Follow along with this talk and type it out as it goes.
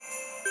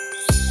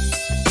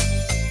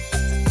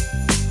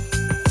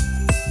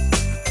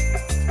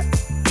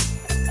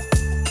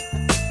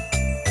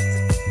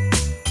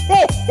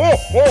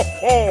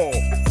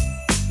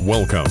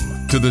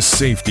Welcome to the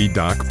Safety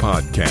Doc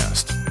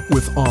Podcast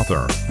with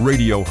author,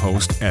 radio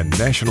host, and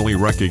nationally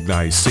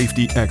recognized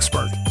safety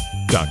expert,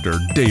 Dr.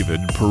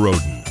 David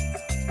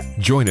Perrodin.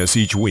 Join us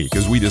each week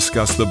as we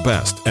discuss the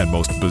best and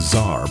most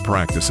bizarre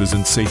practices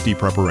in safety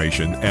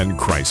preparation and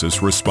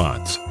crisis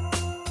response.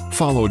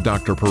 Follow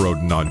Dr.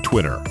 Perrodin on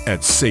Twitter at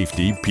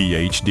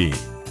SafetyPhD.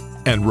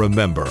 And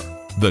remember,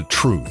 the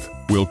truth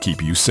will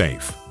keep you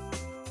safe.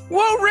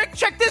 Whoa, Rick,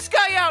 check this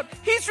guy out.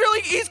 He's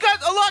got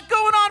a lot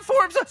going on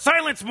for him.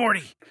 Silence,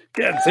 Morty.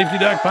 Yeah, the Safety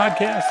Doc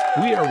Podcast.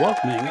 We are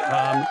welcoming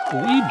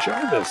Lee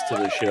Jarvis to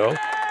the show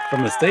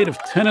from the state of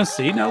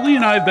Tennessee. Now, Lee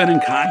and I have been in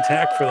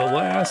contact for the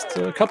last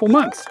couple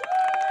months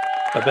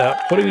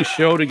about putting a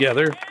show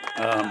together.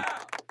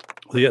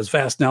 Lee has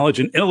vast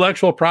knowledge in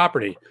intellectual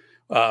property.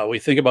 We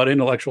think about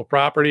intellectual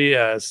property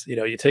as,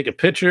 you take a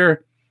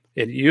picture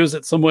and you use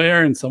it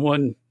somewhere and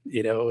someone,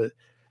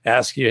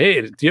 ask you,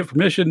 hey, do you have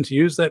permission to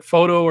use that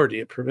photo, or do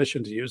you have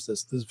permission to use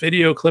this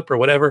video clip or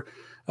whatever?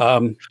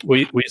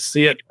 We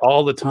see it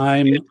all the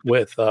time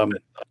with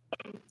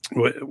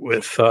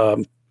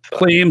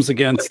claims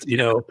against,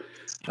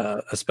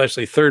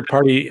 especially third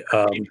party,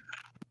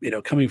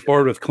 coming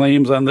forward with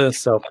claims on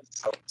this. So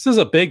this is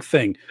a big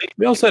thing.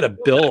 We also had a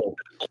bill,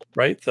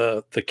 right?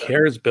 The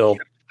CARES bill,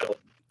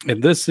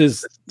 and this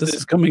is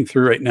coming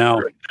through right now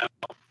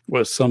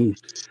with some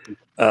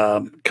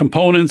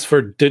components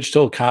for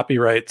digital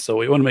copyright. So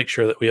we want to make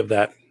sure that we have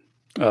that,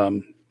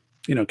 kind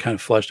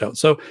of fleshed out.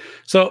 So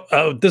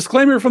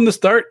disclaimer from the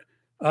start,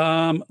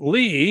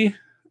 Lee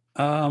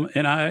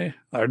and I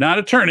are not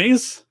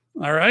attorneys.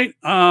 All right.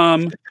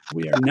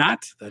 We are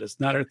not. That is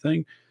not our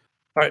thing.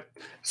 All right.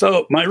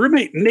 So my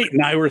roommate Nate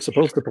and I were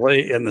supposed to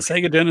play in the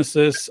Sega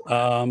Genesis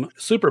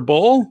Super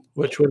Bowl,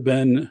 which would have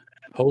been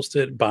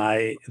hosted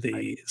by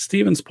the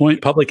Stevens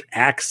Point Public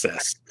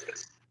Access.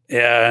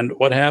 And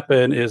what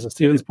happened is the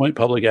Stevens Point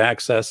Public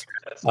Access,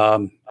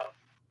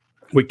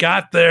 we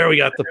got there, we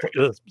got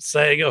the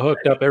Sega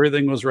hooked up,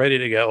 everything was ready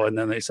to go. And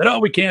then they said,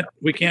 we can't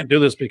do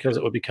this because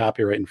it would be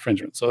copyright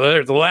infringement. So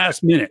there's the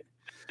last minute.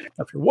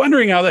 Now, if you're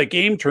wondering how that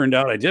game turned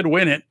out, I did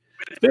win it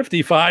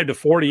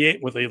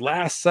 55-48 with a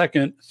last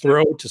second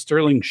throw to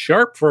Sterling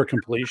Sharp for a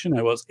completion.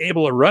 I was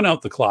able to run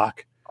out the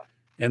clock,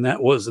 and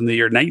that was in the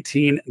year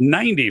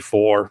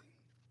 1994.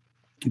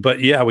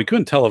 But yeah, we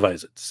couldn't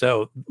televise it.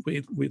 So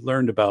we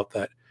learned about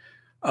that.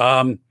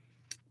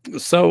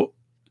 So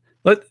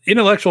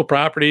intellectual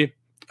property,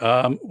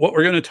 what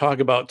we're going to talk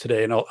about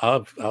today, and I'll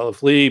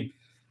have Lee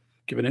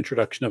give an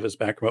introduction of his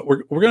background.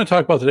 What we're going to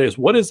talk about today is,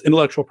 what is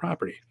intellectual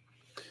property?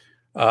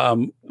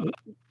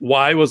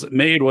 Why was it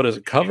made? What does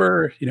it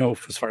cover?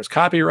 As far as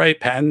copyright,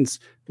 patents,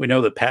 we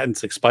know that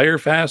patents expire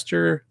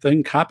faster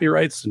than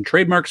copyrights and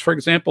trademarks, for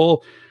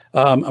example.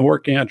 I'm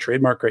working on a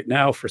trademark right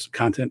now for some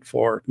content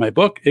for my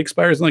book. It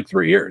expires in like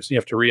 3 years. You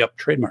have to re-up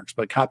trademarks,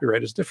 but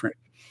copyright is different.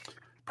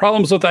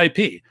 Problems with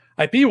IP.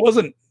 IP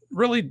wasn't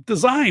really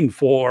designed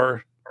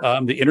for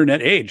the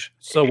internet age.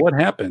 So what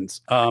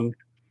happens?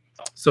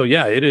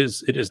 It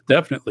is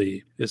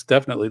definitely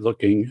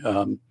looking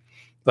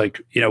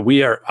like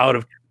we are out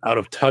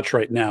of touch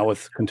right now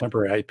with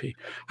contemporary IP.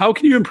 How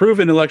can you improve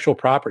intellectual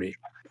property?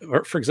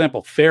 Or, for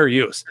example, fair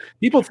use.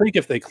 People think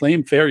if they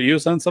claim fair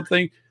use on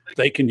something,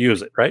 they can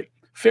use it, right?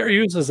 Fair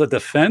use is a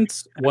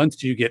defense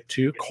once you get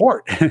to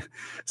court.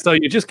 So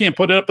you just can't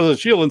put it up as a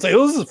shield and say,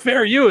 this is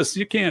fair use.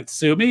 You can't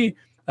sue me.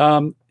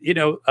 A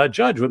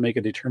judge would make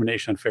a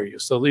determination on fair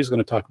use. So Lee's going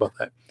to talk about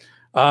that.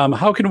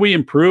 How can we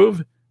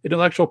improve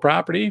intellectual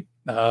property?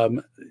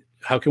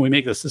 How can we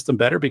make the system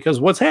better?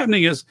 Because what's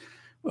happening is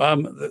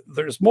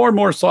there's more and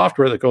more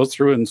software that goes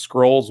through and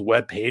scrolls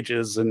web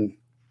pages and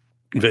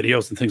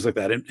videos and things like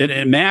that. And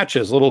it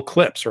matches little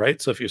clips,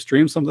 right? So if you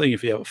stream something,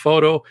 if you had a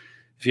photo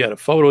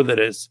that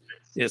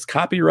is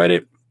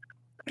copyrighted,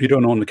 you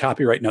don't own the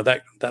copyright. Now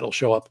that'll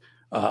show up.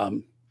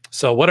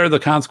 So what are the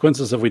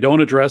consequences if we don't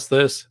address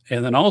this?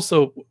 And then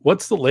also,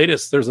 what's the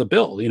latest? There's a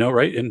bill,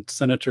 right? In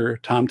Senator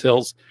Tom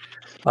Till's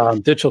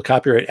Digital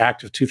Copyright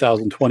Act of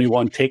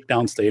 2021, take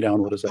down, stay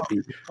down. What does that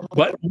mean?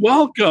 But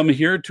welcome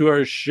here to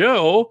our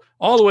show,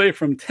 all the way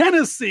from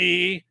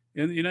Tennessee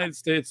in the United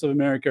States of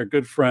America, our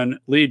good friend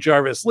Lee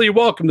Jarvis. Lee,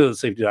 welcome to the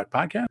Safety Doc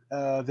Podcast.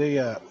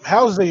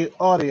 How's the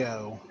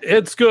audio?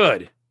 It's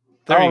good.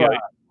 There you go.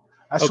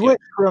 I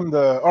switched from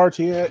the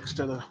RTX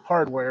to the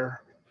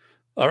hardware.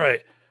 All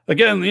right.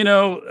 Again, there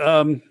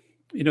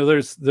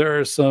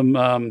are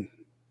some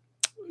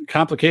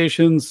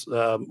complications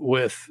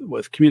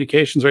with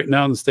communications right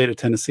now in the state of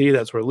Tennessee.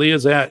 That's where Lee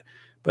is at.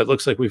 But it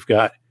looks like we've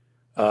got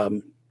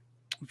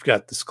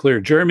this clear.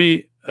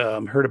 Jeremy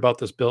heard about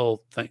this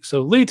bill thing.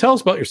 So Lee, tell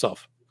us about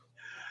yourself.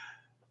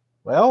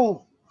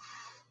 Well,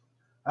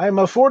 I'm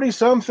a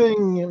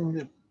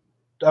 40-something.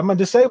 I'm a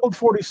disabled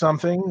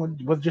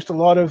 40-something with just a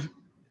lot of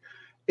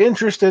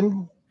interest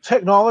in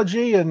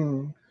technology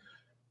and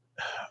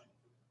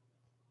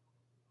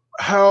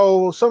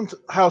how some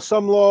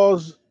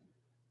laws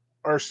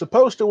are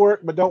supposed to work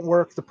but don't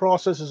work, the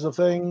processes of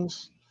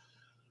things.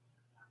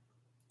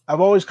 I've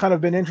always kind of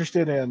been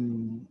interested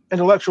in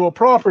intellectual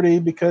property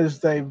because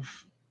they've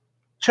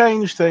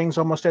change things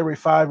almost every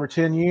 5 or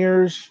 10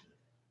 years.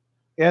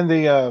 In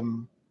the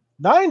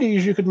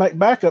 90s, you could make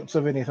backups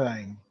of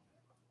anything.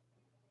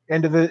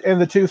 And in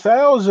the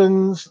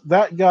 2000s,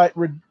 that got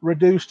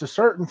reduced to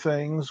certain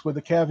things with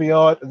the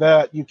caveat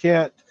that you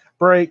can't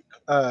break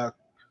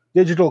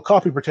digital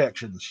copy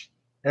protections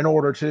in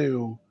order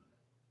to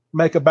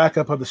make a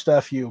backup of the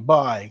stuff you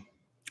buy.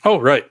 Oh,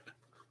 right.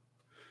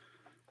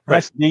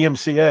 That's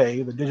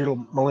DMCA, the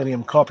Digital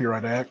Millennium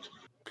Copyright Act.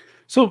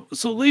 So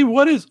Lee,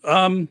 what is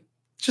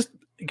just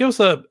give us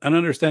an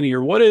understanding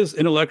here. What is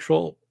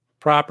intellectual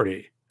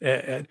property?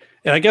 And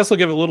I guess I'll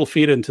give a little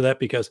feed into that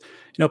because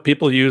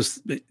people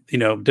use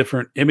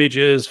different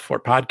images for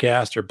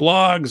podcasts or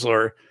blogs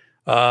or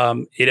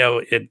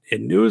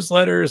in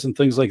newsletters and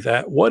things like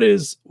that. What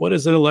is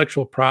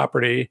intellectual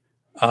property?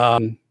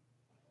 Give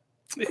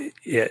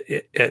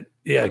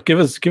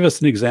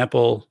us an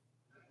example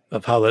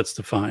of how that's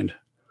defined.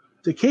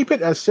 To keep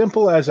it as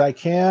simple as I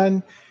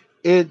can,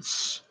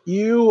 it's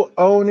you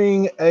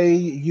owning a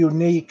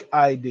unique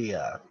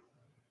idea.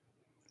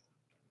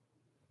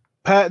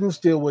 Patents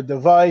deal with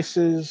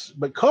devices,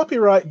 but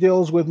copyright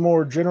deals with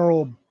more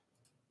general,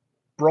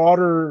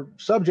 broader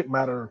subject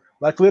matter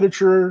like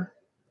literature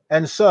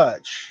and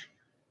such.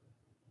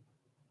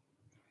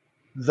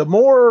 The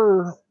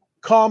more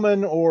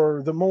common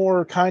or the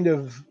more kind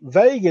of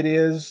vague it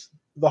is,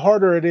 the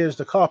harder it is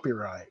to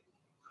copyright.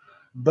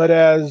 But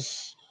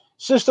as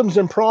systems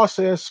and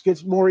process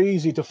gets more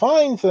easy to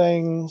find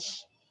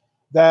things,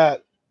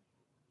 that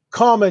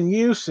common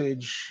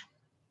usage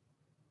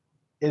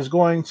is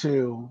going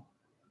to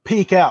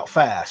peak out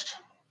fast.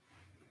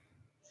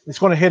 It's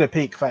going to hit a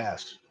peak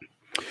fast.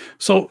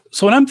 So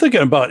when I'm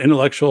thinking about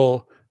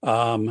intellectual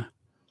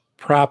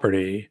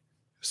property,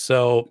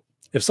 so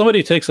if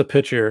somebody takes a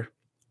picture,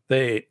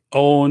 they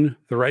own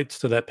the rights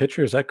to that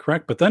picture. Is that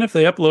correct? But then if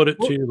they upload it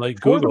to like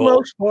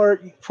Google,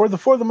 for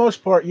the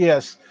most part,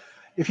 yes.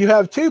 If you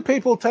have two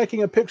people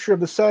taking a picture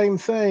of the same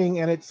thing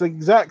and it's the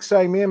exact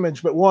same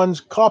image, but one's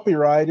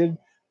copyrighted,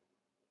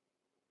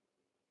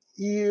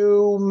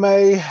 you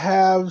may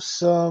have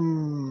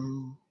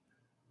some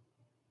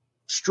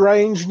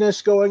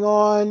strangeness going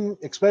on,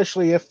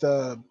 especially if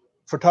the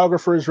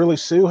photographer is really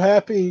sue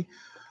happy.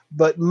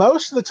 But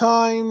most of the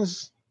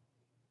times,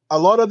 a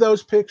lot of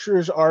those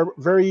pictures are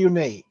very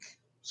unique.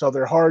 So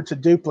they're hard to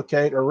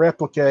duplicate or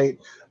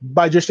replicate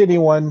by just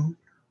anyone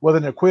with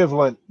an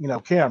equivalent,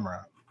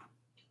 camera.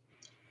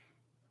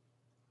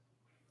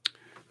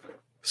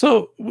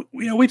 So,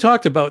 we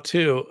talked about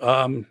too,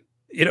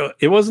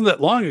 it wasn't that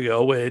long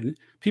ago when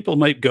people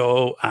might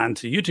go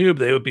onto YouTube,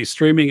 they would be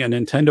streaming a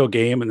Nintendo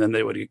game and then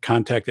they would get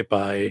contacted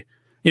by,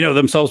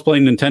 themselves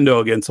playing Nintendo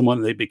against someone,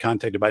 and they'd be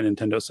contacted by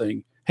Nintendo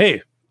saying,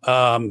 hey,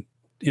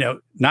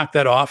 knock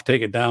that off,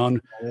 take it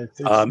down.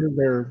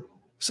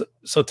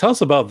 So tell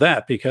us about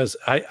that, because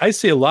I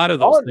see a lot of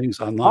those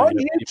things online.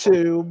 On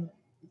YouTube,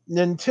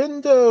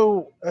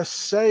 Nintendo and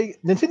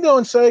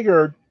Sega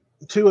are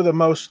two of the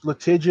most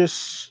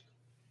litigious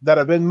that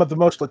have been the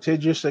most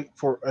litigious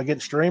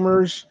against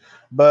streamers,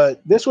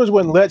 but this was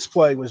when Let's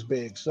Play was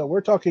big. So we're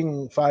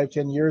talking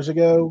 5-10 years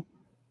ago.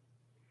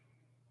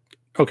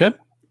 Okay.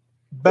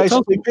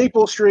 Basically,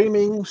 people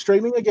streaming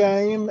a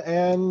game,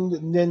 and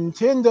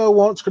Nintendo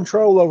wants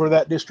control over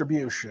that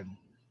distribution.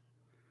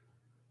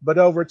 But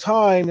over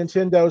time,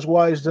 Nintendo's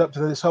wised up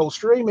to this whole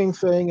streaming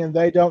thing, and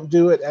they don't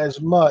do it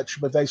as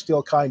much, but they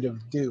still kind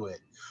of do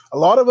it. A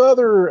lot of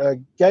other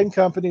game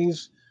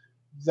companies,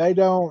 they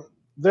don't.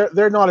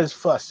 They're not as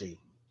fussy.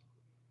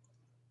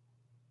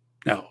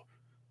 No.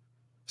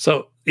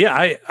 So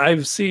yeah,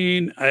 I've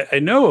seen, I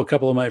know a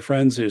couple of my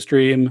friends who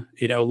stream,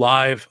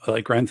 live,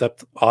 like Grand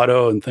Theft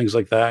Auto and things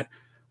like that.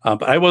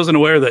 But I wasn't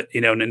aware that,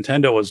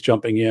 Nintendo was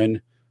jumping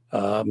in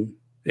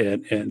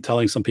and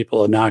telling some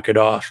people to knock it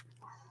off.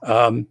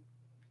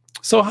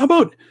 So how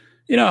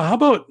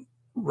about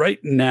right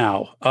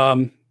now?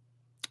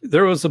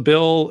 There was a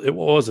bill. What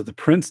was it? The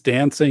Prince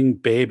dancing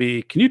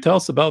baby. Can you tell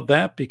us about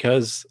that?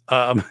 Because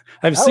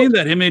I've seen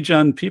that image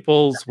on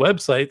people's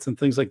websites and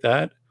things like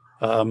that.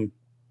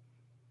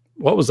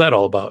 What was that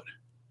all about?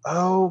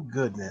 Oh,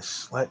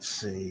 goodness. Let's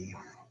see.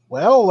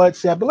 Well, let's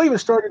see. I believe it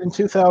started in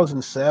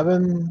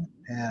 2007.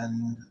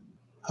 And,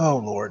 oh,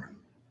 Lord.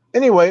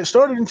 Anyway, it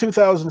started in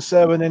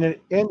 2007 and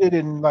it ended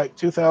in like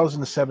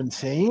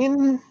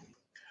 2017.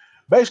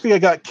 Basically, I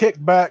got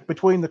kicked back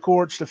between the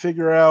courts to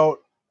figure out,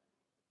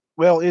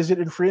 well, is it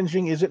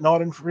infringing? Is it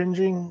not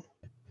infringing?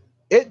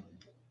 It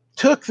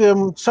took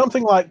them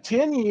something like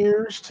 10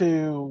 years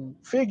to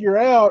figure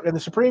out, and the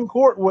Supreme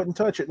Court wouldn't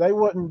touch it. They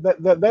wouldn't.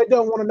 They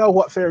don't want to know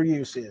what fair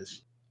use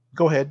is.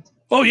 Go ahead.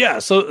 Oh yeah.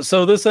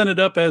 So this ended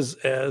up as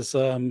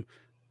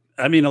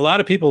I mean, a lot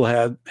of people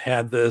had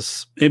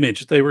this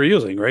image they were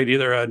using, right?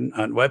 Either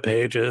on web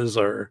pages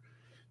or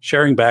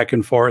sharing back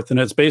and forth, and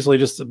it's basically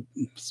just a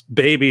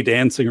baby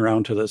dancing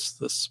around to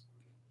this.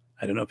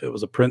 I don't know if it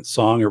was a Prince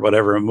song or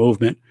whatever, a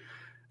movement.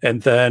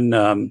 And then,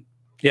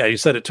 yeah, you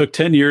said it took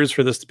 10 years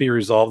for this to be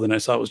resolved. And I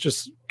saw it was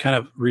just kind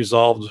of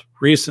resolved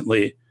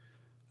recently.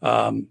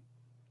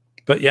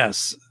 But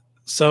yes,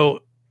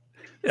 so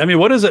I mean,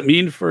 what does it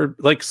mean for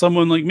like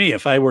someone like me?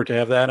 If I were to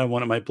have that on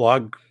one of my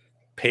blog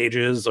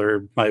pages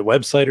or my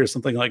website or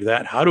something like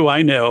that, how do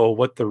I know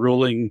what the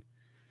ruling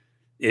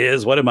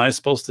is? What am I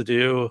supposed to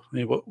do? I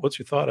mean, what's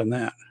your thought on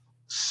that?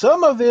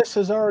 Some of this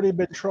has already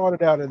been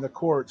trotted out in the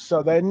courts,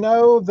 so they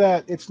know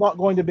that it's not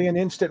going to be an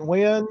instant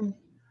win.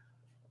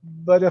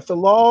 But if the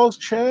laws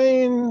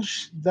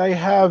change, they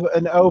have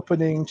an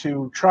opening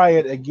to try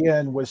it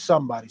again with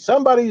somebody.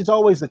 Somebody's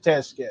always the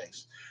test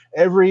case.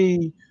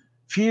 Every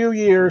few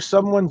years,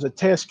 someone's a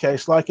test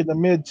case, like in the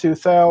mid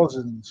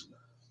 2000s.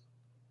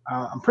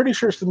 I'm pretty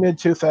sure it's the mid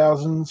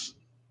 2000s,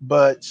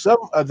 but some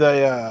of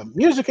the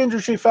music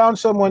industry found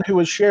someone who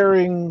was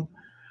sharing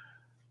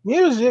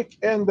music,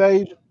 and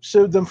they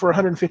sued them for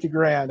 150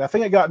 grand. I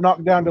think it got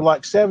knocked down to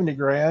like 70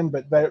 grand,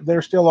 but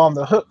they're still on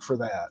the hook for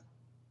that.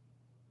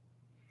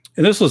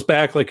 And this was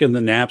back like in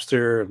the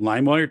Napster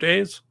LimeWire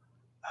days?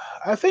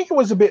 I think it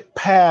was a bit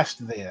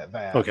past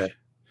that. Okay.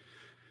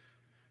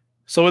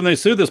 So when they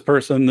sued this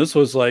person, this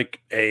was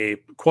like a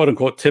quote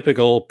unquote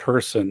typical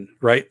person,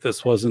 right?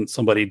 This wasn't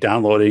somebody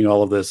downloading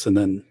all of this and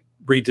then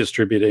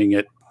redistributing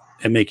it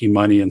and making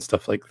money and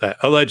stuff like that.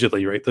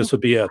 Allegedly, right? This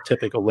would be a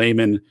typical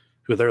layman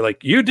who they're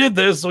like, you did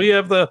this. We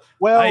have the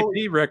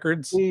IP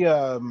records.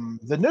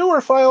 The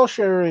newer file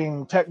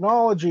sharing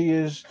technology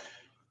is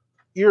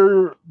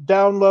you're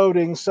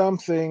downloading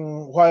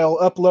something while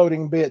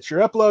uploading bits.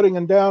 You're uploading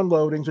and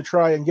downloading to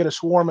try and get a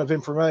swarm of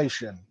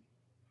information.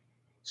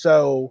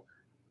 So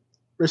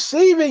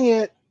receiving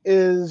it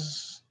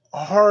is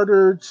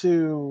harder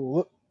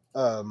to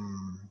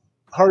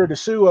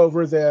sue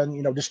over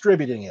than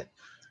distributing it.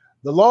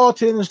 The law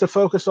tends to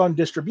focus on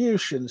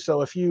distribution.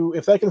 So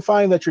if they can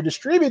find that you're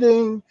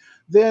distributing,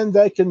 then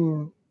they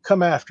can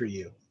come after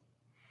you.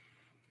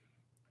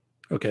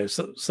 Okay,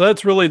 so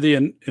that's really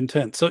the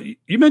intent. So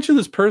you mentioned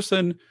this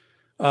person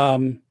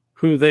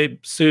who they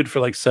sued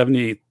for like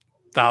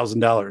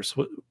 $70,000.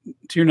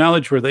 To your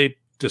knowledge, were they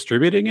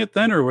distributing it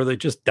then, or were they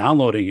just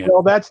downloading it?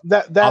 Well, that's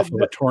off of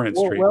a torrent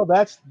stream. Well,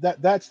 that's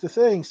the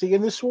thing. See,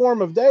 in this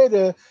swarm of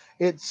data,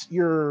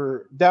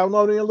 you're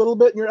downloading a little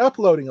bit and you're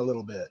uploading a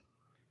little bit.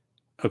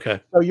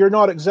 Okay. So you're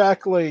not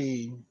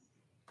exactly.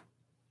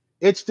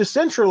 It's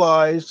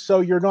decentralized,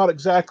 so you're not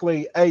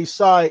exactly a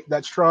site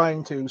that's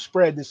trying to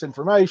spread this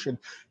information.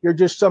 You're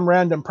just some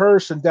random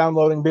person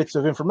downloading bits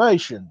of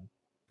information.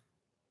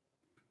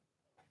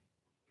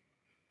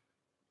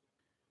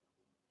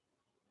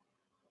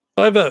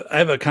 I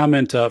have a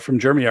comment from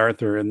Jeremy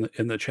Arthur in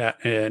the chat,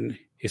 and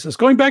he says,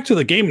 going back to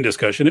the gaming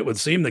discussion, it would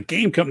seem that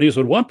game companies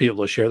would want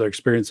people to share their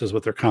experiences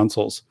with their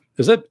consoles.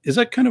 Is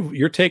that kind of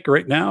your take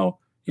right now?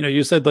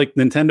 You said like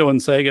Nintendo and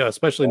Sega,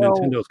 especially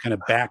Nintendo, is kind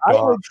of backed off.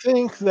 I would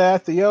think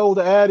that the old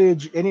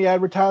adage, any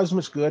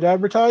advertisement's good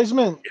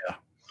advertisement. Yeah.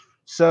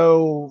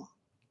 So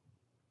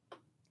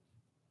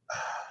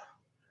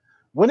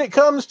when it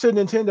comes to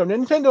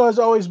Nintendo has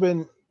always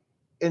been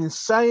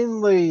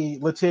insanely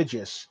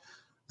litigious.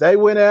 They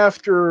went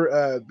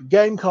after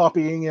game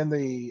copying in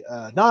the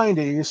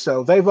 90s,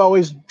 so they've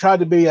always tried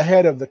to be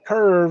ahead of the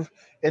curve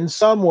in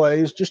some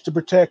ways just to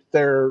protect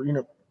their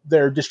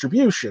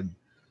distribution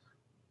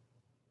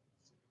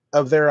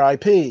of their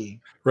IP.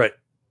 Right.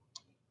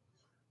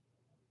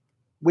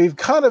 We've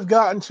kind of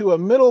gotten to a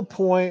middle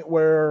point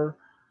where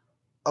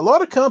a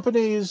lot of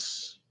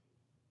companies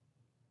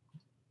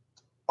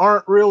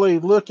aren't really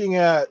looking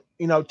at,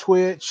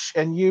 Twitch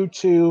and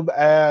YouTube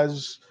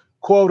as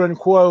quote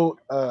unquote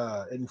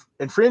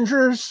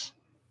infringers.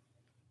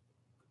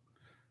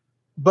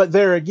 But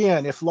there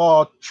again, if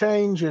law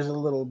changes a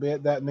little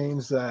bit, that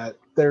means that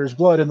there's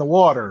blood in the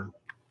water.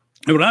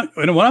 And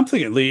what I'm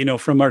thinking, Lee,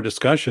 from our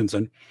discussions,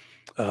 and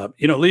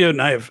Leo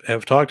and I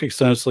have talked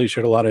extensively,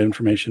 shared a lot of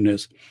information.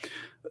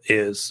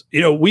 Is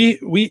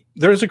we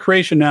there's a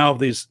creation now of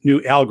these new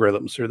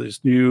algorithms or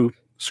these new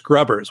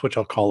scrubbers, which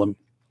I'll call them,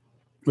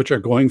 which are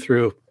going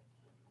through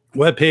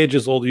web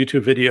pages, old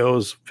YouTube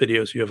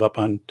videos you have up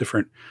on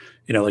different,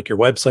 like your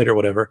website or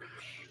whatever.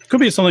 It could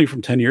be something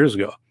from 10 years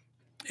ago.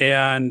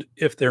 And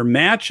if they're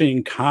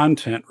matching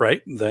content,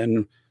 right,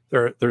 then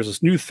there's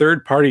this new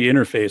third-party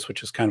interface,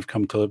 which has kind of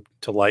come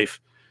to life.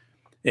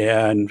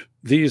 And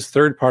these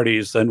third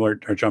parties then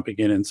are jumping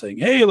in and saying,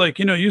 hey,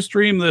 you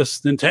stream this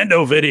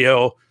Nintendo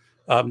video,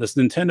 this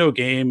Nintendo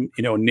game,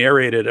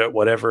 narrated at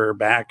whatever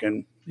back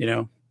in,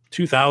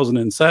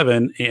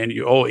 2007, and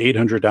you owe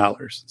 $800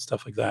 and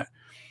stuff like that.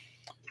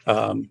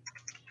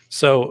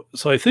 So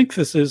I think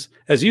this is,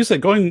 as you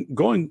said,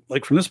 going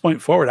like from this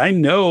point forward, I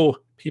know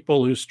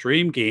people who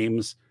stream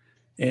games,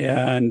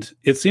 and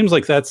it seems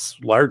like that's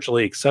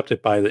largely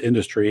accepted by the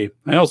industry.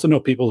 I also know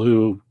people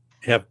who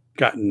have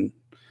gotten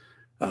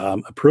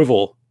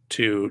approval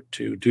to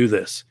do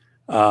this.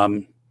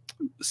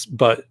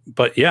 But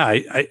yeah,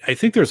 I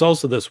think there's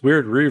also this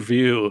weird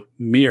rearview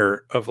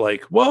mirror of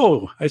like,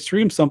 whoa, I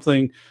streamed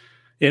something,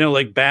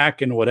 like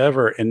back and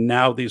whatever. And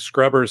now these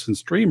scrubbers and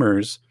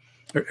streamers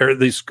or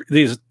these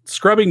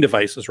scrubbing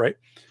devices, right,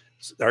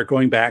 are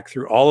going back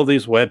through all of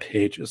these web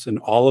pages and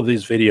all of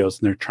these videos,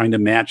 and they're trying to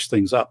match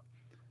things up.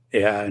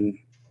 And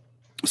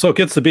So it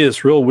gets to be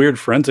this real weird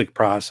forensic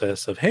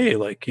process of, hey,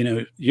 like,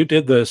 you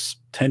did this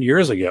 10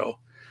 years ago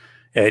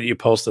and you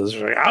posted this.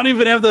 Like, I don't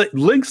even have the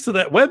links to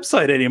that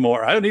website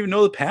anymore. I don't even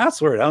know the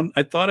password.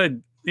 I thought I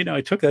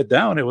took that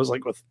down. It was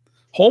like with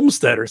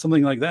Homestead or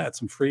something like that,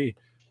 some free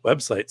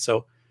website.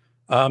 So,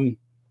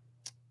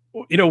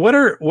 what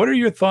are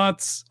your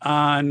thoughts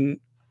on,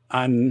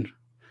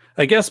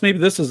 I guess maybe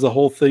this is the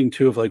whole thing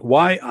too, of like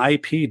why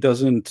IP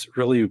doesn't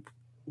really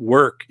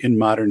work in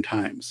modern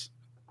times.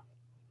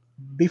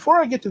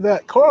 Before I get to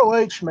that, Carl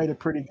H made a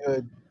pretty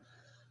good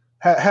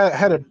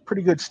had a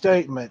pretty good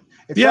statement.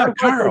 It sounds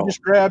like they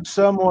just grabbed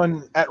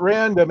someone at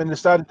random and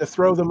decided to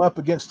throw them up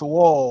against the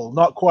wall.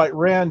 Not quite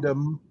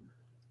random,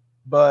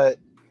 but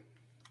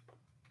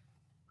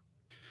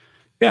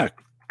yeah,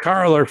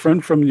 Carl, our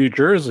friend from New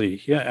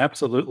Jersey. Yeah,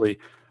 absolutely.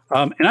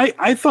 And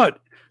I thought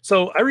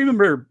so. I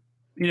remember,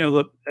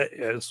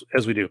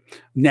 as we do,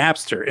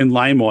 Napster and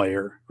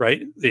LimeWire,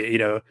 right?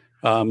 The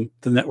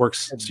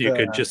networks, so you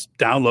could just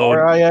download.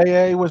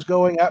 RIAA was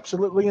going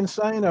absolutely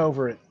insane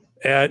over it.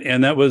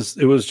 And it was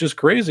just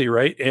crazy,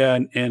 right?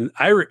 And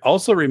I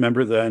also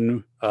remember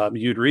then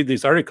you'd read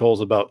these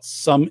articles about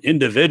some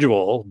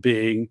individual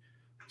being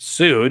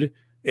sued,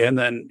 and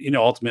then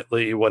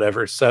ultimately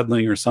whatever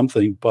settling or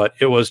something, but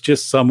it was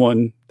just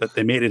someone that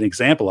they made an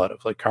example out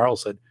of, like Carl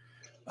said.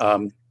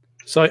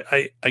 So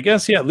I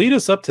guess lead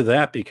us up to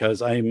that,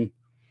 because I'm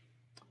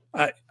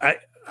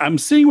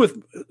seeing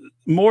with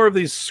more of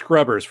these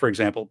scrubbers, for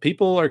example,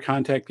 people are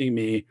contacting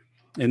me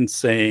and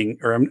saying,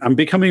 or I'm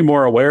becoming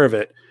more aware of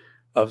it,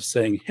 of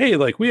saying, hey,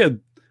 like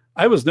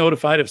I was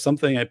notified of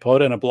something I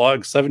put on a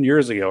blog 7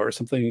 years ago or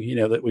something,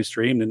 that we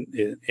streamed,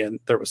 and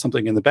there was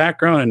something in the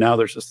background, and now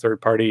there's this third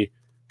party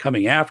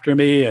coming after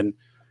me. And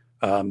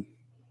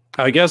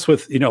I guess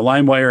with,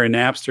 LimeWire and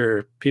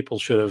Napster, people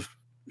should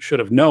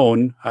have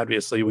known,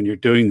 obviously, when you're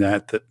doing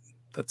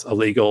that's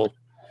illegal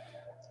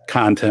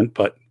content,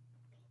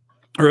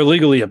 or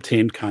illegally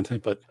obtained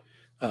content. But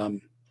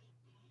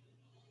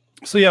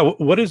so yeah,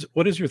 what is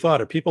your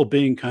thought? Are people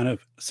being kind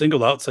of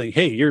singled out, saying,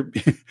 "Hey,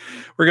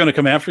 we're going to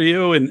come after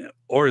you,"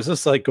 or is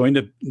this like going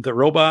to the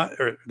robot,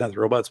 or not the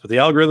robots, but the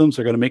algorithms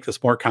are going to make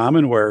this more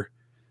common, where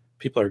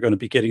people are going to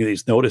be getting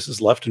these notices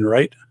left and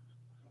right?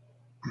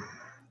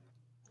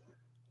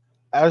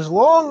 As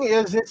long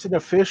as it's an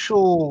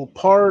official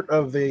part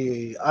of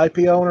the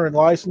IP owner and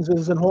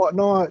licenses and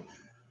whatnot,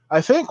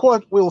 I think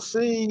what we'll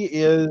see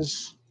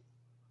is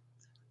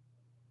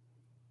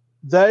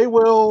they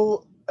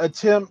will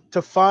attempt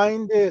to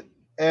find it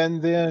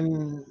and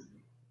then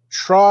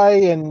try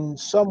in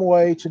some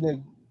way to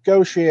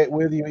negotiate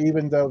with you,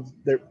 even though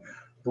the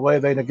way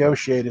they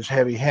negotiate is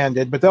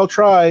heavy-handed, but they'll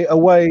try a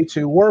way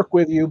to work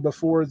with you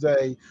before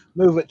they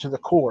move it to the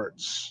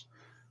courts.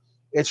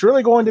 It's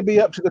really going to be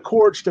up to the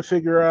courts to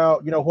figure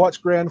out, what's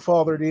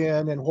grandfathered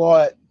in and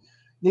what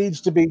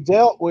needs to be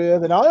dealt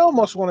with. And I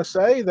almost want to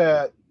say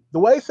that the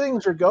way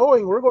things are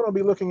going, we're going to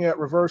be looking at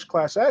reverse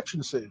class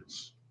action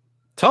suits.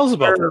 Tell us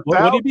about that.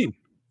 What do you mean?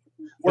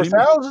 Where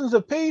thousands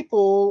of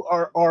people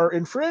are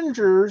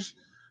infringers,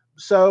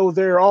 so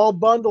they're all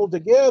bundled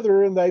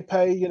together and they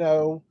pay,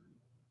 $5,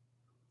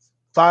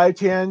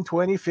 $10, $20,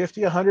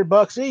 $50,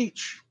 $100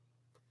 each.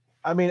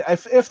 I mean,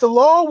 if the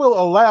law will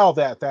allow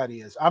that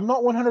is. I'm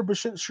not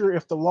 100% sure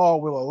if the law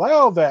will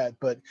allow that,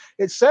 but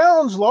it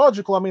sounds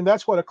logical. I mean,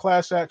 that's what a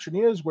class action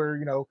is,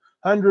 where,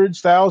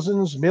 hundreds,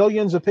 thousands,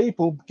 millions of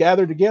people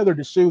gather together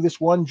to sue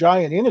this one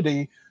giant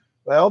entity.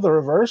 Well, the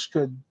reverse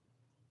could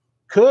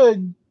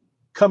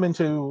come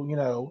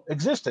into,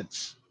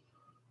 existence.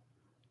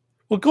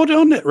 Well, go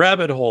down that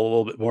rabbit hole a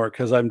little bit more,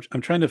 because I'm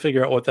trying to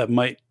figure out what that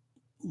might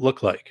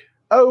look like.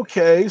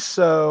 Okay,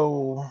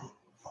 so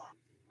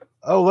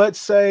let's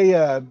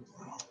say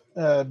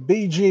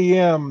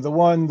BGM, the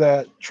one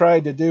that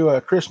tried to do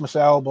a Christmas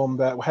album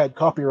that had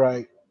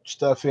copyright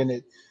stuff in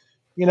it.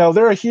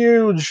 They're a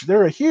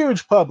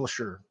huge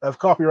publisher of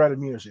copyrighted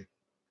music,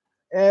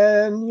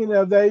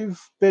 and they've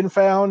been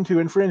found to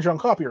infringe on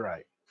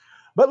copyright.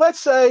 But let's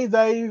say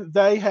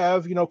they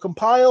have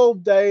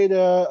compiled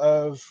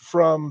data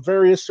from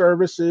various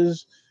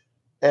services,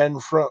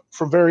 and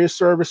from various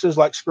services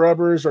like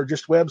scrubbers or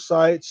just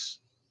websites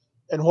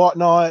and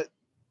whatnot,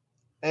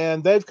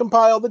 and they've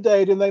compiled the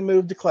data and they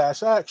moved to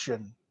class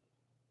action.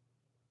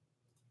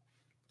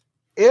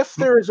 If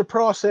there is a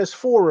process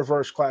for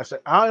reverse class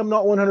action, I am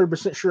not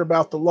 100% sure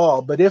about the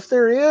law, but if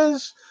there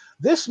is,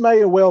 this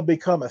may well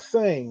become a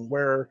thing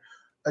where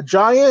a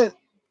giant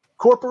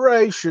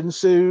corporation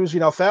sues,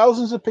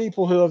 thousands of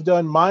people who have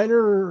done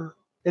minor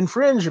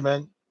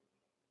infringement,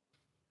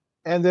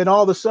 and then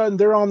all of a sudden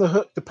they're on the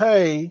hook to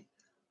pay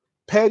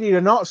petty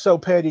to not so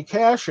petty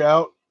cash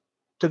out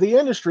to the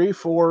industry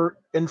for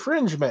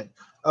infringement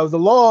of the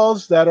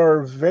laws that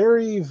are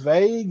very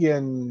vague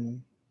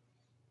and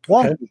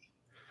wonky. Okay.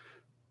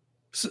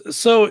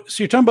 So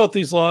you're talking about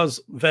these laws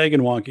vague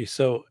and wonky.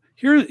 So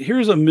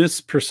here's a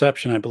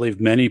misperception I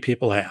believe many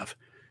people have,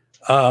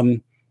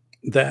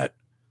 that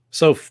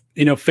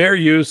fair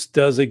use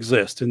does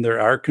exist, and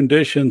there are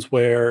conditions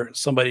where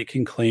somebody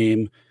can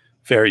claim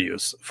fair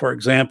use. For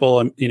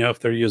example, if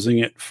they're using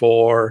it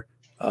for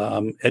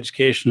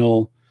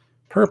educational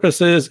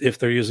purposes, if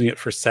they're using it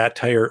for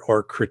satire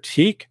or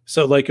critique.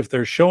 So like if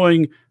they're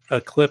showing a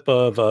clip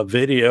of a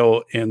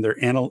video and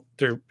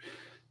they're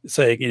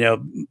saying,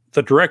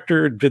 the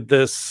director did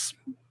this.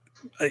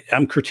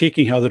 I'm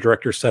critiquing how the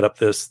director set up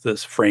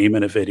this frame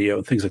in a video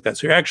and things like that.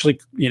 So you're actually,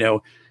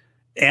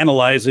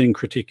 analyzing,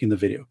 critiquing the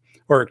video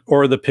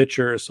or the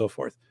picture or so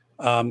forth.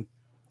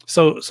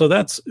 So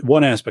that's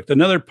one aspect.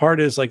 Another part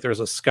is like there's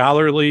a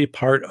scholarly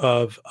part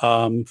of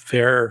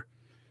fair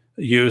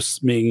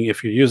use, meaning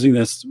if you're using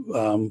this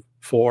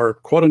for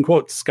quote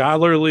unquote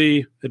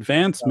scholarly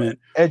advancement,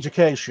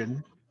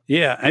 education.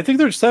 Yeah, I think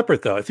they're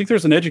separate though. I think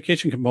there's an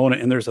education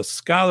component and there's a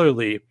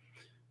scholarly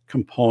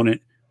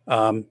component.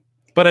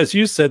 But as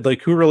you said,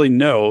 like who really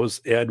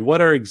knows and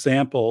what are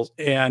examples?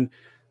 And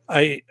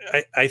I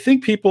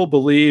think people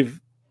believe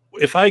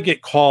if I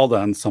get called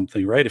on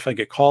something, right? If I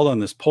get called on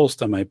this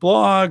post on my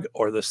blog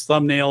or this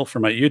thumbnail for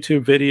my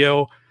YouTube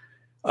video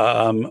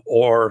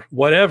or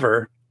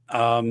whatever,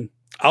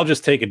 I'll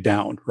just take it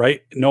down,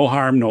 right? No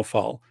harm, no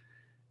foul.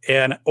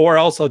 Or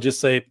else I'll just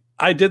say,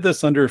 I did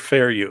this under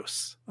fair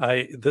use.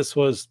 This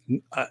was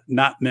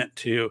not meant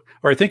to,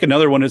 or I think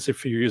another one is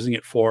if you're using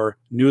it for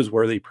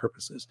newsworthy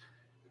purposes.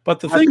 But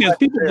the thing is,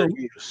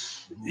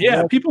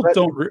 people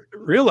don't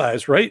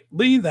realize, right,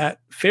 Lee, that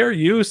fair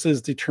use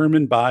is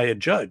determined by a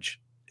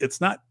judge. It's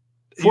not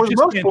for the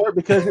most part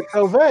because it's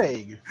so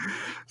vague.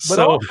 But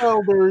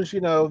also,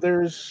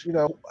 there's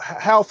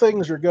how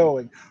things are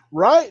going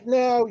right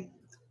now.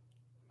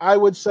 I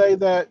would say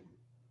that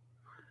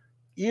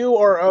you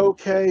are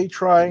okay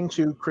trying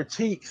to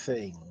critique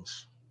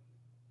things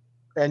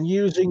and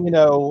using,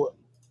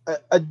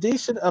 a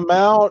decent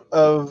amount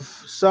of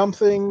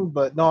something,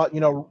 but not,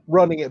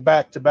 running it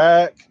back to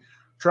back,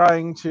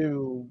 trying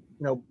to,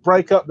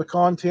 break up the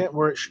content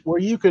where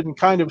you can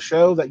kind of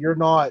show that you're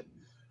not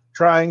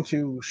trying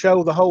to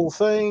show the whole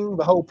thing,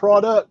 the whole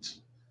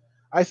product.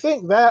 I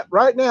think that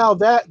right now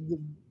that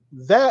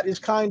is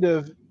kind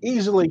of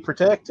easily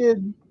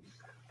protected,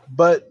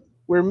 but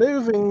we're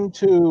moving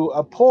to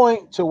a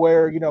point to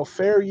where,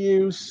 fair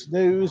use,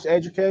 news,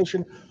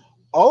 education,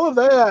 all of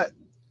that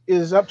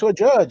is up to a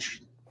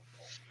judge.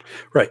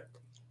 Right.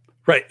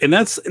 And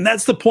that's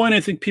the point I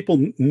think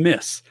people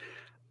miss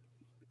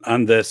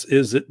on this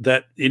is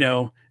that,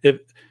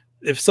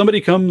 if somebody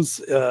comes,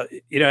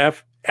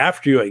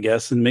 after you, I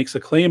guess, and makes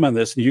a claim on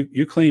this, and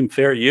you claim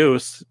fair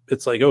use,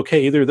 it's like,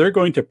 okay, either they're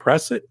going to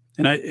press it.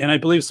 And I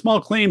believe small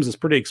claims is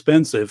pretty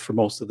expensive for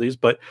most of these,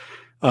 but,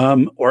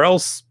 or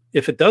else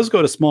if it does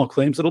go to small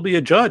claims, it'll be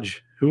a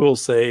judge who will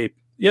say,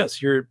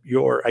 yes,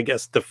 your, I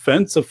guess,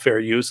 defense of fair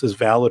use is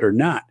valid or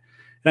not.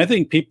 And I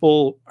think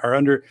people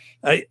are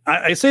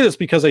I say this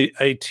because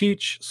I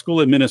teach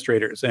school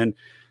administrators and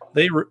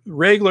they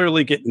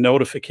regularly get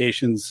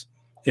notifications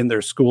in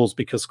their schools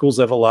because schools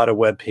have a lot of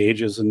web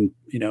pages and,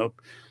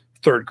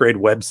 third grade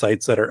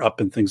websites that are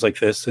up and things like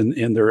this.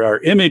 And there are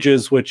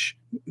images which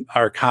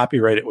are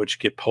copyrighted, which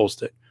get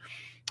posted.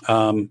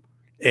 And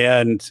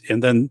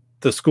then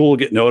the school will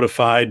get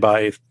notified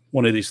by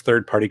one of these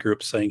third party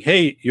groups saying,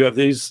 hey, you have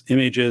these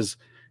images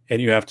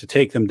and you have to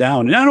take them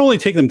down. And not only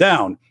take them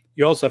down,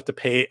 you also have to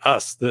pay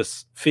us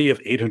this fee of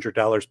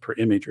 $800 per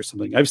image or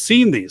something. I've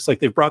seen these, like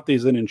they've brought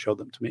these in and showed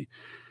them to me.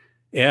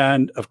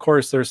 And of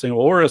course they're saying,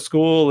 well, we're a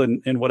school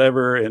and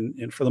whatever.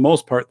 And for the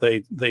most part,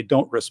 they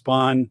don't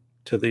respond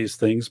to these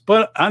things.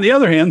 But on the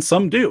other hand,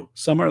 some do.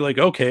 Some are like,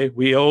 okay,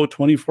 we owe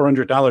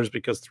 $2,400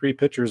 because 3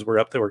 pictures were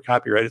up that were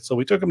copyrighted. So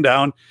we took them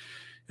down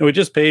and we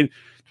just paid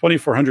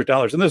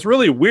 $2,400 in this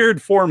really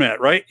weird format,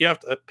 right? You have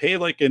to pay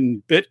like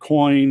in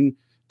Bitcoin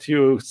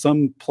to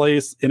some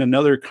place in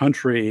another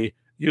country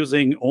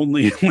using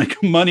only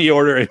like a money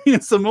order. I mean,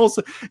 it's the most,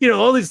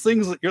 all these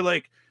things that you're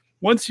like,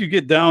 once you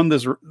get down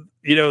this,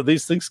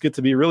 these things get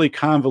to be really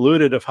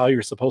convoluted of how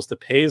you're supposed to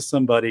pay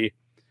somebody.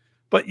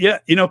 But yeah,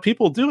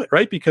 people do it,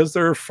 right? Because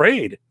they're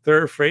afraid.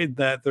 They're afraid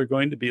that they're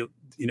going to be,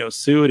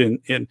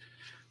 sued. And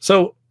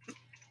so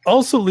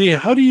also, Lee,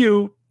 how do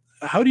you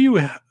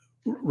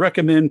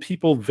recommend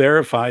people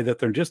verify that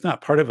they're just not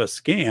part of a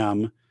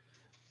scam,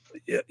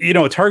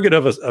 a target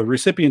of a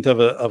recipient of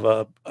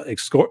a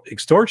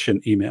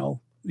extortion email,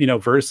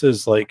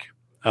 versus like,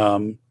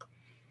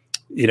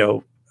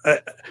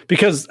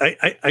 because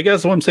I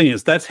guess what I'm saying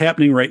is that's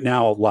happening right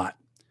now a lot.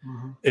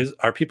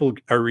 Mm-hmm. People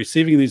are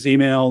receiving these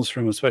emails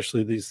from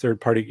especially these third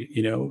party,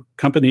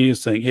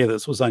 companies saying, hey,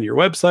 this was on your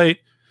website.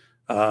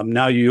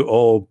 Now you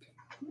owe,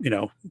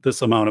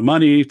 this amount of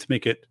money to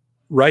make it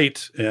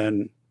right.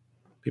 And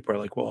people are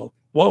like, well,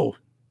 whoa.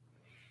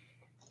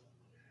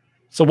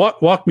 So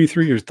walk me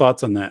through your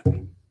thoughts on that.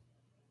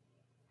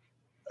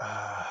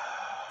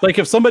 Like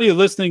if somebody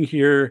listening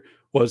here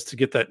was to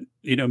get that,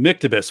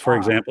 Mictobus, for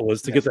example,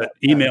 was to get that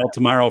email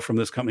tomorrow from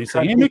this company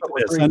saying, hey,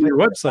 Mictobus on your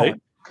website.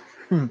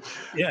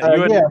 Yeah,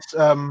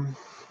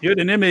 you had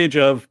an image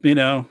of,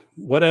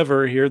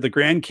 whatever here, the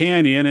Grand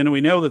Canyon. And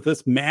we know that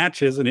this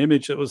matches an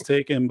image that was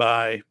taken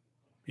by,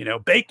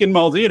 Bacon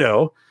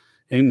Maldito.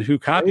 and who You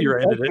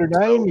copyrighted take it. their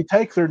name, So, you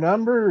take their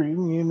number,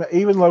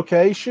 even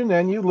location,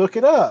 and you look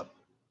it up.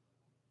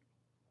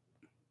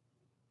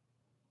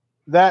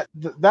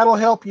 That'll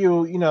help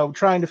you,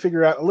 trying to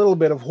figure out a little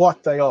bit of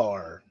what they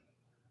are.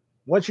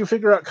 Once you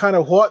figure out kind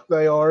of what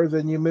they are,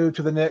 then you move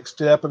to the next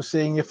step of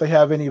seeing if they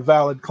have any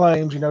valid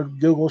claims,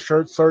 Google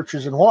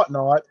searches and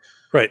whatnot.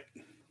 right.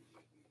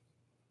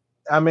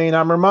 I mean,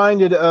 I'm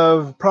reminded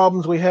of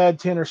problems we had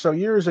 10 or so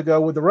years ago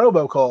with the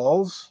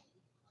robocalls.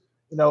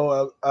 You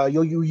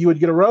would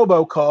get a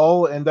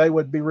robocall and they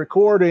would be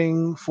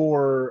recording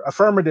for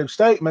affirmative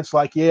statements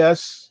like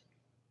yes,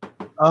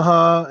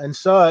 uh-huh, and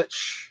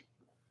such,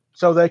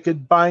 so they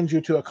could bind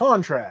you to a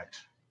contract.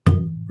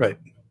 Right.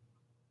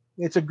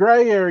 It's a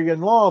gray area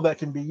in law that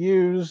can be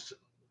used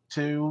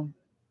to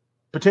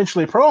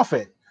potentially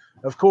profit.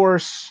 Of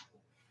course,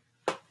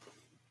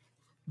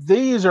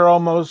 these are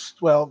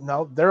almost, well,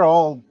 no, they're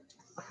all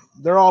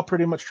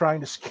pretty much trying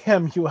to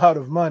scam you out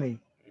of money.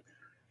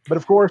 But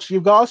of course,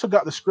 you've also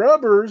got the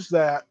scrubbers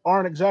that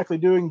aren't exactly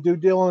doing due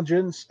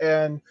diligence,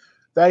 and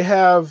they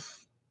have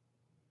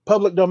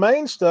public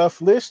domain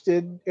stuff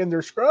listed in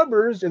their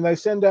scrubbers, and they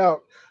send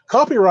out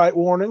copyright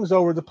warnings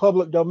over the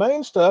public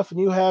domain stuff, and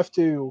you have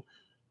to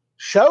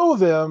show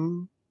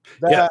them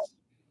that Yes.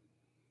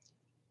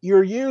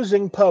 you're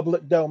using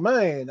public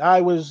domain.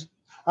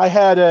 I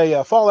had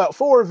a Fallout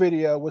 4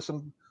 video with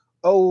some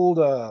old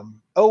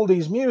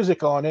oldies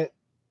music on it,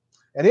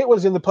 and it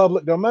was in the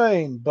public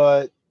domain,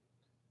 but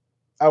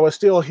I was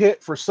still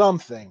hit for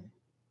something.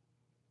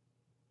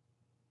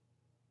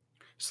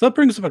 So that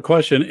brings up a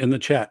question in the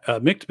chat.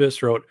 Mick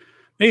Biss wrote,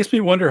 makes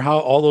me wonder how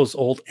all those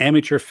old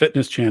amateur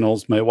fitness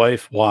channels my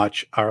wife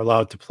watch are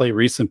allowed to play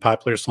recent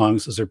popular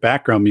songs as their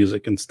background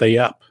music and stay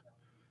up.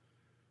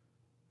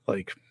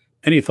 Like,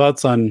 any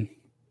thoughts on,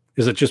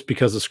 is it just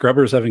because the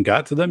scrubbers haven't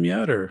got to them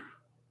yet, or?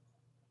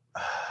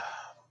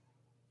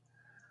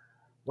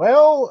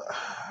 Well,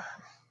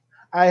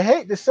 I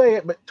hate to say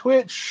it, but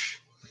Twitch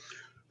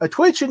and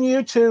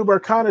YouTube are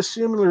kind of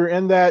similar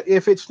in that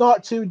if it's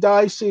not too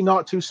dicey,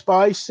 not too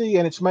spicy,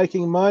 and it's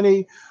making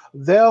money,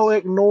 they'll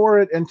ignore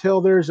it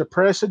until there's a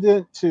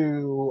precedent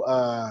to,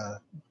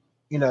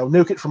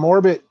 nuke it from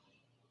orbit.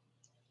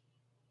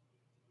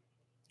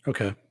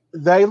 Okay.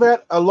 They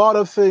let a lot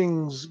of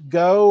things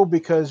go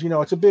because,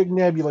 it's a big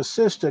nebulous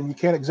system. You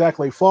can't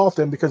exactly fault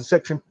them because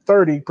Section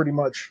 30 pretty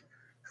much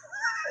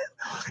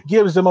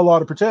gives them a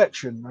lot of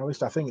protection. Or at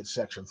least I think it's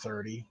Section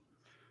 30.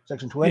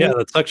 Section 20? Yeah,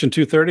 that's Section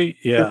 230.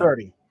 Yeah.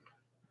 230.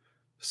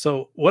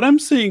 So what I'm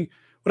seeing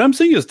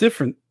is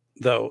different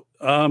though.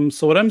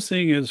 So what I'm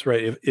seeing is,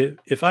 right,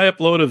 if I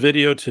upload a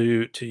video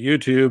to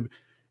YouTube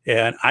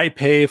and I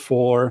pay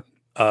for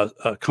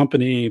a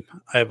company,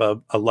 I have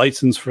a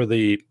license for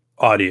the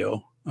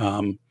audio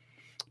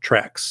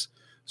tracks.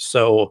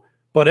 So,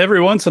 but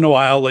every once in a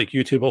while, like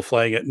YouTube will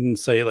flag it and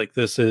say like,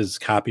 this is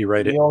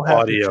copyrighted You'll have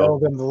audio. to show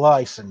them the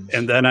license.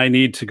 And then I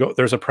need to go,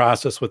 there's a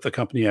process with the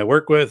company I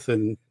work with,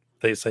 and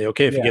they say,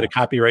 okay, if you get a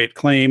copyright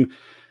claim,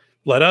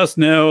 let us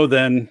know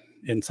then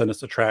and send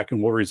us a track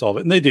and we'll resolve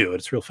it. And they do.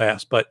 It's real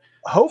fast. But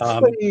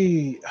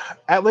hopefully,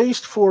 at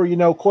least for,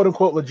 quote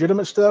unquote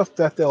legitimate stuff,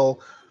 that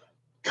they'll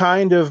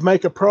kind of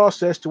make a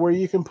process to where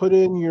you can put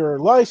in your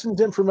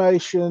license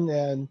information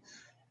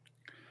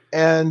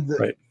and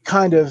right.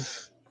 kind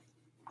of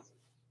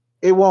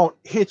it won't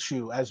hit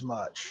you as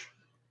much.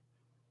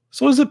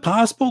 So is it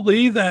possible,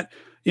 Lee, that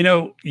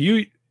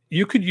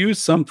you could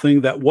use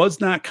something that was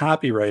not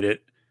copyrighted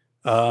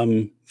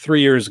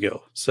 3 years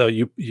ago? So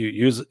you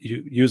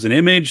use an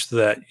image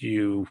that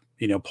you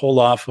pull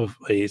off of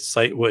a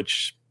site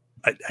which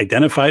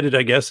identified it,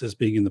 I guess, as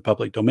being in the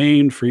public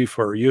domain, free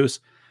for use.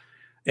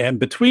 And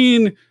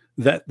between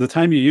that, the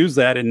time you use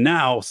that and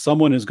now,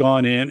 someone has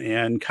gone in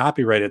and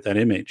copyrighted that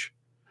image.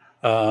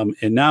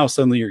 And now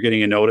suddenly you're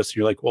getting a notice. And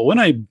you're like, well, when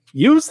I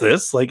use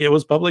this, like it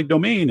was public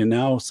domain, and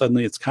now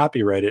suddenly it's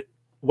copyrighted.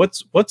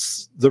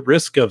 What's the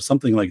risk of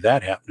something like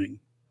that happening?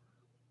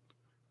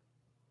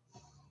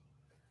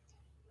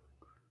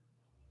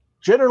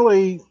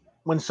 Generally,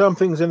 when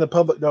something's in the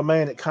public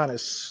domain, it kind of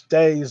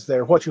stays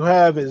there. What you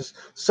have is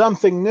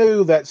something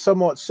new that's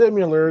somewhat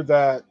similar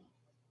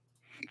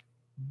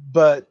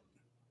but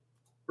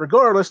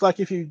regardless, like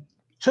if you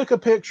took a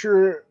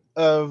picture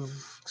of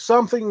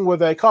something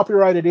with a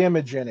copyrighted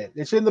image in it,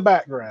 it's in the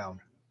background.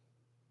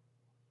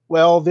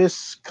 Well,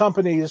 this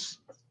company is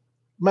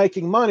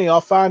making money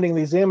off finding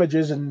these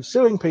images and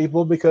suing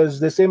people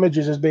because this image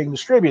is being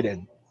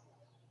distributed.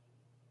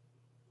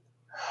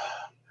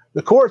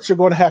 The courts are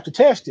going to have to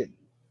test it.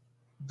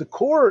 The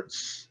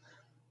courts,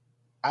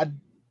 I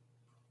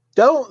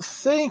don't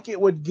think it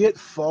would get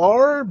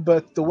far,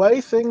 but the way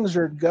things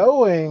are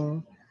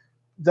going,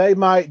 they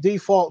might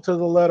default to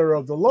the letter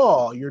of the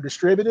law. You're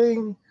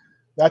distributing,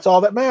 that's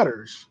all that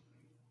matters.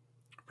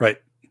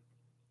 Right.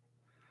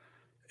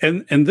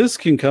 And this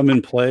can come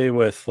in play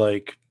with,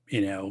 like,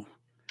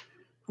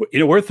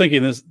 we're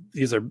thinking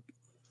these are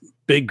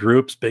big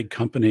groups, big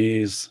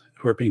companies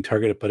who are being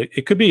targeted, but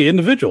it could be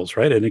individuals,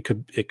 right? And it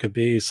could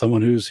be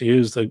someone who's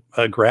used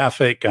a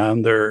graphic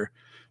on their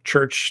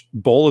church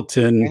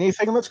bulletin,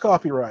 anything that's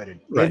copyrighted,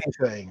 right.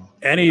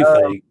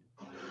 anything.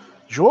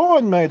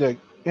 John made an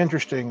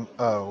interesting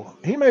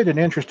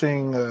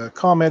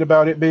comment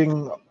about it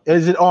being,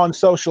 is it on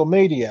social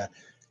media?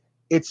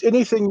 It's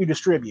anything you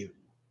distribute.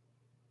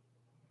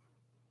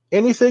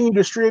 Anything you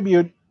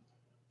distribute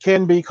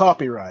can be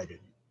copyrighted.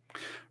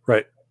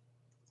 Right.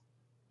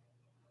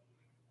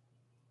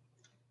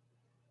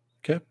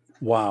 Okay.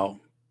 Wow.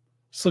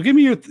 So give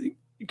me your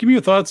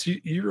thoughts.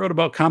 You wrote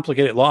about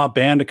complicated law,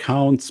 banned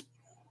accounts,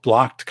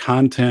 blocked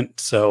content.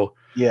 So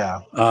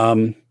yeah.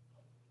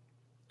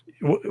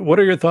 What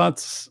are your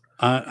thoughts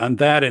on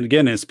that? And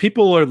again, as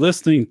people are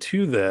listening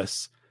to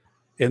this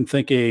and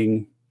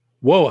thinking,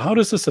 whoa, how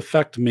does this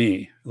affect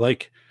me?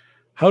 Like,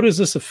 how does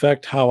this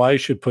affect how I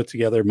should put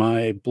together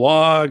my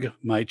blog,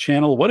 my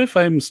channel? What if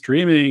I'm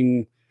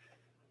streaming,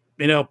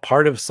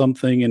 part of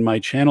something in my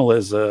channel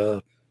as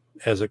a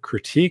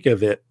critique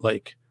of it,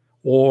 like,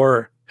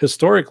 or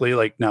historically,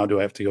 like, now do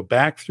I have to go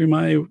back through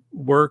my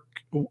work?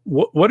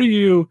 What do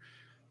you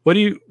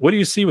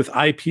see with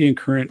IP in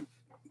current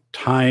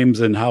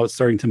times and how it's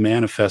starting to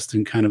manifest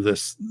in kind of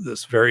this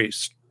very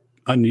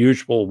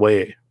unusual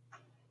way?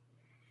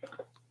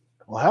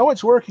 Well, how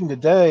it's working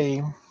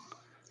today,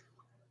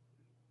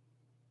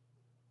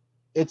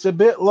 it's a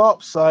bit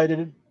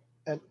lopsided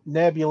and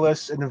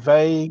nebulous and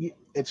vague.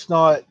 It's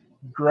not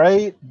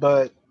great,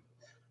 but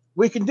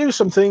we can do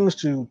some things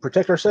to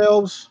protect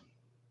ourselves.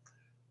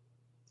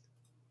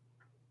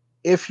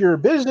 If your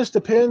business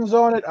depends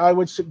on it, I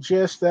would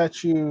suggest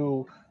that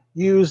you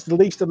use the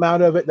least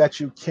amount of it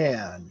that you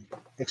can,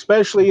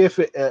 especially if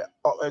it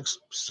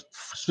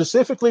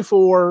specifically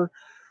for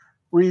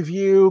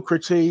review,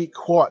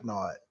 critique,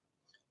 whatnot.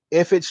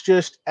 If it's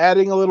just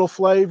adding a little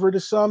flavor to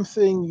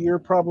something, you're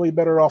probably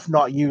better off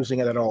not using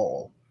it at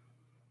all.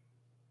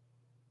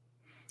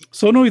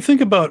 So when we think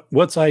about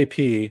what's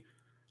IP,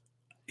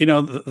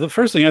 the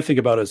first thing I think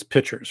about is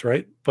pictures,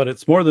 right? But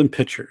it's more than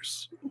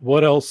pictures.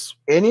 What else?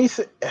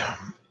 Anything,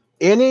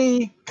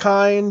 any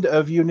kind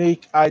of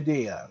unique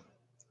idea.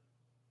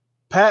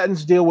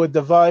 Patents deal with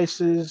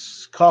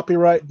devices.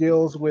 Copyright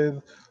deals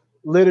with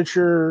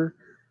literature,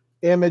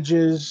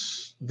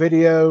 images,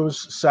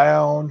 videos,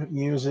 sound,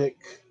 music.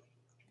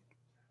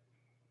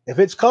 If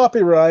it's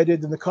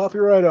copyrighted, then the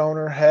copyright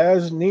owner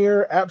has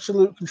near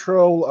absolute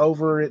control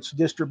over its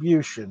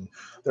distribution.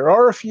 There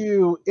are a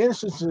few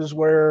instances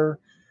where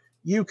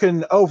you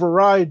can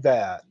override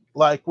that,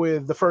 like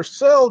with the first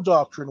sale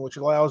doctrine, which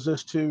allows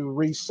us to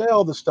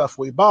resell the stuff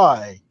we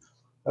buy.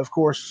 Of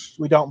course,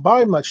 we don't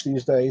buy much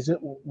these days.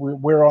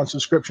 We're on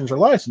subscriptions or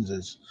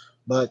licenses,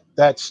 but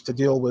that's to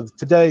deal with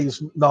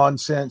today's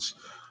nonsense.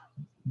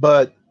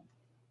 But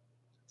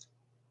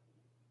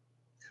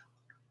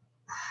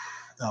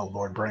oh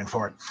Lord, brain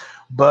fart.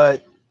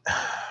 But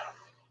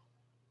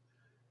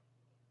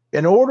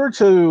in order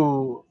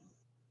to,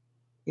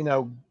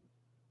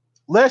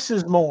 less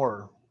is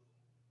more.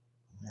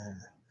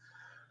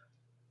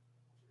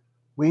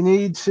 We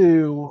need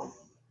to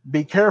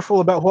be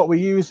careful about what we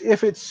use.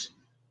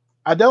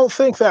 I don't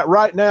think that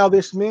right now,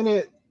 this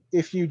minute,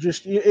 if you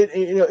just,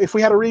 if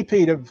we had a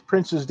repeat of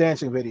Prince's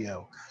dancing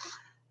video,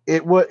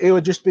 it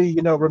would just be,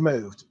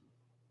 removed.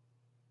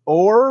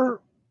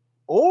 Or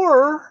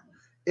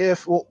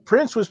if,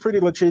 Prince was pretty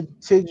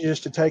litigious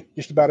to take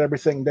just about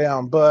everything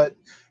down, but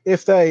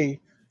if they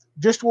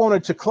just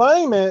wanted to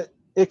claim it,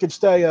 it could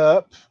stay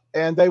up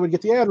and they would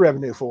get the ad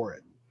revenue for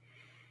it.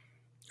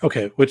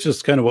 Okay, which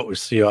is kind of what we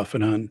see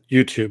often on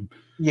YouTube.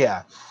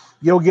 Yeah.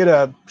 You'll get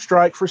a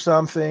strike for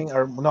something,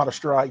 or not a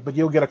strike, but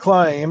you'll get a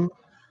claim,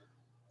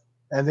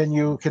 and then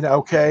you can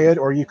okay it,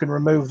 or you can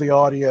remove the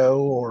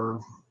audio, or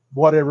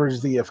whatever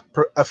is the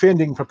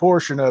offending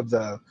proportion of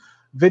the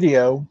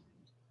video.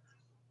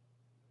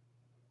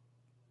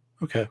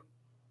 Okay.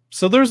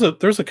 So there's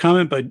a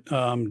comment by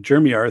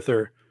Jeremy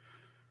Arthur.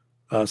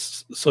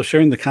 So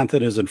sharing the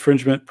content is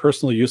infringement.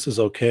 Personal use is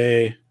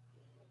okay.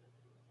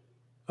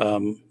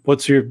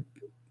 What's your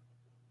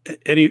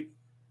any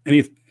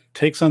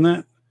takes on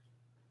that?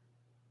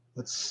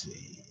 Let's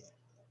see.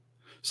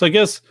 So I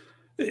guess,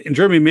 and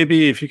Jeremy,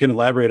 maybe if you can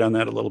elaborate on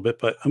that a little bit,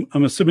 but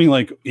I'm assuming,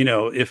 like,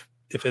 if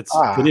it's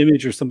an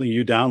image or something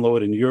you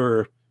download and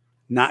you're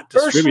not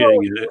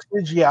distributing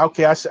it. Yeah.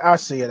 Okay. I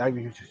see it.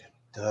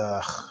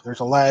 There's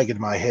a lag in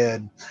my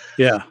head.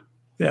 Yeah.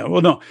 Yeah.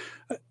 Well, no.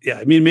 Yeah.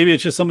 I mean, maybe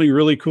it's just something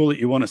really cool that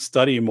you want to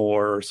study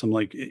more, or something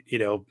like,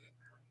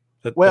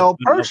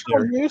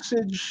 personal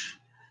usage,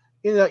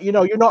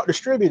 you're not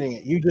distributing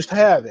it. You just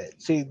have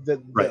it. See,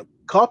 the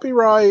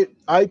copyright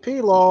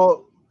IP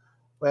law,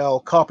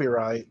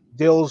 copyright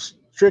deals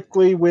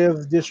strictly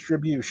with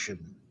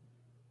distribution.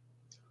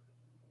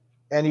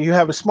 And you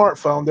have a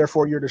smartphone,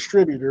 therefore you're a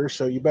distributor,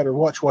 so you better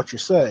watch what you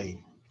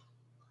say.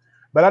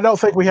 But I don't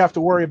think we have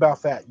to worry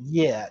about that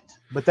yet.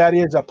 But that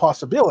is a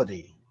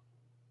possibility.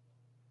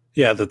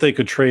 Yeah, that they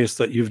could trace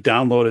that you've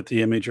downloaded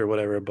the image or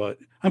whatever. But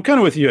I'm kind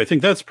of with you. I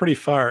think that's pretty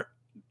far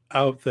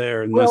out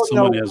there unless Well,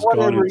 someone has gone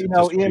whatever, into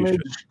distribution.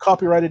 image,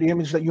 copyrighted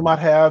image that you might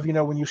have,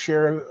 when you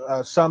share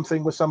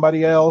something with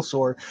somebody else,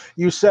 or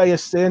you say a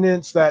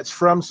sentence that's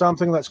from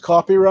something that's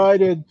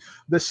copyrighted,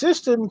 the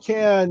system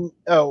can,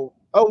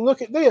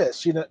 look at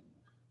this,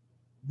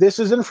 this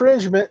is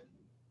infringement.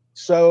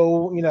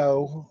 So,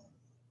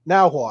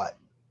 now what?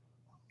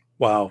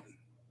 Wow.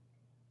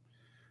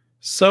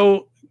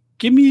 So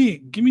give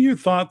me your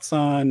thoughts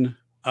on,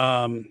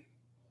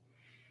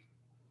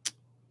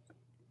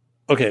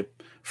 okay,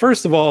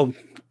 first of all,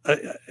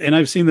 and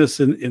I've seen this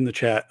in the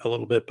chat a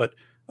little bit, but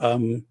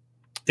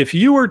if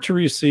you were to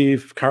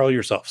receive, Carl,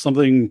 yourself,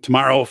 something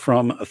tomorrow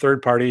from a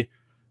third party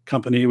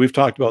company, we've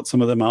talked about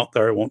some of them out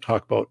there. I won't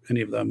talk about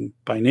any of them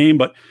by name,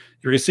 but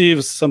you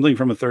receive something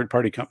from a third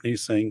party company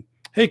saying,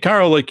 hey,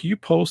 Carl, like you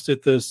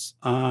posted this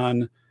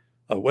on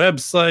a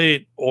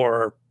website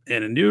or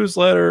in a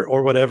newsletter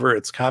or whatever,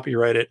 it's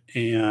copyrighted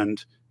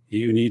and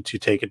you need to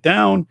take it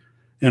down.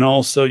 And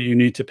also you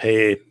need to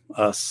pay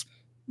us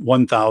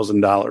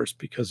 $1,000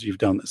 because you've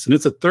done this. And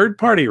it's a third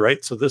party,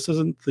 right? So this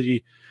isn't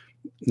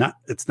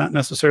it's not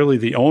necessarily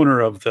the owner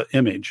of the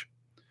image.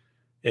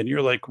 And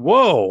you're like,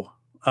 whoa,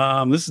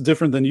 this is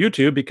different than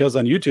YouTube, because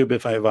on YouTube,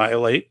 if I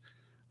violate,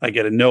 I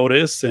get a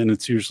notice, and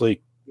it's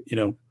usually,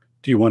 do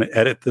you want to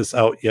edit this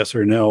out? Yes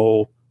or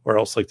no, or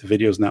else like the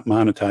video is not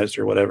monetized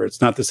or whatever.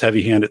 It's not this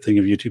heavy handed thing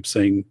of YouTube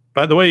saying,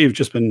 by the way, you've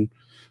just been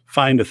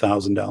fined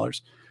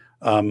 $1,000.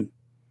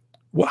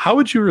 How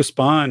would you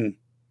respond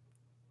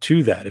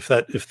to that if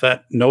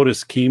that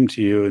notice came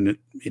to you? And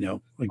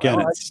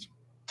it's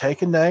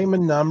take a name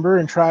and number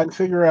and try and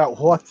figure out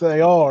what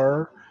they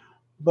are.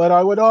 But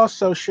I would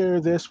also share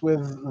this with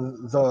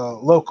the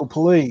local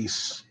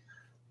police.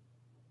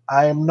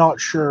 I am not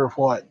sure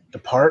what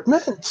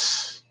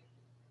departments,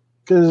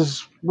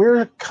 because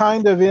we're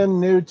kind of in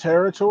new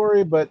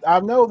territory, but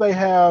I know they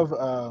have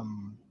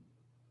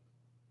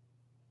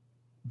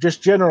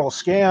just general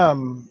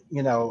scam,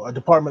 a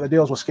department that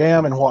deals with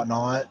scam and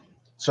whatnot.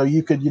 So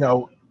you could,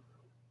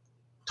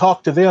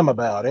 talk to them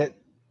about it.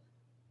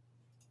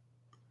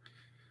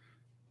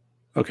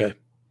 Okay.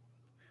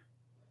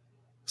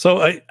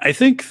 So I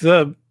think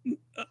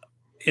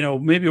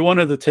maybe one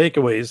of the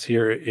takeaways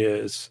here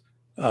is,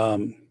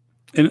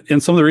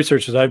 in some of the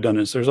research that I've done,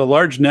 is there's a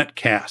large net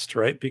cast,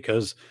 right?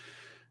 Because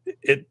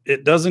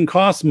it doesn't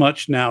cost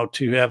much now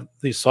to have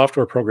these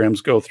software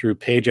programs go through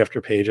page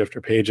after page after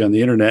page on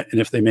the internet.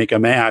 And if they make a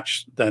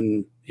match,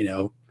 then,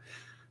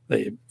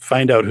 they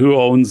find out who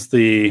owns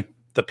the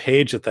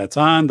page that's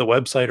on the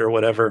website or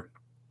whatever.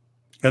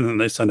 And then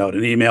they send out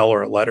an email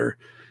or a letter,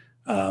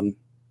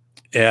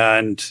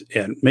 and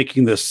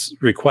making this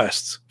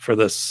request for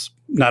this,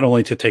 not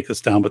only to take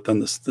this down, but then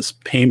this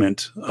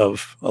payment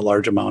of a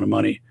large amount of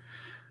money.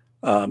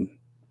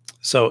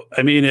 So,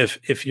 I mean,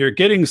 if you're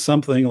getting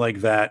something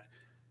like that,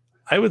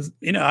 I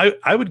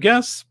would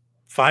guess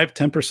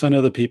 5-10%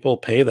 of the people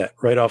pay that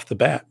right off the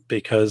bat,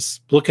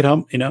 because look at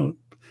how,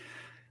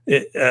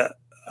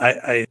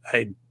 I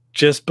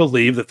just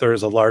believe that there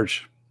is a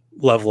large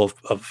level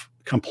of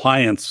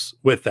compliance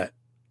with that.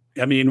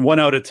 I mean, 1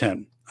 out of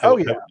 10. I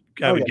would guess.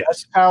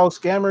 That's how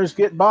scammers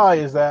get by,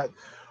 is that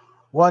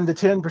 1 to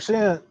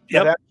 10%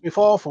 that actually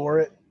fall for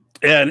it.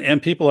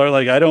 And people are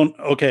like, I don't,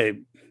 okay.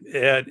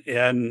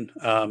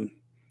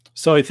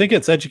 So I think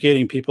it's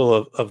educating people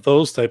of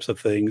those types of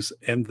things.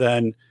 And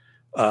then,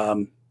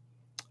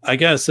 I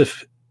guess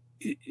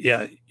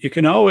you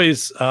can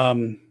always,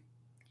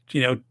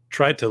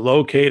 try to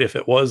locate if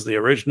it was the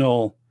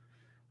original,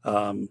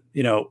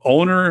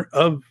 owner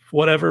of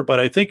whatever. But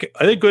I think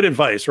good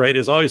advice, right,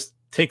 is always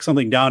take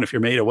something down if you're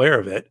made aware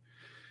of it.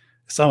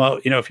 Somehow,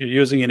 if you're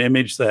using an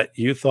image that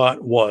you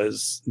thought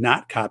was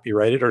not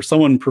copyrighted, or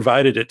someone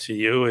provided it to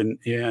you and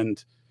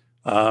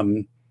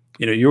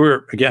you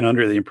were, again,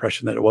 under the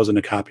impression that it wasn't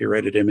a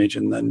copyrighted image,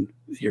 and then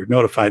you're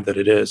notified that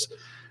it is,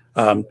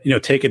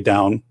 take it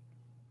down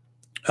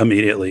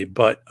immediately.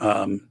 But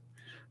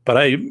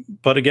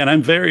again,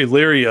 I'm very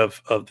leery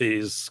of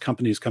these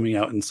companies coming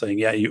out and saying,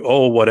 yeah, you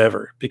owe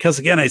whatever, because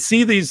again, I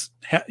see these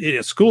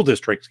school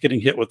districts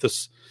getting hit with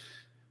this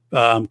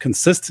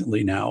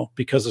consistently now,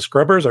 because the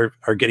scrubbers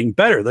are getting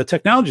better. The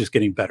technology is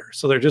getting better.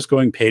 So they're just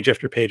going page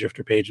after page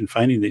after page and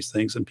finding these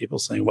things, and people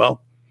saying,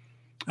 well,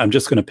 I'm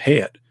just going to pay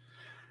it.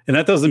 And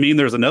that doesn't mean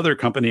there's another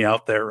company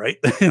out there, right?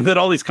 That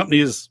all these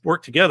companies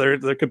work together.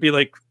 There could be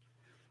like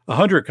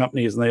 100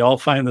 companies and they all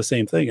find the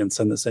same thing and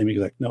send the same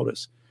exact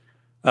notice.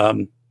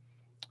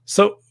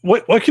 So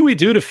what can we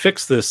do to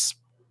fix this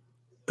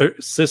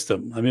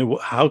system? I mean,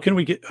 how can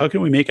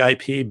we make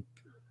IP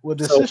with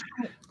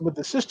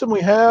the system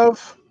we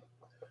have?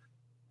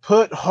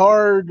 Put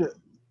hard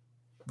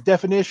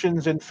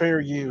definitions in fair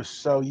use.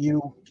 So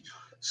you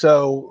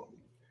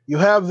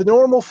have the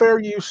normal fair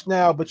use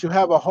now, but you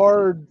have a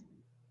hard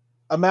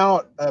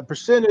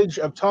percentage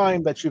of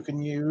time that you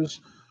can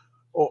use,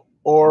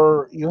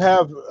 or you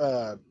have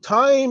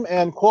time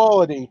and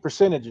quality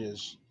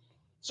percentages.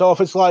 So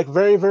if it's like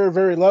very, very,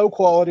 very low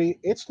quality,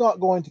 it's not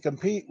going to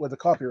compete with a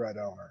copyright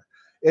owner.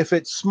 If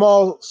it's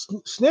small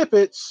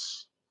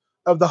snippets,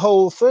 of the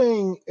whole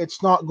thing,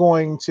 it's not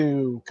going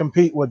to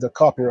compete with the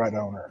copyright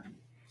owner.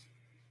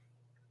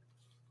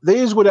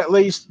 These would at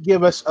least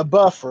give us a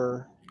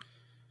buffer,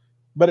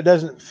 but it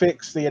doesn't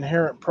fix the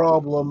inherent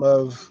problem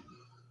of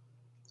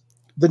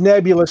the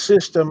nebula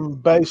system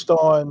based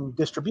on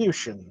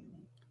distribution.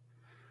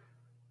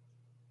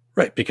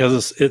 Right,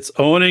 because it's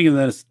owning and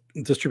then it's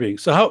distributing.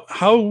 So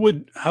how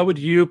would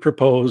you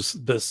propose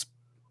this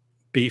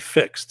be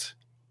fixed?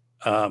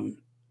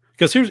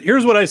 Because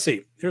here's what I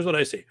see. Here's what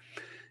I see.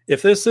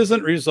 If this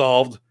isn't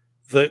resolved,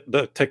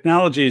 the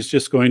technology is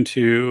just going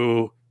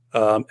to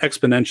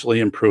exponentially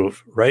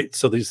improve, right?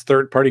 So these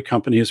third-party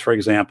companies, for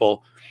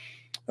example,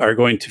 are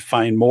going to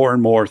find more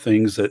and more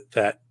things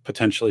that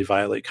potentially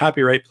violate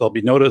copyright. They'll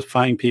be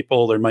notifying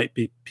people. There might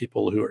be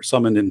people who are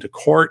summoned into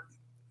court,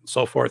 and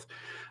so forth.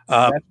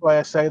 That's why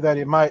I say that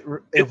it might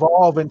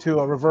evolve into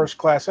a reverse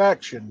class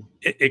action.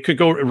 It could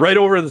go right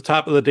over the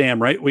top of the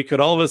dam, right? We could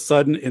all of a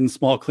sudden in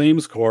small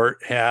claims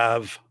court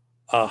have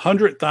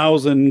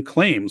 100,000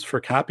 claims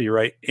for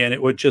copyright, and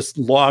it would just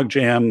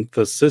logjam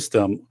the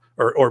system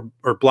or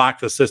block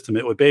the system.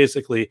 It would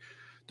basically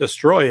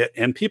destroy it,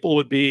 and people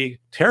would be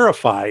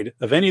terrified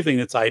of anything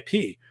that's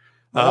IP.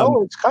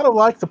 Well, it's kind of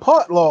like the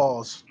pot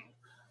laws.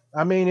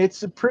 I mean,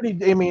 it's a pretty,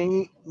 I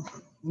mean,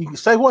 you can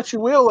say what you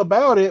will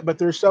about it, but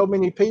there's so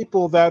many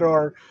people that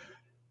are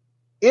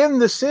in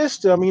the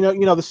system. You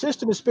know, the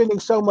system is spending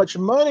so much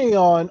money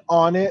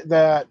on it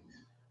that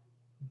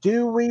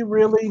do we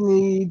really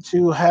need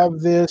to have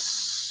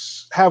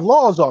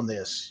laws on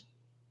this?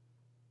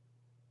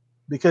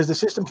 Because the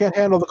system can't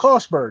handle the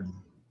cost burden.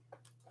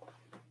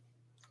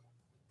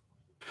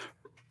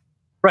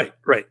 Right.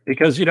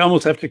 Because you'd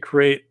almost have to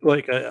create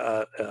like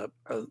a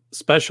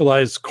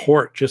specialized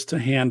court just to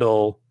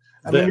handle.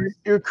 I mean,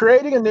 you're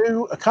creating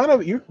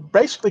you're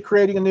basically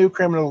creating a new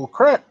criminal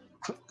class.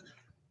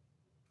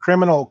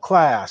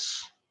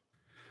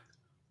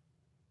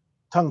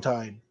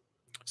 Tongue-tied.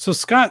 So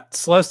Scott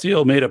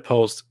Celestial made a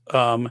post.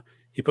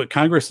 He put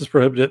Congress is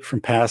prohibited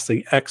from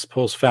passing ex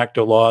post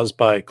facto laws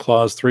by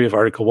Clause 3 of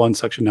Article 1,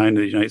 Section 9 of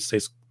the United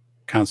States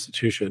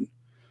Constitution.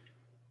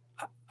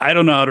 I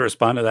don't know how to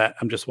respond to that.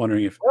 I'm just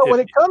wondering if... Well, when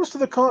it comes to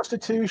the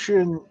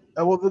Constitution,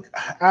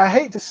 I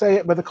hate to say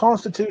it, but the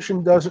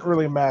Constitution doesn't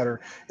really matter.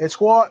 It's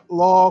what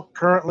law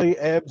currently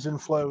ebbs and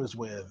flows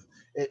with.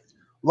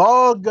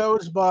 Law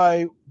goes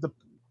by the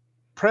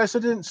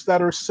precedents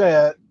that are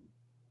set,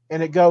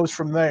 and it goes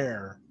from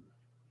there,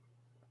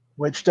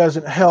 which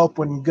doesn't help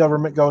when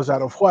government goes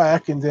out of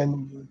whack, and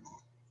then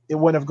it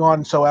wouldn't have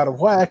gone so out of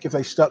whack if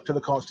they stuck to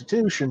the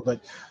Constitution.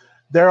 But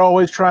they're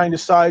always trying to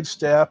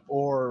sidestep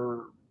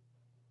or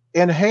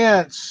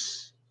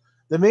enhance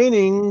the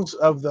meanings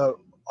of the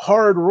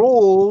hard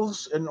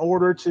rules in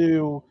order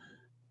to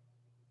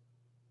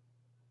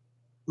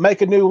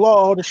make a new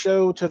law to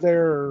show to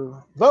their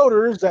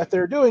voters that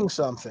they're doing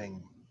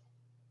something.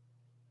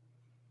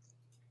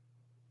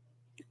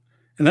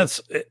 And that's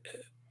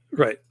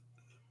right.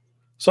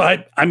 So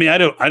I mean, I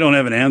don't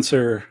have an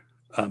answer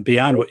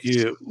beyond what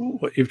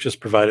you've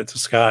just provided to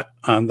Scott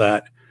on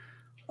that.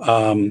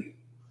 I'll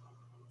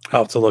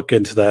have to look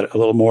into that a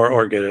little more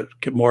or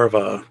get more of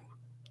a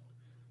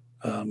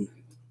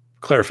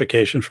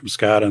clarification from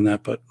Scott on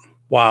that. But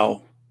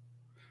wow.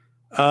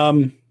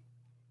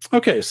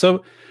 Okay,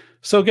 so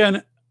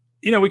again,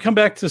 we come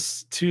back to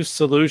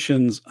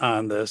solutions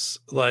on this.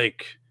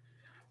 Like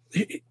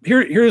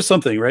here's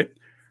something, right?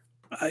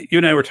 You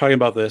and I were talking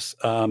about this.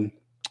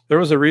 There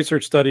was a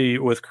research study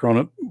with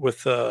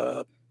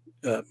time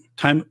of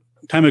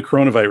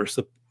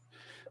coronavirus,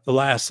 the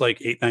last like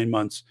 8-9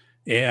 months,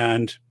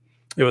 and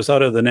it was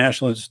out of the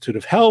National Institute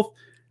of Health.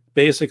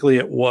 Basically,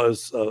 it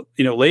was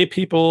lay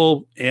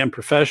people and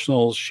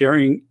professionals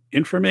sharing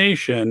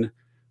information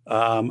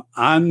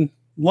online,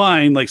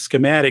 like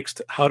schematics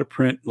to how to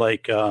print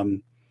like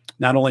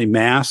not only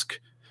mask,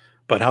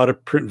 but how to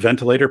print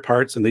ventilator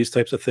parts and these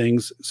types of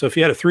things. So if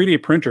you had a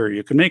 3D printer,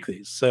 you could make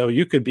these. So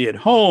you could be at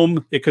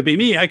home. It could be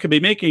me. I could be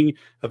making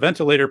a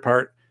ventilator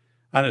part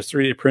on a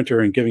 3D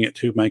printer and giving it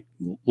to my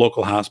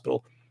local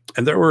hospital.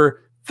 And there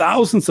were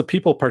thousands of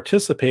people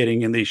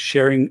participating in these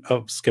sharing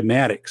of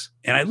schematics.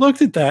 And I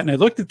looked at that and I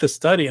looked at the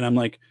study and I'm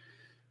like,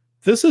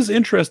 this is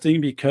interesting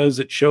because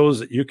it shows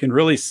that you can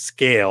really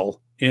scale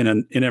in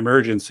an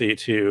emergency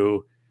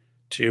to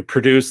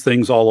produce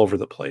things all over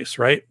the place,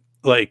 right?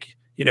 Like,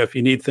 if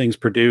you need things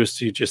produced,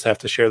 you just have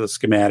to share the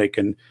schematic.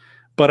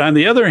 But on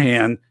the other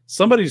hand,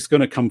 somebody's going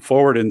to come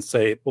forward and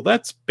say, well,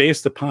 that's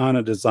based upon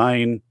a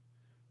design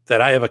that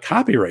I have a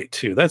copyright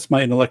to. That's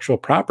my intellectual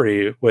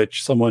property,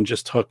 which someone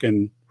just took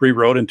and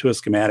rewrote into a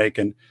schematic.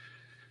 And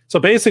so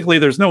basically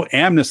there's no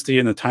amnesty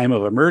in the time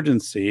of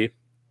emergency,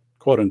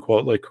 quote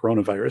unquote, like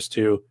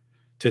coronavirus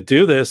to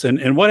do this.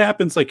 And what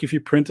happens like if you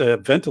print a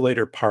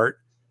ventilator part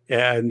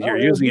and you're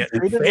using it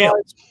and it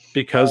fails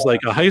because like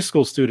a high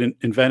school student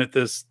invented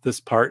this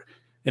part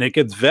and it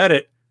gets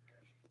vetted.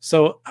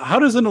 So how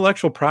does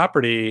intellectual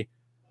property,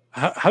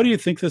 how do you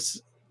think this,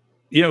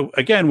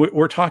 again,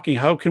 we're talking,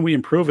 how can we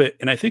improve it?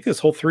 And I think this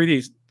whole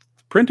 3D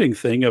printing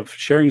thing of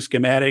sharing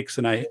schematics,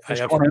 and I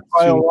have want to friends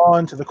file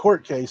on to the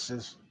court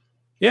cases.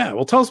 Yeah,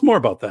 well, tell us more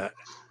about that.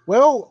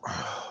 Well,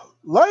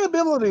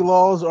 liability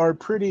laws are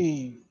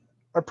pretty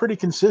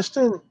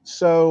consistent,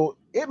 so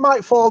it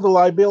might fall to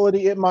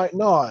liability, it might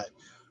not.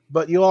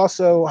 But you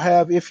also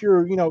have, if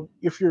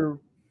you're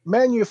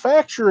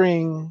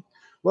manufacturing,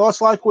 well,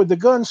 it's like with the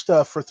gun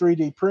stuff for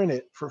 3D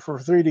printed for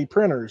 3D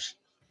printers.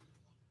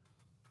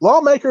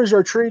 Lawmakers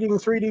are treating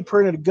 3D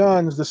printed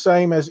guns the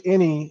same as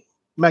any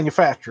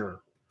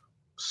manufacturer.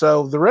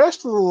 So the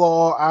rest of the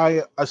law,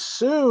 I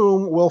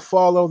assume, will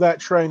follow that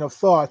train of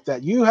thought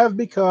that you have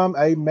become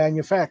a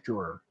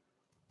manufacturer.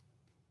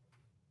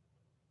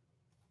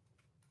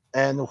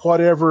 And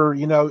whatever,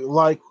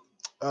 like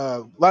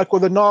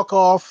with a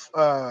knockoff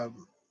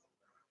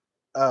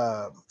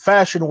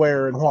fashion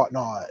wear and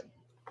whatnot,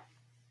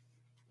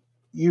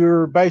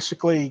 you're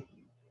basically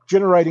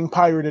generating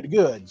pirated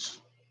goods.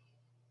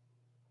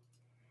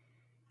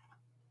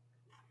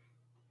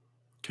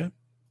 Okay.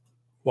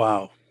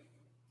 Wow.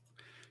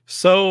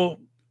 So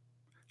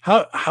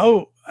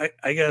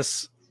I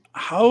guess,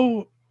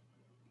 how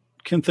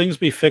can things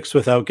be fixed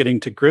without getting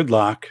to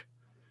gridlock?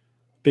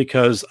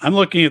 Because I'm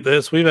looking at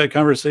this, we've had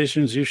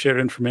conversations, you shared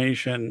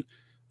information.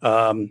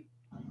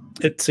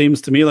 It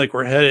seems to me like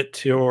we're headed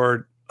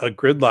toward a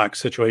gridlock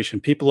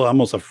situation. People are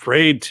almost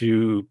afraid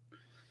to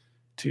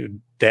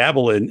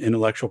dabble in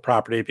intellectual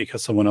property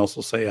because someone else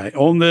will say, I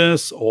own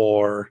this,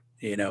 or,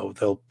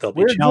 they'll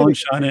be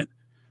challenged on it.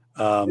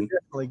 We're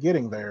definitely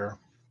getting there.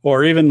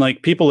 Or even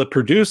like people that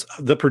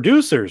the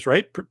producers,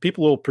 right?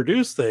 People will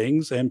produce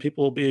things and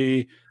people will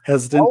be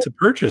hesitant to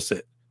purchase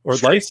it or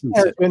license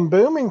it. It's been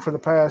booming for the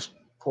past,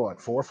 4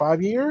 or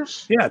 5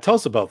 years? Yeah, tell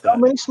us about that. How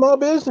many small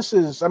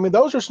businesses? I mean,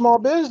 those are small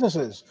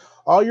businesses.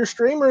 All your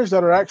streamers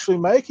that are actually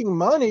making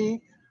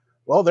money,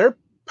 well, they're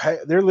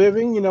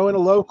living, in a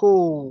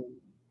local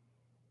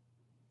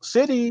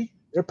city.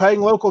 They're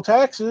paying local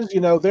taxes.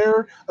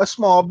 They're a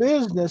small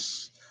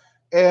business.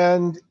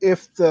 And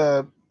if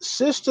the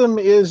system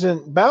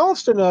isn't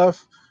balanced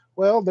enough,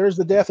 well, there's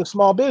the death of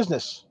small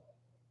business.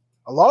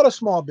 A lot of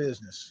small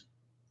business.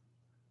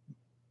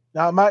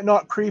 Now, it might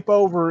not creep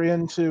over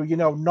into,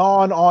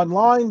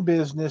 non-online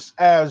business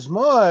as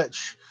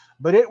much,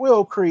 but it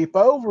will creep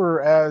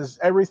over as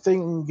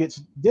everything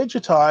gets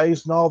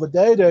digitized and all the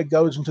data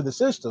goes into the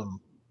system.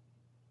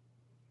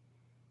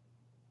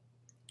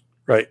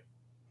 Right.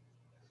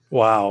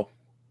 Wow.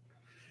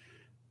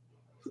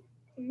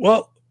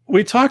 Well,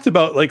 we talked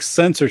about like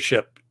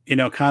censorship,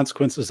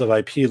 consequences of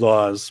IP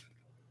laws,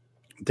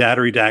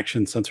 data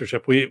redaction,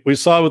 censorship. We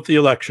saw with the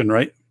election,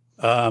 right?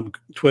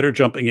 Twitter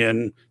jumping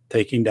in,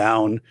 taking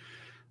down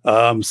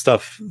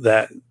stuff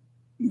that,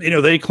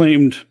 they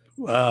claimed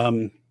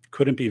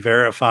couldn't be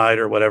verified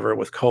or whatever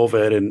with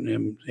COVID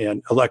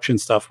and election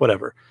stuff,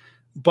 whatever.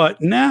 But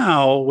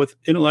now with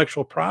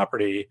intellectual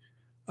property,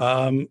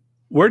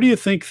 where do you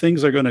think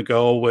things are going to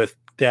go with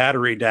data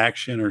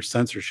redaction or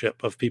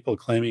censorship of people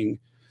claiming,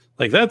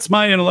 like, that's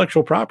my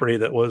intellectual property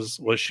that was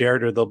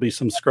shared, or there'll be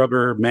some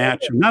scrubber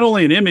match, not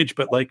only an image,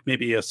 but like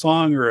maybe a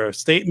song or a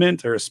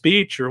statement or a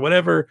speech or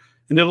whatever,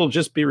 and it'll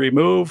just be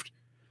removed?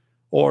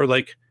 Or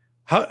like,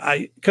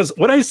 because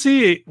what I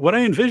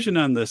envision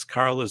on this,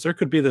 Carl, is there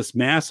could be this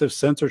massive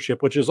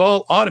censorship, which is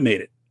all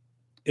automated.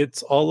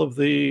 It's all of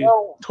the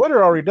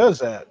Twitter already does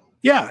that.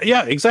 Yeah,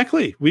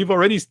 exactly. We've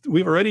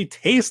already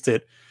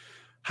tasted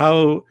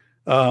how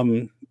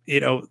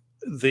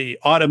the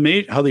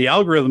automate, how the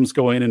algorithms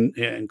go in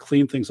and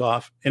clean things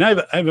off. And I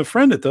have a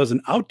friend that does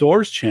an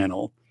outdoors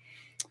channel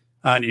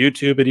on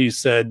YouTube, and he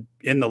said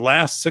in the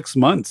last 6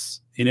 months,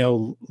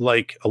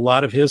 like a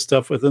lot of his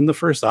stuff within the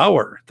first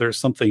hour, there's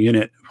something in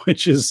it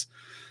which is,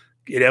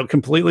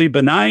 completely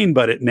benign,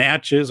 but it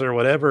matches or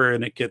whatever,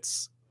 and it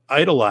gets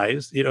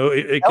idolized.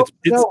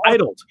 It's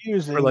idled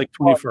for like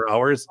 24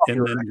 hours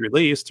and then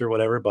released or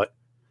whatever. But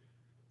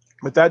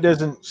that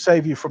doesn't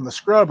save you from the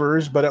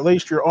scrubbers. But at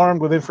least you're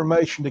armed with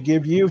information to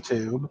give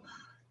YouTube.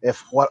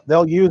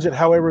 They'll use it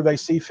however they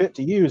see fit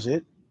to use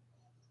it.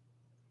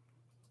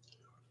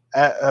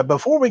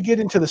 Before we get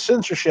into the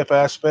censorship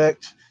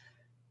aspect,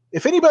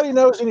 if anybody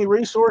knows any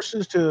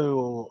resources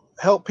to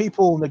help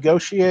people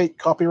negotiate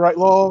copyright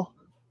law,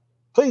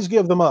 please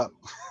give them up.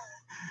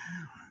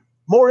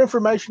 More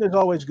information is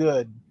always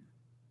good.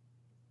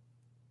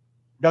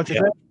 Don't you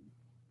think?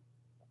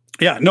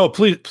 Yeah, no,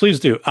 please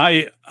do.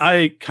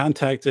 I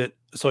contacted,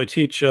 so I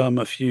teach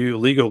a few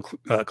legal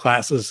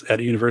classes at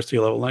a university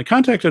level, and I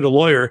contacted a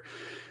lawyer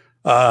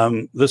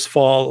this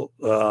fall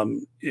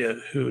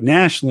who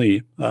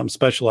nationally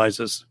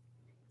specializes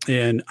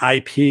in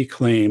IP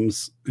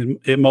claims. And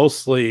it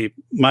mostly,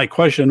 my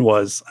question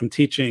was, I'm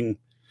teaching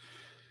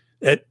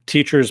at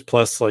teachers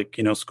plus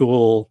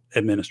school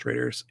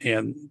administrators,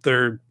 and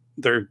they're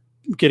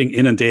getting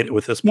inundated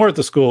with this more at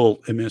the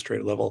school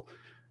administrator level.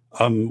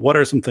 What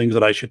are some things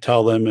that I should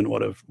tell them, and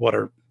what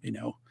are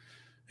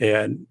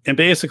and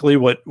basically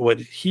what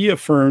he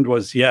affirmed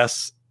was,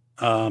 yes,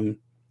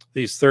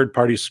 these third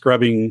party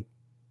scrubbing,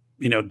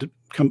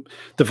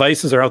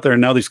 devices are out there,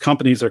 and now these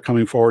companies are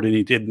coming forward, and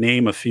he did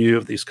name a few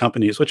of these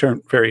companies, which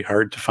aren't very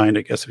hard to find,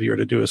 I guess, if you were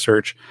to do a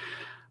search.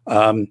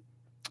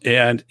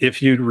 And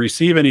if you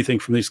receive anything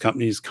from these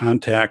companies,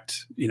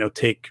 contact,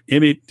 take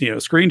image,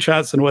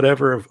 screenshots and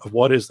whatever of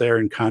what is there,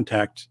 and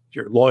contact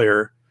your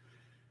lawyer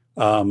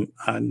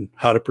on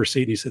how to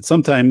proceed. He said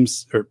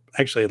sometimes, or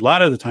actually a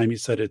lot of the time, he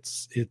said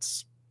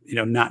it's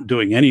not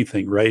doing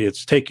anything, right?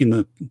 It's taking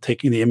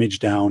the image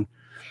down.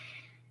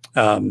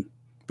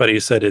 But he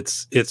said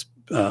it's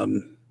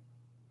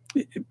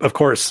of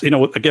course,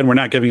 again, we're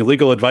not giving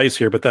legal advice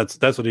here, but that's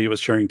what he was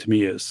sharing to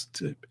me, is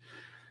to,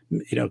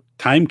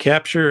 time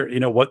capture,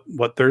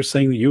 what they're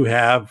saying you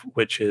have,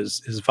 which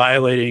is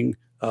violating,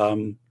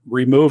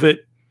 remove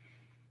it,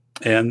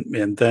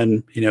 and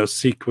then,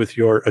 seek with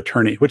your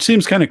attorney, which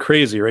seems kind of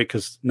crazy, right?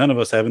 Because none of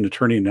us have an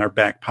attorney in our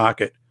back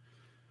pocket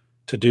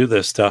to do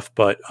this stuff.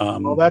 But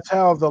well, that's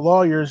how the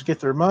lawyers get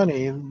their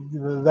money.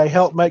 They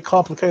help make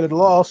complicated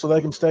law so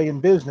they can stay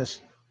in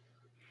business.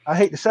 I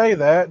hate to say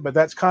that, but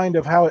that's kind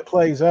of how it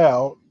plays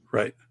out.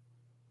 Right.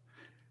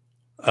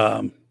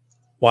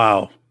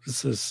 Wow.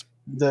 This is...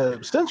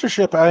 The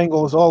censorship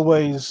angle is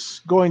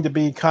always going to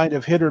be kind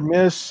of hit or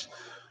miss,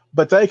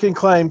 but they can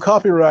claim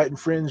copyright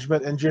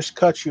infringement and just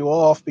cut you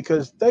off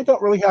because they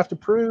don't really have to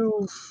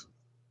prove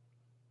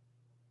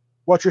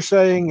what you're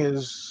saying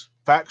is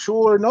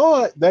factual or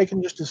not. They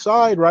can just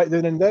decide right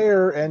then and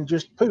there, and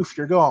just poof,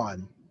 you're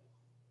gone.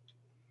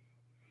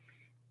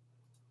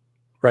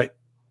 Right.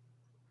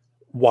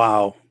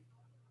 Wow.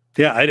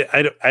 Yeah,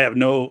 I have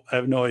no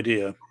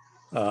idea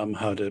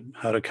how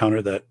to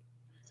counter that.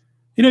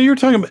 You were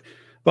talking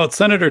about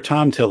Senator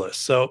Tom Tillis.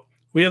 So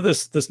we have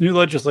this new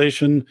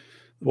legislation.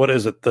 What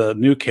is it? The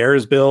new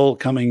CARES bill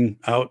coming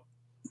out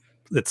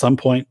at some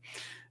point.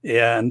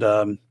 And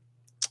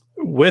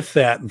with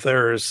that,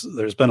 there's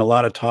been a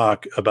lot of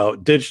talk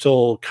about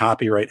Digital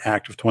Copyright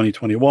Act of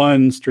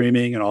 2021,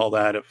 streaming and all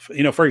that. If,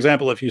 for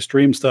example, if you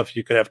stream stuff,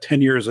 you could have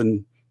 10 years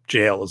in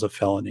jail as a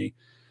felony.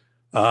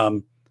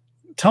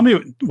 Tell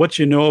me what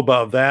you know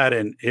about that,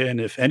 and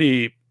if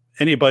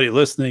anybody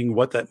listening,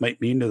 what that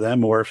might mean to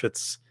them, or if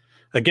it's,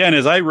 again,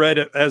 as I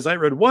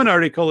read one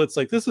article, it's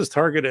like, this is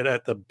targeted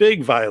at the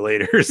big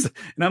violators.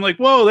 And I'm like,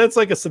 whoa, that's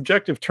like a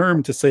subjective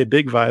term to say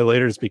big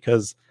violators,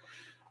 because,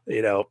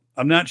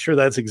 I'm not sure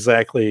that's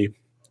exactly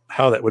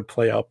how that would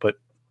play out, but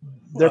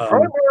they're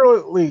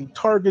primarily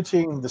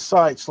targeting the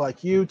sites like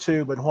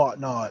YouTube and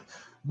whatnot,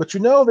 but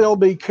there'll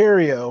be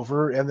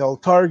carryover, and they'll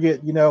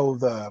target,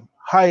 the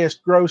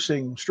highest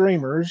grossing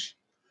streamers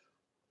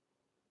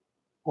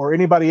or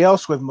anybody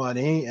else with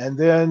money. And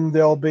then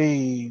there'll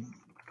be,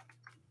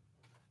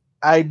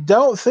 I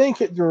don't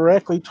think it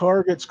directly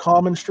targets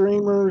common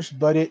streamers,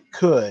 but it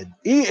could.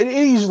 It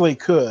easily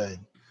could.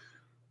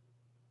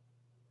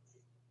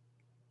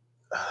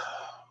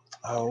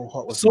 Oh,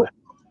 what was that?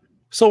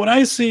 So what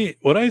I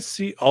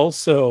see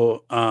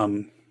also,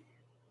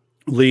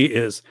 Lee,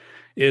 is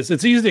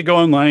it's easy to go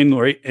online,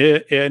 right?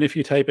 And if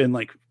you type in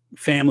like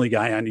Family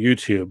Guy on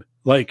YouTube,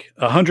 like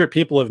 100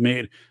 people have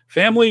made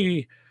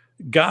Family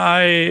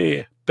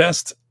Guy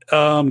best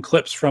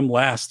clips from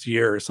last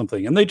year or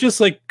something, and they just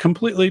like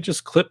completely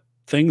just clip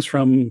things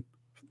from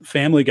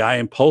Family Guy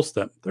and post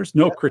them. There's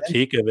no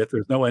critique of it.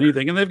 There's no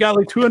anything, and they've got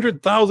like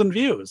 200,000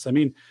 views. I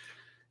mean,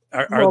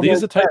 are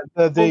these the type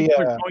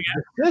the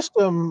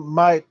system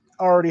might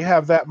already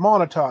have that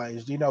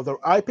monetized?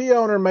 The IP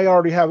owner may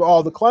already have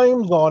all the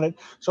claims on it,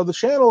 so the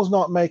channel is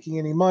not making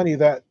any money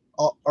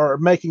or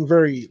making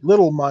very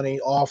little money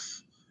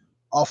off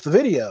the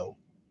video.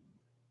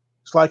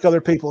 It's like other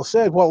people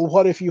said, well,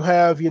 what if you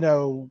have,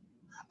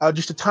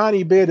 just a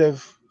tiny bit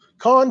of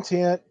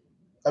content,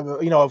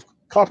 of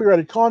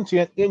copyrighted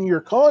content in your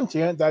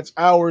content that's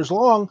hours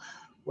long?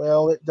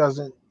 Well, it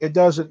doesn't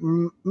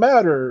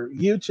matter.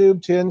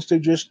 YouTube tends to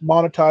just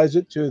monetize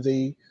it to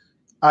the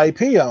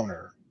IP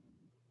owner.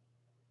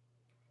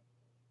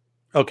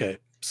 Okay.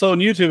 So in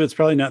YouTube, it's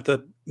probably not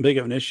that big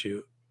of an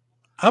issue.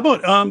 How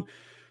about,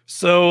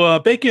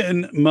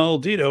 Bacon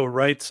Maldito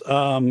writes,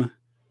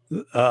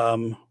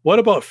 what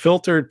about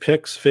filtered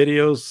pics,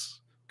 videos,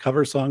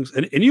 cover songs,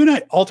 and you and I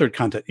altered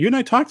content? You and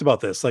I talked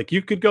about this. Like,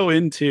 you could go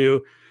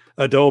into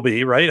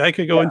Adobe, right? I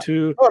could go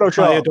into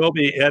my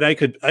Adobe, and I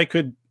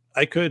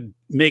could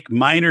make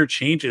minor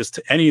changes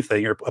to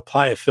anything or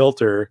apply a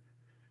filter.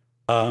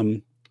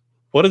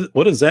 What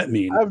does that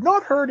mean? I've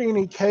not heard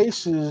any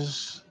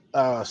cases,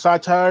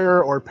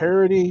 satire or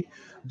parody,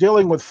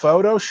 dealing with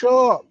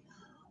Photoshop,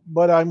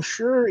 but I'm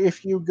sure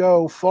if you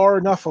go far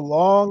enough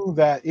along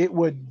that it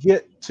would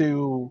get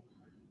to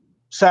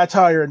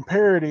satire and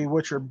parody,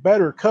 which are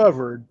better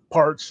covered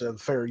parts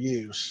of fair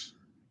use.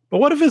 But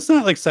what if it's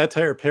not like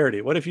satire or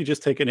parody? What if you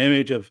just take an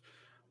image of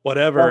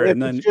whatever,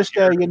 and then just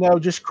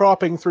just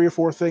cropping 3 or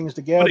 4 things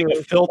together, putting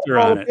a filter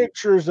on it,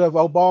 pictures of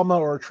Obama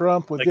or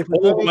Trump with like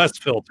different Old things.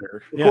 West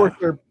filter. Of course,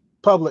 they're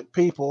public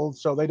people,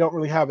 so they don't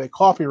really have a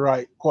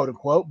copyright, quote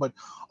unquote. But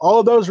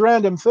all of those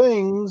random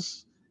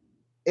things,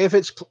 if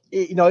it's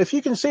if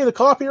you can see the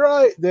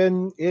copyright,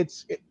 then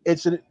it's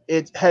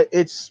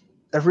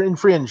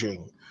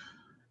infringing.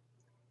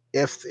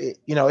 if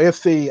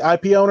the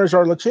IP owners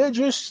are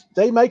litigious,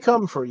 they may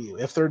come for you.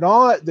 If they're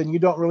not, then you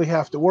don't really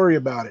have to worry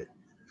about it.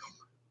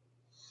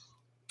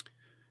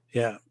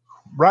 Yeah.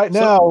 Right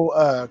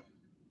now,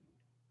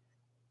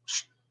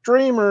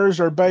 streamers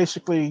are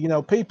basically,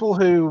 people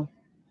who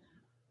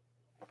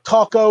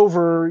talk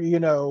over,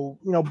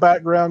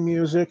 background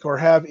music or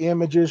have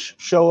images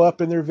show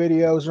up in their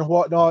videos and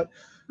whatnot.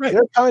 Right.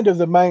 They're kind of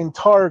the main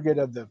target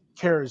of the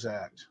CARES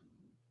Act.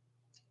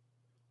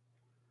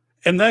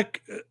 And that,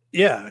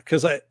 yeah,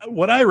 because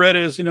what I read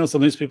is, some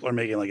of these people are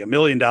making like $1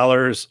 million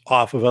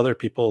off of other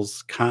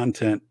people's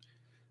content.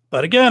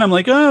 But again, I'm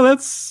like, oh,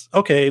 that's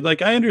okay.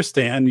 Like, I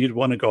understand you'd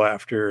want to go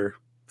after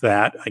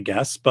that, I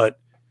guess, but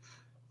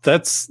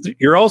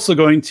you're also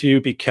going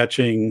to be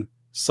catching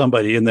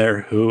somebody in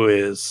there who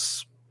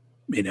is,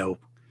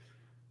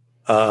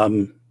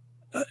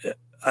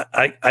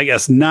 I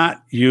guess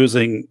not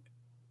using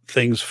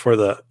things for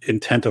the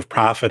intent of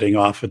profiting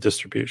off of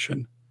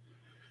distribution.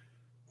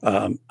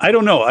 I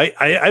don't know.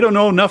 I don't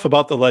know enough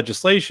about the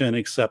legislation,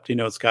 except,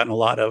 it's gotten a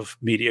lot of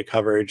media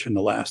coverage in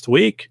the last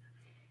week,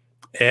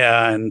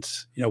 and,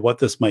 what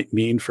this might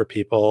mean for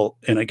people.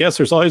 And I guess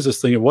there's always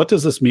this thing of, what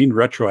does this mean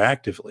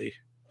retroactively?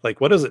 Like,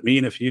 what does it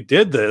mean if you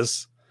did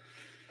this?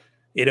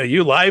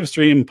 You live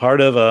stream part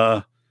of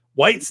a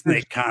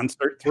Whitesnake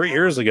concert 3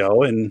 years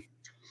ago, and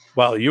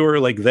while you were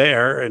like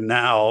there, and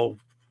now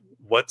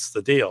what's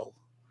the deal?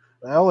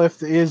 Well,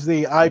 is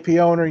the IP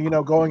owner,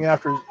 going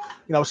after,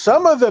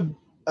 some of the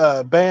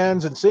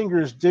bands and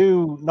singers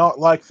do not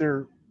like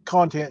their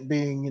content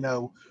being,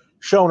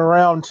 shown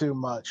around too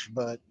much.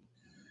 But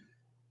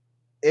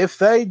if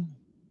they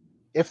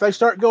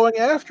start going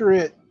after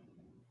it,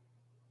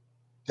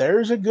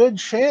 there's a good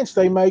chance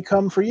they may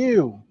come for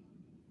you.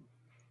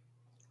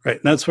 Right.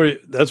 And that's where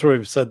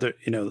we've said that,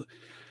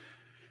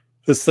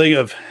 this thing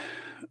of,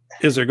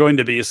 is there going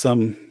to be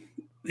some,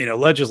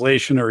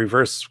 legislation or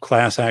reverse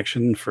class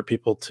action for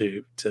people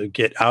to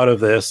get out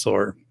of this?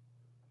 Or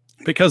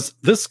because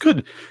this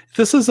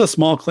is a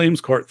small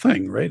claims court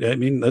thing, right? I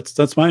mean,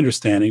 that's my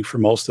understanding for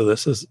most of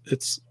this is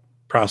it's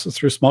processed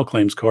through small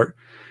claims court.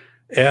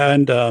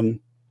 And, this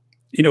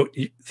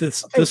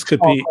could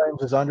be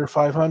claims is under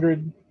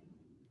 500.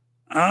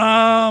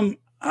 I'm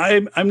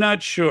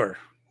not sure.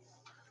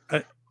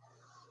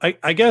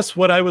 I guess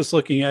what I was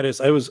looking at is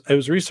I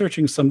was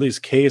researching some of these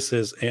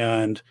cases,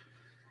 and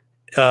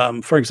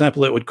for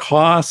example, it would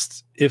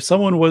cost, if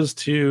someone was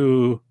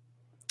to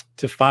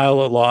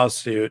file a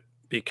lawsuit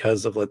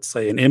because of, let's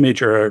say, an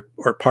image or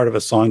part of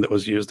a song that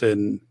was used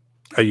in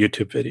a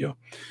YouTube video,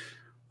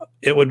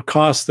 it would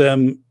cost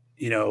them,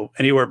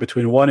 anywhere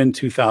between $1,000 and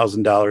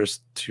 $2,000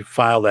 to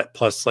file that,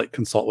 plus like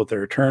consult with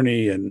their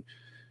attorney. And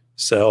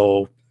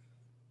so,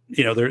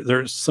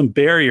 there's some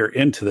barrier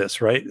into this,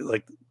 right?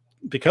 Like,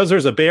 because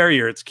there's a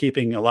barrier, it's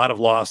keeping a lot of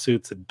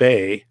lawsuits at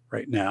bay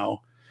right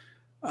now.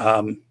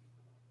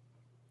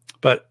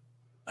 But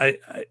I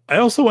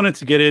also wanted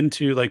to get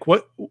into, like,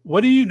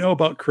 what do you know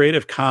about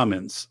Creative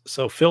Commons?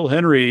 So Phil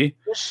Henry,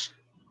 just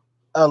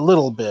a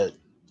little bit.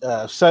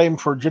 Same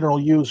for general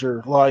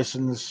user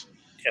license.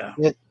 Yeah,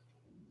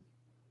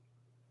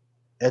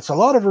 it's a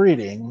lot of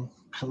reading.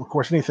 Of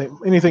course,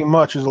 anything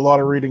much is a lot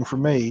of reading for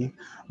me,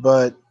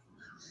 but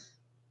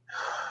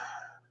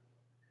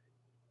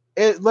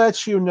it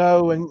lets you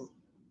know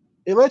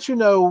what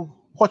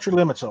your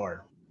limits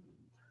are,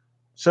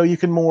 so you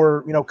can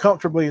more,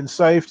 comfortably and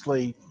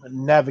safely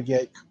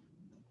navigate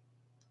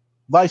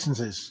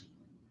licenses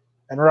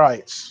and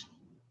rights,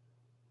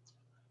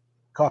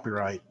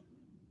 copyright.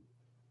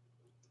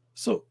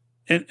 So,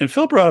 and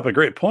Phil brought up a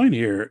great point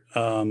here,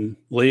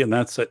 Lee, and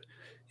that's that,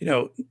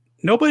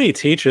 nobody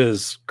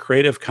teaches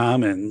Creative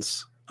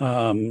Commons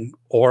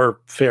or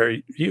fair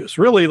use,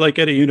 really, like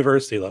at a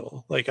university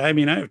level. Like, I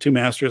mean, I have 2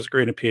 master's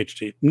degrees and a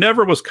PhD.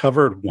 Never was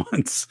covered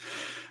once,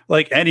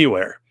 like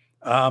anywhere.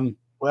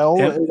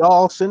 It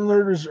all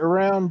centers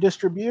around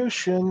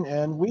distribution,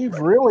 and we've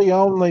really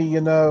only,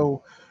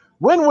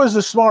 when did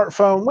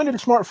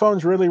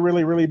smartphones really,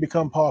 really, really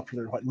become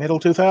popular? What, middle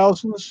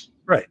 2000s?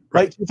 Right.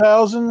 Late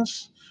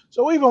 2000s?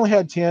 So we've only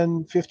had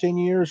 10, 15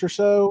 years or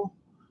so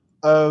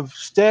of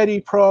steady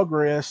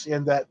progress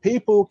in that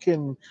people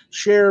can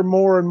share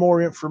more and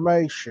more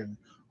information.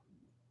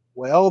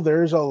 Well,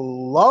 there's a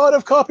lot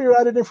of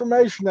copyrighted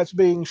information that's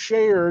being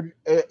shared,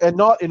 and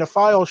not in a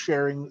file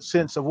sharing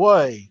sense of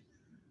way.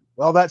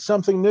 Well, that's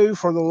something new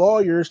for the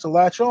lawyers to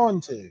latch on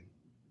to.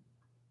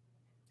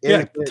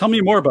 Tell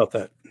me more about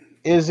that.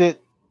 Is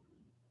it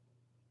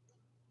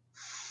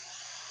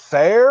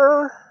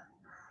fair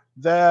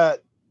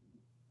that,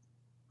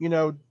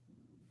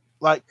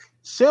 like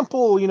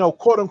simple,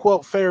 quote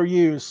unquote, fair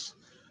use?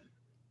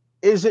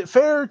 Is it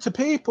fair to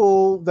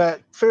people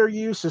that fair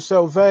use is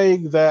so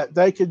vague that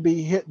they could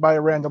be hit by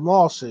a random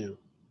lawsuit?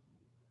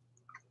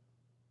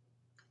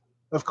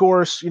 Of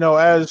course,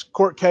 as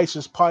court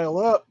cases pile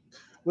up,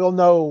 we'll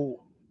know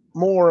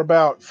more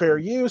about fair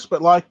use.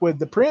 But like with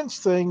the Prince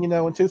thing,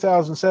 in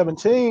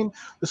 2017,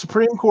 the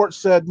Supreme Court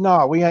said,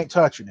 no, we ain't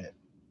touching it.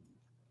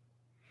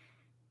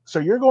 So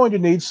you're going to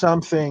need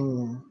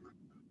something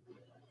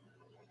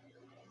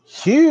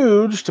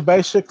huge to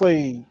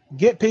basically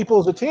get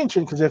people's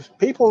attention, because if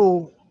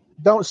people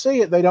don't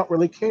see it, they don't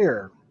really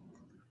care.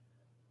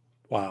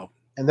 Wow.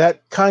 And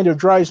that kind of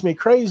drives me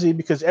crazy,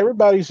 because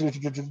everybody's a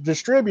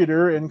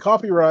distributor, and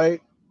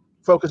copyright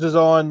focuses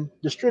on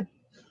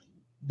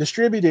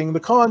distributing the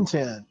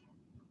content.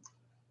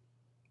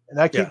 And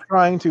I keep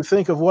trying to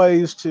think of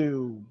ways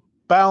to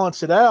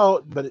balance it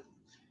out, but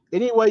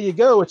any way you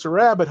go, it's a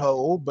rabbit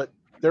hole. But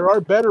there are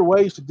better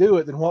ways to do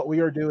it than what we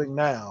are doing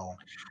now.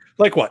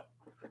 Like what?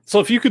 So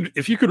if you could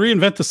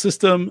reinvent the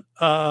system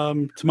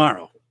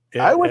tomorrow,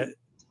 I would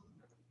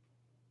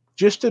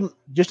just a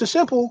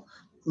simple,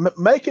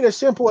 make it as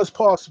simple as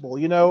possible.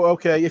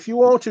 Okay, if you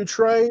want to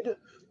trade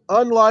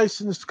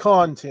unlicensed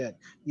content,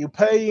 you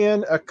pay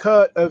in a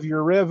cut of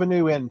your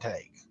revenue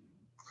intake.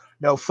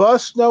 No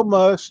fuss, no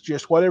muss,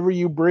 just whatever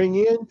you bring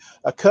in,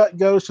 a cut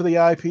goes to the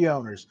IP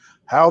owners.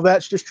 How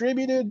that's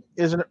distributed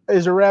is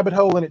a rabbit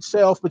hole in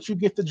itself, but you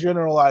get the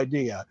general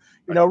idea.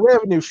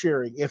 Revenue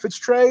sharing. If it's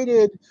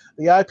traded,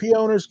 the IP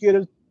owners get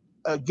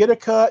a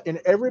cut, and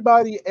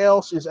everybody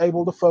else is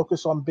able to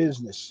focus on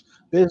business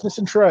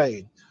and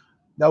trade.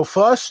 No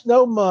fuss,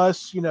 no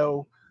muss.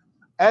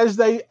 As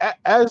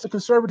the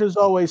conservatives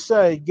always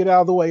say, get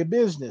out of the way of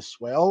business.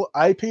 Well,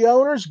 IP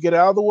owners, get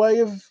out of the way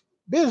of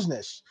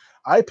business.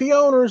 IP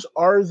owners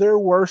are their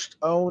worst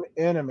own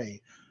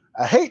enemy.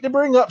 I hate to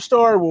bring up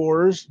Star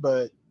Wars,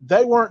 but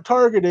they weren't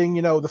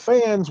targeting, the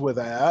fans with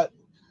that.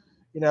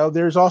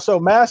 There's also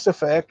Mass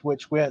Effect,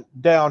 which went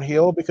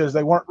downhill because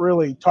they weren't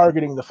really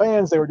targeting the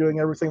fans. They were doing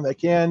everything they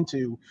can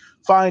to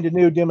find a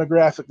new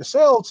demographic to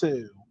sell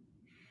to.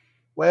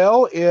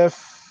 Well,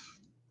 if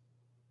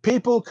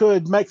people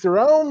could make their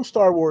own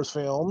Star Wars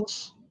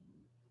films,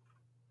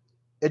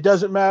 it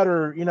doesn't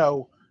matter,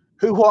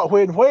 who, what,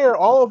 when, where,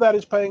 all of that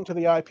is paying to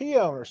the IP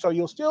owner. So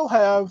you'll still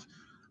have,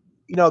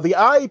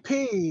 the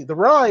IP, the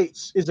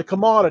rights is a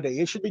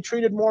commodity. It should be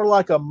treated more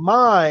like a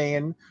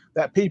mine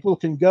that people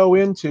can go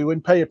into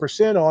and pay a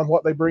percent on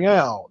what they bring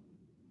out.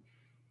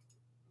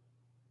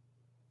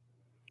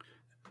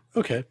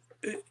 Okay.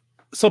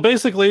 So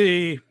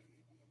basically,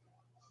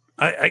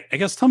 I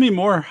guess tell me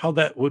more how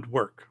that would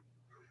work.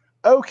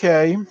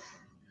 Okay.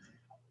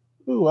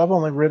 Ooh, I've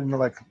only written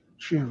like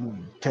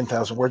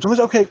 10,000 words on this.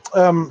 Okay.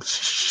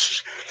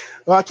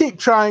 Well, I keep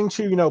trying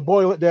to,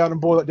 boil it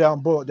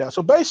down.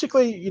 So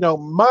basically,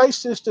 my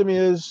system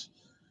is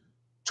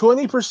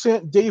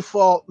 20%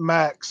 default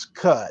max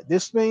cut.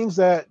 This means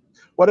that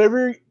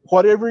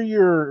whatever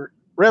your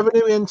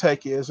revenue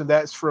intake is, and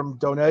that's from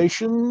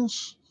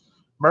donations,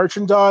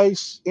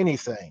 merchandise,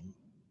 anything,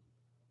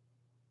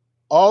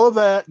 all of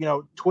that,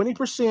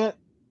 20%,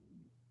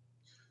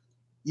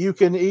 you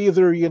can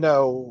either,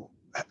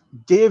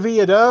 divvy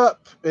it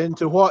up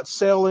into what's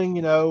selling,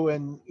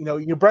 and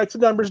you break the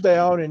numbers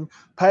down and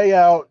pay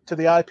out to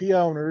the IP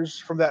owners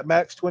from that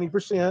max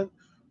 20%,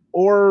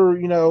 or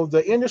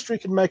the industry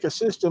can make a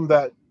system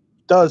that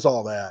does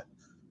all that.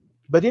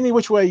 But any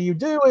which way you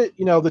do it,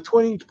 the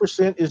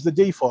 20% is the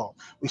default.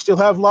 We still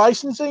have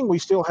licensing, we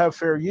still have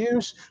fair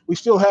use, we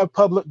still have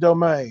public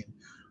domain.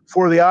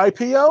 For the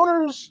IP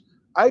owners,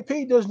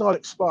 IP does not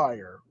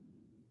expire.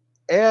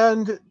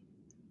 And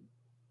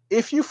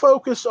if you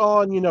focus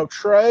on,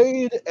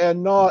 trade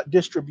and not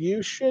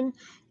distribution,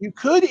 you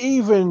could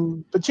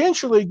even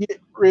potentially get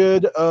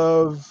rid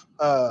of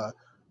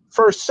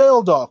first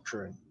sale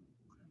doctrine,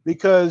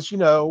 because,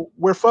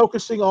 we're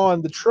focusing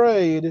on the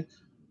trade.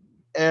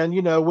 And,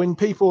 when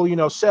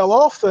people, sell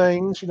off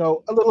things, a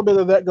little bit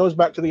of that goes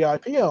back to the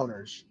IP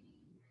owners.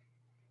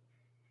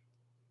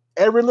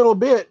 Every little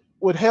bit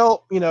would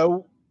help,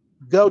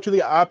 go to the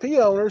IP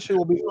owners, who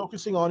will be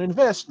focusing on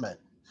investment.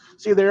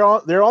 See, they're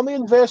on the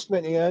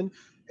investment end,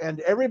 and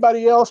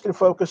everybody else can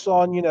focus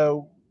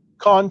on,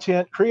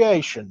 content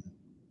creation.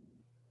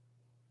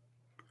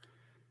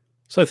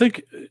 So I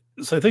think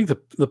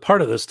the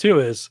part of this too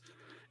is,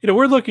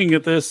 we're looking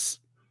at this,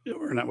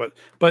 or not what,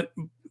 but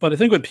I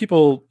think when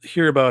people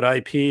hear about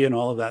IP and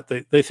all of that,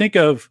 they think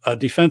of a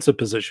defensive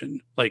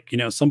position. Like,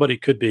 somebody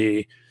could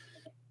be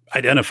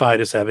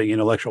identified as having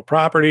intellectual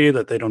property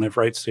that they don't have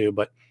rights to,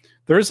 but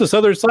there is this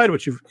other side,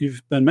 which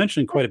you've been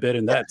mentioning quite a bit,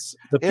 and that's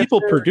the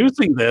people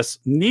producing this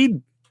need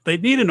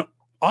an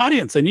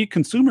audience. They need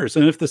consumers.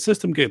 And if the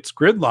system gets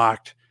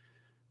gridlocked,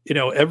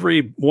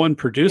 every one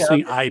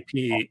producing IP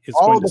is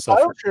going to suffer.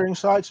 All the file sharing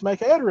sites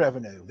make ad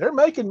revenue. They're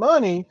making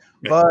money,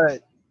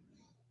 but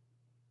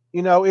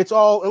it's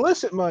all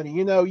illicit money.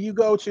 You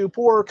go to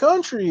poorer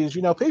countries,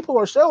 people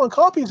are selling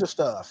copies of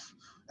stuff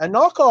and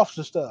knockoffs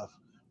of stuff.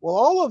 Well,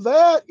 all of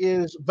that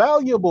is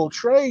valuable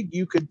trade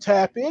you could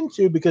tap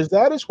into, because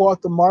that is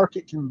what the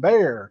market can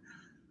bear.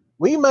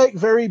 We make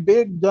very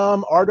big,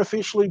 dumb,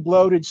 artificially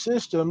bloated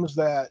systems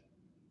that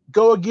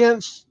go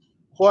against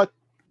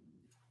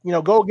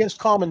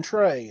common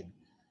trade.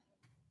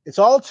 It's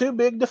all too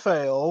big to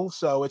fail.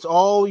 So it's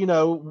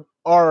all,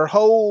 our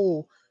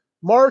whole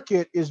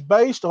market is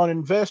based on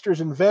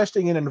investors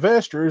investing in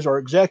investors, or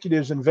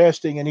executives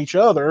investing in each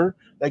other.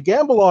 They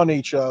gamble on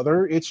each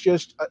other. It's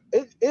just,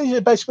 it's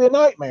basically a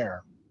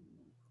nightmare.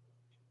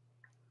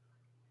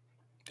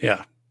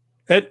 Yeah.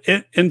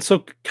 And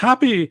so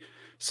copy.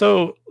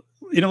 So,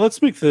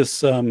 let's make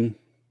this, clarify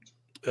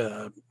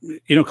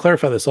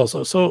this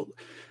also. So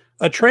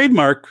a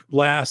trademark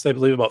lasts, I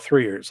believe, about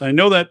 3 years. I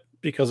know that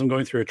because I'm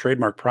going through a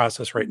trademark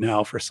process right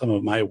now for some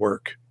of my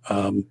work.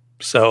 And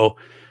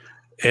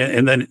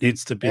then it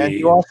needs to And be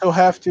you also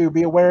have to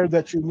be aware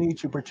that you need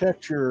to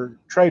protect your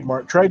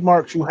trademark.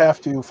 Trademarks, you have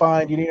to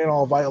find any and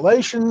all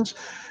violations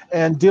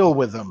and deal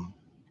with them.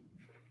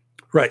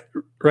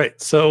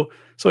 right. So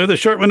we have the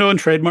short window and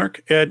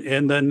trademark,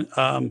 and then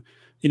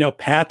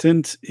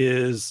patent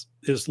is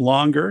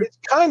longer. It's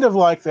kind of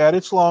like that.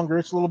 It's longer.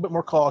 It's a little bit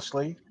more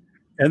costly.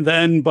 And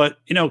then, but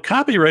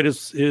copyright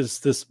is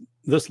this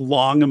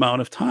long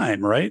amount of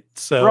time, right?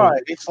 So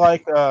right, it's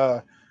like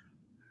I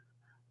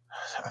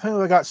think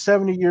they got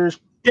 70 years,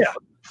 yeah,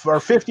 or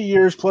 50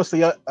 years plus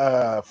the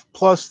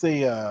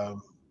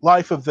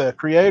life of the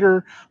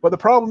creator. But the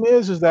problem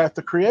is that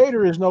the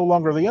creator is no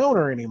longer the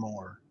owner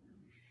anymore.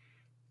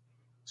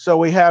 So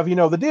we have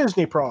the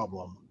Disney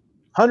problem,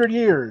 100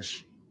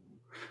 years.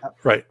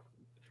 right.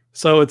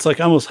 So it's like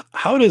almost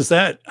how does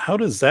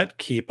that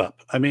keep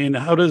up? I mean,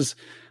 how does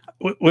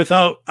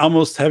without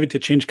almost having to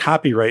change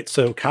copyright?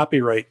 So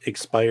copyright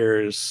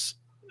expires,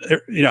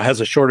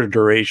 has a shorter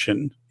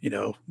duration.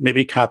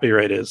 Maybe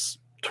copyright is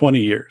 20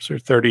 years or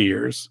 30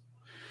 years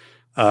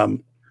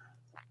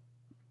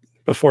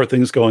before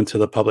things go into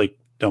the public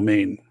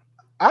domain.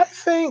 I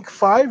think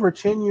 5 or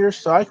 10 year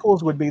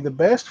cycles would be the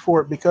best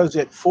for it because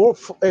it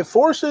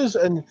forces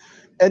an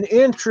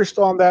interest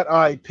on that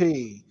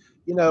IP.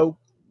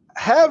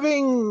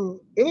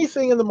 Having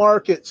anything in the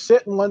market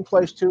sit in one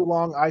place too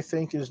long, I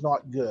think, is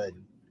not good.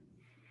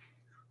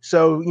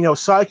 So,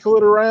 cycle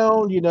it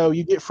around,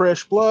 you get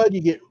fresh blood,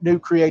 you get new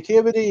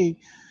creativity.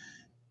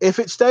 If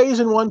it stays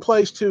in one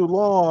place too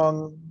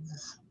long,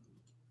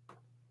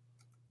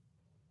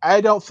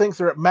 I don't think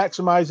they're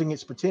maximizing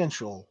its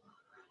potential.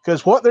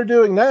 Because what they're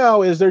doing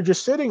now is they're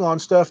just sitting on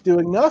stuff,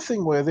 doing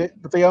nothing with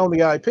it, but they own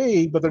the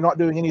IP, but they're not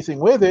doing anything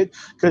with it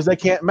because they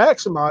can't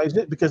maximize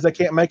it because they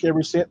can't make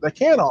every cent they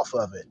can off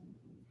of it.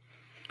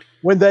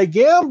 When they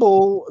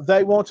gamble,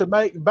 they want to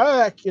make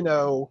back,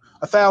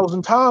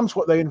 1,000 times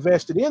what they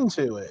invested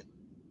into it.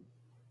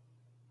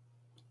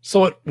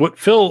 So what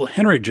Phil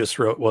Henry just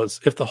wrote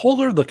was, if the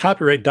holder of the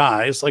copyright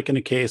dies, like in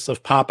the case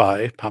of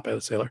Popeye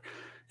the Sailor,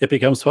 it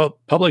becomes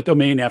public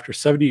domain after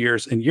 70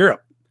 years in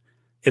Europe.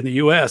 In the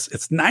US,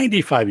 it's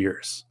 95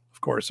 years.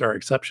 Of course, there are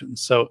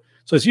exceptions. So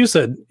as you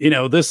said,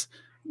 this,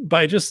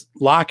 by just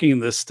locking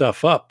this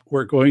stuff up,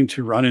 we're going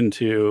to run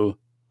into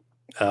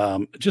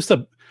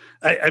the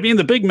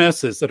big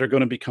messes that are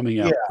going to be coming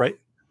out, right?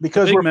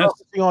 Because we're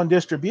focusing on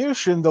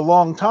distribution, the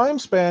long time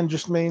span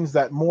just means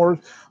that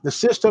the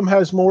system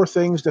has more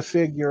things to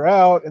figure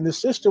out, and the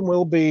system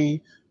will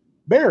be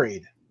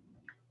buried.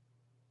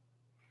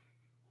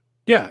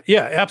 Yeah,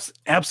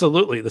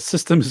 absolutely. The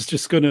system is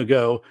just going to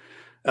go.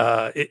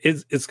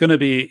 It's going to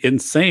be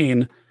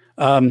insane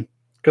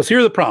because here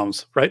are the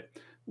problems, right?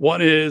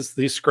 One is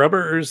these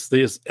scrubbers,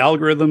 these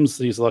algorithms,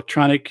 these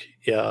electronic.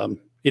 You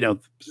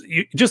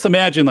just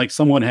imagine like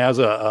someone has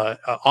a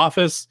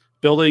office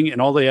building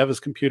and all they have is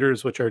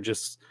computers, which are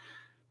just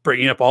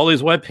bringing up all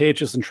these web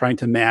pages and trying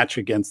to match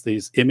against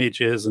these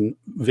images and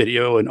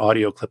video and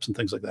audio clips and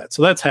things like that.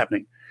 So that's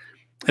happening.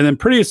 And then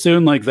pretty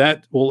soon, like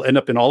that will end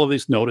up in all of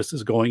these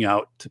notices going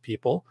out to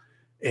people.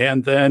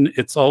 And then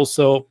it's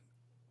also,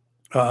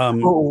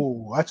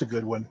 that's a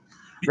good one.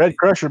 Red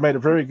Crusher made it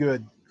very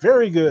good.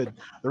 Very good.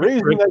 The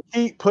reason they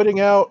keep putting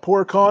out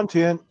poor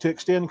content to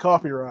extend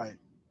copyright.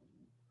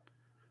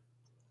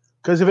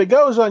 Because if it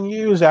goes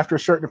unused after a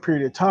certain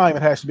period of time,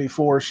 it has to be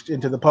forced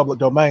into the public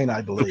domain,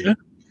 I believe.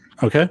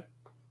 Okay.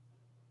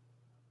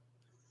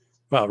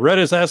 Wow. Red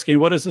is asking,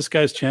 what is this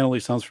guy's channel? He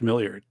sounds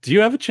familiar. Do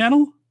you have a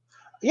channel?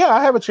 Yeah,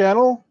 I have a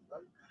channel.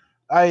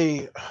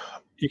 I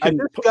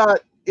just got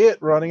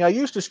it running. I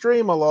used to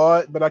stream a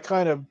lot, but I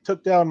kind of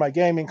took down my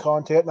gaming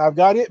content, and I've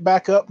got it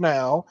back up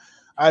now.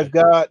 I've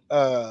got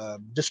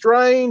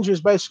Destrange is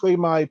basically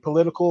my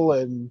political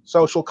and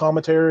social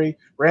commentary,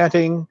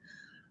 ranting.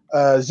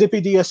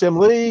 Zippy DSM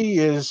Lee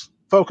is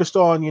focused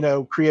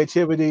on,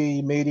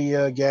 creativity,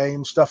 media,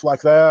 games, stuff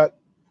like that.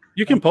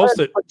 You can post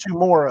it. Put 2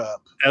 more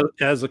up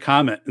as a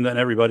comment, and then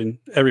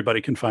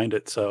everybody can find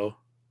it. So,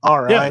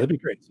 all right, yeah, that'd be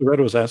great. So Red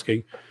was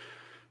asking.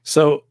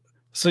 So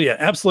yeah,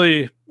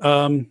 absolutely.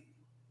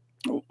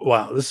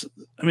 Wow, this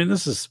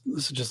is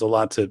just a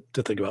lot to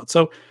think about.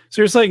 So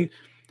you're saying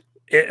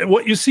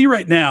what you see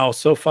right now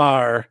so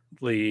far,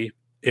 Lee,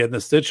 in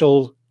this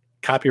Digital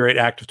Copyright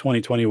Act of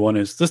 2021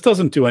 is this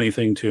doesn't do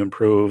anything to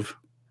improve,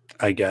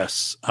 I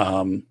guess,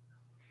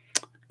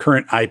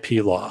 current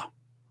IP law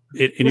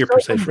in your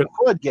perspective.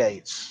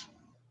 Floodgates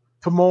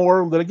to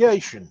more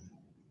litigation.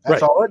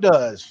 That's all it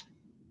does.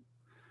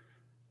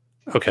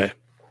 Okay.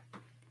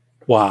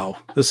 Wow.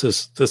 This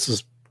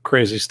is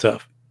crazy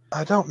stuff.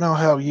 I don't know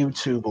how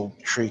YouTube will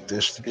treat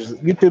this because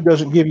YouTube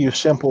doesn't give you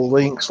simple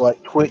links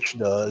like Twitch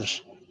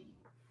does.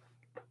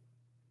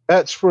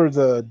 That's for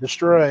the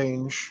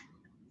Strange.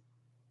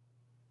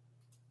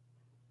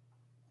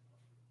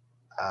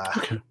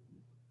 Okay.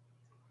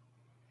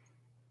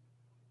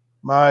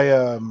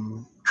 My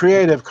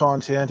creative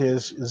content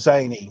is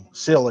zany,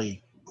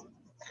 silly.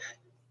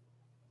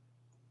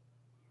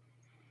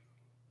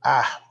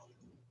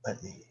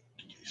 Let me.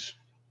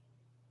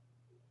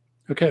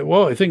 Okay.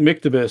 Well, I think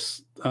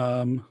Mictabis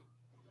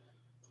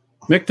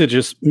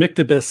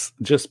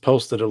just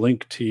posted a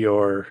link to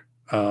your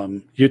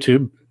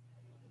YouTube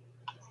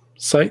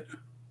site.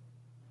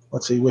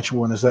 Let's see, which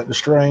one is that? The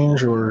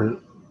Strange or?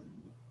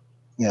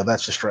 Yeah,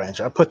 that's the Strange.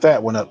 I put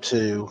that one up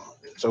too.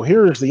 So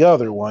here's the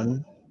other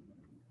one.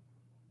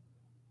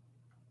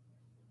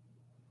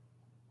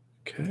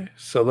 Okay.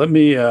 So let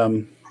me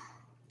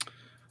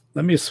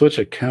switch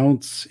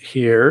accounts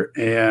here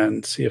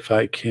and see if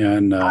I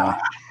can go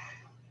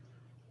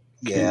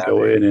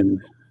in and.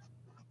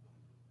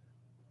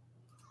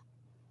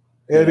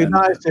 It'd be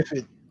nice if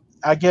it.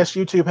 I guess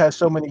YouTube has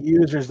so many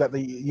users that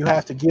you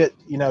have to get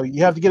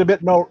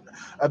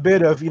a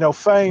bit of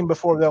fame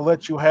before they'll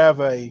let you have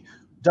a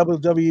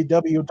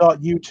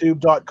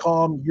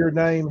www.youtube.com your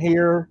name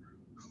here.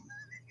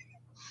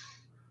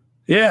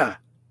 Yeah.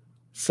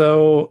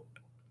 So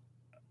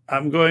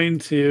I'm going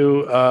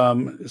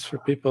to just for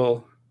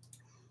people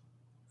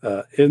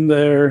in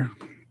there.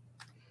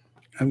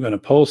 I'm going to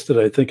post it.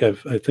 I think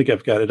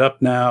I've got it up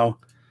now.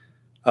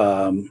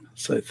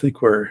 So I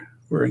think we're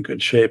in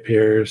good shape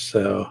here.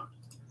 So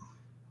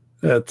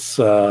that's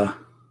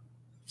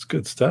it's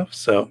good stuff.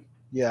 So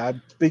yeah,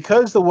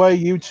 because the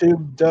way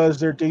YouTube does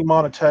their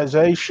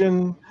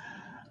demonetization,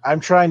 I'm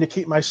trying to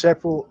keep my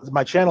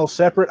channel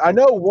separate. I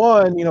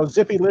know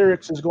Zippy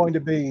Lyrics is going to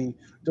be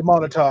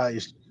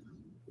demonetized,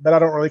 but I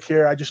don't really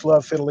care. I just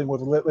love fiddling with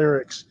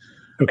lyrics.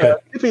 okay.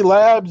 Zippy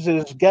Labs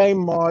is game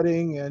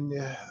modding, and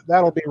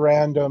that'll be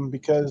random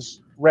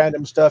because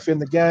random stuff in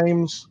the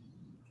games.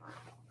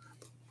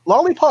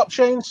 Lollipop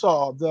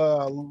Chainsaw,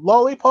 the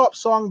Lollipop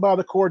song by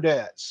the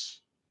Chordettes.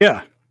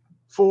 Yeah.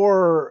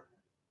 For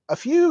a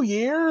few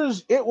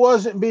years, it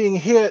wasn't being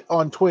hit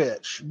on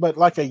Twitch, but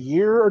like a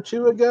year or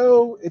two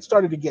ago, it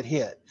started to get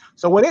hit.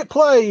 So when it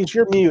plays,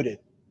 you're muted.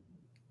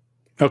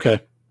 Okay.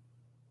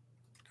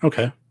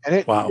 And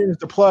it tends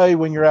to play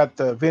when you're at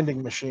the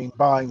vending machine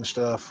buying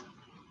stuff.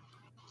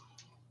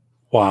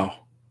 Wow.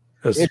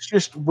 It's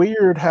just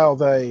weird how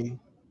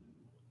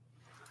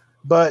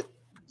but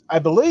I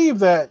believe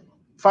that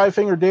Five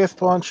Finger Death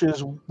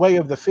Punch's Way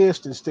of the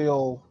Fist is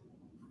still,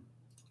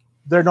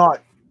 they're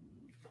not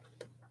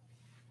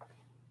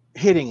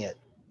hitting it.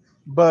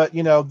 But,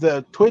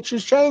 the Twitch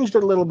has changed a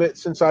little bit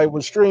since I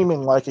was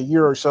streaming like a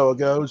year or so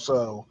ago.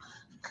 So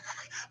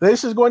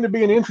this is going to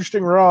be an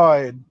interesting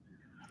ride.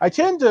 I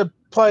tend to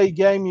play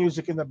game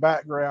music in the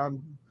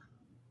background.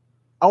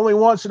 Only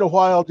once in a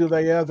while do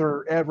they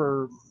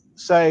ever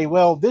say,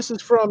 well, this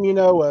is from,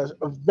 a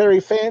very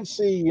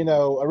fancy,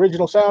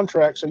 original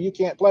soundtrack, so you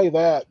can't play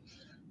that.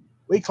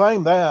 We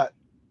claim that.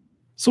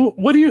 So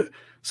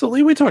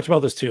Lee, we talked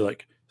about this too.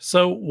 Like,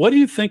 so what do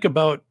you think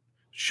about,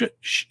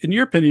 in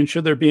your opinion,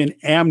 should there be an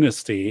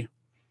amnesty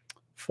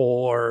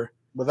for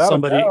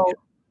somebody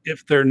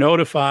if they're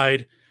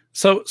notified?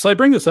 So I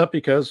bring this up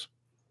because,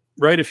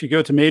 right, if you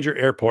go to major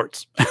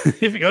airports,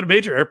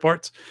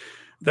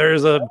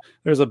 there's a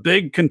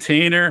big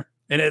container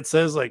and it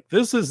says like,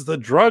 this is the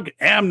drug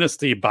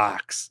amnesty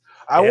box.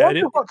 I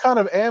wonder what kind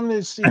of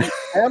amnesty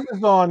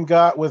Amazon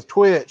got with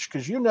Twitch,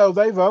 because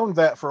they've owned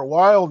that for a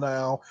while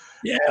now.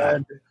 Yeah.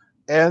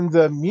 And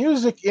the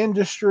music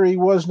industry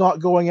was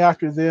not going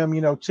after them,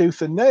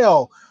 tooth and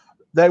nail.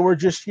 They were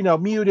just,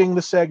 muting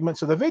the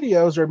segments of the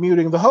videos or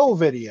muting the whole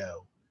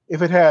video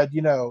if it had,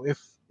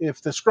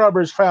 if the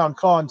scrubbers found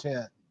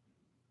content.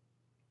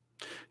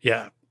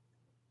 Yeah.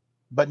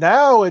 But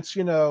now it's,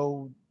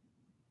 your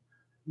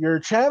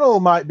channel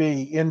might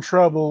be in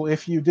trouble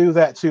if you do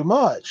that too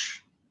much.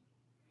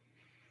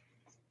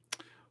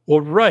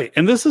 Well, right.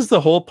 And this is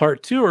the whole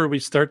part too, where we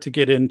start to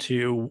get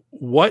into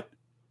what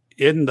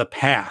in the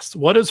past,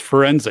 what is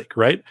forensic,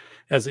 right?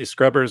 As these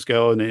scrubbers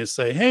go and they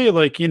say, hey,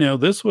 like,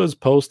 this was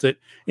posted.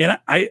 And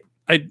I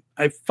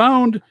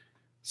found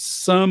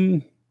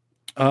something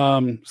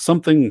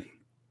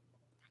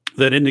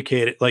that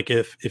indicated, like,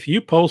 if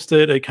you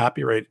posted a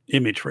copyright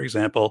image, for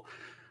example,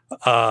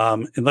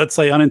 and let's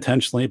say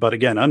unintentionally, but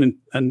again, and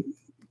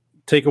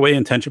take away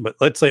intention, but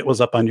let's say it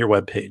was up on your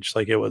web page,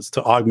 like it was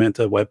to augment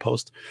a web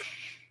post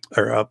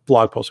or a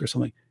blog post or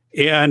something.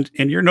 And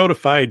you're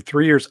notified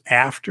 3 years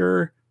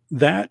after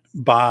that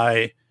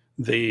by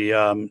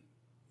the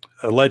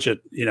alleged,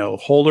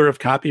 holder of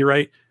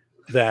copyright,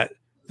 that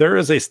there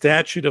is a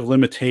statute of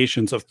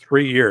limitations of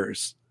 3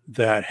 years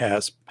that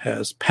has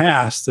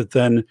passed that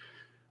then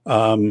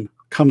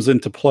comes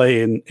into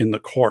play in the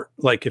court.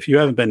 Like if you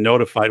haven't been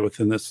notified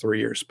within this 3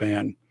 year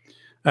span.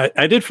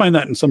 I did find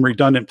that in some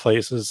redundant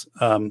places.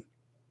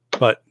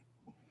 But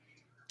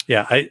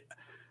yeah,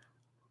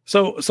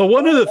 so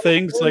one of the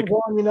things, like,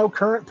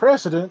 current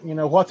precedent,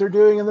 what they're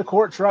doing in the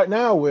courts right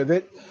now with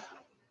it,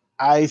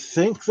 I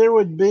think there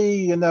would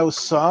be,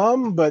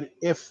 some, but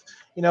if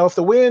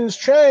the winds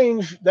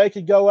change, they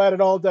could go at it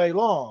all day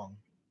long.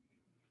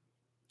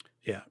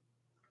 Yeah.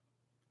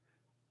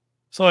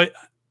 So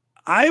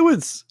I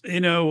would,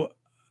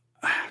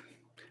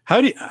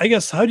 how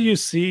do you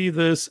see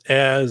this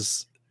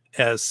as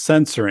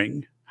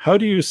censoring? How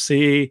do you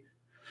see,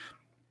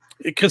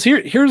 because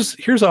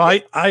here's how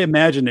I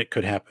imagine it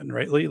could happen,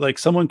 right? Like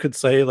someone could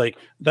say, like,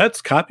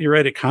 that's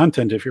copyrighted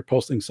content if you're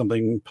posting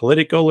something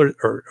political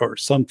or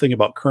something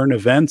about current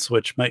events,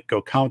 which might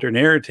go counter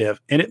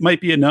narrative, and it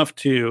might be enough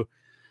to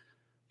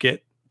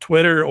get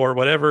Twitter or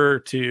whatever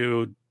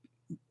to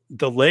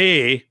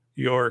delay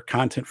your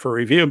content for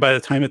review, and by the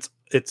time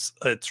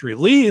it's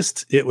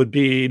released, it would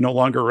be no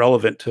longer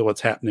relevant to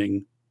what's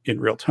happening in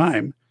real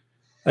time.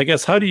 I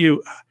guess how do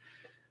you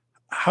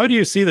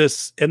see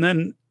this? And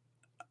then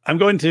I'm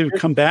going to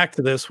come back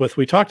to this with,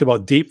 we talked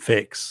about deep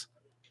fakes.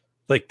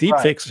 Like deep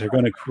fakes are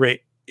going to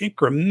create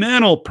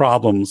incremental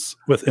problems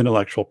with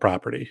intellectual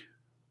property.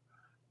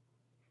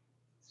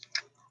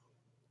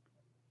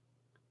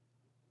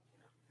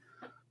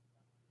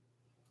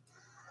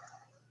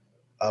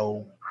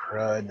 Oh,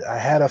 crud. I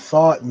had a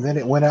thought and then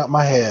it went out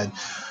my head.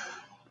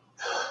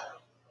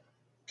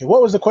 Okay,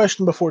 what was the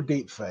question before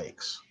deep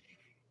fakes?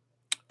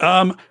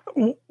 How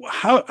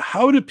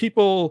do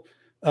people,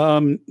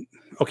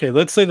 okay,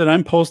 let's say that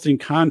I'm posting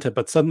content,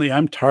 but suddenly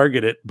I'm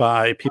targeted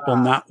by people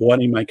not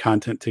wanting my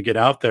content to get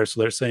out there.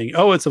 So they're saying,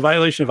 oh, it's a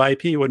violation of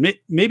IP. Well,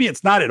 maybe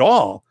it's not at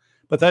all,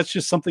 but that's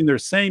just something they're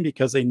saying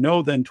because they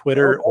know then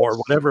Twitter or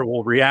whatever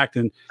will react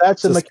and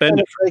suspend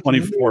it for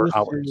 24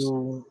 hours.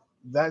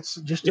 That's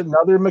just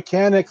another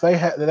mechanic they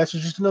have. That's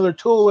just another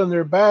tool in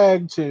their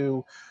bag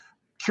to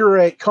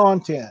curate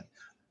content.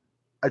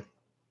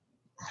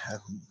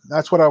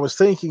 That's what I was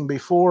thinking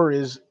before,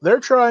 is they're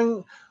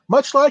trying,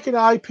 much like an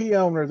IP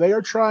owner, they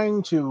are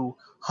trying to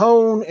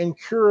hone and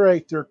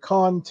curate their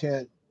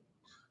content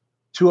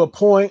to a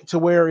point to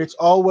where it's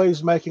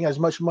always making as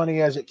much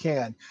money as it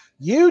can.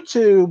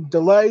 YouTube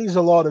delays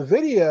a lot of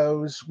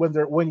videos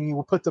when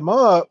you put them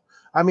up.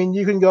 I mean,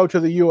 you can go to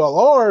the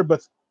ULR,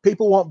 but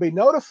people won't be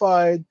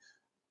notified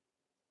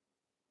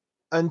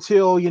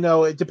until,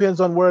 it depends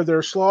on where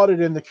they're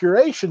slotted in the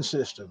curation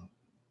system.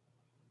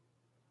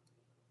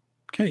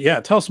 Okay, yeah,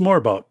 tell us more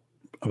about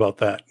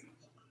that.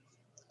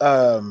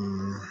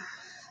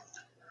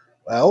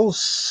 Well,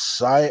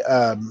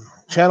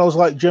 channels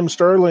like Jim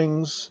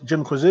Sterling's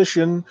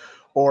Jimquisition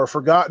or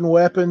Forgotten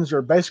Weapons,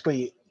 or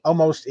basically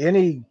almost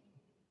any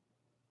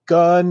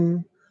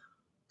gun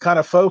kind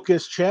of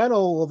focused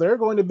channel, well, they're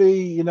going to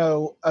be,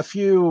 a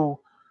few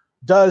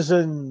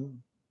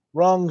dozen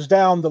rungs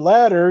down the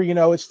ladder.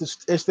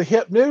 It's the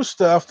hip new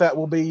stuff that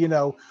will be,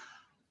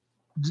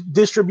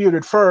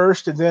 distributed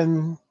first, and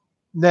then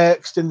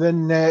next, and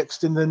then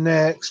next, and then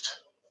next.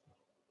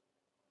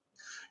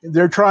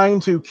 They're trying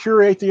to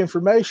curate the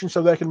information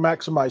so they can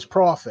maximize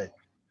profit.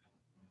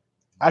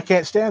 I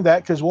can't stand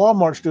that because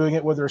Walmart's doing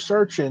it with their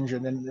search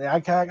engine, and I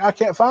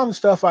can't find the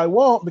stuff I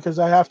want because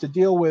I have to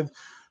deal with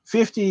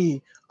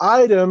 50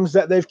 items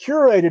that they've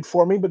curated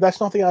for me, but that's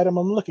not the item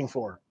I'm looking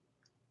for.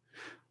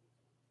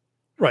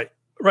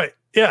 Right.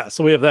 Yeah.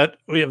 So we have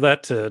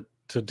that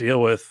to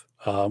deal with.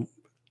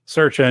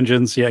 Search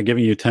engines,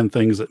 giving you 10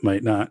 things that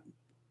might not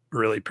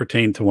really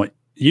pertain to what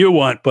you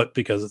want, but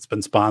because it's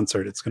been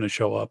sponsored, it's going to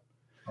show up.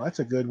 Well, that's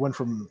a good one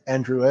from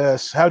Andrew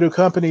S. How do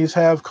companies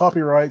have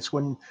copyrights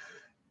when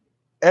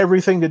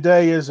everything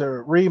today is a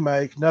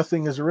remake,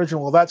 nothing is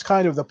original? Well, that's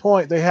kind of the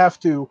point. They have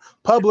to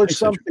publish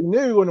something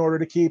new in order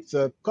to keep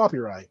the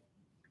copyright.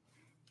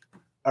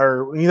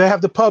 Or they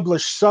have to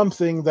publish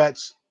something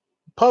that's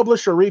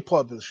published or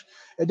republished.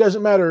 It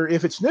doesn't matter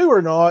if it's new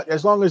or not,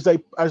 as long as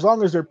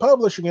they're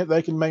publishing it,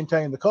 they can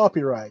maintain the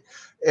copyright.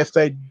 If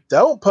they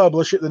don't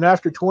publish it, then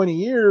after 20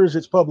 years,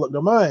 it's public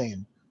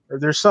domain, or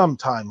there's some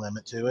time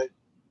limit to it.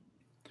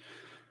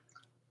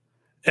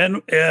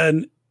 And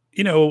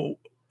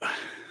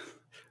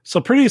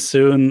so pretty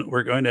soon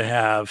we're going to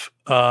have,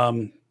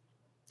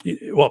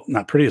 well,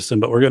 not pretty soon,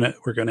 but we're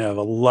going to have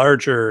a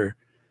larger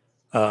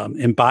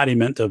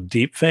embodiment of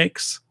deep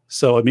fakes.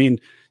 So, I mean,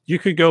 you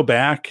could go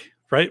back,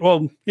 right?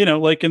 Well,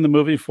 like in the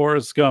movie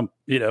Forrest Gump,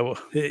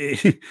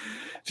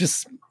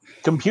 just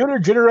computer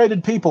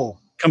generated people,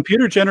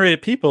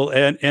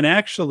 and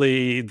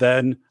actually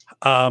then,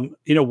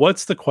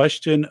 what's the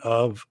question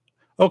of,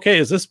 okay,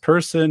 is this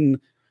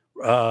person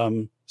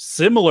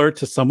similar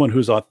to someone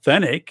who's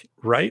authentic,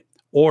 right?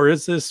 Or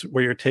is this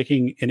where you're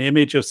taking an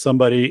image of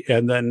somebody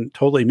and then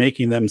totally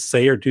making them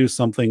say or do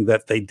something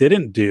that they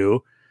didn't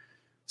do?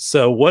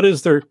 So what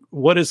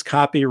is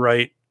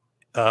copyright,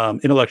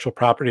 intellectual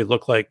property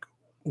look like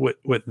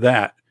with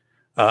that?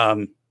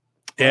 And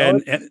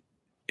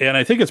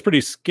I think it's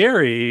pretty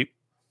scary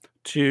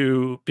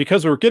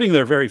because we're getting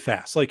there very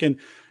fast. Like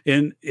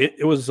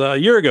it was a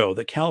year ago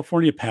that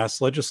California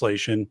passed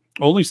legislation,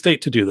 only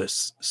state to do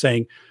this,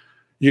 saying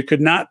you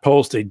could not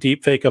post a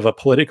deep fake of a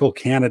political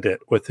candidate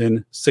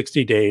within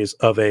 60 days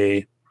of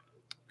a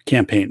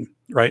campaign,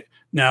 right?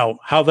 Now,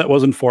 how that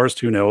was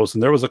enforced, who knows?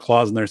 And there was a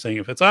clause in there saying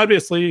if it's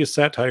obviously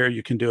satire,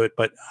 you can do it.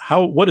 But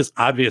what is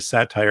obvious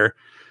satire?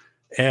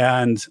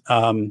 And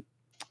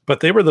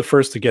but they were the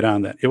first to get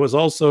on that. It was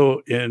also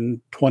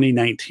in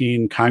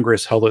 2019,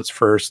 Congress held its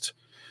first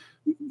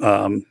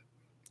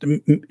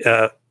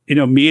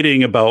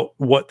meeting about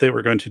what they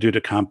were going to do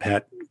to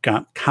combat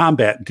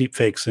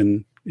deepfakes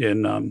in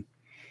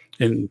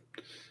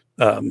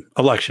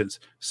elections.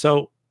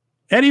 So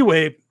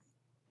anyway,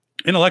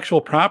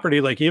 intellectual property,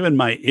 like even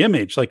my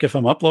image, like if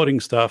I'm uploading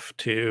stuff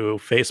to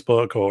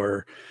Facebook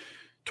or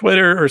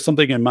Twitter or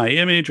something in my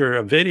image or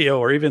a video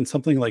or even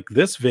something like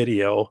this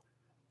video,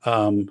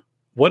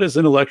 what is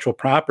intellectual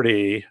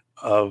property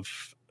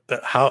of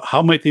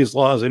how might these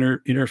laws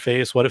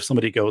interface? What if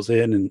somebody goes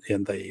in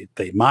and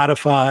they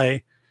modify?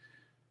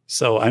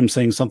 So I'm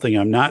saying something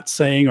I'm not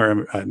saying,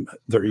 or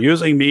they're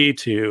using me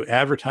to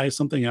advertise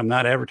something I'm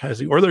not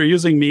advertising, or they're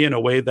using me in a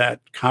way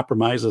that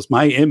compromises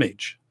my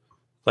image,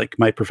 like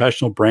my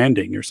professional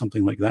branding or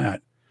something like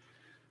that.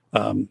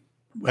 I mean,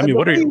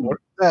 what are you?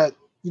 That,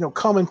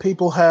 common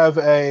people have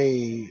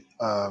a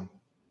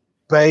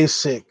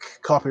basic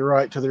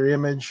copyright to their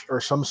image or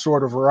some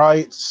sort of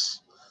rights.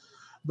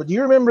 But do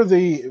you remember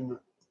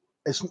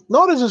it's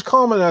not as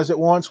common as it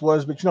once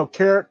was, but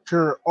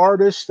character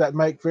artists that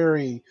make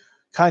very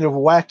kind of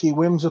wacky,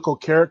 whimsical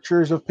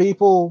characters of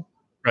people.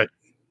 Right.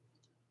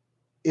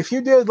 If you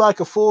did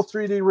like a full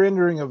 3D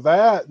rendering of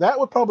that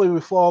would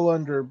probably fall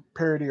under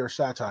parody or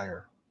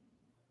satire.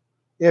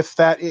 If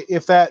that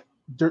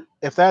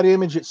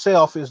image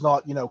itself is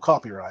not,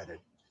 copyrighted.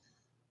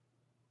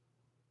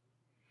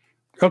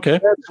 Okay.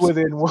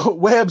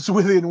 Webs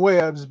within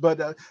webs,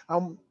 but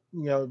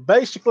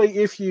basically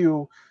it's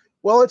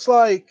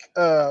like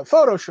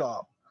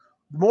Photoshop.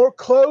 The more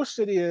close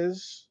it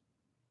is,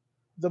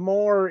 the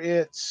more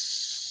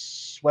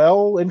it's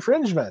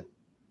infringement.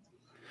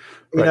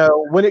 Right.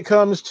 When it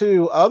comes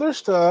to other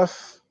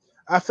stuff,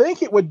 I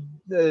think it would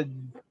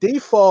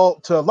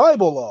default to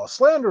libel law,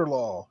 slander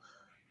law,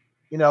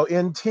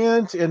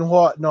 intent and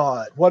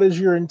whatnot. What is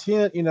your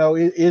intent?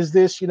 Is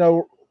this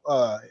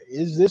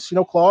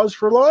clause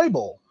for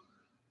libel?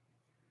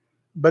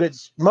 But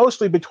it's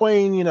mostly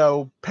between,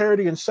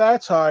 parody and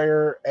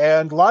satire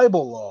and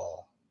libel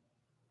law.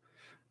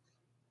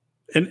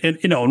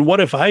 And what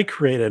if I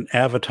create an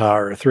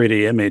avatar, a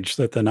 3D image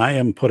that then I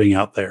am putting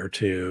out there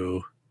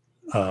to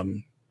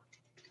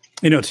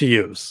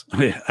use,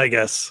 I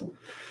guess,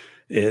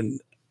 and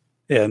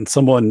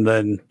someone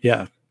then,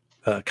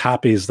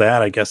 copies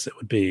that, I guess it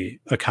would be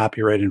a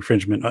copyright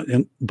infringement.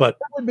 But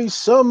that would be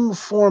some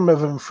form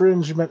of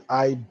infringement,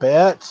 I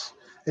bet.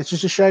 It's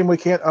just a shame we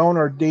can't own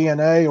our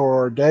DNA or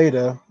our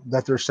data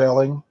that they're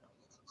selling.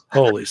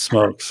 Holy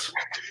smokes.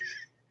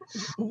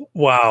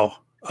 Wow.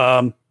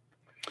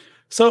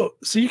 So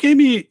you gave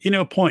me,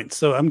 points.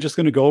 So I'm just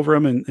going to go over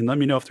them and let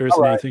me know if there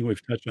isn't anything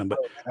we've touched on. But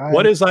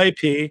what is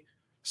IP?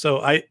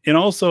 So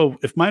also,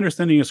 if my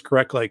understanding is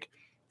correct, like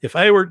if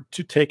I were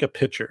to take a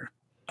picture,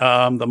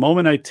 the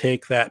moment I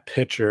take that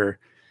picture,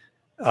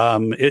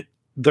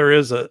 there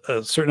is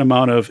a certain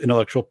amount of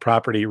intellectual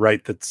property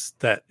right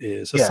that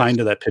is assigned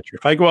to that picture.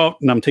 If I go out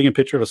and I'm taking a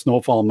picture of a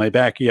snowfall in my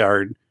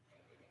backyard,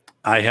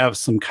 I have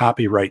some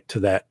copyright to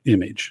that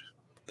image,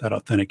 that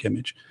authentic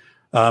image.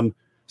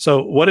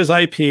 So what is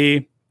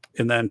IP?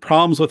 And then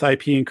problems with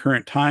IP in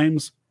current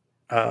times.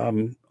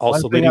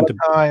 Also leading to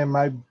time.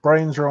 My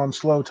brains are on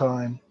slow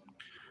time.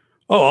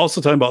 Oh,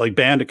 also talking about like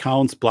banned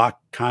accounts,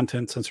 block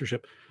content,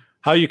 censorship,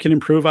 how you can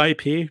improve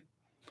IP.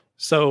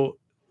 So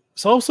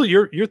also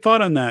your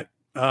thought on that,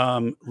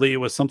 Lee,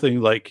 was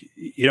something like,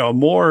 a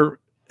more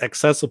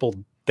accessible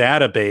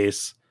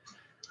database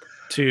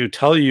to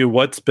tell you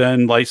what's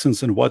been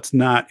licensed and what's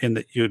not, and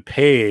that you would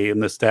pay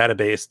in this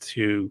database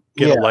to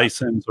get a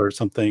license or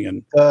something.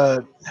 And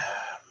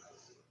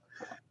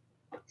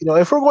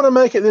if we're going to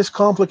make it this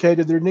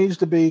complicated, there needs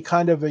to be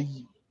kind of a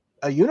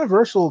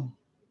universal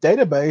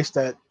database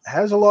that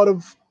has a lot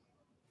of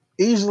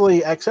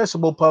easily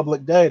accessible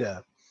public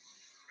data.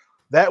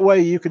 That way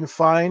you can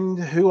find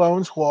who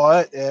owns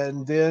what,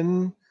 and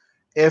then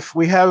if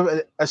we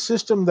have a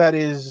system that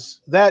is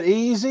that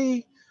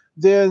easy,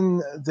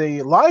 then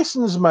the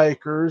license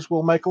makers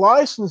will make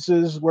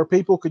licenses where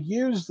people could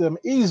use them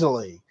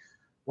easily.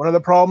 One of the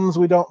problems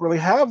we don't really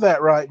have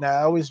that right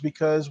now is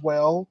because,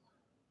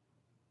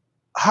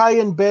 high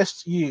and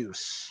best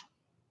use.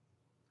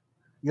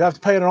 You have to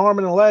pay an arm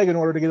and a leg in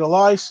order to get a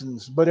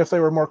license. But if they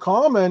were more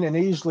common and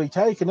easily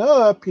taken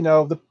up,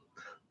 the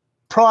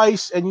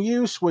price and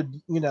use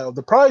would,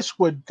 the price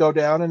would go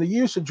down and the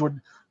usage would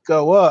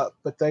go up.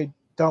 But they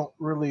don't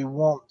really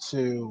want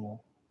to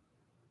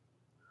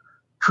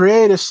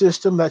create a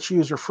system that's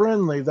user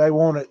friendly. They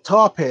want it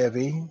top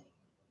heavy.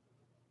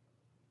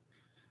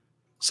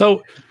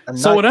 So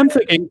what I'm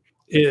thinking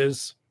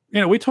is,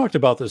 we talked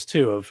about this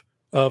too,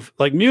 of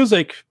like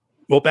music.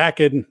 Well, back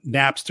in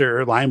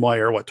Napster,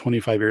 LimeWire,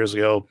 25 years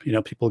ago,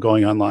 people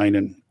going online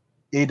and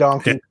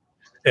e-donkey.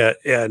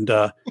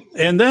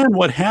 And then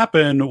what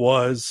happened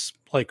was,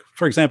 like,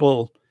 for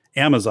example,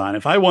 Amazon.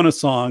 If I want a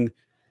song,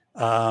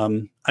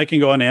 I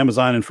can go on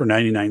Amazon and for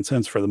 99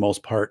 cents for the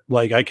most part,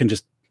 like I can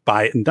just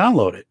buy it and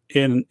download it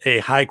in a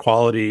high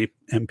quality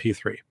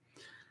MP3.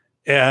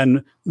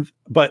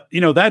 But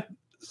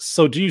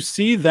so do you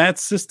see that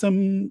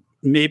system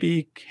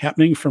maybe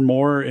happening for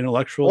more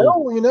intellectual?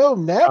 Well, property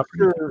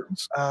Napster,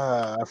 things?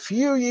 a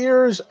few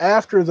years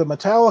after the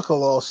Metallica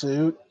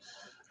lawsuit,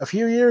 a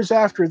few years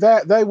after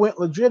that, they went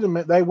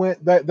legitimate. They went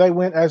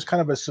as kind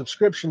of a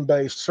subscription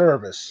based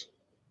service,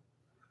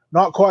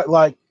 not quite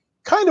like,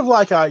 kind of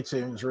like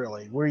iTunes,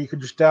 really, where you could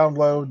just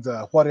download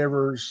the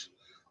whatever's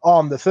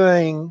on the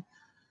thing.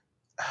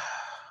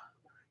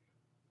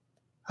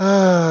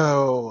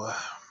 Oh,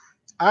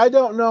 I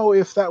don't know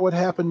if that would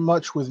happen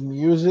much with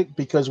music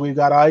because we've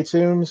got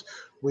iTunes,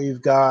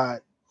 we've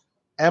got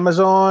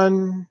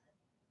Amazon.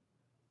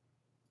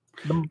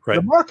 The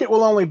Right. market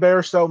will only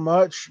bear so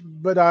much,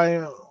 but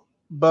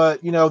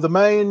the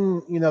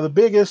main, the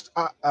biggest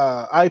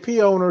IP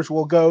owners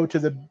will go to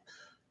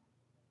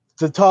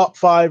the top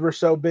 5 or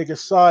so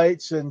biggest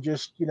sites and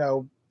just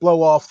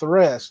blow off the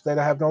rest. They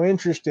have no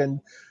interest in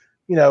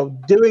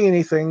doing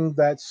anything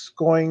that's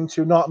going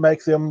to not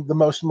make them the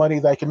most money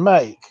they can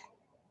make.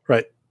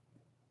 Right.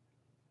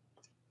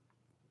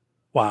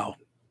 Wow.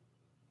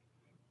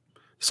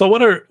 So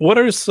what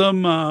are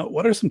some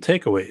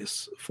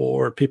takeaways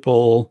for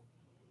people?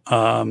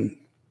 From,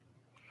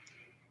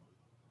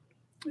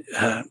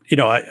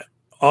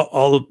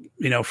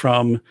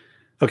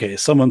 okay,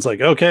 someone's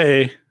like,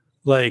 okay,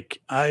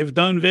 like I've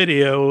done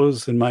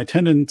videos, and my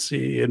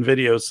tendency in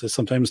videos is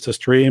sometimes to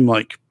stream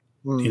like,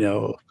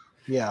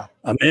 Yeah.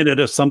 a minute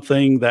of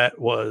something that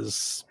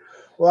was,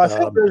 Well, I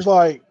think there's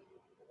like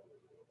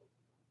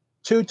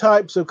 2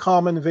 types of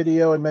common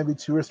video and maybe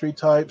 2 or 3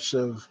 types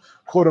of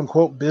quote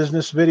unquote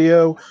business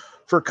video.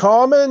 For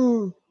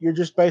common, you're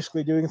just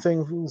basically doing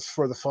things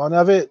for the fun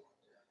of it.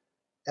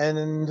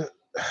 And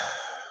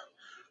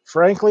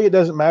frankly, it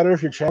doesn't matter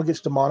if your channel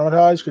gets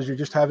demonetized because you're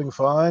just having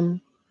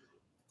fun.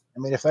 I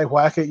mean, if they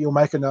whack it, you'll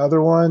make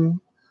another one.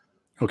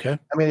 okay.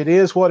 I mean, it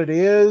is what it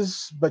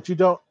is, but you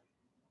don't,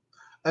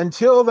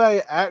 until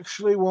they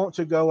actually want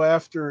to go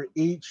after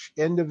each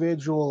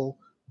individual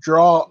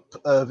drop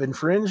of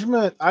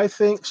infringement, I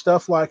think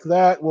stuff like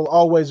that will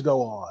always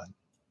go on.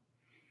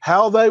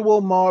 How they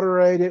will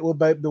moderate it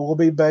will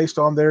be based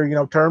on their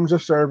terms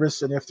of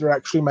service and if they're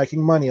actually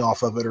making money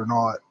off of it or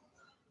not.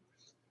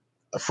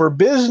 For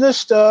business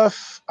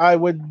stuff, I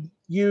would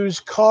use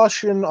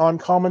caution on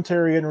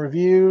commentary and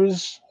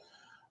reviews,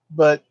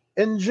 but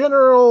in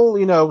general,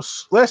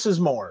 less is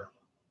more.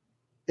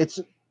 It's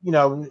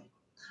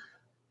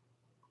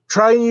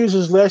try and use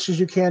as less as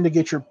you can to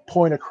get your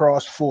point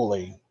across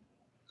fully.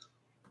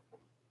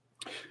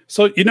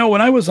 So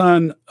when I was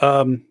on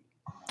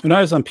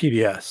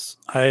PBS,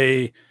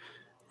 I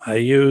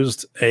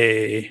used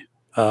a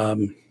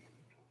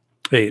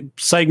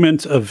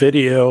segment of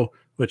video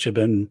which had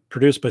been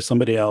produced by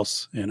somebody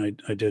else, and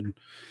I did,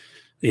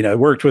 I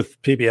worked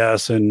with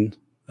PBS and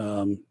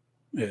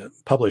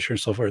publisher and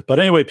so forth. But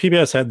anyway,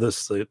 PBS had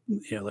this,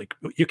 like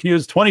you can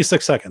use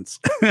 26 seconds.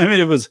 I mean,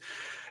 it was,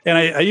 and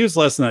I used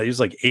less than that. I used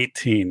like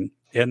 18,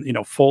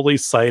 and fully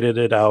cited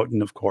it out,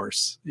 and of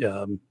course,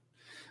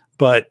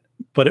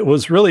 but it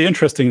was really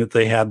interesting that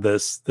they had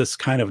this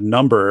kind of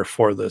number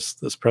for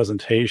this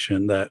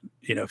presentation that,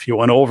 if you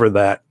went over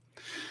that,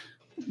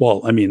 well,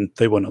 I mean,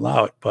 they wouldn't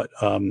allow it, but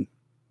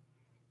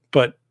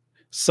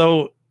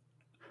so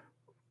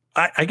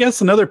I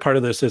guess another part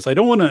of this is I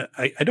don't want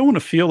to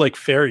feel like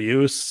fair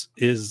use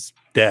is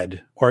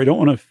dead, or I don't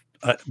want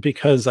to,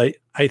 because I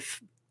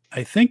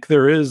think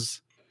there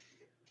is,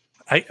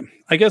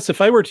 I guess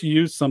if I were to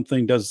use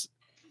something, does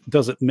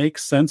it make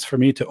sense for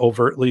me to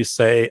overtly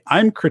say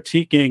I'm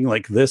critiquing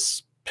like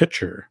this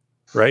picture,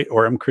 right?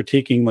 Or I'm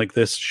critiquing like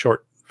this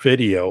short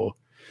video,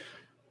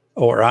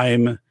 or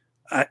I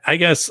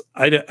guess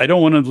I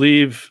don't want to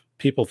leave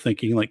people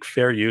thinking like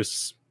fair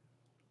use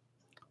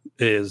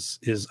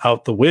is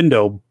out the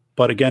window.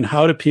 But again,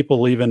 how do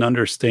people even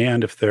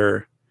understand if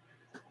they're,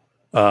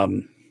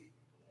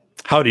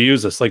 how to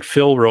use this? Like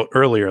Phil wrote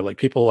earlier, like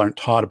people aren't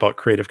taught about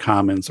Creative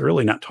Commons, or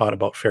really not taught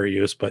about fair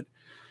use, but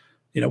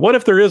what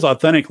if there is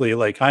authentically,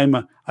 like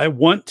I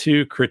want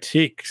to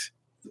critique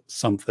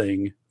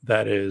something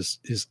that is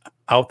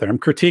out there. I'm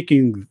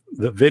critiquing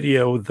the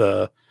video,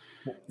 the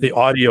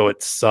audio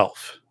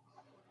itself.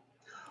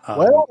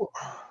 Well,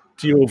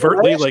 do you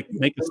overtly like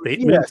make a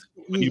statement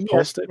when you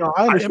post it?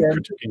 I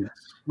understand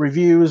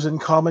reviews and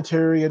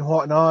commentary and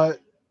whatnot.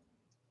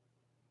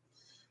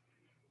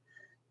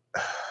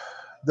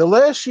 The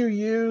less you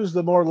use,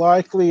 the more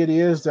likely it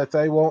is that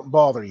they won't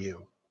bother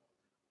you.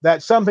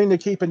 That's something to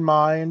keep in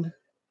mind.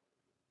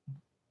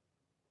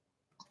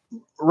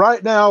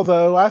 Right now,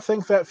 though, I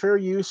think that fair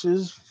use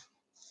is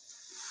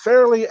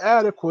fairly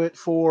adequate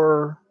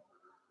for,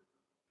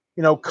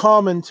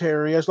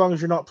 commentary, as long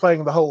as you're not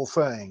playing the whole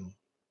thing.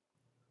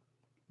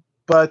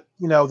 But,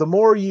 the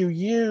more you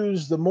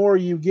use, the more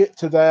you get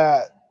to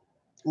that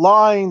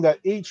line that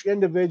each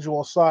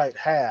individual site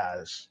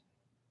has.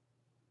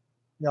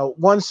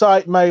 One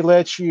site may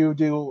let you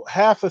do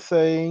half a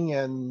thing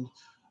and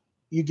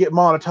you get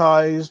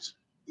monetized.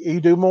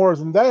 You do more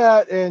than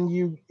that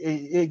and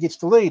it gets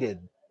deleted.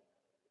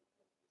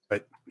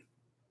 Right.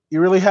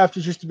 You really have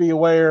to just be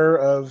aware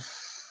of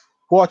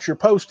what you're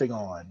posting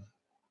on.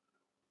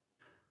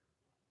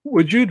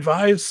 Would you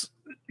advise,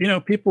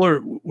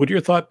 people would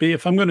your thought be,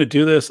 if I'm going to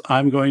do this,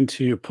 I'm going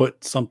to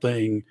put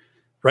something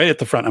right at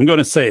the front. I'm going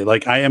to say,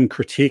 like, I am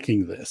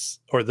critiquing this,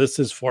 or this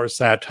is for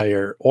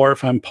satire, or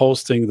if I'm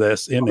posting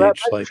this Well, that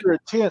image, makes like, your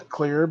intent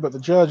clear, but the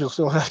judge will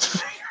still have to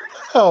figure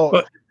it out.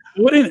 but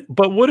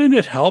wouldn't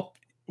it help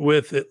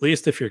with, at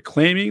least if you're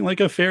claiming like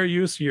a fair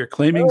use, you're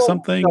claiming Well,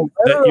 something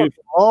that better you, of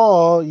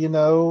all,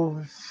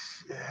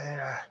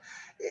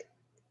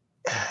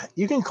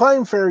 you can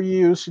claim fair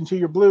use until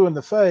you're blue in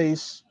the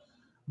face,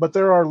 but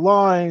there are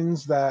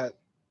lines that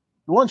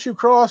once you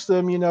cross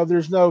them,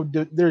 there's no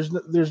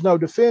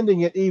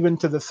defending it even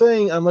to the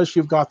thing unless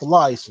you've got the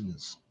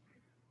license.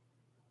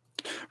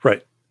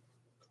 right.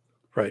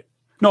 Right.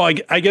 No, I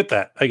get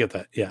that. I get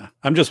that. Yeah.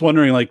 I'm just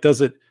wondering, like,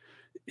 does it,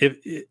 if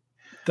it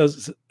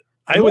does,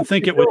 I would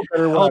think it would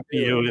help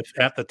you if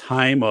at the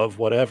time of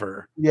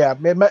whatever. Yeah,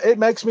 it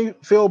makes me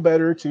feel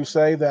better to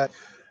say that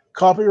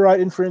copyright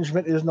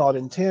infringement is not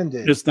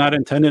intended. It's not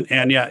intended.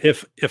 And yeah,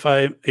 if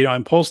I,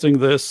 I'm posting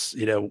this,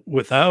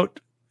 without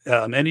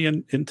any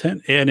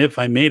intent, and if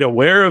I'm made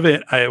aware of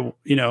it,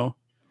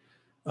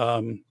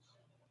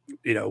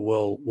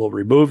 we'll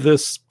remove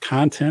this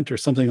content or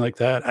something like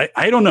that.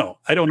 I don't know.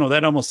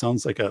 That almost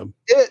sounds like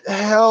it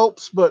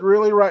helps, but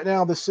really right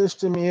now the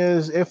system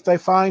is, if they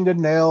find a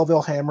nail,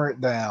 they'll hammer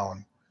it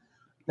down.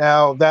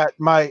 Now that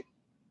might,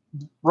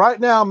 right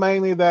now,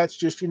 mainly that's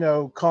just,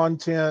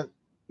 content,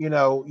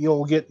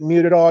 you'll get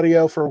muted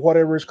audio for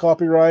whatever is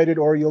copyrighted,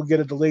 or you'll get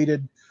a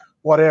deleted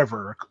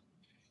whatever.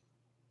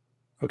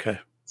 Okay.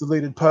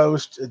 Deleted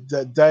post.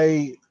 That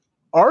they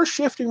are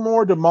shifting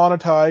more to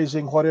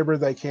monetizing whatever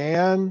they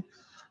can.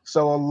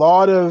 So a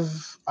lot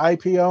of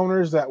IP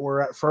owners that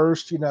were at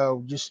first,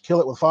 just kill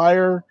it with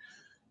fire,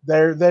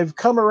 they've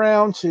come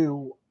around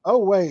to, oh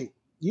wait,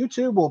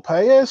 YouTube will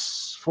pay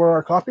us for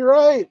our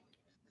copyright,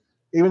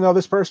 even though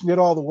this person did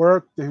all the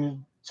work,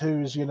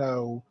 who's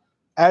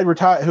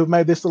who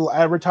made this little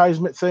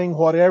advertisement thing,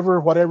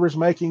 whatever's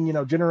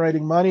making,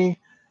 generating money.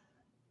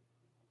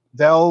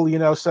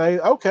 They'll, say,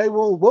 okay,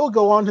 we'll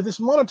go on to this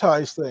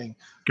monetized thing.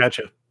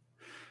 Gotcha.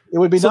 It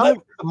would be nice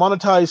if the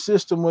monetized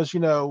system was,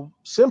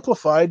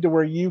 simplified to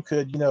where you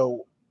could,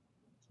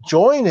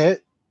 join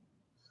it,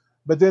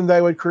 but then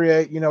they would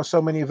create,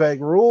 so many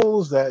vague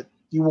rules that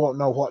you won't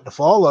know what to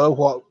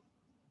follow.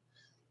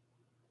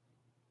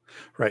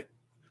 Right.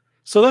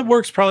 So that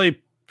works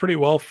probably pretty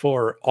well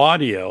for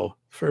audio.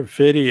 For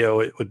video,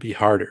 it would be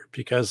harder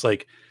because,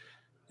 like,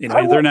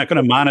 they're not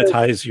going to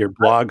monetize your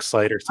blog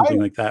site or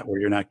something like that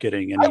where you're not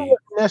getting any. I wouldn't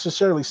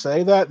necessarily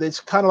say that. It's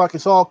kind of like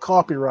it's all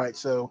copyright.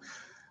 So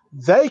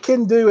they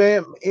can do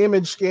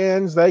image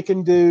scans. They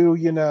can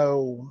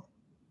do,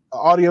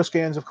 audio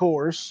scans, of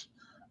course.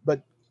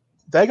 But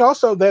they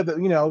also,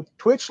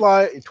 Twitch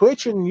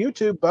and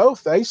YouTube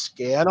both, they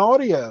scan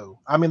audio.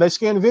 I mean, they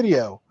scan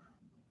video.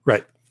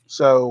 Right.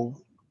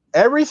 So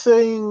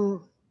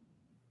everything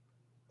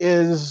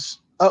is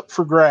up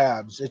for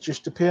grabs. It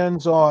just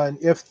depends on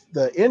if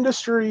the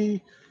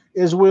industry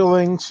is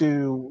willing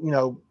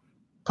to,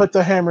 put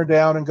the hammer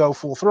down and go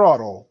full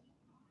throttle.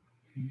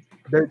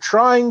 They're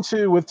trying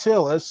to with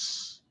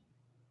Tillis,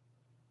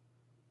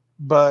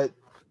 but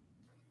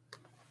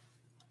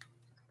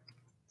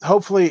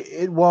hopefully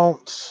it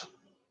won't.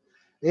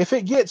 If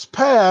it gets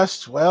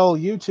passed, well,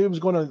 YouTube's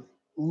going to.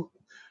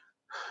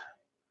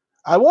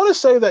 I want to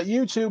say that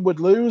YouTube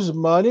would lose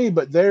money,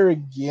 but there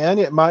again,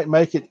 it might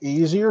make it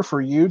easier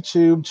for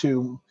YouTube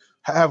to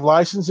have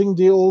licensing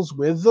deals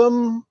with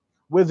them,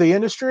 with the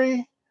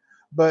industry,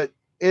 but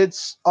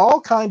it's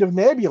all kind of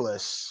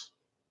nebulous.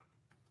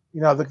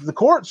 The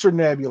courts are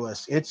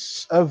nebulous.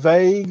 It's a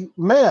vague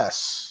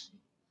mess.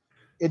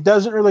 It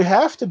doesn't really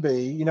have to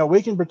be.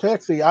 We can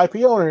protect the IP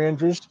owner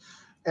interest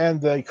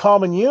and the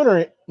common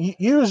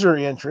user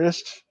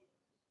interest,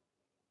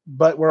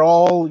 but we're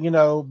all,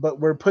 but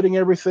we're putting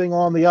everything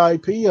on the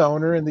IP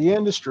owner and the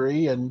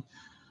industry and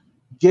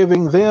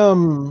giving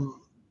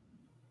them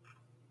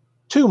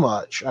too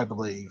much, I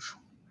believe,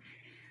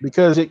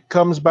 because it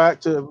comes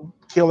back to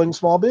killing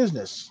small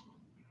business.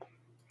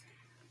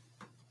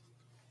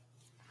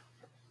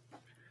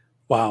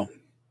 Wow.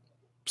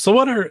 So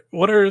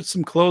what are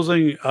some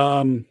closing,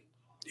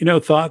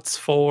 thoughts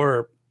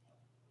for,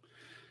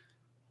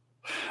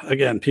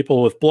 again,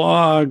 people with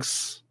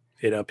blogs,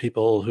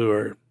 people who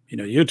are,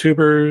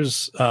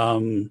 YouTubers,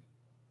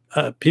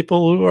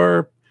 people who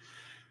are,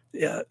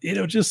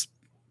 just,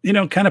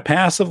 kind of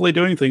passively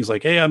doing things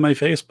like, hey, on my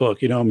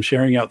Facebook, I'm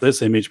sharing out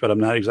this image, but I'm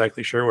not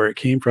exactly sure where it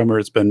came from, or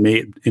it's been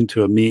made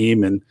into a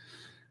meme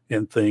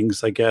and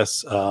things, I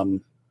guess.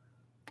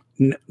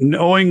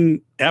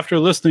 Knowing, after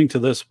listening to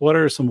this, what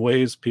are some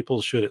ways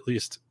people should, at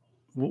least,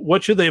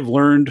 what should they have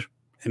learned,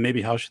 and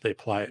maybe how should they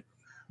apply it?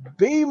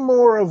 Be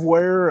more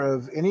aware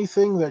of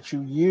anything that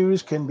you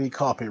use can be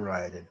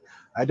copyrighted.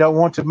 I don't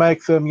want to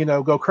make them,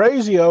 go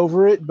crazy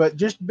over it, but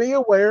just be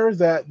aware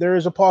that there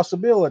is a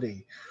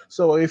possibility.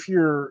 So if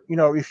you're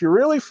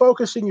really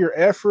focusing your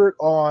effort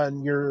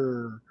on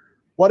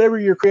whatever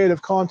your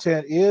creative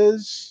content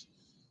is,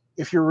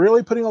 if you're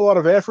really putting a lot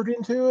of effort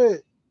into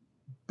it,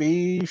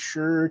 be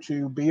sure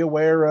to be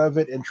aware of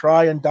it and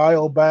try and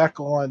dial back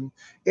on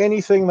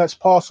anything that's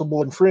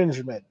possible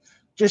infringement,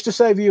 just to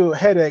save you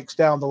headaches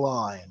down the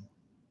line.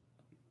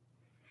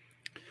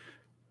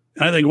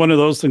 And I think one of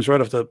those things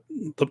right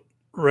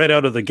right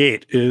out of the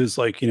gate is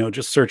like,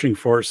 just searching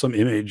for some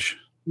image,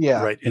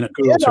 Yeah, right, in a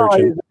Google search.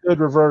 Is a good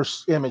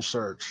reverse image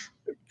search.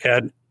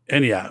 And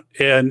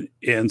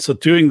so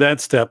doing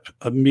that step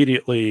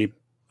immediately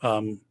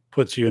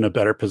puts you in a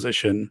better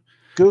position.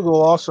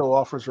 Google also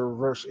offers a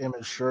reverse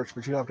image search,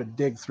 but you have to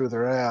dig through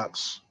their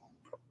apps.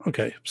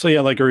 Okay, so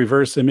yeah, like a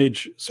reverse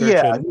image search.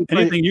 Yeah,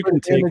 anything you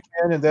can take,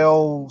 and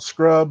they'll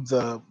scrub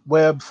the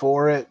web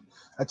for it.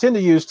 I tend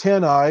to use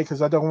 10i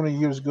because I don't want to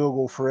use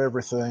Google for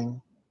everything.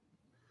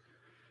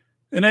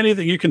 And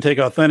anything you can take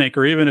authentic,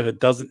 or even if it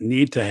doesn't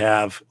need to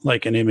have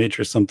like an image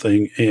or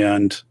something,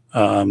 and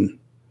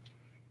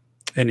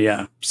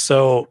yeah.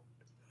 So,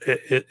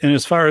 and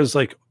as far as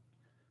like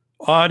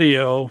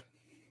audio,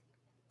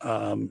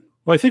 well,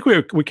 I think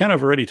we kind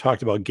of already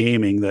talked about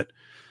gaming.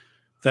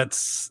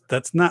 That's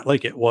not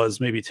like it was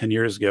maybe 10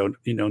 years ago.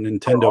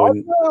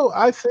 Nintendo.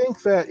 I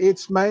think that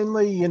it's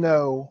mainly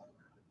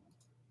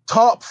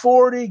top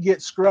 40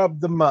 get scrubbed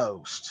the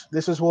most.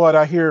 This is what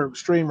I hear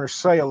streamers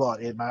say a lot.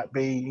 It might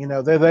be,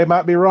 they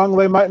might be wrong,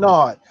 they might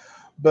not.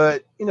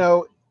 But,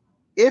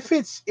 if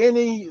it's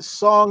any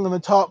song in the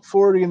top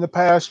 40 in the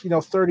past,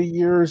 30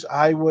 years,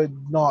 I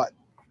would not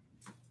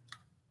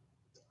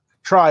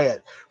try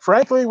it.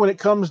 Frankly, when it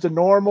comes to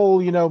normal,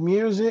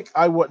 music,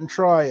 I wouldn't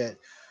try it.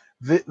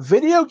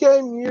 Video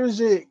game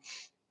music,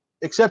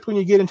 except when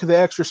you get into the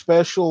extra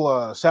special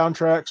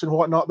soundtracks and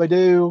whatnot they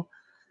do,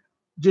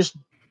 just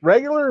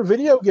regular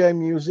video game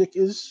music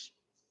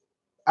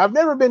I've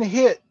never been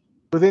hit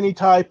with any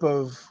type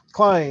of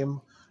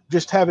claim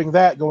just having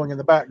that going in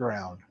the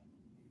background.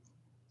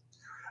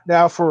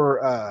 Now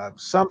for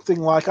something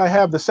like, I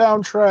have the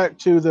soundtrack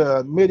to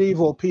the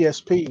medieval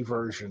PSP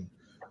version.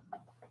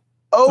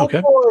 Oh,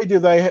 okay. Boy, do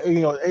they,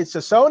 it's a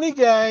Sony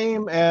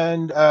game,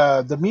 and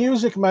the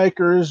music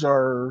makers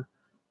are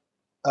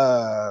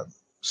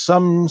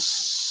some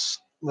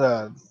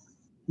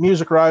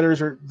music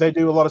writers, or they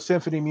do a lot of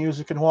symphony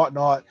music and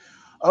whatnot.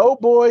 Oh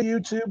boy,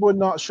 YouTube would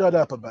not shut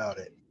up about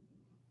it.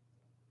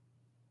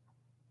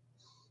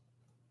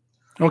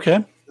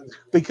 Okay.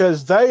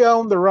 Because they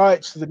own the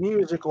rights to the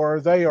music, or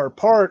they are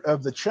part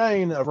of the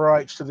chain of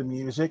rights to the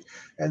music,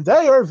 and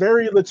they are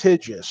very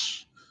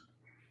litigious.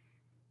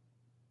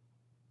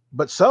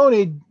 But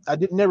Sony,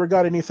 never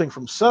got anything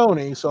from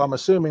Sony, so I'm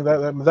assuming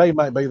that they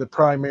might be the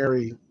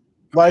primary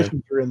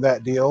licensor in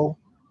that deal.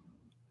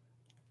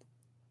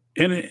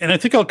 And I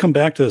think I'll come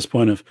back to this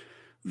point of,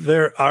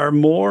 there are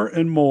more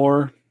and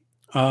more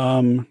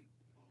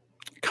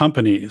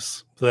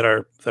companies that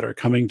are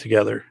coming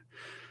together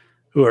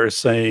who are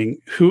saying,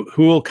 who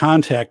will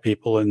contact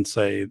people and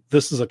say,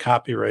 this is a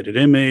copyrighted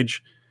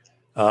image,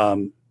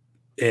 and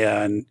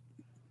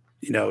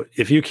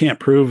if you can't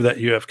prove that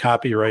you have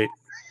copyright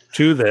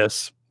to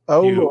this,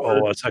 you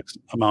owe us X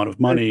amount of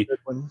money.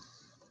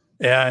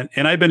 And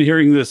I've been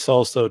hearing this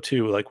also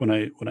too, like when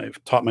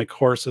I've taught my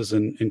courses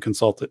and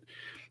consulted.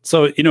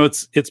 So,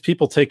 it's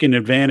people taking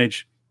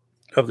advantage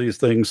of these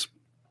things.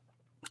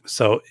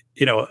 So,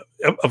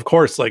 of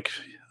course, like,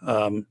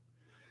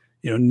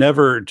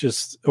 never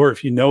just, or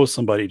if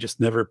somebody, just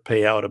never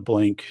pay out a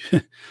blank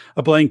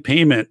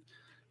payment,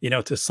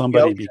 to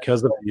somebody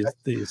because of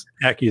these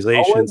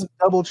accusations. Always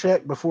double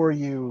check before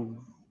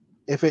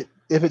if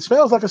it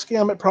smells like a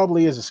scam, it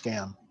probably is a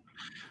scam.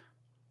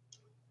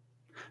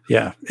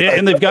 Yeah.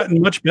 And they've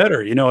gotten much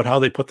better, at how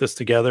they put this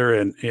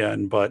together.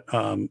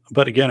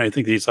 But again, I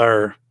think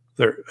they're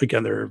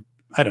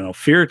I don't know,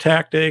 fear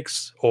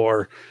tactics,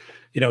 or,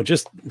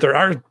 just there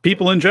are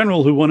people in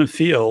general who want to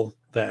feel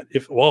that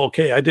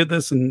I did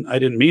this and I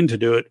didn't mean to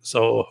do it,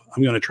 so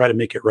I'm going to try to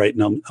make it right,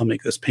 and I'll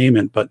make this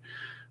payment. But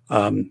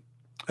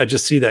I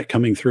just see that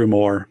coming through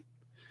more.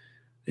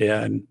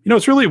 And,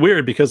 it's really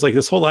weird because like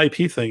this whole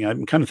IP thing,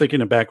 I'm kind of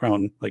thinking of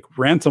background, like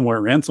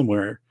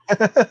ransomware.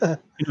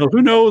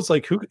 Who knows,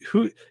 like who,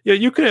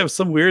 you could have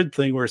some weird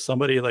thing where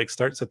somebody like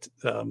starts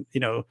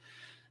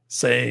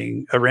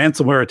saying a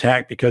ransomware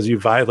attack because you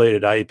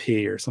violated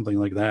IP or something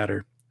like that,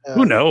 or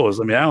who knows?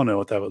 I mean, I don't know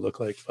what that would look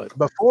like. But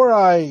before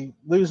I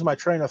lose my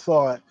train of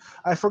thought,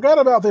 I forgot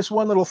about this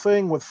one little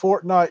thing with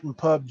Fortnite and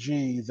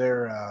PUBG.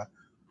 They're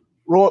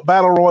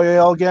battle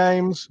royale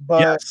games,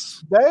 but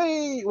yes.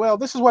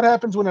 This is what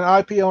happens when an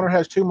IP owner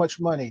has too much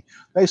money.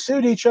 They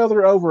sued each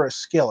other over a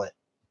skillet.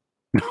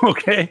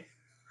 Okay.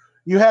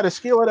 You had a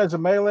skillet as a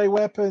melee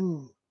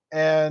weapon,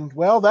 and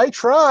they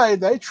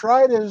tried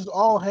as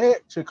all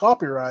heck to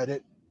copyright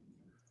it.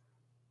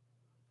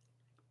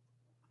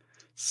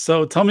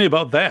 So tell me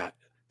about that.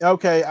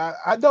 Okay,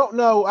 I don't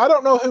know. I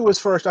don't know who was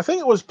first. I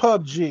think it was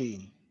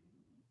PUBG.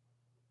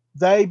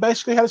 They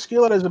basically had a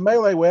skillet as a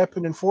melee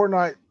weapon, and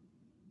Fortnite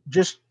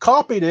just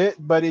copied it,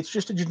 but it's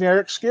just a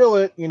generic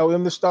skillet,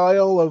 in the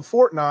style of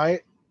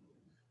Fortnite,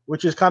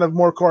 which is kind of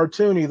more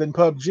cartoony than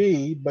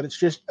PUBG, but it's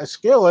just a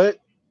skillet.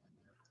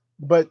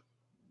 But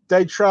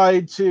they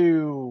tried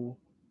to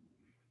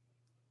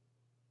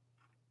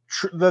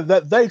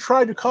that they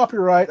tried to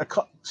copyright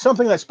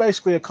something that's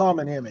basically a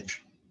common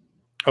image.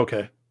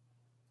 Okay.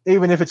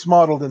 Even if it's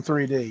modeled in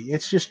 3D,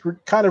 it's just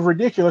kind of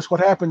ridiculous what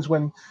happens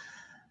when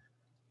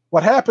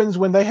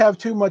they have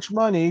too much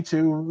money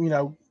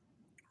to,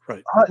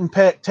 Right. hunt and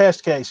peck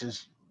test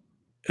cases.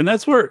 And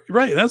that's where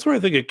I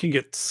think it can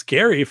get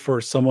scary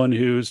for someone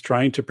who's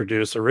trying to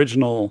produce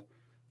original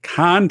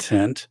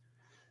content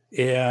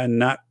and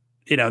not,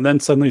 and then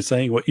suddenly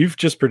saying what you've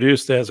just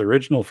produced as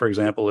original, for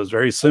example, is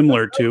very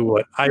similar to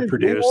what I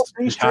produced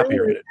and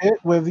copyrighted.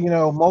 With,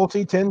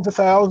 multi tens of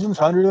thousands,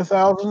 hundreds of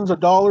thousands of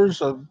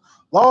dollars of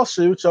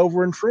lawsuits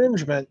over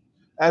infringement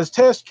as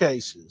test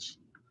cases.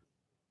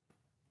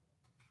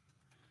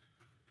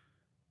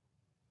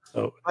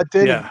 So, but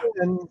then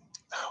again,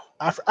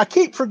 I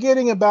keep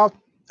forgetting about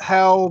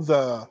how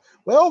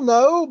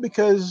no,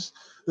 because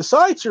the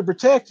sites are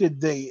protected.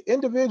 The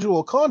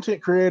individual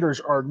content creators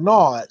are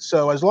not.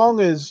 So as long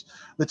as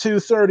the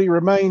 230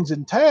 remains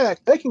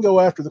intact, they can go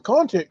after the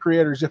content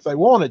creators if they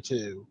wanted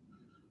to.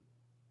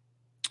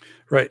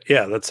 Right.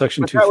 Yeah. That's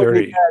section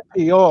 230.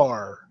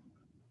 PR.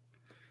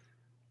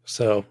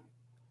 So,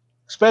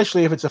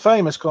 especially if it's a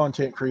famous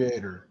content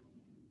creator.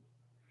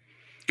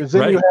 Because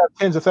then you have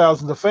tens of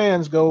thousands of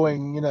fans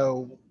going,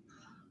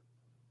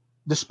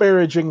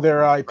 disparaging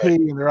their IP,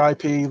 and their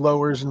IP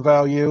lowers in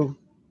value.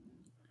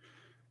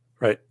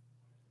 Right.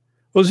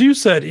 Well, as you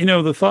said,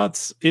 the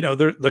thoughts,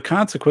 the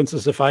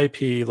consequences if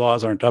IP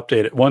laws aren't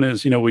updated. One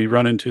is, we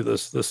run into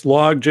this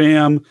log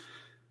jam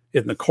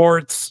in the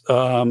courts.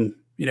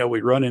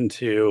 We run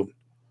into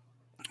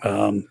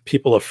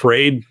people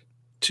afraid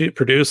to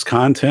produce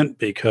content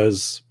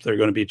because they're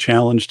going to be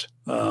challenged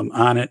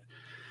on it.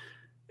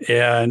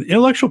 And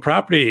intellectual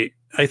property,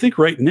 I think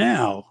right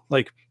now,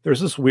 like there's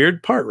this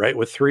weird part, right,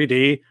 with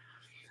 3D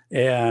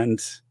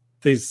and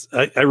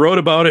I wrote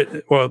about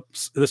it. Well,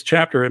 this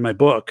chapter in my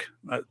book,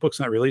 the book's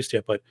not released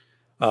yet, but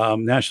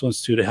National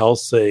Institute of Health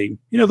saying,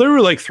 there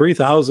were like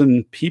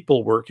 3,000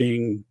 people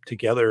working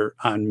together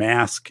on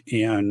mask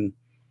and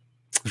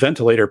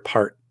ventilator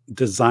part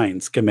design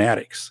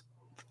schematics.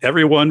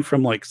 Everyone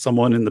from like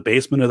someone in the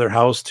basement of their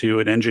house to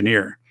an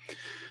engineer,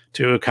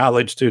 to a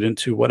college student,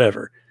 to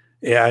whatever.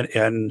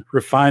 And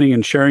refining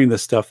and sharing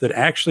this stuff that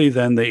actually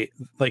then they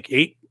like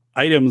 8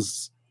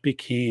 items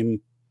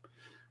became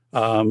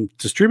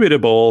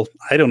distributable.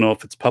 I don't know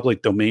if it's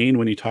public domain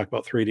when you talk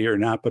about 3D or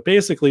not, but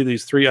basically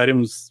these 3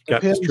 items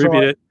got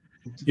distributed.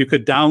 You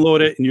could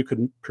download it and you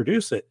could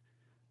produce it.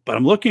 But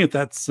I'm looking at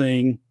that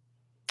saying,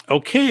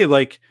 okay,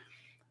 like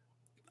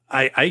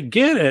I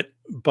get it,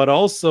 but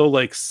also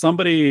like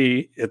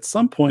somebody at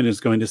some point is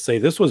going to say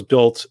this was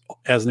built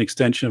as an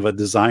extension of a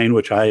design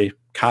which I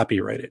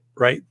copyrighted,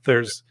 right?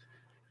 There's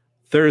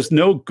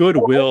no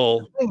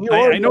goodwill.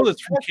 I know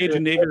that's from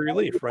Cajun Navy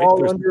Relief, right?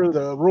 All under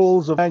the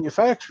rules of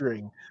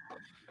manufacturing.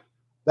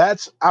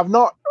 I've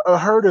not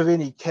heard of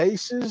any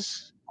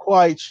cases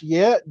quite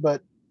yet,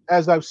 but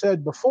as I've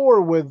said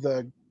before with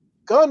the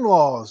gun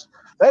laws,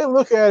 they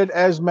look at it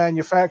as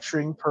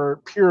manufacturing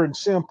pure and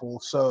simple.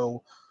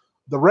 So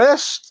the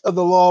rest of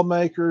the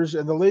lawmakers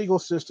and the legal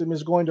system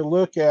is going to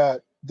look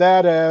at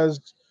that as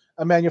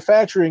a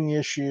manufacturing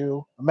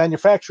issue, a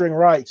manufacturing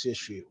rights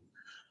issue.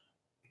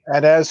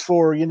 And as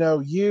for,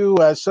 you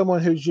as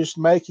someone who's just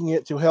making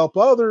it to help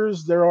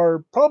others, there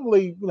are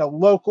probably,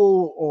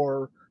 local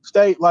or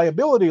state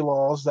liability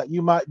laws that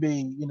you might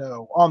be,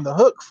 on the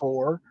hook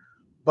for,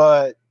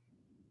 but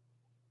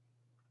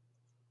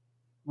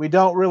we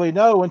don't really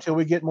know until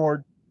we get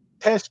more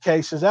test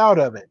cases out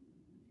of it.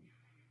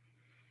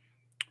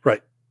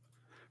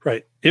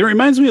 Right. It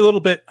reminds me a little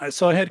bit.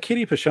 So I had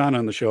Katie Pashon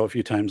on the show a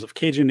few times of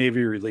Cajun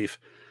Navy Relief.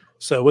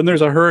 So when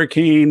there's a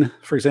hurricane,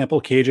 for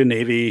example, Cajun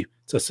Navy,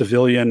 it's a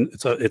civilian,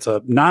 it's a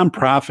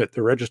nonprofit.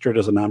 They're registered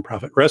as a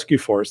nonprofit rescue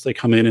force. They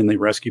come in and they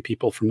rescue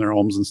people from their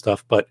homes and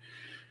stuff. But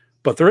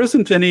there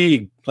isn't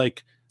any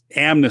like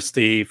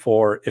amnesty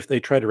for if they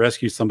try to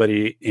rescue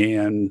somebody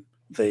and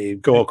they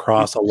go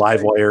across a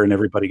live wire and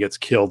everybody gets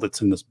killed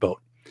that's in this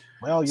boat.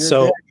 Well, you're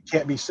dead. You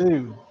can't be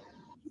sued.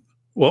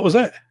 What was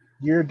that?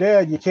 You're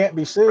dead. You can't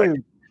be sued. Right.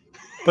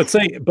 But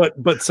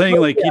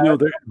saying like, they're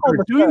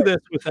doing this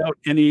without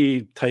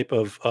any type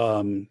of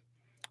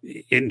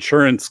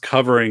insurance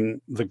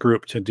covering the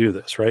group to do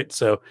this, right?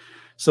 So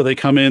they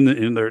come in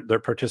and they're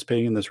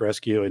participating in this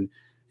rescue,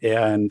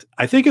 and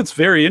I think it's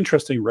very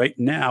interesting right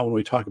now when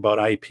we talk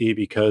about IP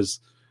because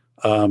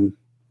in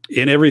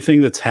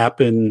everything that's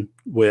happened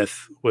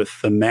with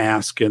the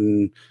mask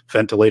and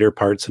ventilator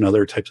parts and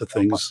other types of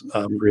things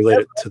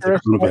related to the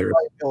coronavirus.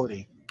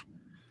 Liability.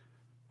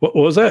 What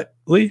was that,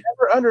 Lee?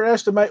 Never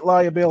underestimate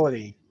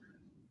liability.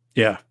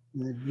 Yeah.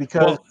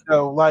 Because,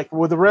 like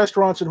with the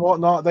restaurants and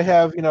whatnot, they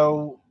have,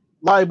 not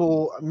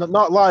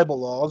libel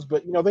laws,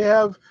 but, they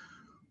have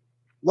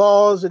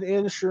laws and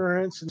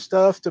insurance and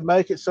stuff to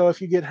make it so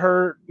if you get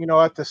hurt,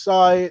 at the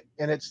site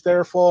and it's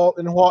their fault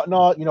and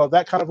whatnot,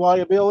 that kind of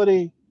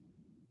liability.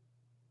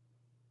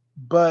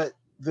 But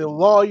the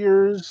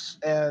lawyers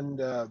and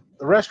the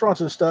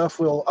restaurants and stuff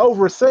will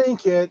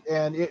overthink it,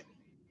 and it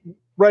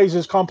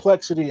raises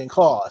complexity and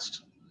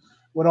cost.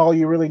 when all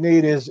you really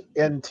need is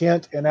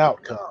intent and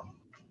outcome.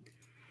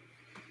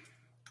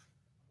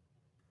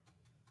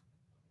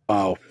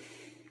 Wow.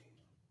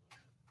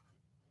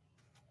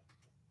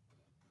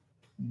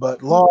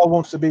 But law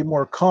wants to be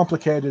more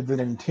complicated than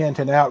intent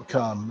and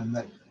outcome, and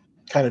that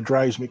kind of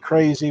drives me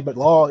crazy. But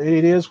law,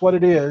 it is what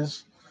it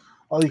is.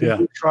 All you can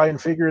do is try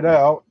and figure it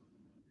out.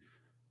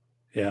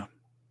 Yeah.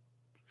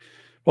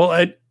 Well,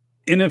 and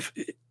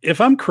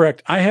if I'm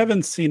correct, I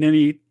haven't seen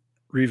any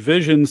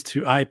revisions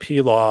to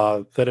IP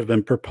law that have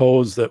been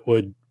proposed that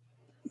would,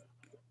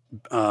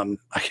 I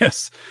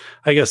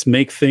guess,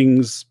 make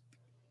things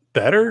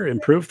better,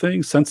 improve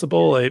things,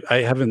 sensible.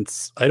 I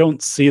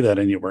don't see that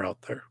anywhere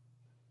out there.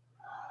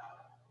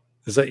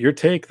 Is that your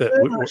take? That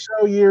 10 or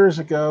so years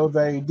ago,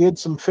 they did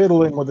some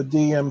fiddling with the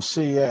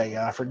DMCA.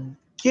 I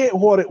forget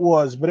what it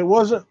was, but it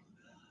wasn't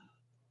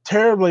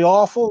terribly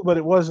awful, but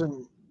it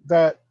wasn't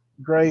that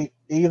great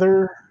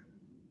either.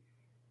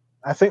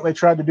 I think they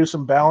tried to do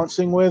some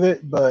balancing with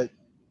it, but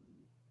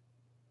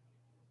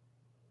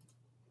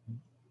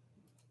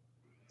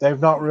they've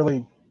not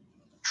really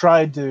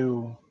tried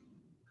to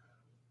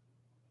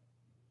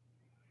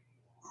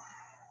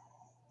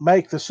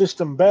make the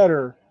system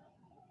better.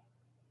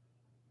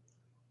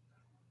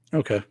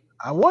 Okay.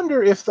 I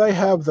wonder if they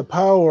have the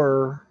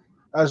power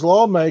as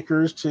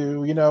lawmakers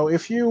to,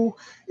 if you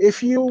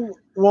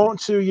want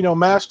to,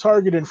 mass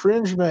target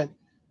infringement,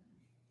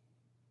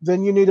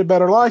 then you need a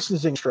better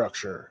licensing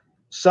structure.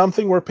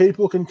 Something where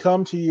people can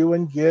come to you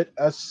and get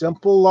a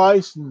simple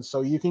license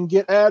so you can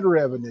get ad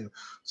revenue.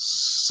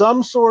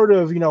 Some sort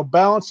of,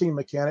 balancing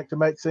mechanic to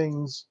make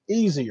things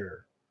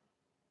easier.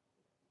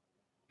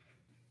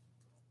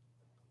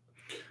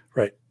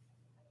 Right.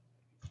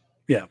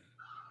 Yeah.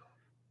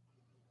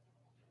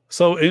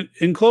 So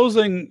in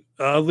closing,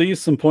 Lee,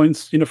 some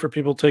points, for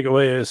people to take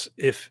away is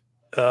if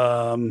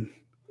you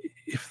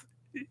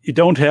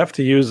don't have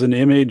to use an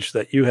image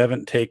that you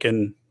haven't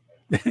taken,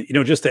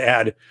 just to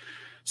add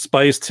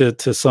spice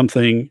to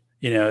something,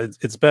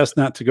 it's best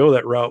not to go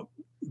that route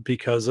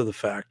because of the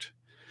fact,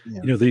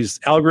 these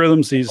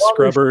algorithms, these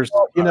scrubbers,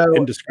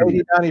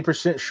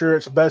 80-90% sure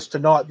it's best to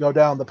not go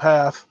down the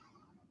path.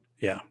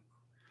 Yeah.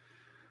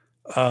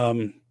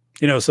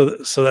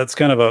 So that's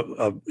kind of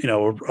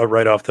a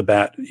right off the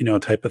bat,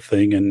 type of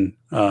thing. And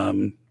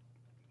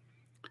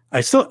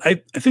I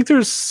think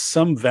there's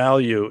some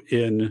value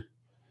in,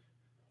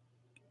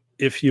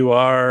 if you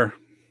are,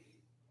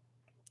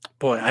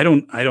 I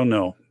don't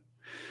know,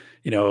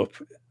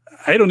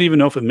 I don't even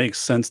know if it makes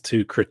sense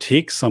to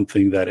critique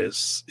something that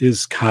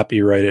is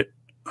copyrighted,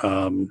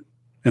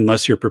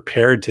 unless you're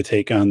prepared to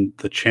take on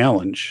the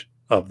challenge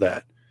of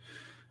that.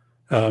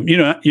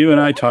 You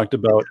and I talked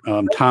about,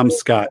 Tom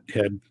Scott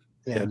had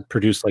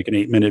produced like an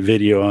 8-minute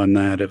video on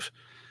that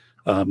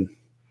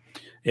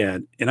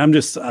and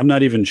I'm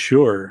not even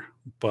sure,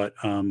 but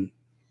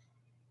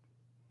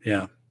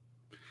yeah.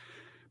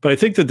 But I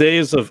think the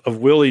days of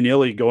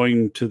willy-nilly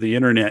going to the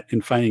internet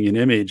and finding an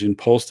image and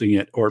posting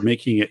it or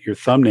making it your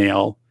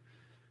thumbnail,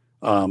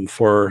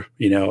 for,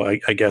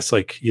 I guess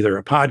like either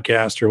a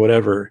podcast or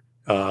whatever,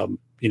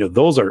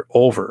 those are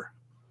over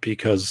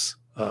because,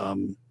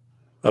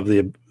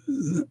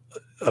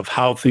 of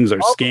how things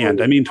are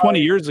scanned. I mean, 20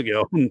 years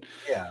ago,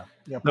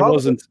 probably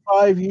wasn't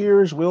 5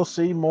 years. We'll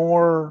see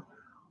more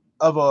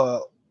of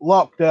a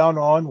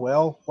lockdown on,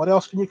 well, what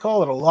else can you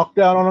call it? A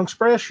lockdown on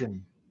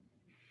expression.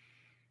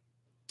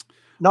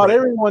 Not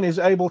everyone is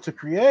able to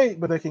create,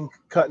 but they can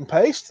cut and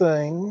paste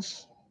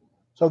things.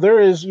 So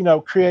there is,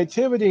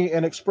 creativity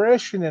and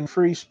expression and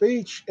free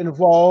speech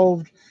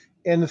involved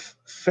in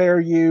fair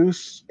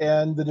use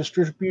and the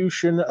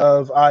distribution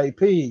of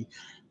IP.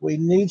 We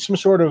need some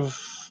sort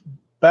of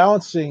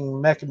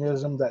balancing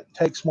mechanism that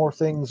takes more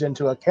things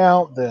into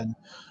account than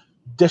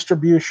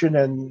distribution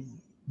and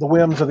the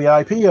whims of the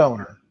IP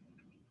owner.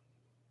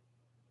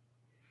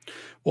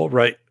 Well,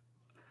 right.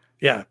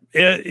 Yeah.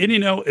 And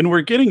and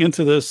we're getting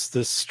into this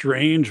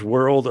strange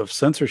world of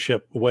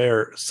censorship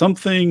where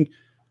something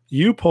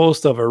you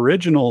post of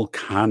original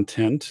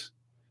content,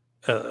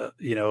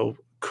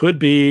 could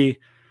be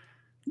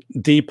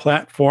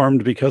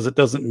deplatformed because it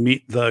doesn't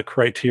meet the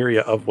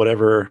criteria of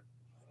whatever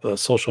the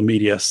social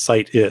media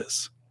site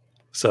is.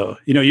 So,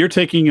 you're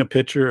taking a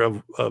picture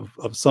of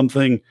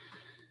something.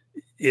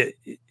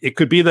 It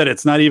could be that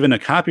it's not even a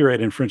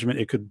copyright infringement.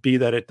 It could be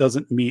that it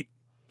doesn't meet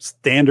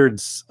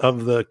standards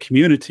of the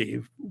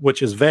community,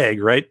 which is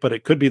vague, right? But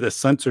it could be the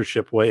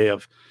censorship way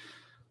of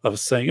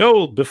saying,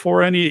 oh,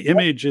 before any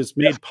image is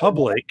made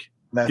public,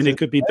 and it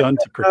could be done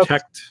to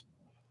protect.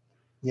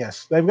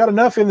 Yes, they've got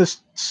enough in the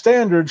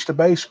standards to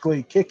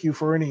basically kick you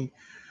for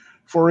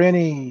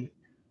any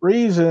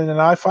reason,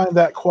 and I find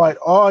that quite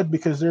odd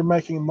because they're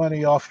making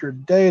money off your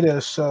data,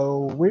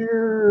 so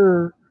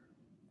we're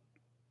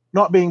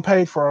not being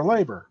paid for our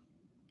labor.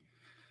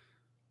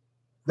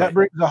 That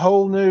brings a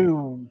whole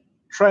new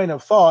train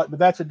of thought, but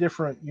that's a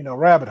different,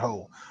 rabbit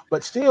hole.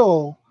 But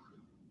still,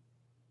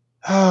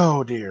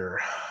 oh dear.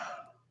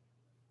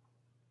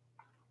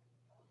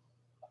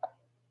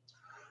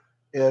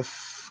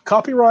 If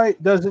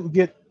copyright doesn't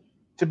get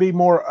to be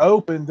more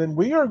open, then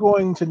we are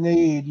going to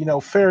need,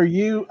 fair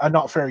use,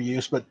 not fair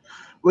use, but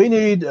we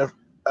need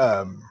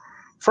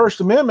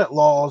First Amendment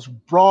laws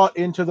brought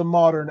into the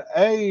modern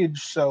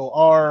age so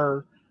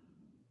our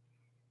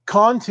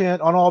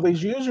content on all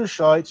these user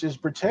sites is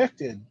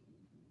protected.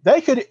 They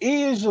could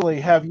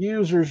easily have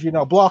users,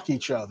 block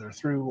each other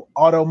through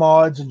auto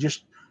mods and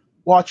just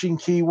watching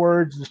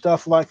keywords and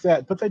stuff like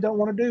that, but they don't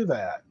want to do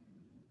that.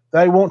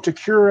 They want to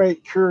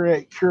curate,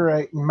 and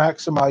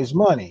maximize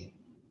money.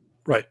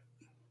 Right.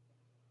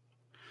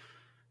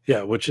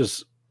 Yeah, which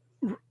is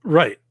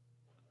right.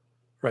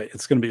 Right.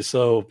 It's going to be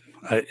so,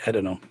 I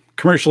don't know,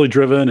 commercially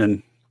driven,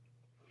 and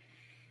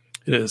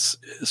it's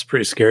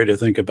pretty scary to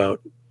think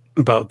about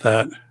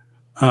that.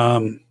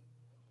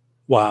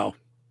 Wow.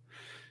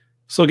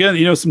 So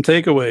again, some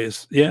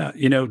takeaways. Yeah.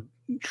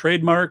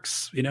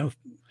 Trademarks,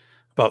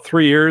 about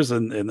 3 years,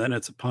 and then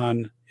it's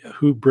upon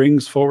who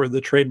brings forward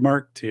the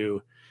trademark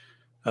to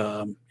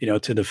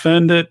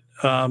defend it.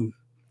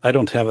 I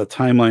don't have a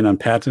timeline on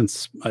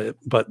patents,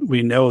 but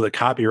we know that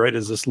copyright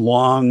is this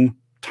long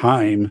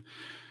time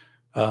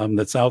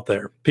that's out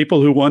there.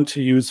 People who want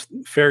to use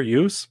fair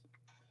use,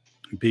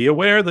 be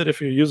aware that if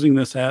you're using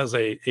this as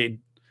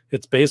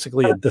it's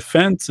basically a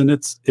defense, and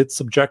it's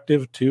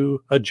subjective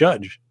to a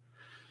judge.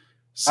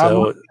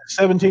 So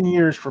 17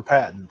 years for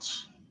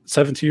patents.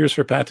 17 years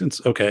for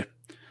patents. Okay.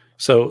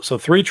 So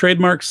 3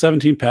 trademarks,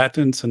 17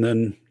 patents, and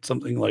then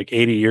something like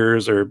 80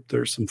 years, or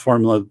there's some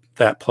formula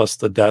that plus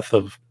the death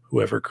of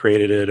whoever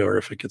created it, or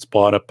if it gets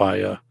bought up by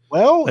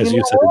as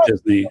you said,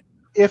 Disney.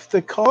 If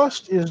the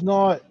cost is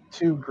not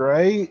too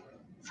great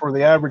for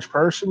the average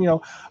person,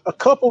 a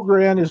couple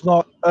grand is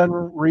not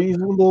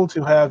unreasonable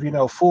to have,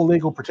 full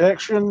legal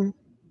protection.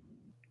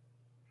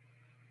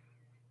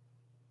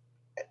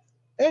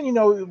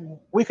 And,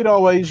 we could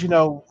always,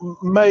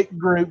 make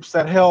groups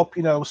that help,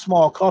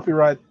 small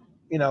copyright,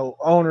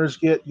 owners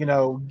get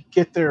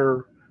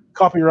their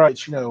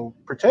copyrights,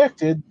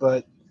 protected.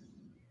 But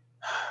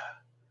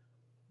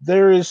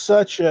there is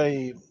such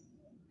a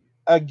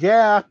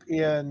gap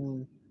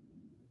in,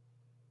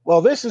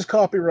 well, this is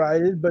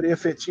copyrighted, but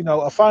if it's,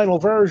 a final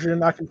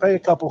version, I can pay a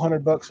couple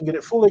 $100 and get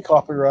it fully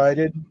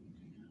copyrighted.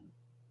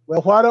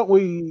 Well, why don't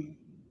we,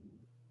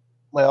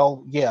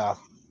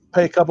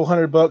 pay a couple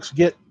 $100,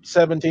 get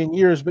 17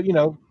 years, but,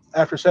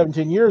 after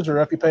 17 years are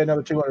up, you pay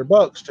another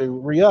 $200 to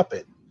re-up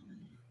it.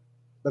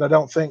 But I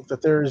don't think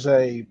that there's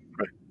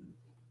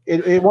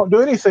it won't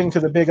do anything to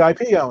the big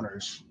IP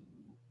owners.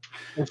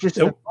 It's just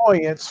an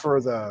annoyance for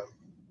the.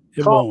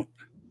 It won't.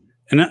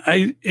 And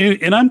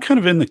I'm kind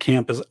of in the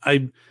camp as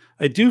I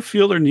do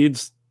feel there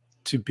needs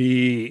to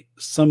be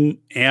some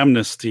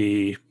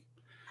amnesty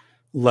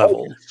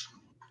level.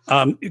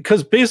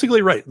 Because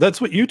basically, right,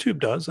 that's what YouTube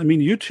does. I mean,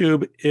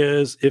 YouTube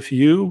is, if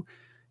you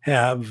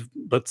have,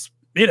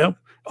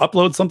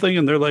 upload something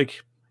and they're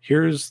like,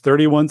 here's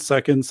 31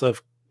 seconds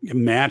of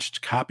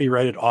matched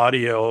copyrighted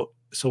audio.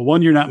 So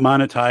one, you're not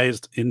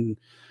monetized. In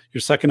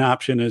your second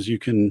option is you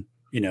can,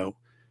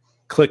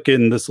 click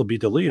in, this will be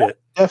deleted.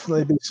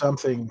 Definitely be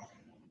something.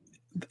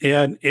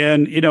 And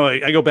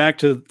I go back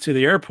to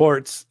the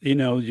airports,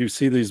 you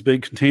see these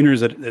big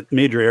containers at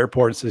major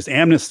airports, these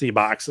amnesty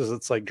boxes.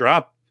 It's like,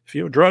 if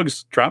you have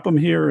drugs, drop them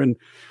here, and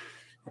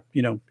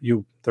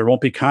there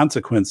won't be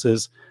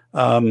consequences.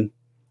 I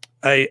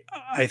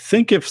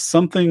think if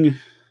something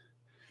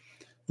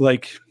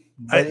like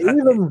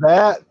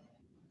that,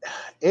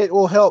 it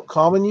will help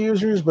common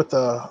users, but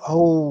the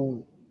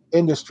whole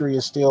industry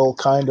is still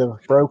kind of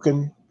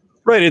broken.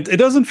 Right. It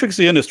doesn't fix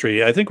the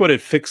industry. I think what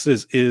it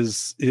fixes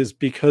is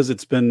because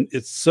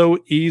it's so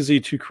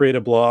easy to create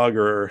a blog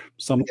or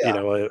some,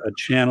 a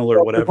channel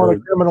or whatever.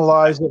 Want to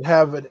criminalize it,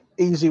 have an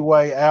easy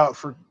way out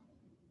for.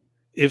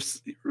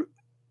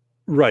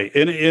 Right.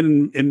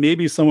 And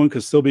maybe someone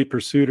could still be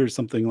pursued or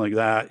something like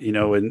that,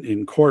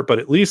 in court, but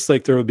at least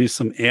like there would be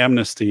some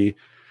amnesty,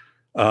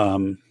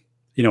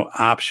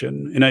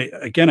 option. And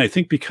I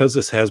think because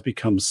this has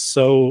become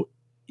so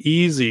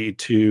easy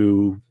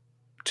to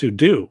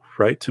do,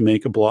 right, to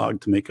make a blog,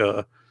 to make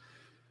a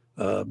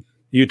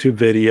YouTube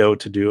video,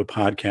 to do a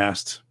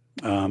podcast,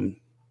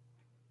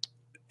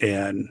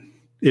 and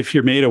if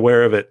you're made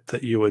aware of it,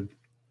 that you would,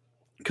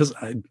 because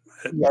you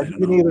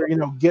can either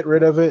get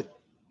rid of it,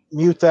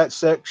 mute that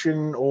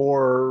section,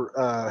 or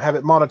have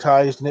it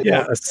monetized. And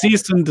a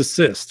cease and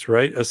desist,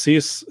 right? A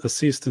cease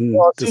and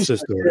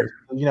desist order.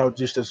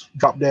 Just as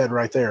drop dead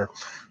right there.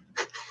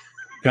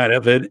 Kind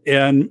of it,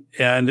 and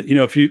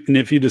if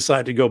you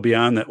decide to go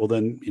beyond that, well,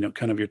 then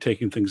kind of you're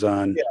taking things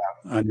on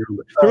your own.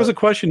 There was a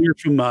question here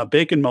from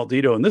Bacon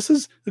Maldito, and this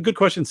is a good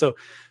question. So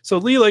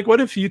Lee, like,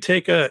 what if you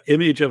take a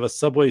image of a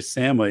Subway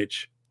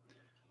sandwich,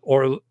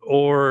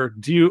 or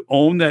do you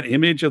own that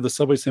image of the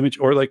Subway sandwich,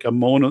 or like the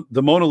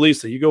Mona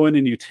Lisa? You go in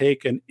and you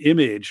take an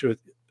image,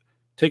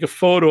 take a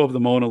photo of the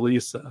Mona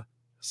Lisa.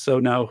 So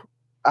now,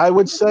 I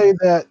would say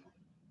that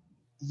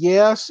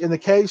yes, in the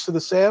case of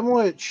the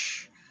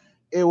sandwich,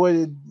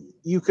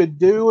 you could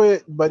do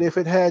it, but if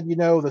it had,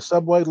 the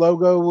Subway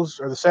logos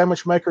or the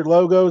sandwich maker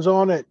logos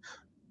on it,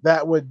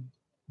 that would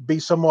be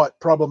somewhat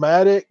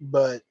problematic,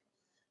 but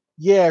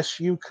yes,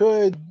 you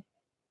could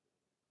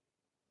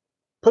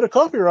put a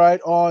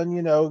copyright on,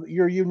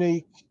 your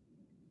unique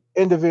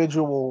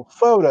individual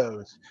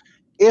photos.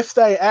 If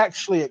they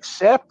actually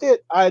accept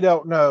it, I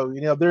don't know.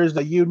 There's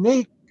a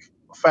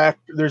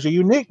there's a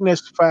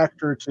uniqueness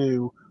factor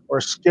to,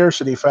 or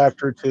scarcity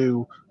factor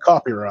to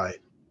copyright.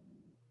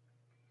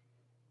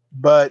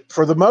 But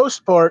for the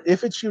most part,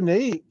 if it's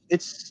unique,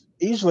 it's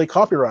easily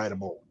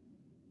copyrightable.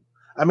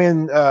 I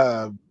mean,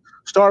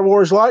 Star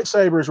Wars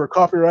lightsabers were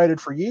copyrighted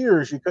for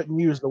years. You couldn't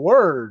use the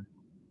word.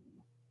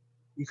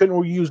 You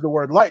couldn't use the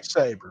word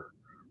lightsaber.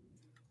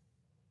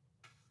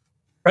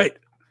 Right.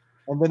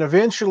 And then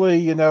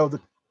eventually,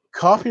 the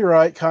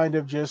copyright kind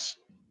of just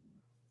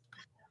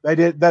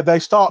they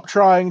stopped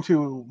trying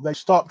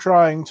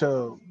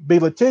to be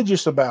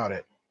litigious about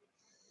it.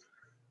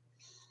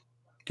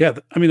 Yeah,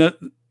 I mean that.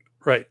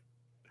 Right.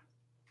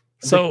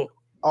 So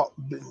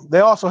they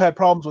also had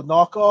problems with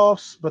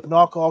knockoffs, but the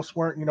knockoffs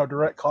weren't,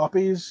 direct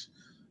copies.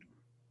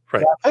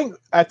 Right. I think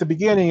at the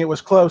beginning it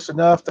was close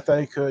enough that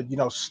they could,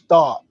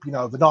 stop, the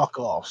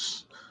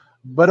knockoffs.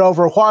 But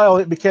over a while,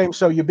 it became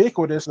so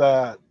ubiquitous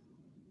that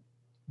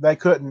they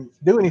couldn't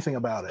do anything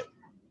about it.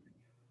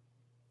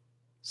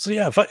 So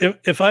yeah,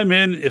 if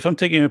I'm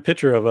taking a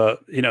picture of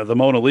the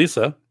Mona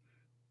Lisa,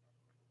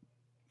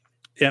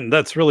 and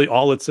that's really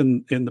all that's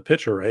in the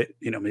picture, right?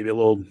 Maybe a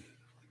little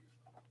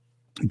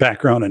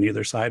background on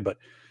either side, but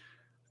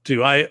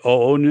do I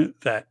own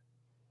that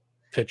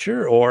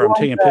picture, or I'm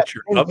taking a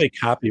picture of a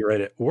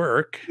copyrighted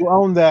work? You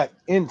own that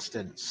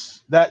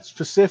instance, that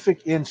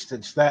specific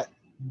instance, that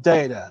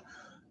data.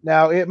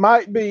 Now, it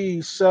might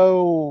be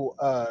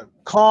so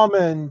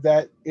common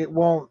that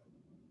you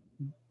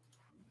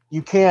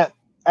can't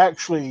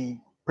actually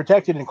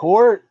protect it in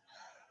court,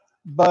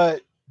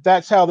 but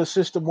that's how the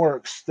system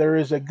works. There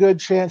is a good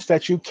chance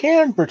that you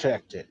can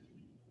protect it.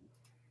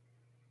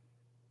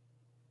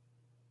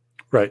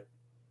 Right.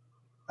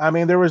 I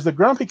mean, there was the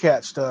Grumpy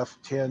Cat stuff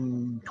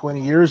 10,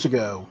 20 years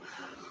ago,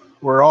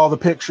 where all the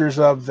pictures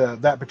of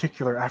that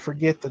particular, I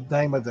forget the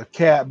name of the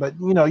cat, but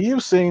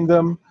you've seen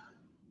them.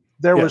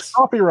 There was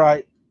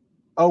copyright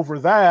over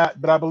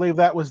that, but I believe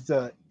that was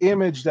the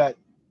image that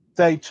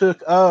they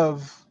took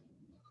of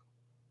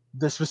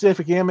the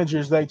specific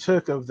images they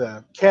took of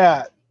the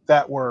cat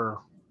that were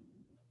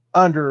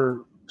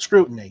under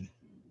scrutiny,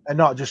 and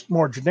not just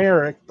more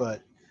generic,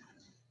 but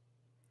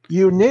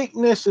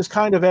uniqueness is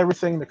kind of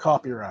everything to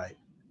copyright.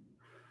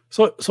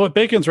 So what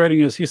Bacon's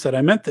writing is, he said,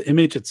 I meant the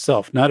image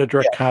itself, not a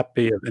direct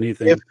copy of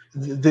anything.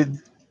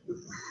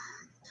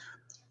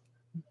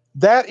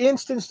 That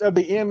instance of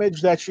the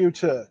image that you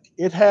took,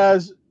 it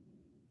has,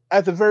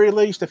 at the very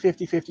least, a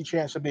 50-50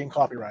 chance of being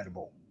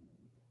copyrightable.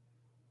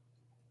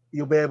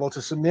 You'll be able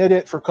to submit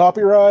it for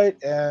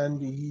copyright,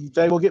 and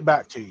they will get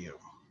back to you.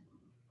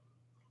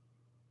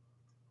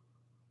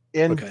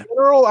 In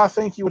general, I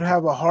think you would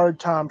have a hard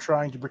time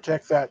trying to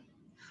protect that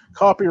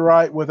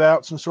copyright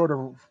without some sort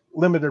of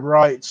limited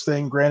rights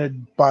thing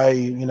granted by,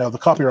 the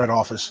Copyright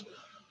Office.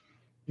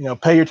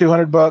 Pay your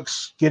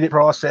 $200, get it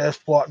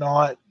processed,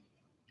 whatnot,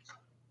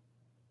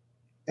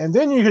 and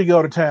then you could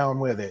go to town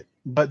with it.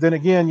 But then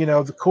again,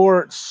 the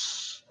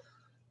courts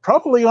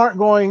probably aren't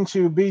going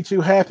to be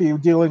too happy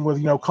dealing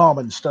with,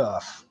 common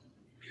stuff.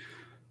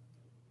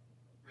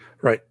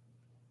 Right.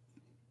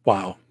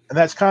 Wow. And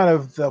that's kind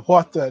of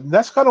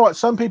what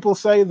some people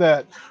say,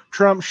 that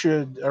Trump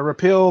should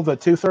repeal the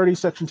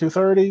Section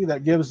 230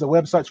 that gives the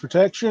websites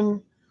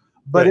protection.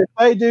 But if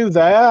they do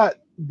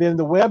that, then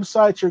the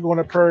websites are going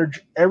to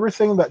purge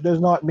everything that does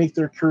not meet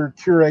their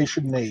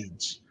curation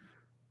needs.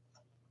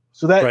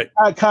 So that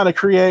kind of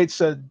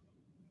creates a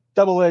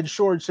double-edged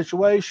sword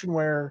situation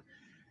where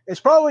it's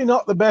probably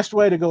not the best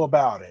way to go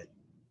about it.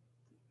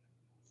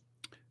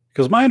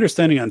 Because my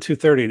understanding on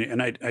 230,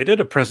 and I did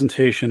a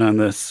presentation on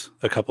this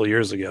a couple of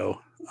years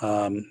ago,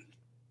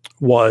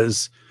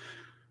 was,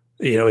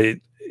 in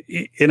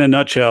a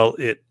nutshell,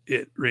 it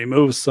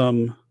removes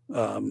some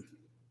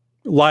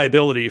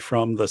liability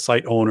from the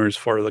site owners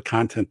for the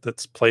content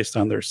that's placed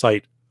on their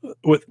site,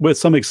 with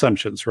some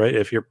exemptions, right?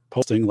 If you're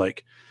posting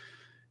like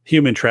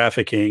human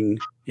trafficking,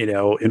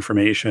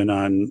 information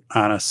on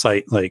a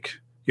site, like,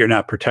 you're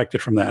not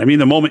protected from that. I mean,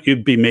 the moment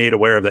you'd be made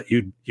aware of that,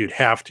 you'd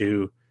have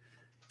to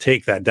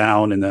take that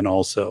down, and then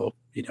also,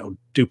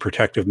 do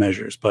protective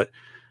measures. But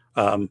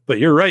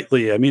you're right,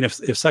 Lee. I mean,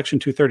 if Section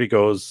 230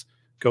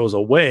 goes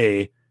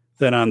away,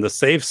 then on the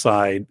safe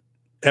side,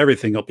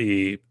 everything will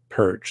be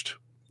purged,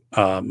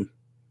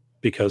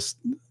 because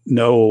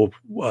no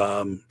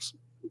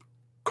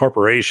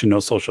corporation, no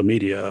social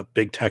media,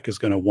 big tech is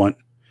going to want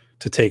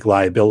to take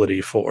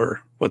liability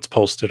for what's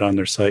posted on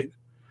their site.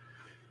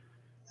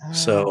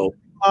 So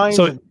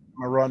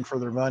a run for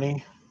their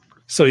money.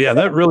 So yeah,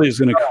 that really is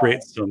going to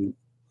create some.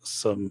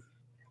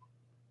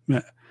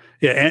 Yeah,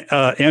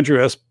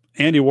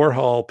 Andy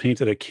Warhol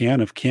painted a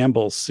can of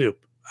Campbell's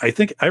soup. I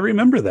think I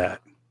remember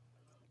that.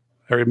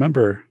 I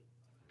remember.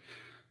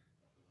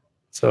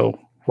 So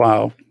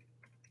wow.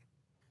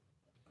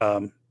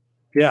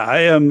 Yeah,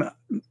 I am.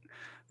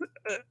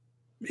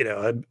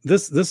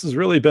 this has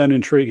really been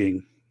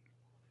intriguing,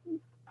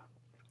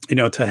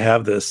 to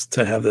have this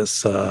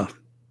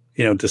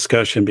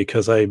discussion,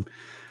 because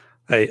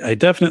I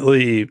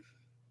definitely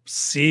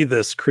see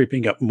this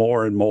creeping up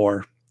more and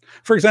more.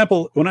 For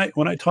example, when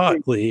I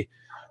taught Lee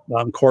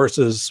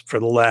courses for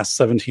the last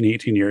 17,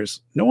 18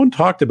 years, no one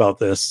talked about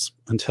this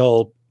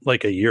until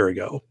like a year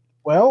ago.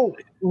 Well,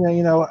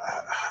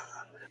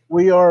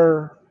 we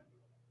are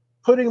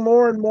putting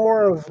more and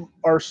more of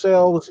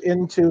ourselves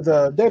into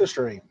the data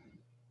stream.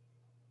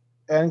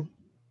 And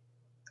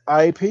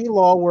IP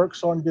law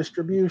works on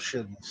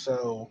distribution.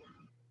 So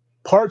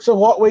parts of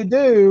what we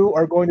do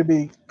are going to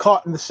be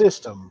caught in the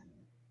system.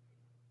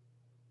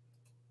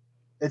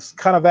 It's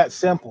kind of that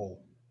simple.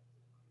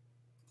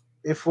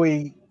 If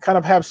we kind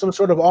of have some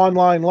sort of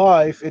online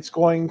life, it's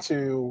going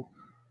to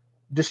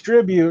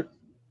distribute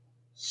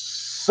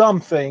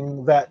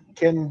something that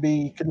can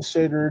be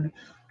considered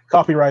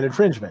copyright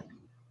infringement.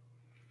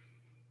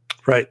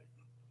 Right.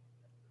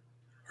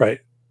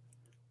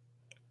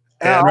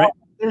 And right.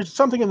 There's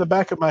something in the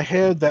back of my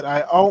head that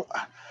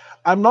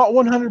I'm not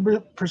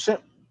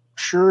 100%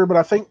 sure, but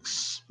I think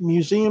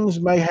museums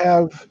may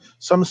have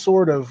some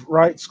sort of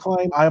rights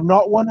claim. I am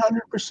not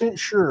 100%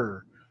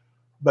 sure,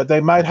 but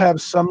they might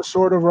have some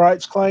sort of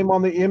rights claim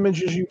on the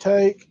images you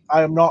take.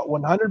 I am not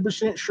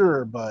 100%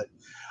 sure, but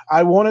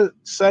I want to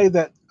say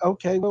that,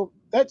 okay, well,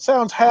 that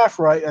sounds half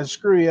right, as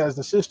screwy as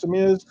the system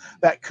is.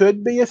 That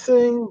could be a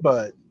thing,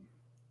 but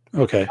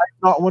okay, I'm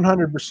not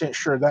 100%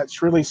 sure.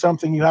 That's really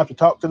something you have to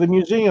talk to the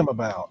museum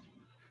about.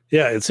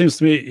 Yeah, it seems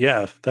to me,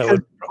 yeah,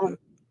 that would.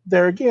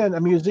 There again,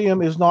 a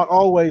museum is not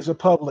always a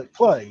public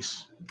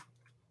place.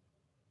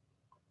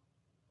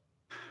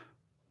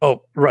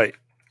 Oh, right.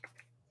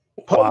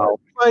 Public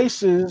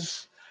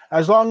places,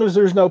 as long as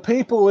there's no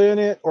people in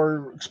it,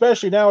 or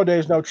especially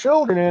nowadays, no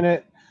children in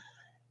it,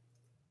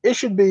 it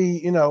should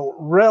be,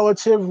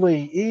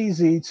 relatively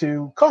easy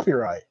to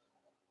copyright.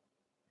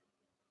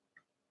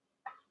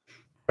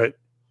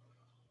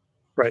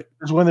 Right.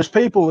 Because when there's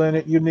people in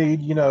it, you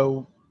need,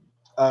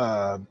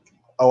 I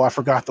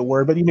forgot the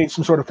word, but you need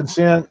some sort of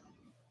consent.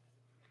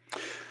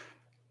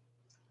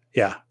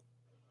 Yeah.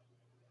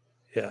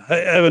 I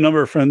have a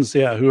number of friends,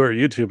 who are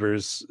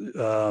YouTubers,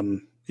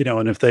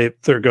 and if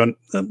they're going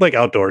like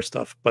outdoor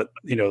stuff, but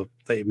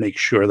they make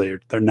sure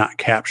they're not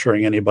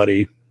capturing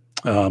anybody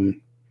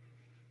who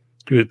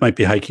might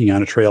be hiking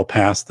on a trail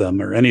past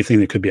them, or anything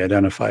that could be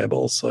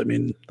identifiable. So, I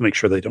mean, make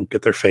sure they don't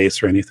get their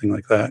face or anything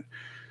like that.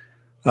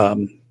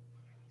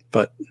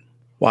 But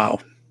wow.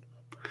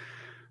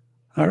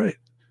 All right.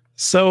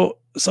 So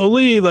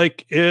Lee,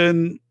 like,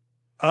 in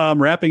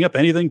wrapping up,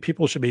 anything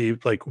people should be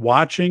like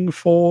watching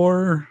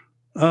for,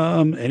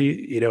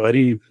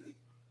 anything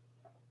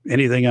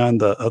on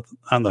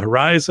the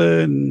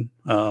horizon,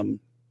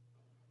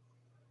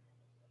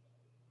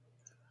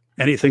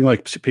 anything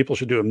like people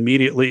should do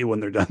immediately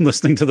when they're done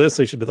listening to this?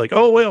 They should be like,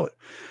 oh, well,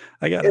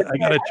 I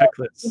gotta check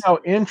this.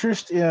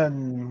 Interest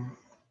in,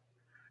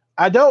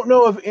 I don't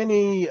know of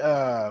any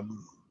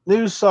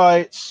news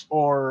sites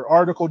or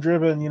article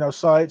driven,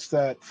 sites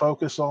that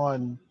focus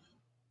on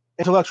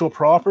intellectual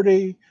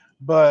property,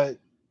 but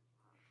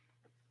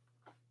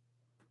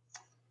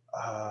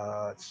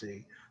let's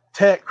see,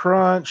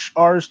 TechCrunch,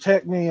 Ars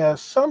Technica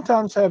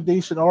sometimes have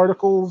decent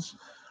articles.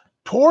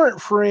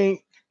 Torrent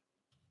Freak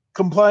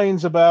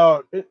complains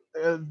about it.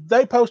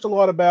 They post a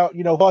lot about,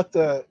 what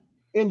the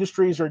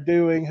industries are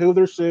doing, who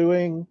they're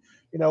suing,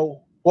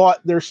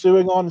 what they're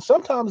suing on. And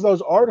sometimes those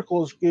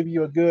articles give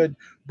you a good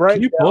breakdown.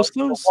 Can you post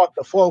those? Of what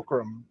the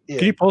fulcrum is.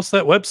 Can you post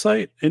that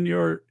website in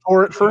your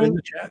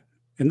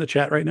in the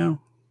chat right now?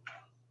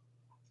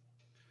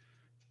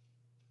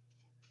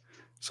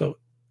 So,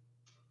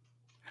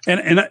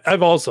 and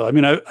I've also,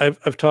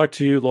 I've talked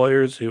to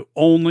lawyers who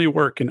only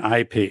work in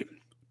IP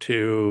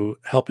to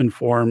help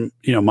inform,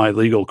 my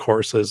legal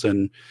courses,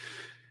 and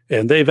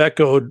they've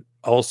echoed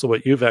also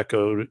what you've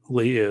echoed,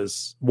 Lee,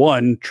 is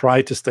one,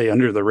 try to stay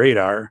under the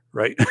radar,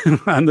 right,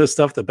 on this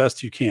stuff the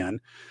best you can.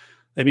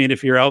 I mean,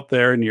 if you're out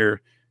there and you're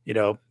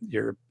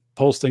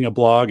posting a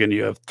blog and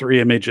you have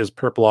 3 images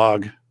per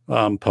blog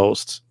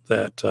post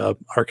that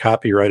are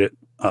copyrighted,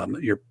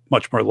 you're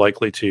much more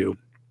likely to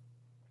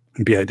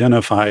be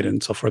identified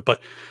and so forth.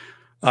 But,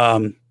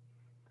 and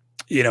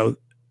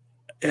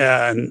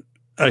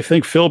I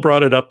think Phil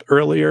brought it up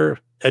earlier,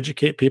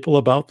 educate people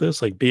about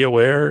this, like be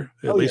aware,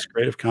 at least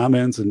Creative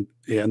Commons, and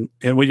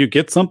when you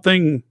get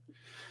something,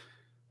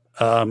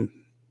 and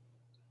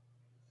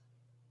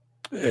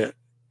I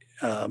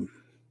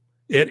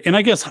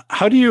guess,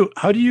 how do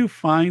you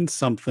find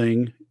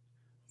something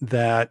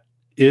that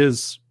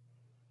is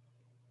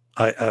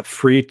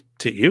free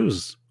to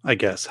use? I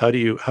guess, how do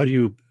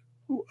you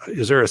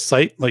is there a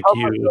site like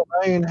Public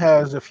domain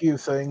has a few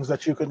things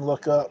that you can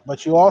look up,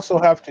 but you also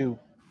have to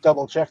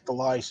double check the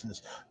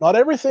license. Not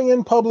everything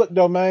in public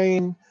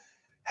domain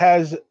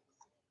has.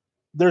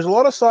 There's a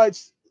lot of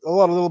sites, a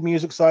lot of little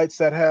music sites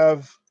that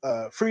have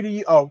free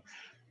to.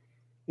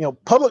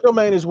 Public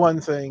domain is one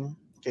thing.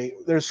 Okay,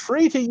 there's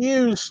free to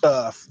use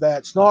stuff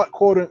that's not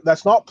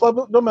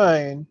public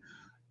domain,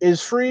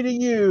 is free to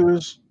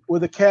use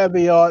with a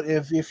caveat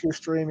if you're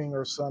streaming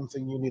or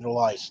something, you need a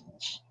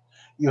license.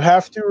 You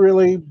have to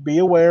really be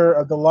aware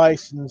of the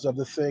license of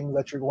the thing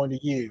that you're going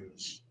to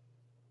use.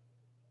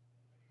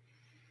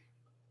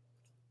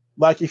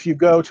 Like if you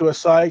go to a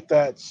site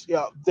that's,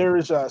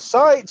 there's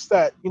sites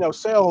that,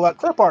 sell like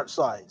clip art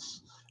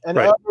sites and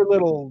Right. other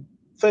little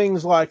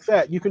things like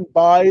that. You can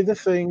buy the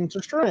thing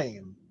to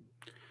stream.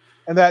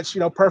 And that's,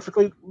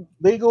 perfectly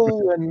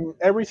legal and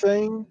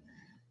everything.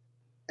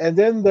 And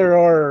then there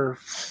are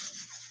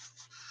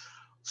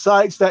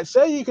sites that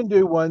say you can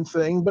do one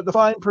thing, but the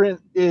fine print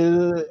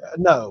is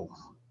no.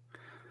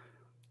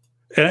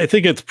 And I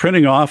think it's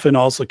printing off and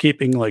also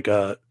keeping like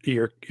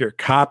your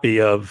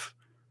copy of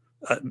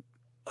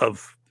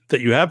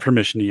that you have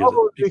permission to use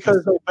it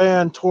because they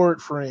banned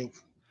Tort Freak.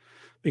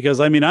 Because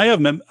I mean,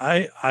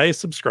 I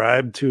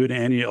subscribe to an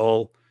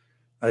annual,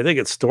 I think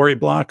it's Story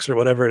Blocks or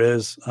whatever it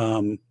is.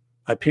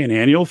 I pay an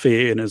annual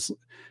fee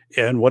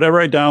and whatever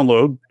I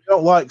download, I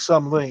don't like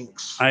some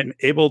links. I'm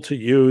able to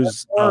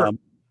use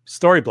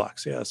Story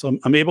Blocks. Yeah, so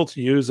I'm able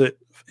to use it.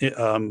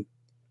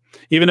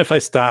 Even if I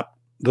stop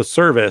the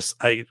service,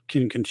 I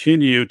can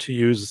continue to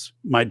use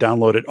my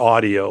downloaded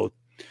audio.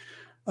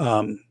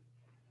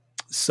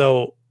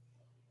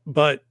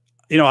 But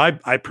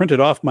I printed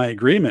off my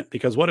agreement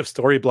because what if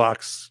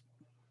Storyblocks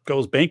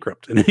goes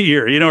bankrupt in a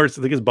year, or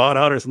something gets bought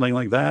out or something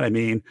like that? I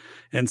mean,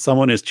 and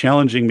someone is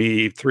challenging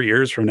me 3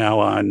 years from now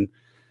on,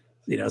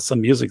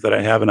 some music that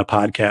I have in a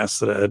podcast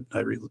that I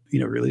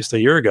released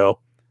a year ago.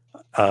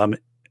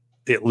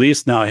 At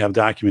least now I have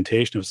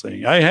documentation of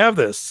saying I have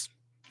this,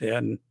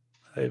 and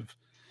if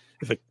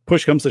a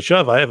push comes to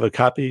shove, I have a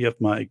copy of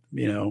my,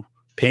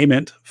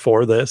 payment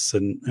for this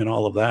and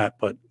all of that.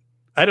 But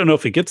I don't know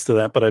if it gets to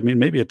that, but I mean,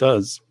 maybe it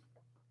does.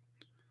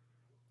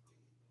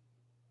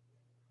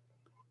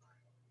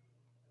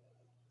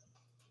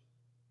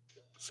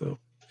 So,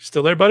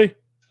 still there, buddy?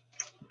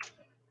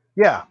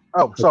 Yeah.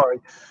 Oh, sorry.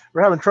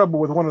 We're having trouble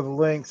with one of the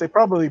links. They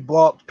probably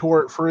blocked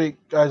Tort Freak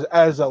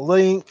as a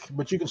link,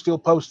 but you can still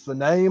post the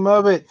name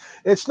of it.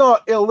 It's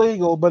not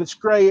illegal, but it's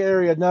gray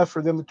area enough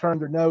for them to turn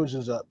their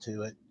noses up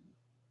to it.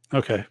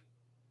 Okay.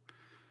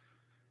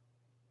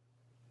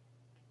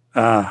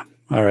 All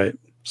right.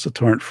 So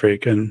Torrent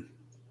Freak, and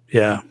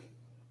yeah.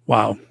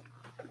 Wow.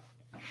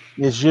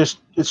 It's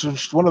just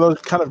one of those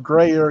kind of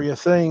gray area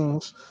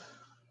things,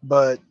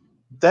 but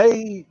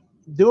they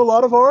do a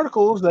lot of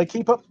articles. They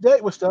keep up to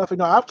date with stuff. I've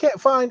not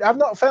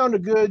found a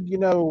good,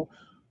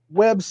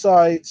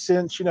 website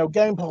since,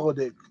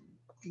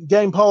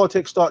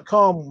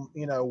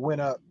 GamePolitics.com,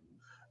 went up.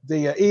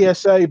 The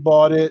ESA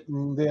bought it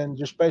and then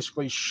just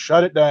basically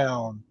shut it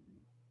down.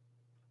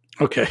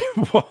 Okay.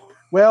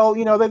 Well,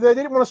 they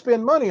didn't want to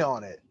spend money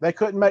on it. They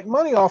couldn't make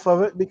money off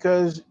of it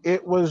because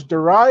it was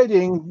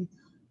deriding,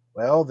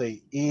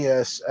 the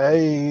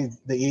ESA,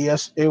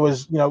 it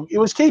was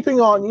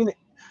keeping on,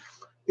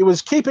 it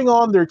was keeping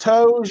on their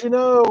toes, it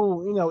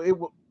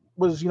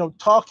was,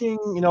 talking,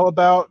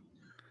 about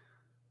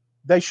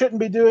they shouldn't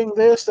be doing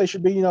this. They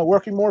should be,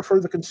 working more for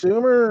the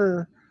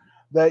consumer.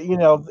 That,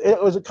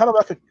 it was kind of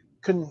like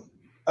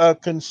a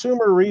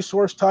consumer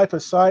resource type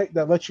of site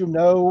that lets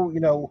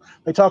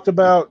they talked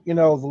about, the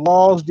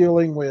laws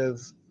dealing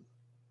with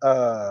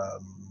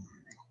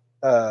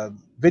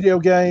video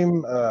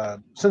game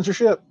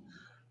censorship.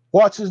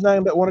 What's his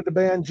name that wanted to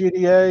ban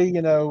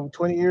GTA,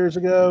 20 years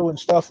ago and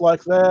stuff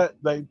like that.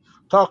 They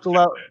talked a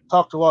lot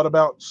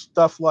about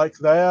stuff like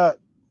that.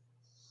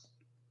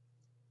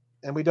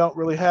 And we don't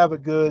really have a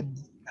good.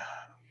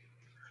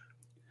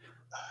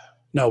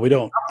 No, we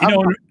don't. I've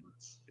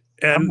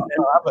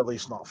at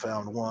least not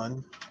found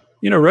one.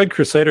 Red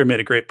Crusader made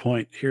a great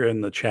point here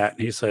in the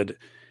chat. He said,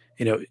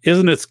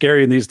 isn't it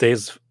scary in these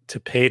days to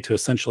pay to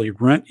essentially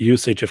rent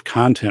usage of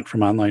content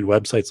from online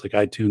websites like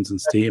iTunes and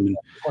Steam? And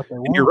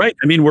you're right.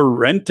 I mean, we're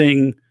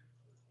renting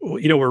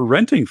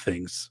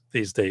things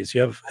these days.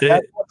 That's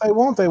what they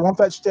want. They want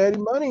that steady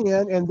money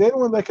in. And then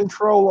when they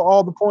control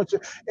all the points,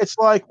 it's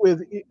like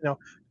with, you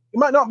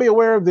might not be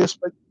aware of this,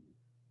 but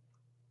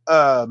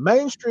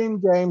mainstream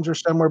games are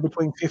somewhere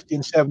between $50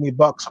 and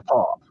 $70 a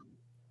pop.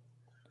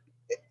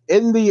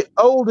 In the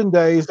olden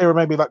days, they were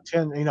maybe like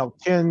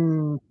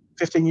 10,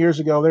 15 years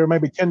ago, they were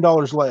maybe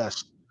 $10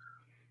 less.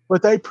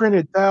 But they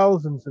printed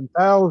thousands and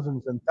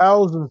thousands and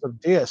thousands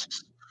of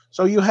discs.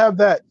 So you have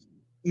that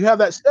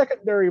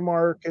secondary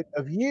market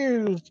of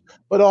used,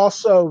 but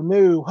also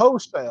new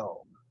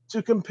wholesale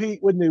to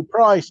compete with new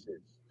prices.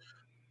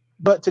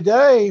 But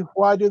today,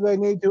 why do they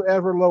need to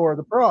ever lower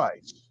the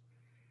price?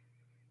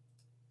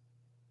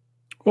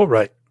 Well,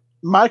 right.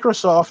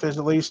 Microsoft has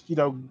at least,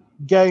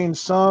 gained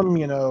some,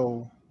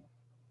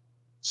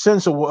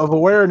 sense of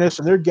awareness,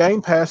 and their Game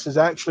Pass is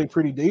actually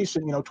pretty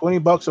decent.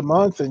 $20 a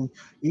month, and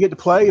you get to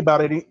play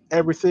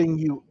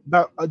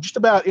just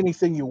about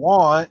anything you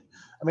want.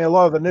 I mean, a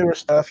lot of the newer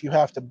stuff you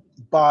have to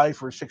buy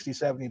for $60,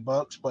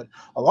 $70, but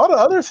a lot of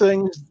other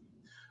things,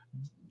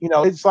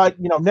 it's like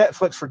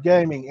Netflix for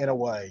gaming in a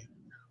way.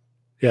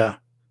 Yeah.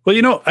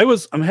 Well,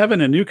 I'm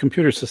having a new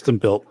computer system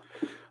built,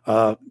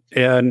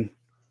 and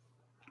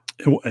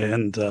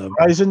And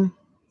Ryzen,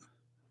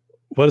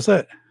 what is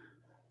that?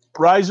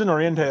 Ryzen or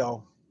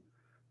Intel?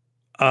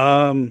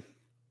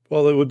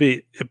 Well,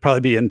 it'd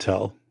probably be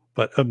Intel,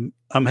 but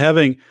I'm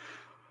having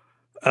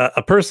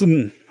a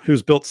person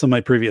who's built some of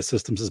my previous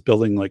systems is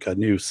building like a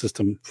new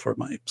system for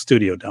my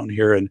studio down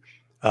here. And,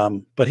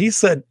 but he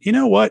said, you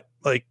know what,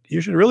 like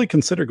you should really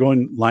consider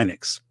going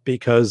Linux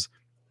because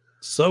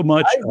so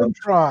much I've been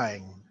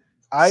trying.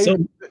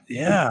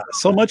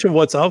 So much of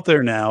what's out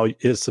there now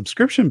is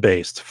subscription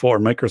based for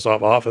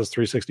Microsoft Office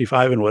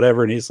 365 and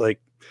whatever. And he's like,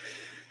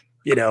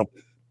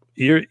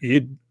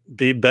 you'd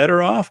be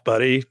better off,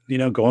 buddy,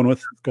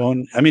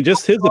 going. I mean,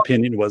 just his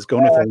opinion was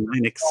going with a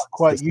Linux.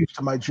 Quite used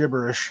to my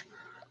gibberish.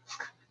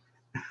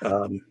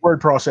 Word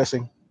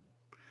processing.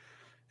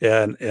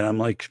 Yeah, and I'm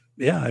like,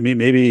 yeah, I mean,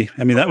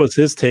 that was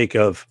his take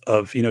of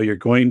you're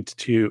going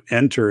to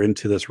enter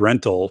into this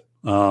rental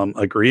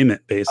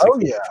agreement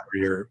basically. Oh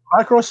yeah,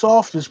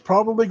 Microsoft is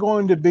probably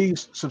going to be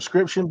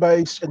subscription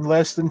based in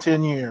less than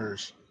 10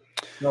 years.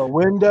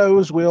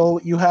 Windows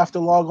you have to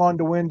log on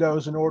to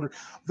Windows in order.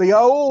 The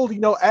old,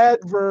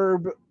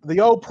 adverb, the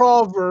old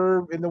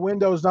proverb in the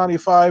Windows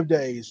 95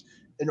 days,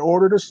 in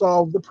order to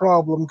solve the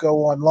problem, go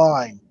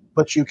online,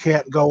 but you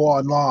can't go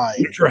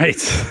online.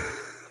 Right.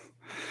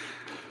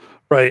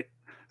 Right.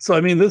 So,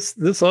 I mean,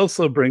 this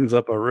also brings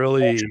up a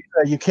really...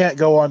 You can't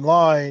go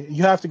online.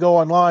 You have to go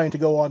online to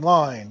go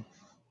online.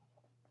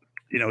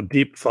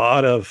 Deep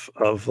thought of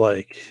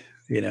like,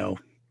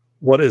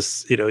 what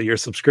is, your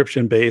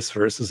subscription base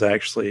versus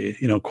actually,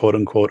 quote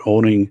unquote,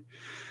 owning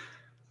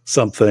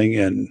something.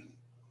 And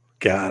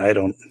God, I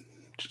don't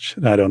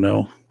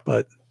know,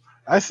 but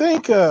I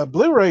think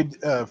Blu-ray,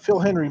 Phil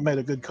Henry made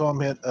a good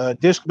comment.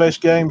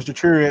 Disc-based games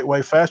deteriorate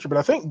way faster, but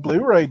I think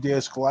Blu-ray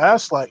disc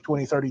lasts like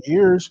 20, 30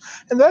 years,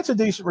 and that's a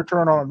decent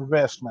return on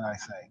investment, I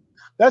think.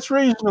 That's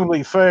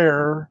reasonably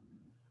fair.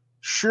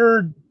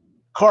 Sure,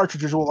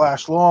 cartridges will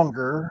last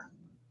longer.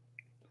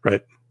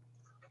 Right.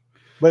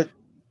 But,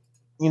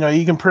 you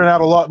can print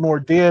out a lot more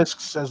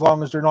discs as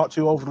long as they're not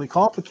too overly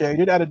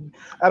complicated. At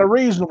a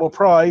reasonable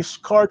price,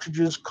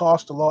 cartridges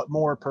cost a lot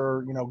more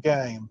per,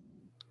 game.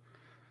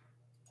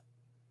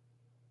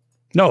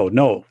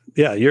 No.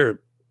 Yeah, you're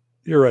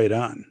right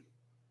on.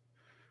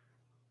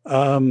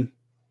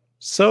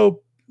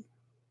 So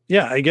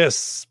yeah, I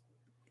guess,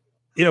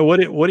 what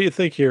do you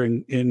think here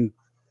in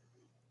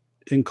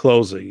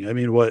closing? I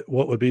mean, what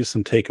would be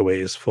some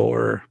takeaways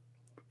for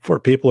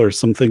people, or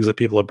some things that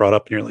people have brought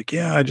up and you're like,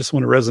 yeah, I just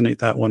want to resonate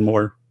that one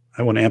more.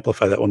 I want to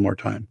amplify that one more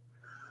time.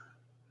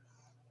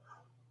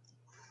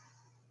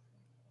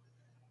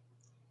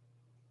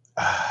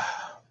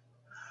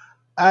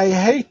 I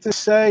hate to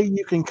say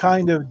you can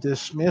kind of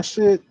dismiss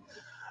it,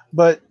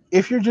 but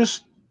if you're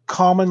just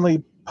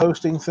commonly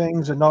posting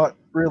things and not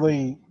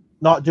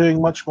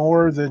doing much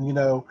more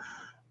than,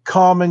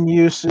 common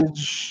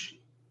usage,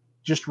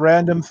 just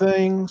random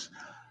things,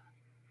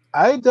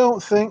 I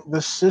don't think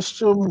the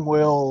system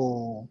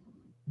will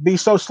be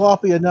so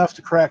sloppy enough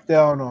to crack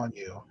down on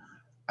you.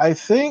 I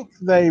think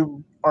they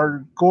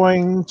are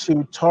going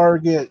to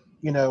target,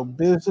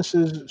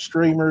 businesses,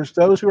 streamers,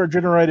 those who are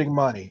generating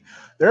money.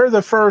 They're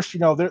the first,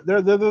 they're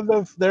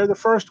the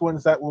first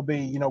ones that will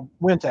be,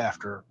 went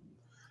after.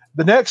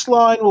 The next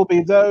line will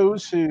be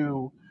those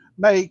who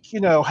make,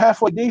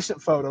 halfway decent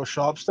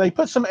Photoshops. They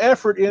put some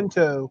effort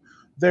into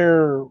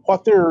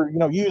what they're,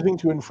 using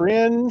to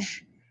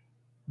infringe,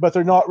 but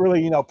they're not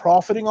really,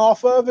 profiting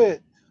off of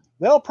it.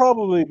 They'll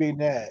probably be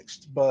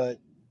next, but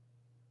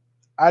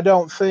I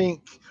don't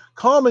think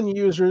common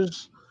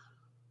users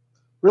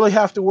really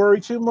have to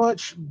worry too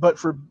much. But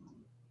for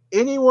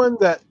anyone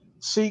that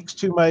seeks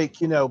to make,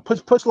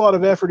 puts a lot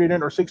of effort in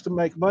it or seeks to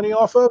make money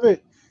off of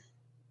it,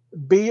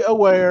 be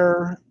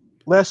aware,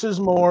 less is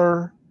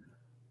more.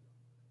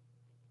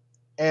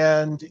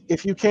 And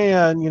if you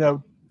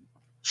can,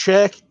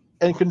 check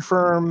and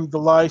confirm the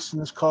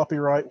license,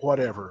 copyright,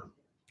 whatever.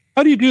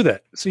 How do you do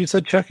that? So you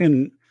said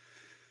checking,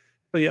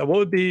 but yeah, what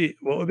would be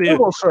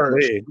Google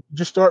search?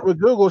 Just start with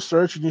Google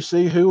search and you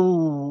see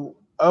who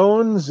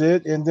owns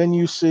it, and then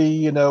you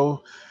see,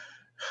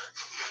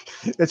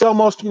 it's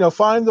almost,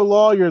 find the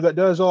lawyer that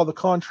does all the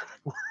contract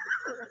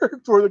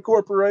work for the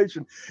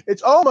corporation.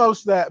 It's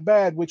almost that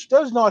bad, which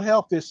does not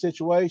help this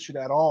situation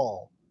at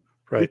all.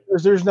 Right.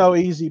 Because there's no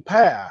easy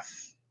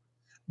path.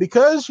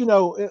 Because,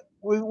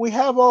 we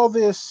have all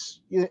this,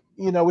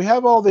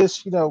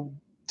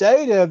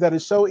 data that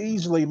is so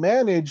easily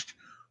managed.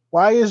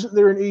 Why isn't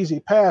there an easy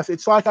path?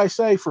 It's like I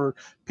say, for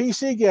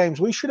PC games,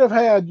 we should have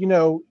had,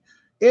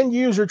 end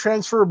user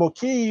transferable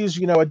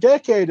keys, a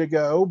decade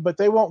ago, but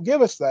they won't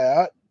give us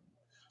that.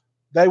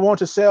 They want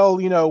to sell,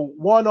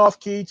 one-off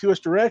key to us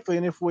directly.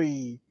 And if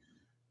we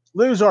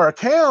lose our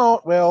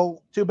account,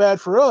 well, too bad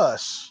for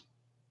us.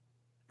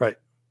 Right.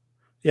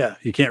 Yeah.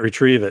 You can't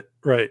retrieve it.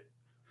 Right.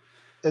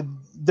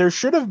 There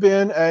should have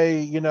been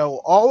a,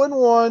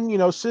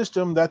 all-in-one,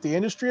 system that the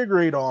industry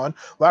agreed on,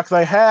 like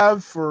they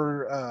have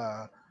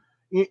for,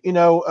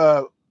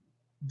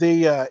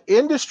 the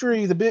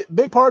industry, the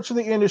big parts of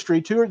the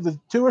industry, two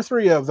or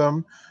three of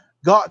them,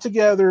 got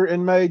together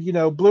and made,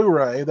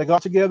 Blu-ray. They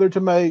got together to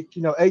make,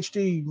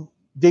 HD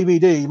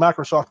DVD.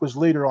 Microsoft was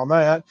leader on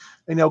that.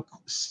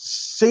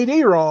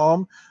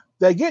 CD-ROM.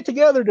 They got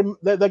together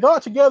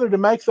to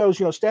make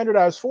those,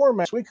 standardized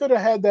formats. We could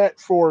have had that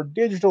for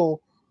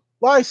digital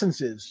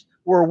licenses,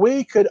 where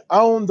we could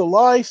own the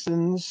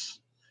license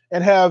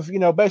and have,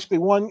 basically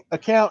one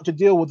account to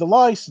deal with the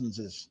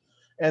licenses.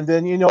 And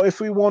then, if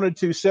we wanted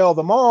to sell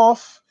them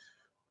off,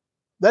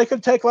 they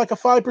could take like a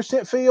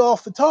 5% fee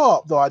off the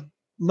top, though I'm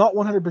not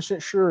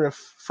 100% sure if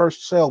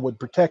first sale would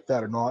protect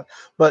that or not.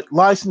 But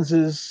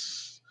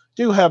licenses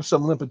do have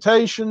some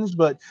limitations,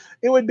 but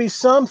it would be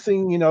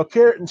something,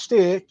 carrot and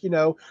stick.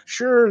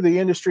 Sure, the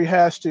industry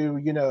has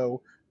to,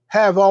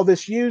 have all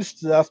this used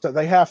stuff that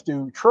they have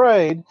to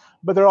trade,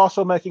 but they're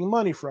also making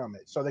money from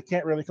it, so they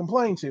can't really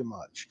complain too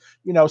much.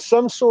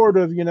 Some sort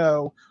of,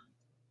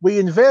 we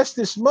invest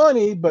this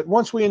money, but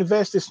once we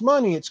invest this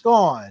money, it's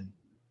gone.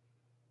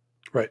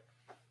 Right.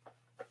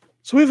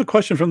 So we have a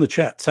question from the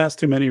chat. Sass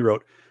Too Many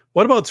wrote,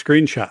 what about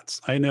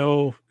screenshots? I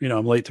know,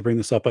 I'm late to bring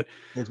this up, but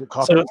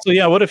so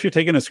yeah, what if you're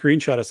taking a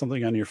screenshot of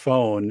something on your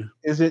phone?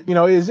 Is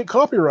it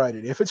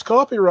copyrighted? If it's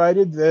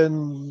copyrighted,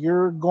 then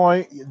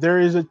there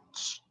is a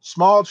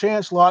small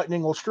chance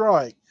lightning will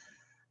strike.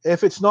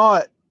 If it's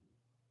not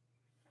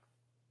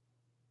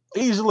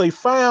easily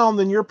found,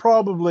 then you're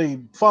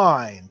probably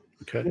fine.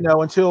 Okay.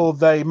 Until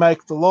they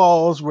make the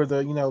laws where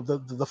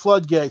the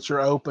floodgates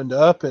are opened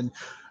up and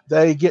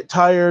they get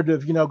tired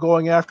of,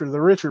 going after the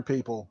richer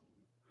people.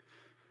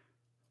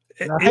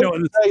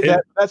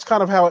 That's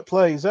kind of how it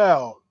plays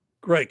out.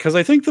 Right. Because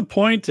I think the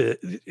point,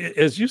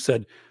 as you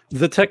said,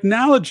 the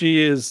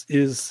technology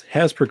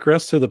has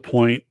progressed to the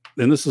point,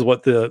 and this is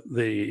what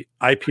the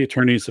IP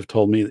attorneys have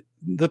told me.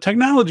 The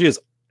technology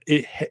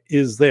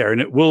is there, and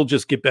it will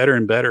just get better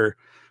and better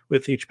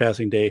with each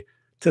passing day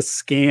to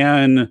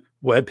scan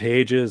web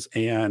pages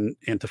and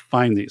to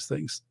find these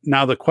things.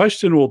 Now, the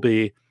question will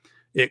be,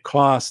 it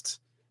costs,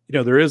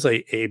 there is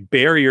a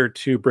barrier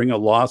to bring a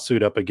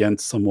lawsuit up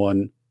against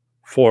someone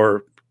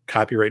for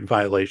copyright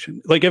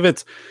violation. Like if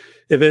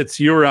it's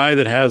you or I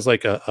that has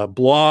like a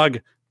blog,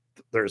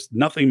 there's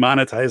nothing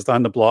monetized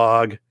on the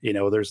blog,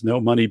 there's no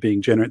money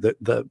being generated.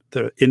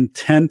 The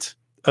intent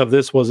of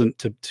this wasn't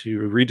to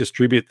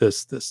redistribute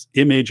this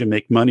image and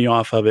make money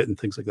off of it and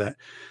things like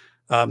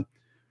that.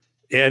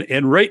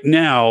 And right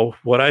now,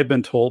 what I've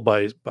been told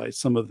by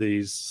some of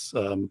these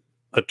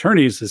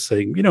attorneys is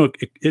saying,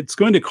 it's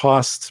going to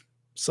cost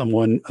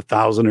someone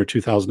 $1,000 or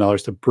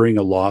 $2,000 to bring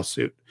a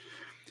lawsuit.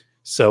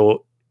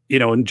 So,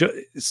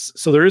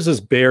 so there is this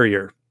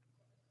barrier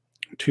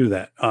to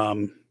that.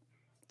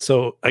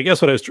 So I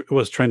guess what I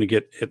was trying to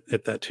get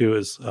at that too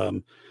is,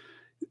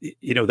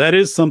 that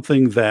is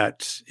something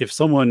that if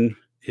someone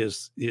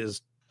is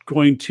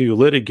going to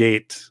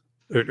litigate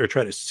or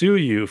try to sue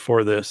you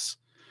for this,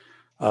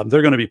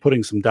 they're going to be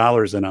putting some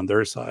dollars in on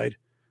their side,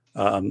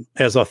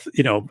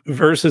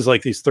 versus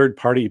like these third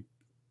party,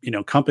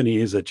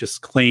 companies that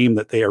just claim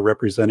that they are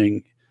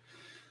representing,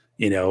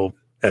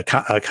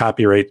 a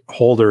copyright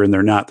holder, and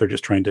they're not. They're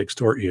just trying to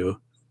extort you.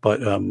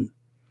 But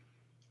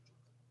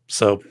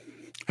so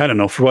I don't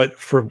know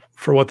for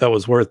what that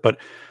was worth. But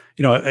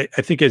I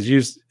think as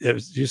you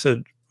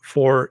said,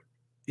 for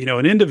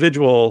an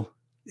individual,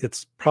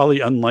 it's probably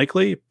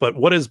unlikely. But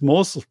what is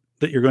most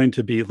that you're going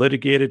to be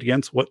litigated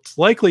against? What's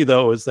likely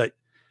though is that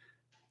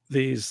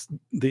these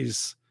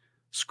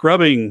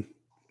scrubbing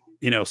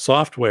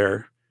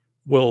software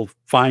will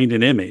find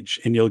an image,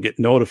 and you'll get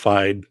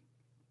notified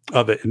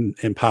of it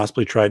and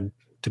possibly tried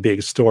to be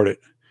extorted.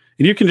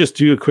 And you can just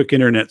do a quick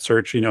internet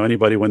search,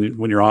 anybody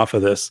when you're off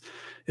of this,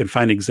 and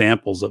find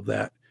examples of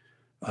that.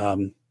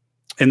 And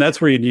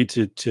that's where you need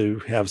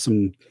to have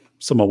some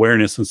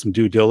awareness and some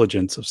due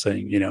diligence of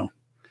saying,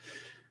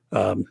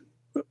 I'm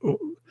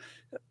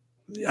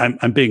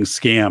being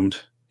scammed,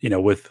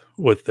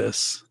 with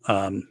this.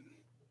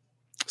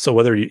 So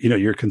whether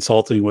you're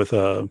consulting with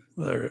or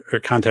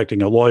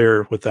contacting a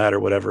lawyer with that or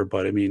whatever,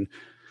 but I mean,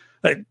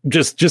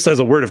 just as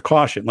a word of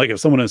caution, like if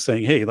someone is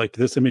saying, hey, like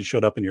this image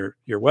showed up in your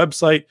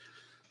website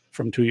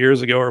from 2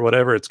 years ago or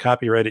whatever, it's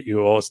copyrighted,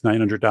 you owe us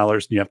 $900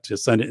 and you have to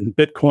send it in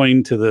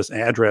Bitcoin to this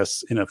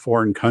address in a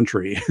foreign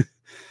country.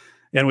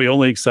 And we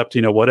only accept,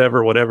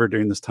 whatever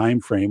during this time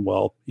frame.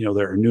 Well,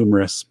 there are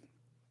numerous,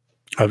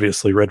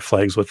 obviously, red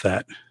flags with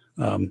that.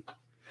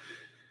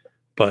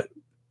 But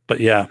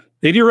yeah,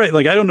 and you're right.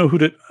 Like, I don't know who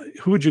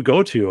would you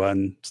go to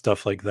on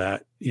stuff like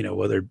that,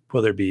 whether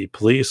it be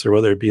police or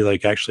whether it be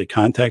like actually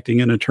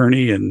contacting an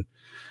attorney and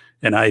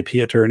an IP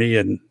attorney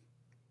and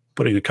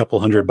putting a couple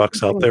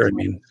 $100 out there. I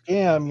mean,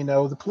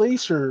 scam, the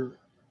police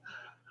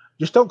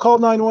just don't call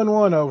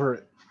 911 over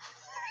it.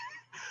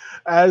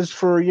 As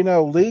for,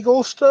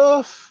 legal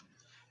stuff,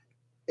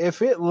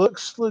 if it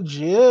looks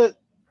legit,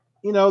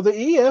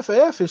 the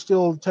EFF is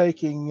still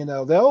taking,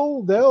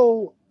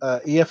 they'll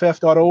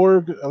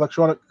EFF.org,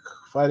 Electronic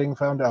Fighting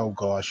Found. Oh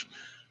gosh.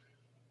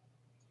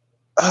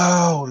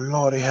 Oh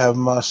Lordy have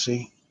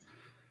mercy.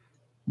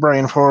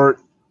 Brain fart.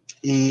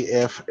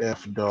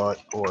 EFF.org.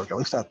 At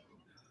least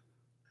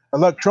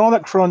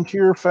Electronic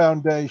Frontier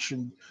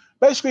Foundation,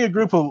 basically a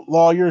group of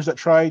lawyers that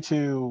try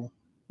to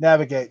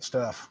navigate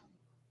stuff.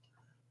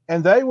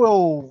 And they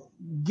will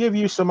give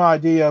you some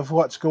idea of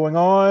what's going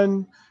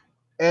on.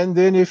 And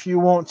then if you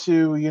want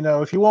to,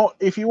 if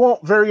you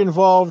want very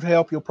involved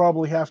help, you'll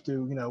probably have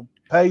to,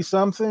 pay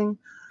something.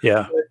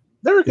 Yeah. But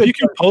they're a good. If you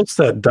can post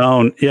that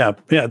down. Yeah.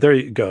 There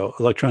you go.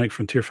 Electronic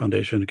Frontier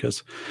Foundation,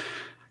 because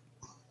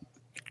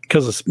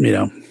it's,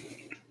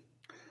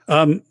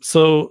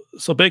 so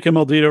Bacon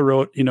Maldito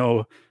wrote,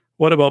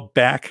 what about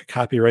back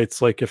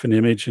copyrights? Like if an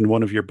image in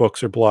one of your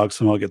books or blogs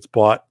somehow gets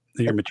bought,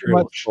 your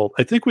material is sold.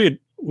 I think we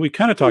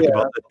kind of talked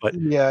about that, but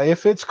yeah,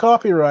 if it's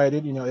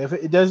copyrighted, if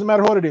it doesn't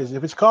matter what it is,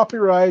 if it's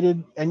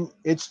copyrighted and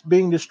it's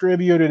being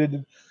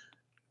distributed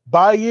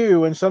by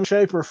you in some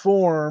shape or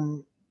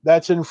form,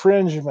 that's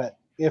infringement.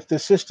 If the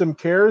system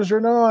cares or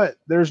not,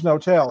 there's no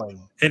telling.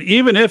 And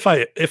even if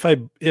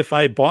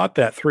I bought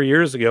that 3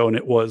 years ago and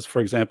it was, for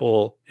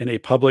example, in a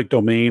public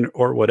domain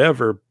or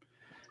whatever,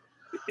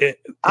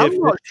 I'm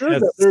not sure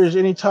that there's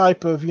any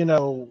type of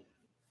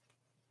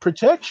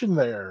protection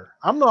there.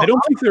 I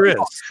don't think there is.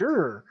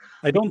 Sure.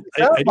 I don't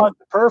the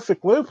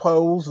perfect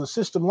loopholes the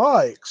system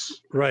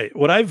likes. Right.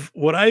 What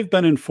I've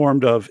been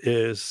informed of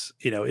is,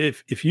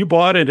 if you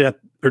bought it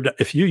or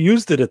if you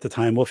used it at the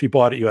time, well, if you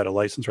bought it, you had a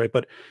license, right?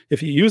 But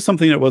if you used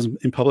something that was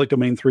in public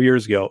domain 3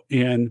 years ago,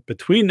 and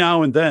between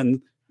now and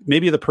then,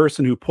 maybe the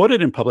person who put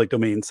it in public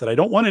domain said, I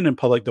don't want it in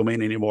public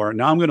domain anymore.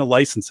 Now I'm going to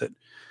license it.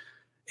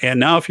 And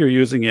now if you're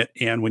using it,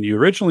 and when you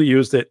originally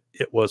used it,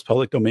 it was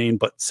public domain,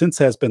 but since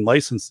has been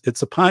licensed,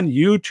 it's upon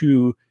you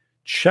to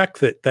check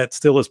that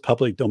still is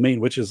public domain,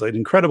 which is an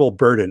incredible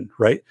burden,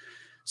 right?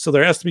 So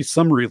there has to be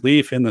some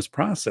relief in this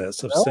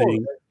process of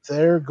saying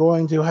they're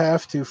going to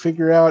have to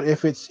figure out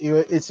if it's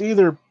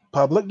either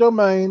public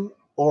domain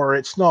or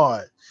it's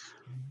not.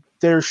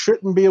 There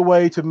shouldn't be a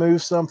way to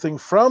move something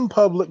from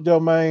public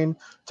domain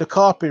to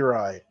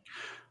copyright.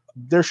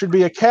 There should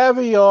be a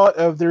caveat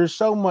of there's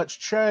so much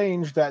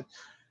change that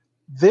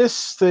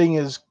this thing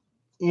is,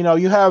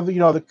 you have,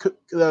 you have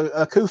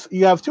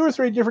 2 or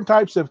 3 different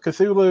types of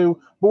Cthulhu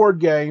board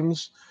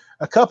games,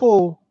 a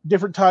couple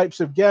different types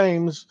of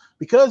games.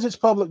 Because it's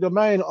public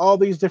domain, all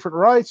these different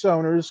rights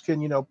owners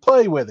can,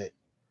 play with it.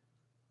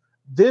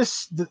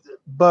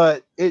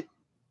 But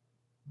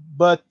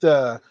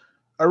the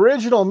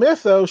original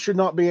mythos should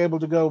not be able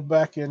to go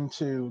back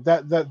into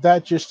that.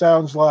 That just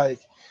sounds like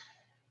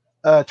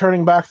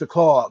turning back the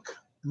clock,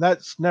 and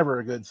that's never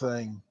a good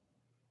thing.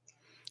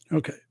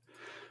 Okay.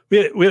 We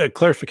had a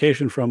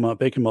clarification from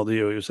Bacon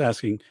Maldito. He was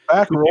asking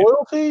back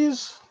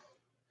royalties,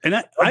 and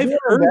I've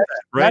heard that,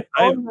 right?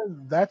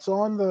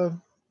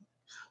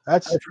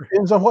 That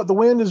depends on what the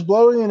wind is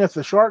blowing and if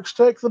the sharks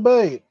take the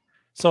bait.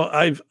 So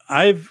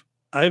I've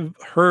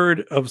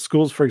heard of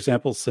schools, for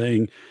example,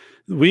 saying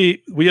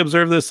we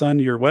observe this on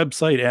your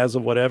website as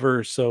of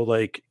whatever. So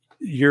like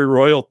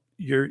you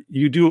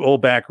do owe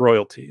back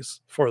royalties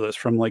for this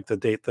from like the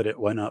date that it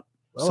went up.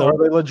 Well, so are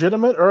they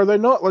legitimate or are they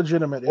not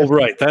legitimate? Well,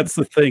 right. That's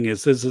the thing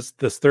is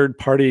this third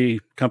party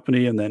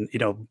company. And then,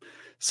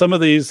 some of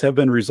these have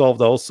been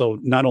resolved also,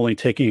 not only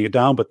taking it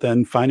down, but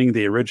then finding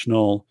the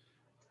original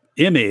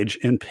image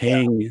and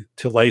paying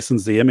to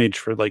license the image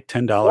for like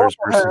 $10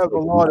 versus have a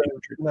lot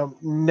of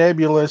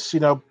nebulous,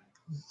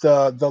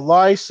 the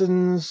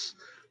license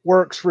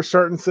works for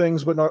certain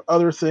things, but not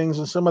other things.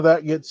 And some of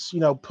that gets,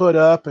 put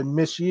up and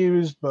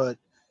misused, but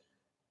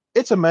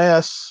it's a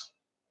mess.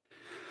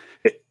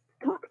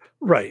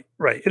 Right.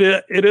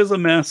 It is a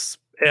mess.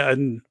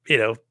 And,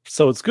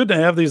 so it's good to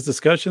have these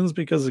discussions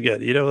because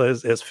again,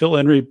 as Phil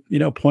Henry,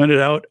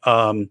 pointed out,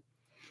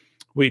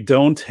 we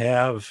don't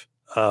have,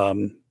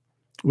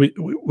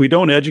 we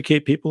don't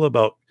educate people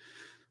about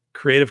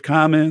Creative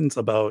Commons,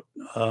 about,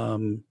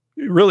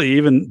 really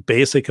even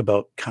basic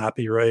about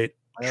copyright,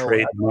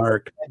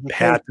 trademark,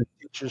 patent.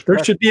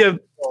 There should be a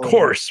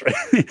course,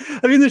 right?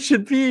 I mean, this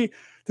should be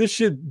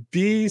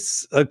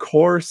a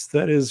course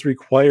that is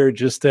required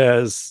just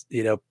as,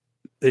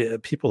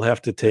 people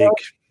have to take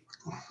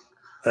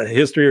a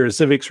history or a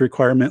civics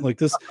requirement like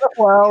this. A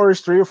couple hours,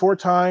 3 or 4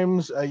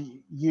 times a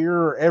year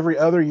or every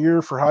other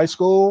year for high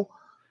school.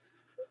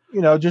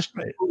 Just.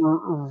 Right.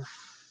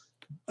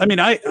 I mean,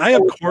 I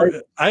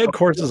had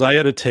courses I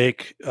had to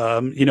take,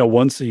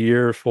 once a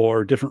year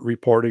for different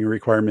reporting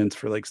requirements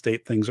for like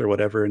state things or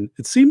whatever. And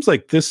it seems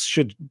like this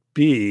should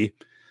be,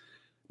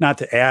 not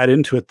to add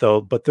into it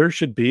though, but there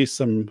should be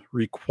some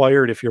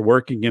required if you're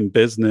working in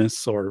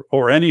business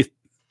or anything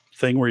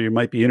where you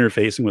might be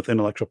interfacing with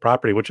intellectual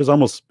property, which is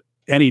almost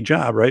any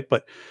job, right?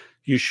 But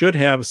you should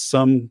have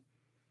some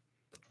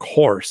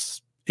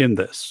course in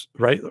this,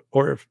 right?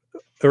 Or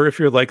if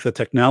you're like the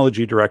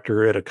technology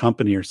director at a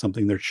company or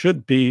something, there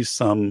should be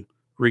some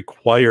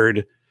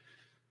required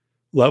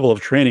level of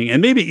training.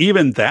 And maybe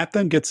even that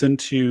then gets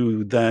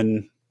into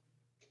then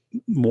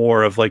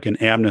more of like an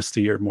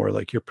amnesty or more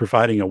like you're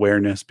providing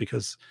awareness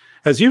because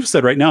as you've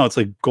said right now, it's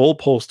like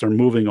goalposts are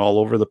moving all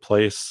over the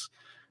place.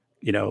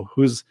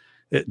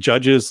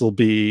 Judges will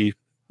be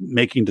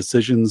making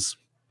decisions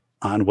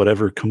on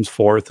whatever comes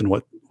forth and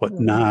what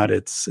whatnot.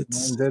 And then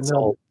It's they'll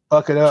all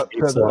buck it up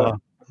to case law.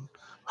 the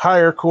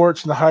higher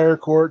courts, and the higher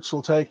courts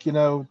will take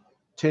 10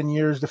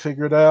 years to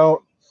figure it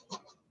out.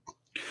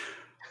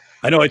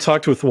 I know I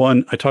talked with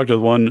one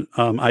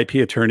IP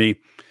attorney,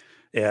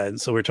 and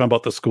so we were talking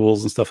about the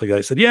schools and stuff like that.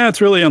 I said, yeah,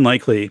 it's really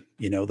unlikely,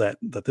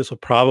 that this will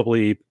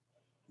probably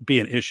be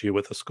an issue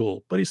with a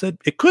school. But he said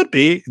it could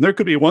be. And there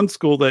could be one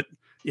school that,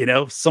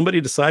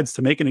 somebody decides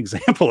to make an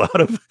example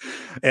out of,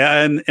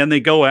 and they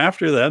go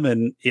after them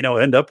and,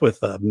 end up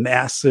with a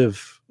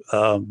massive,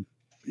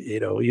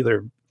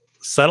 either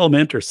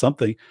settlement or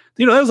something.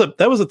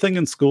 That was a thing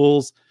in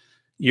schools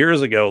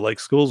years ago. Like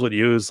schools would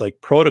use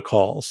like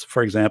protocols,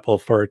 for example,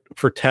 for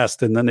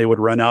tests, and then they would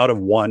run out of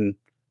one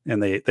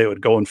and they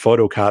would go and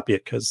photocopy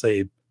it because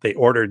they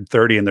ordered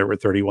 30 and there were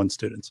 31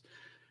 students.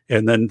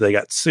 And then they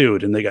got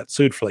sued, and they got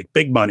sued for like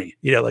big money,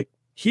 like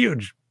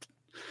huge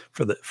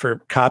for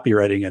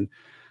copywriting.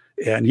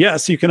 And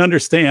yes, you can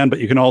understand, but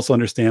you can also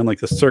understand like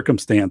the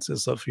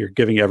circumstances of you're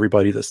giving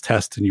everybody this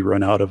test and you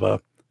run out of a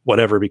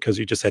whatever because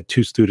you just had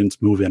 2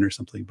 students move in or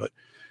something. But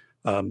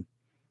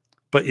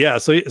yeah,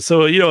 so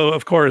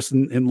of course,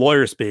 in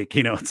lawyer speak,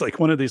 it's like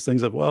one of these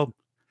things of, well,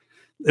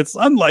 it's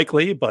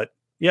unlikely, but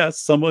yes,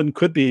 someone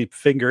could be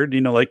fingered,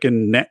 like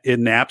in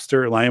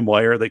Napster,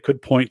 LimeWire, they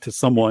could point to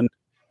someone,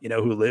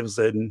 who lives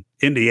in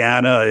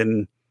Indiana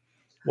and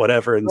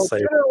whatever and say,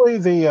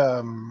 generally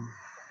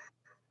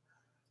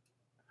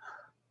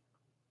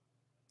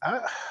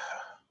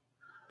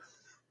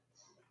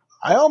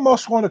I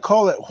almost want to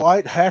call it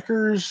white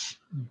hackers.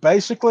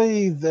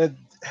 Basically, that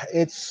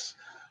it's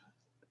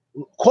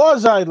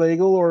quasi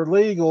legal or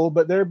legal,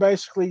 but they're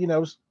basically,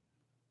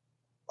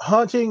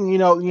 hunting,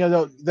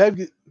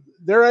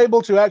 they're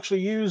able to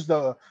actually use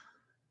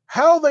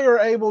how they are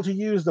able to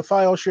use the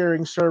file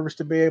sharing service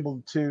to be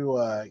able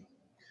to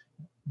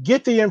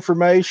get the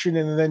information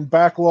and then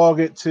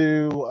backlog it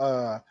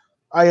to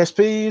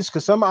ISPs,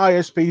 because some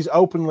ISPs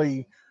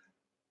openly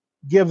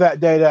give that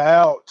data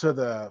out to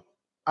the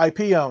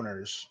IP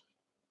owners.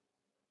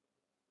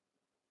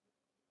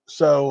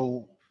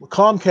 So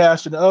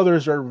Comcast and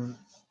others are,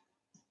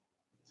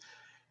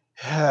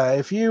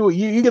 if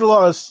you get a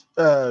lot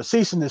of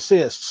cease and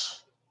desists.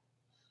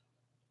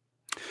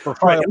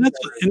 Right,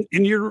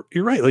 and you're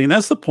right, Lee, and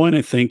that's the point.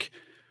 I think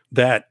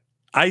that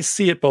I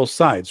see it both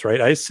sides, right?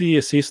 I see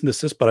a cease and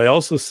desist, but I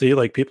also see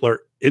like people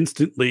are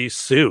instantly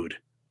sued,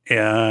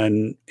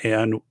 and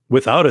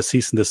without a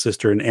cease and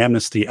desist or an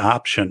amnesty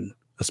option,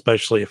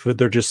 especially if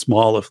they're just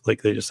small, if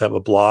like they just have a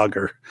blog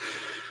or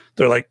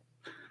they're like,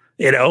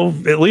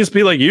 at least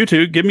be like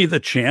YouTube, give me the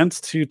chance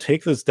to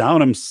take this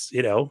down.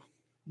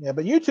 Yeah,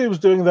 but YouTube's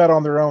doing that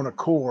on their own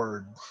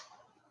accord,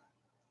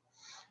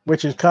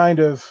 which is kind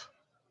of,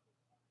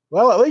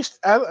 well, at least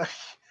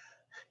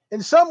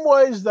in some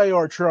ways they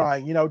are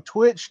trying.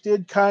 Twitch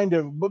did kind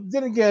of, but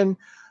then again,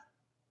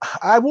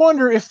 I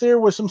wonder if there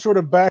was some sort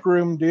of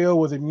backroom deal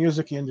with the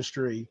music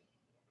industry,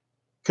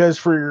 because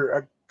for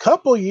a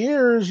couple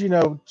years,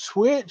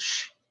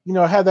 Twitch,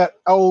 had that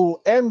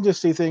old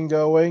amnesty thing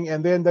going,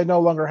 and then they no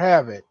longer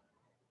have it.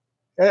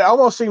 It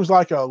almost seems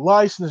like a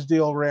license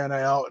deal ran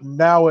out, and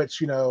now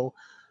it's,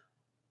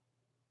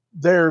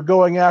 they're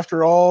going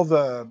after all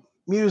the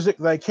music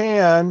they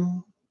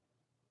can.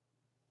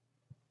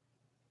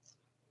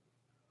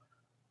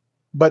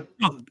 But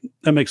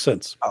that makes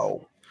sense.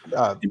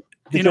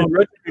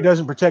 It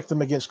doesn't protect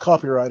them against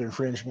copyright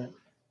infringement.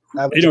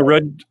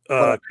 Red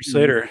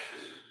Crusader,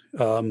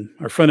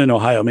 our friend in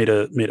Ohio made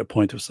a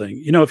point of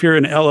saying, if you're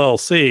an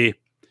LLC,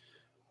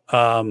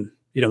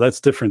 that's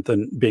different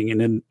than being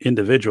an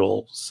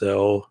individual.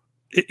 So,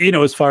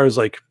 as far as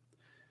like,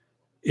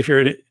 if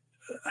you're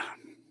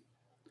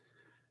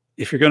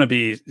going to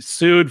be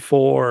sued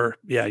for,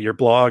 your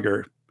blog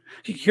or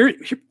here,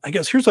 I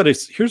guess here's what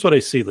I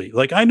see, Lee.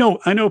 Like I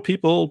know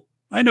people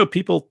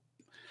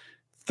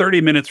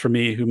 30 minutes from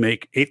me who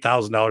make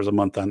 $8,000 a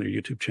month on their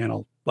YouTube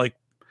channel. Like,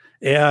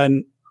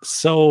 and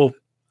so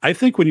I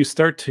think when you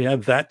start to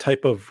have that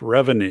type of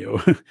revenue,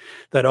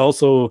 that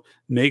also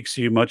makes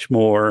you much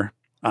more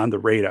on the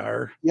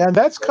radar. Yeah, and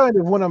that's kind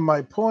of one of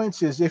my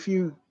points is if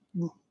you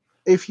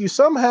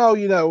somehow,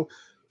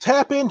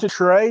 tap into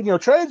trade,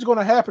 trade's going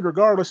to happen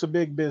regardless of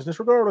big business,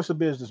 regardless of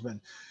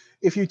businessmen.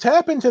 If you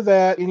tap into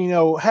that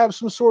and, have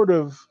some sort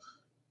of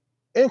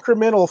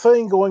incremental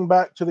thing going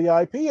back to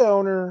the IP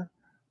owner,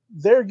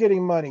 they're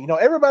getting money.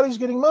 Everybody's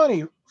getting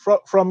money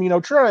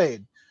from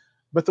trade.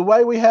 But the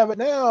way we have it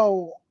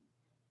now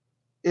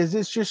is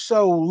it's just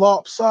so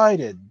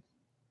lopsided.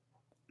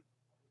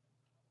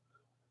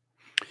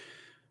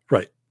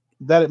 Right.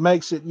 That it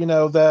makes it,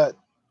 that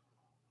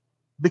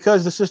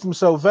because the system's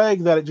so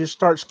vague that it just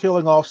starts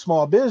killing off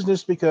small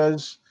business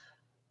because,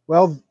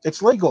 well,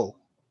 it's legal.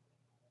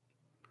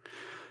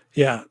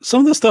 Yeah.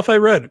 Some of the stuff I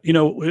read,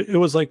 it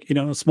was like,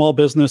 a small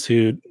business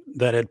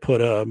that had put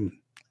an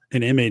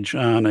image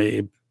on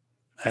a,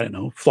 I don't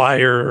know,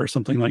 flyer or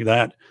something like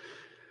that.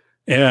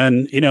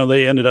 And,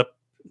 they ended up,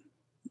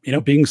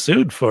 being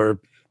sued for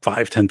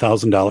 $5,000,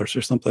 $10,000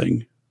 or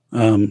something.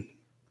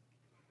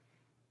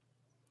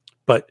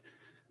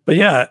 But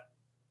yeah,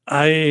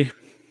 We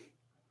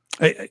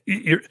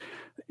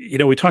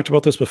talked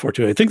about this before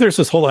too. I think there's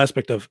this whole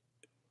aspect of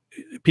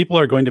people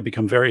are going to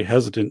become very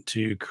hesitant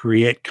to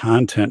create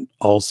content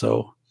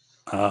also.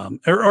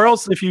 Or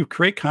else if you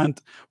create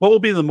content, what will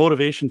be the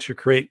motivation to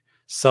create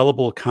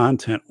sellable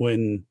content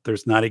when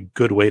there's not a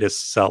good way to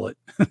sell it?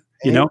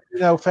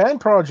 Fan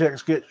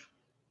projects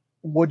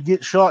would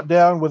get shot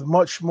down with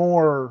much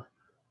more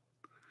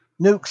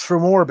nukes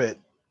from orbit.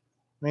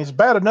 I mean, it's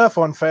bad enough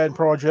on fan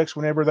projects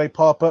whenever they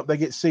pop up, they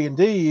get C and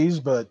Ds,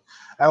 but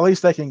at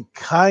least they can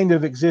kind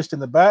of exist in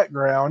the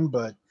background.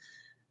 But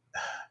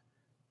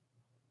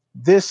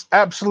this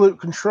absolute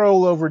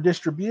control over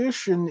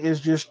distribution is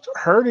just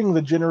hurting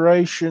the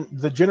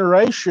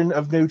generation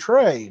of new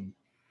trade.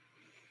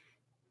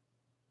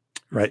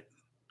 Right.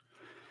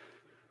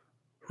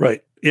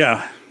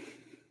 Yeah.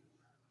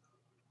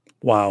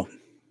 Wow.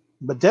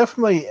 But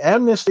definitely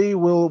amnesty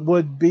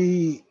would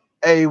be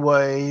a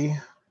way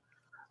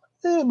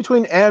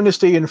between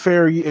amnesty and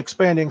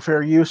expanding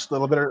fair use a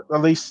little bit, or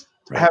at least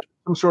have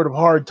some sort of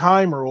hard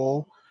time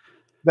rule.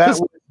 You're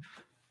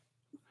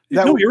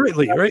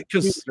right.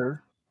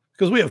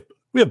 Because we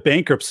have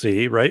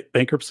bankruptcy, right?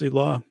 Bankruptcy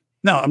law.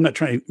 No, I'm not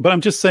trying, but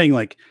I'm just saying,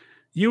 like,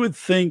 you would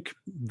think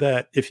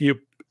that if you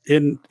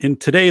in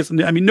today's,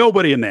 I mean,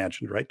 nobody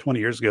imagined, right, 20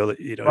 years ago that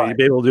you'd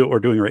be able to do what we're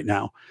doing right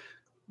now.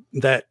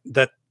 That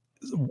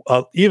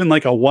even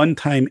like a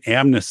one-time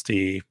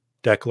amnesty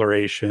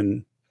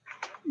declaration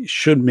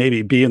should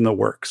maybe be in the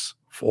works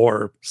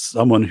for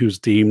someone who's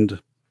deemed,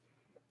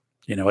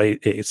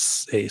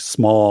 a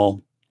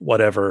small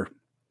whatever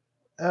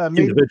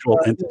individual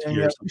entity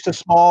or something. Just a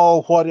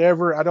small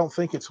whatever. I don't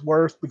think it's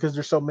worth, because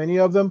there's so many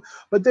of them.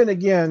 But then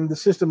again, the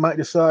system might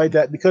decide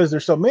that because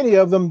there's so many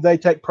of them, they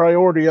take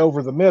priority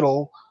over the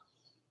middle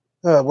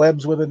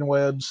webs within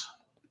webs.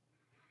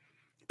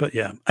 But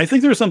yeah, I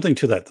think there's something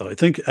to that, though. I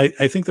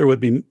think there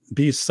would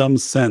be some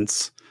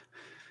sense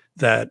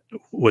that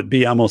would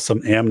be almost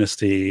some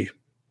amnesty,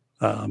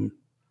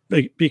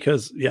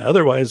 because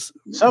otherwise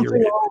something a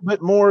little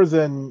bit more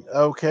than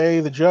okay.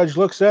 The judge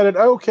looks at it.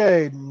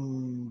 Okay,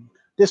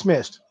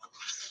 dismissed.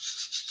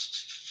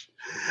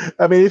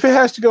 I mean, if it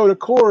has to go to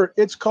court,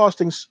 it's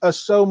costing us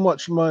so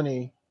much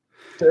money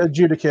to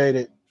adjudicate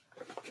it.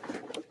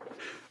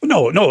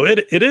 No,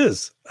 it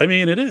is. I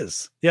mean, it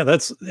is. Yeah,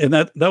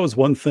 that was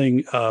one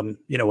thing.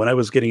 When I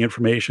was getting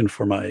information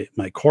for my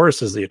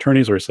courses, the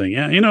attorneys were saying,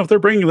 if they're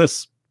bringing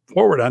this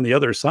forward on the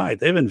other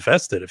side, they've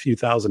invested a few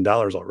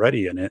 $1,000s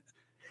already in it,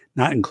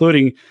 not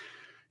including,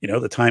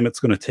 the time it's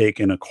going to take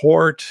in a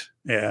court,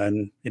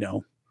 and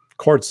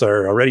courts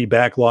are already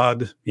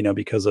backlogged,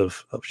 because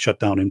of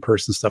shutdown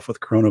in-person stuff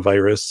with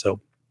coronavirus. So,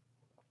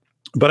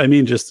 but I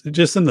mean,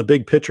 just in the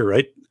big picture,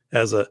 right?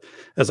 As a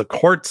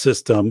court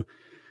system,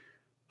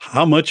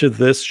 how much of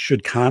this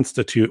should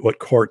constitute what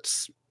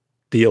courts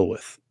deal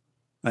with?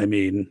 I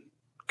mean,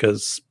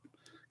 because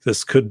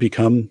this could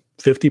become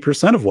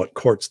 50% of what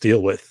courts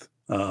deal with,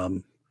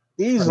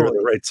 easily, under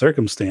the right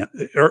circumstance,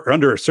 or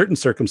under certain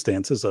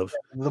circumstances. Of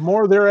the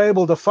more they're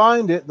able to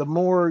find it, the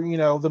more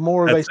the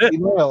more they see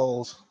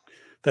nails.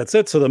 That's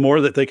it. So the more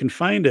that they can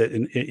find it,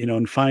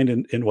 and find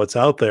in what's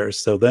out there,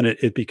 so then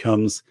it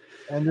becomes.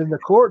 And then the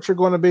courts are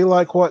going to be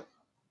like what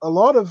a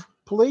lot of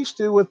police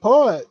do with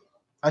pot.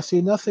 I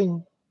see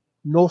nothing.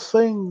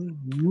 Nothing.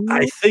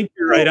 I think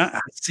you're right. I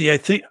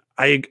think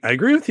I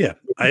agree with you.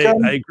 I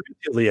agree with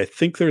you, Lee. I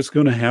think there's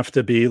going to have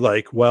to be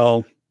like,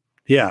 well,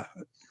 yeah,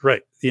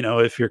 right.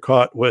 If you're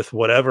caught with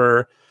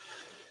whatever,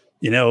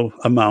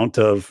 amount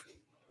of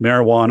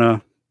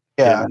marijuana,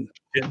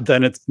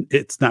 then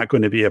it's not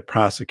going to be a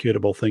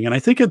prosecutable thing. And I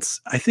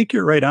think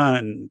you're right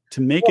on to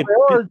make it.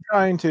 They are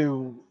trying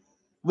to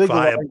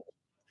legalize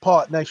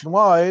pot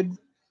nationwide.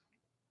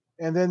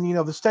 And then,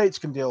 the states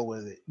can deal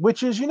with it,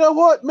 which is,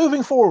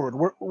 moving forward,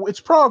 it's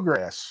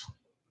progress.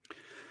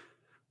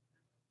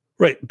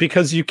 Right.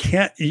 Because you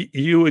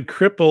would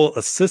cripple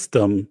a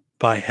system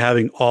by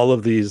having all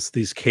of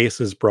these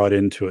cases brought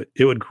into it.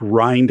 It would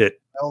grind it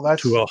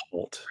to a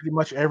halt. Pretty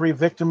much every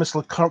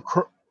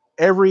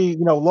every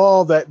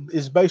law that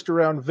is based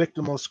around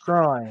victimless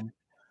crime.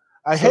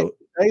 I hate to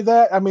say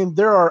that. I mean,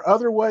 there are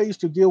other ways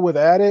to deal with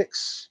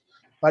addicts,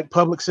 like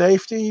public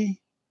safety.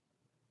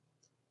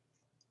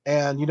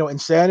 And,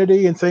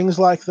 insanity and things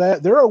like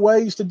that. There are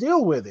ways to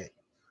deal with it,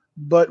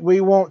 but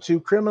we want to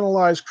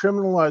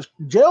criminalize.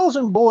 Jails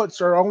and bullets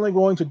are only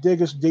going to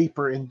dig us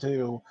deeper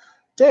into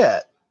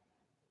debt.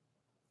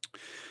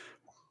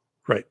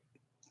 Right.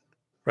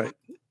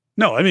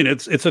 No, I mean,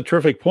 it's a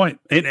terrific point.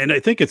 And I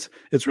think it's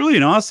really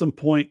an awesome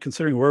point,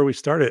 considering where we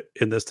started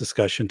in this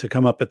discussion, to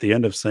come up at the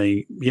end of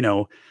saying,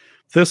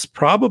 this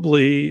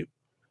probably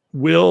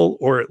will,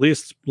 or at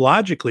least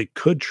logically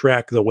could,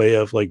 track the way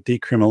of like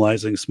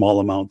decriminalizing small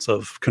amounts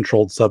of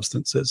controlled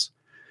substances,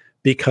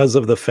 because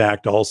of the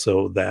fact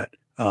also that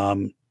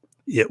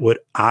it would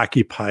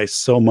occupy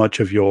so much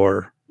of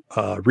your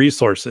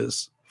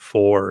resources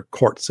for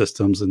court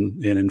systems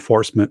and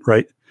enforcement,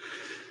 right?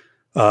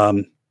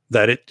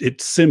 That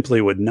it simply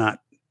would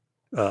not,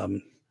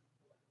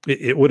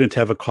 it wouldn't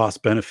have a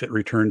cost benefit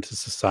return to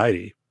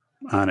society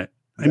on it.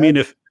 I mean,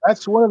 if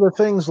that's one of the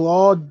things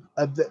law,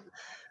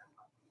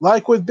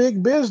 like with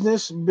big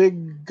business,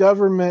 big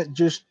government,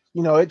 just,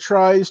 it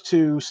tries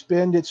to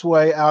spend its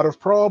way out of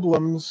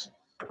problems.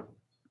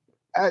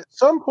 At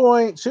some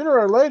point, sooner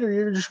or later,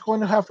 you're just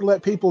going to have to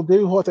let people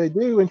do what they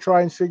do and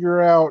try and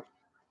figure out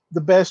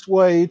the best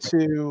way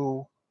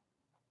to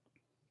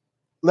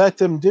let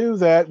them do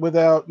that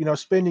without,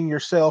 spending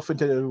yourself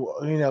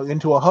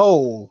into a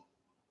hole.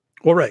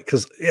 well, right.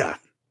 Cause yeah,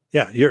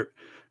 you're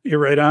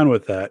right on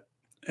with that.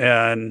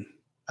 And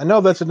I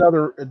know that's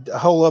a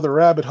whole other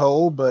rabbit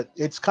hole, but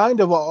it's kind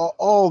of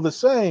all the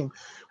same.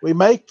 We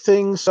make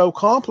things so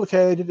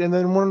complicated and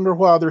then wonder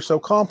why they're so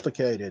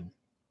complicated.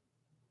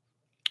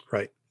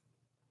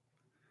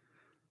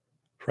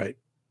 Right.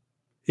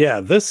 Yeah.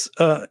 This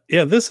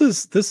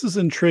is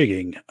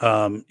intriguing.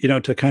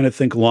 To kind of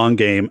think long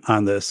game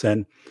on this,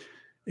 and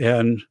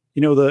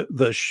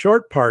the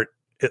short part,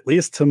 at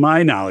least to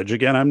my knowledge,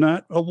 again, I'm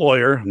not a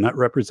lawyer. I'm not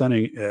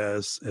representing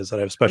as that I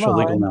have special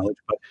legal knowledge,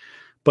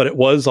 but it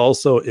was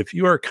also, if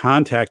you are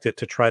contacted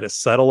to try to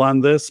settle on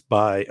this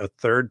by a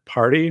third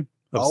party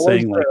of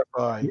Always saying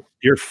verify. like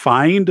you're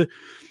fined,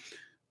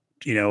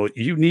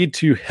 you need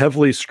to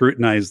heavily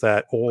scrutinize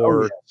that,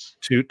 or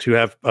to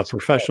have a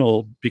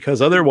professional,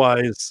 because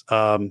otherwise,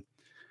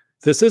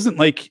 this isn't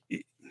like,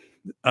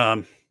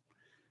 how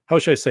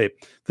should I say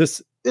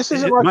this? This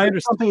isn't like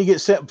something you get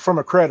sent from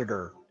a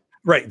creditor.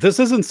 Right. This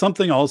isn't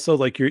something also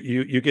like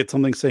you get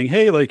something saying,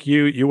 hey, like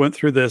you went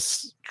through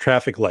this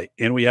traffic light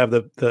and we have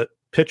the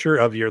picture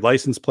of your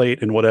license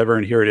plate and whatever,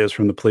 and here it is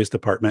from the police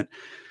department,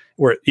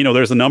 where,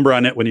 there's a number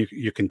on it when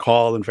you can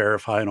call and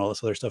verify and all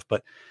this other stuff.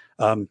 But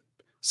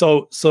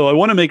so I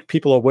want to make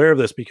people aware of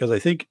this, because I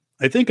think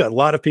a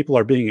lot of people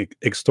are being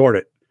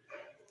extorted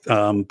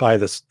by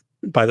this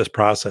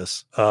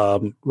process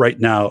right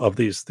now, of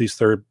these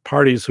third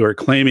parties who are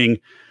claiming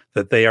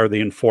that they are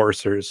the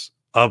enforcers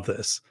of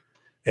this.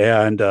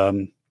 And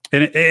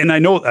I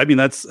know, I mean,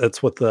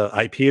 that's what the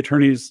IP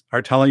attorneys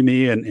are telling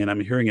me, and I'm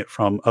hearing it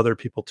from other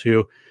people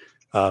too.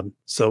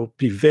 So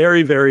be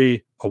very,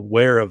 very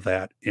aware of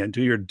that and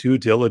do your due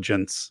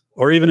diligence,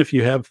 or even if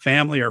you have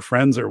family or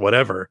friends or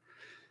whatever,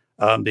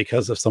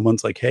 because if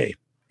someone's like, hey,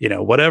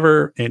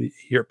 whatever, and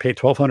you're pay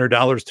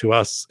 $1,200 to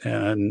us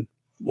and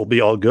we'll be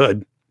all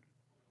good,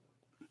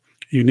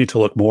 you need to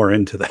look more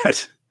into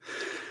that.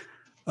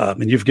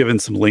 And you've given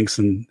some links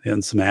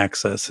and some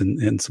access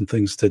and some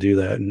things to do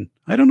that. And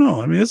I don't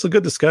know. I mean, it's a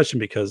good discussion,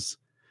 because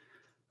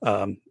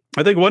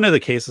I think one of the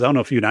cases, I don't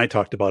know if you and I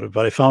talked about it,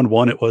 but I found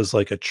one, it was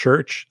like a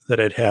church that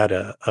had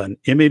an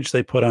image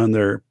they put on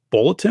their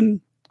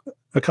bulletin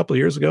a couple of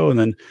years ago.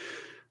 And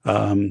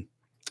then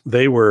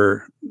they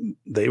were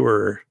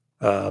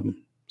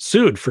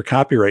sued for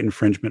copyright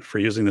infringement for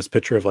using this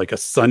picture of like a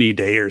sunny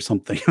day or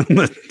something on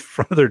the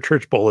front of their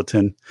church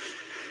bulletin.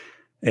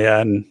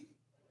 And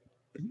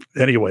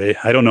anyway,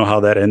 I don't know how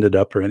that ended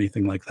up or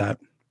anything like that,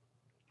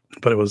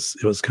 but it was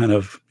kind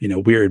of,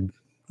 weird.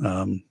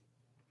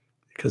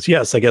 Because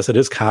yes, I guess it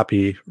is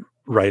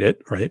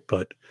copyrighted, right?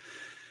 But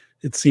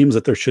it seems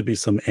that there should be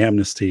some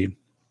amnesty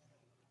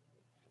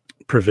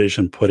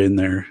provision put in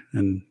there.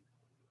 And,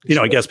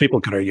 I guess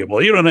people could argue,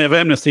 well, you don't have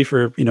amnesty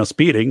for,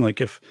 speeding.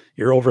 Like if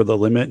you're over the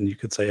limit, and you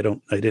could say,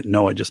 I didn't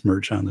know I just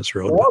merged on this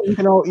road. Well,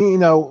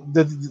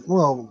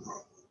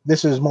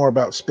 this is more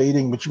about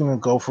speeding, but you're going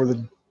to go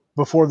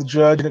before the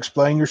judge and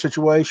explain your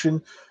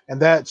situation.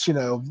 And that's,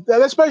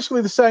 that's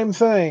basically the same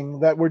thing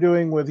that we're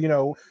doing with,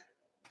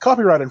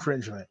 copyright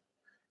infringement.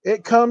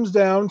 It comes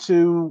down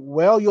to,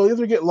 well, you'll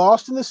either get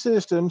lost in the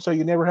system, so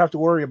you never have to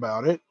worry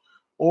about it,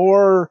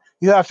 or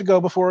you have to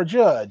go before a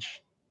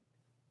judge.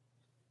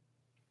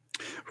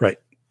 Right.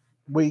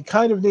 We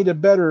kind of need a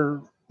better,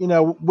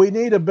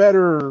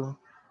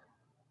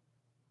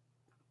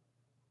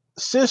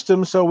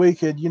 system, so we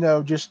could,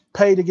 just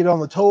pay to get on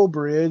the toll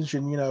bridge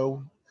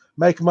and,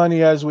 make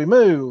money as we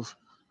move.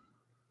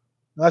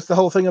 That's the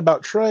whole thing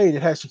about trade.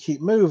 It has to keep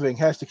moving,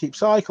 has to keep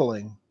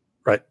cycling.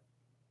 Right.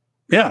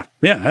 Yeah.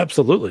 Yeah,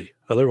 absolutely.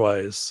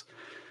 Otherwise,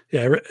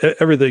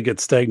 everything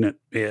gets stagnant.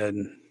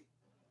 And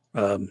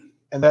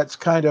that's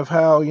kind of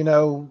how,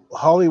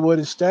 Hollywood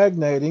is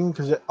stagnating,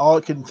 because all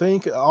it can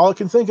think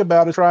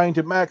about is trying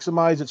to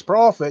maximize its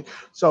profit.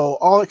 So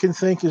all it can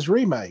think is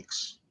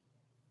remakes.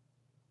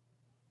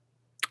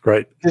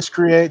 Right. This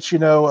creates,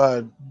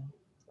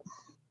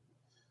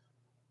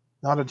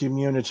 not a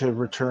diminutive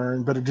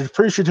return, but a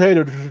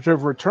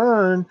depreciative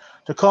return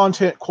to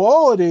content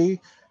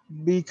quality,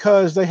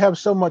 because they have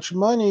so much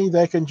money,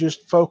 they can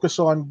just focus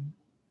on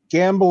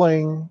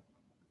gambling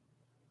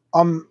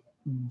on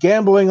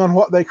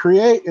what they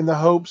create in the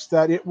hopes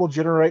that it will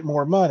generate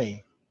more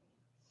money,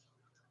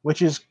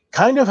 which is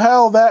kind of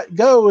how that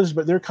goes,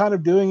 but they're kind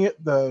of doing it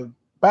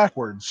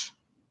backwards.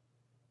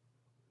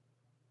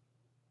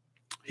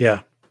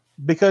 Yeah.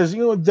 Because,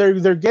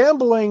 they're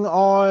gambling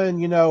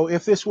on,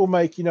 if this will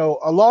make, a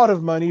lot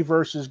of money,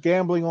 versus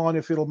gambling on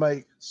if it'll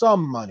make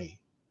some money.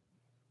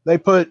 They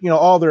put,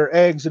 all their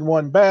eggs in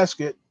one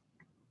basket.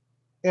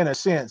 in a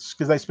sense,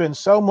 because they spend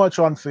so much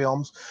on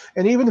films,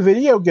 and even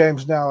video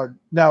games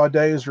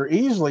nowadays are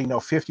easily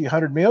 50,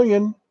 100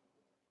 million.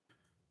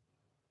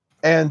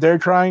 And they're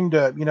trying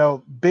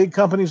to, big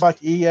companies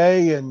like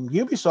EA and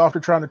Ubisoft are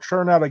trying to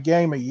churn out a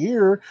game a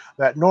year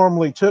that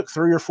normally took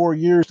 3 or 4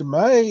 years to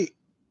make.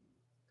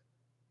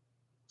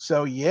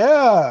 So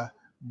yeah,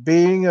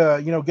 being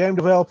a game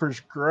developer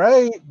is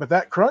great, but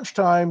that crunch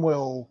time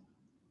will.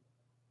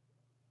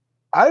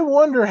 I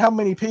wonder how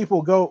many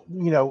people go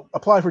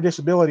apply for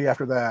disability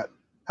after that.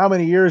 How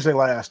many years they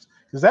last,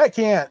 because that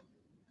can't.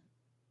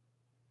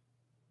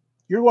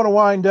 You're going to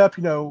wind up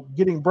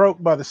getting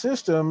broke by the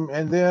system,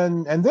 and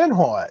then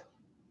what?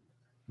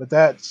 But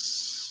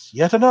that's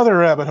yet another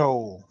rabbit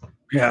hole.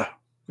 Yeah,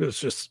 it's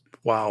just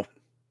wow.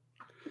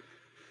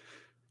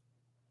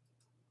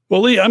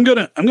 Well, Lee, I'm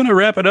gonna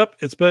wrap it up.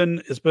 It's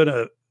been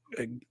a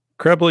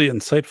incredibly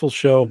insightful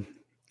show,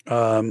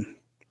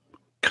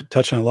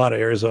 touching on a lot of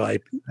areas of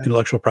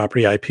intellectual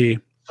proproperty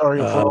IP. Sorry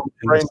for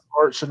brain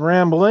farts and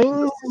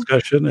rambling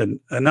discussion,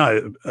 and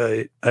no,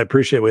 I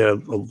appreciate. We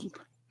had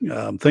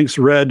thanks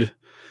to Red,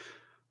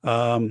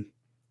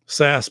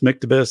 Sass,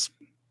 Mictobus,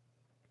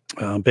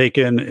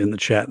 Bacon in the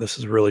chat. This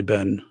has really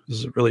been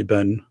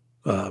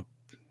a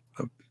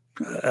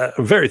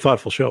very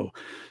thoughtful show.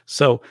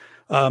 So,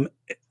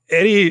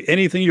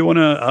 anything you want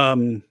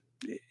to,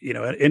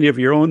 any of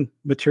your own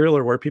material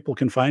or where people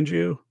can find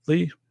you,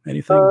 Lee?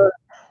 Anything?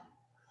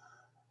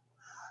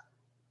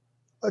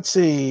 Let's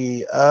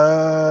see.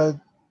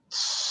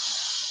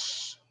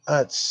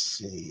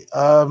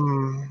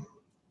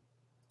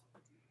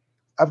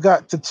 I've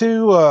got the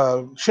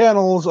two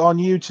channels on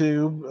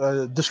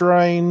YouTube,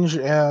 Disrange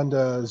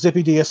and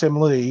Zippy DSM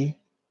Lee.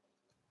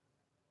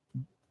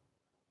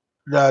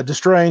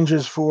 Destrange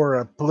is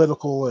for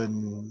political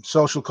and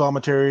social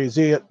commentary.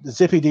 Zippy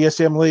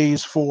DSM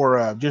Lee's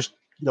for just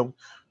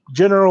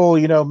general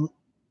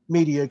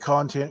media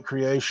content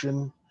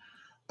creation.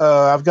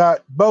 I've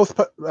got both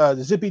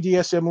Zippy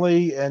DSM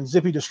Lee and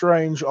Zippy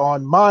Destrange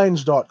on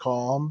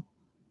Minds.com,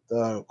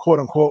 the quote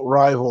unquote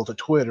rival to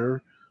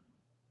Twitter.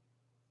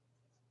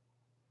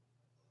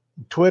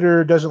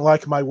 Twitter doesn't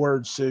like my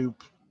word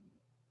soup.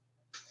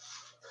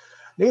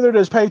 Neither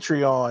does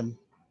Patreon.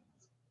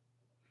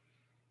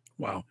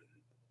 Wow.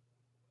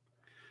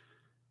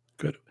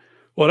 Good.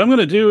 What I'm going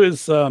to do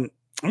is I'm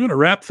going to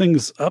wrap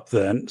things up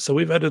then. So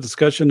we've had a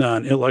discussion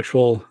on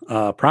intellectual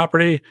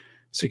property.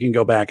 So you can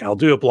go back. I'll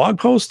do a blog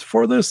post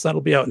for this.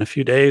 That'll be out in a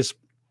few days.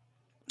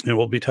 And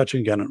we'll be touching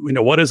again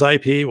on, what is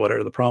IP? What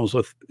are the problems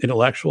with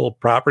intellectual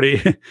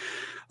property?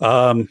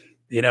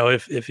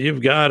 If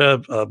you've got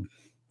a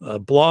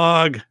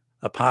blog,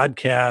 a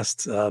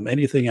podcast,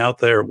 anything out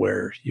there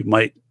where you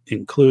might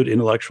include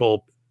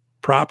intellectual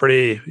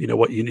property,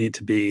 what you need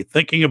to be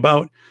thinking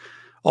about.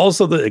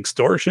 Also the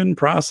extortion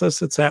process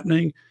that's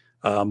happening,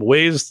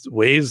 ways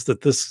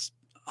that this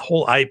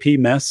whole IP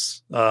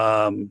mess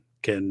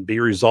can be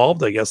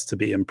resolved, I guess, to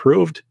be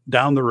improved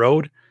down the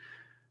road.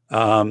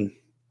 And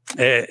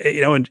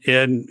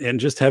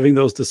just having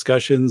those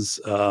discussions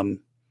of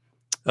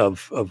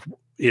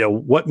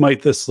what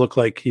might this look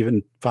like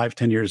even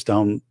 5-10 years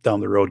down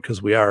the road,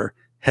 because we are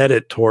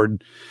headed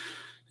toward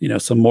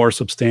some more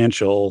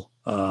substantial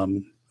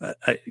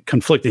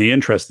conflicting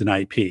interest in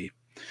IP,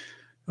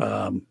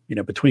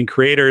 between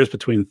creators,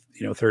 between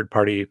third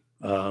party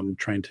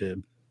trying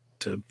to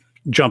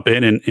jump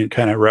in and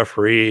kind of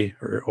referee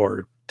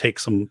or take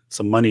some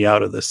money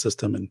out of this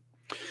system. And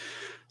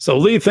so,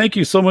 Lee, thank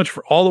you so much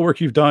for all the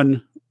work you've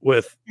done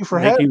with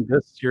making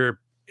this your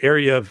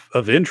area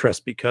of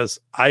interest, because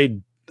I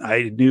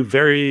knew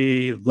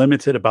very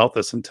limited about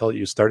this until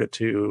you started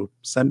to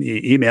send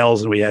me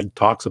emails and we had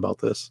talks about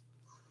this.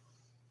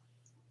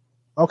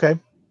 Okay.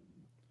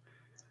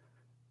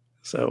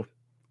 So,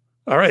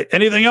 all right.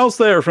 Anything else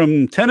there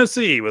from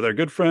Tennessee with our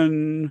good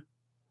friend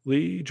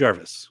Lee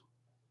Jarvis?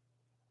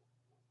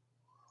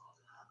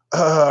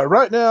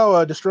 Right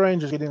now,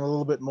 Destrange is getting a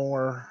little bit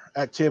more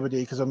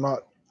activity because I'm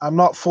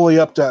not fully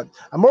up to.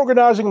 I'm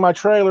organizing my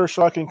trailer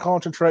so I can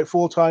concentrate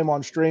full time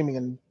on streaming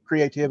and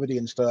creativity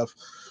and stuff.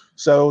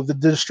 So the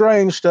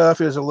Destrange stuff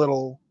is a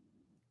little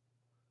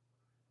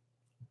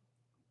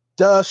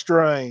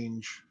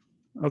strange.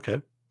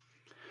 Okay.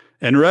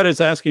 And Red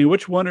is asking,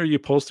 which one are you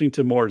posting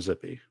to more,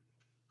 Zippy?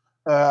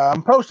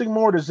 I'm posting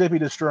more to Zippy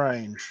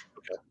Destrange.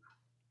 Okay.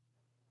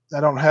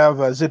 I don't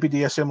have Zippy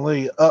DSM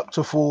Lee up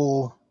to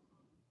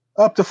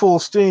full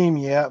steam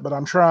yet, but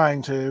I'm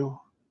trying to.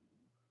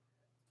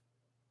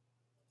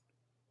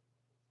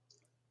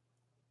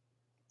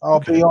 I'll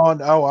be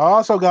on. Oh, I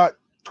also got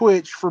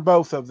Twitch for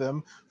both of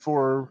them,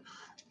 for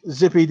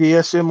Zippy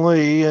DSM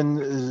Lee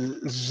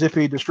and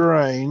Zippy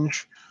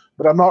Destrange,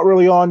 but I'm not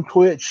really on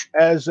Twitch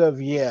as of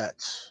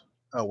yet.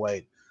 Oh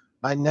wait,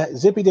 my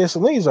Zippy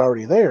DSM Lee is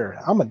already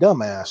there. I'm a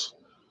dumbass.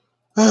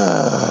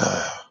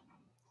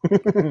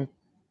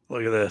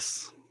 Look at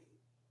this.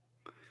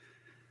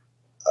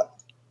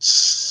 Let's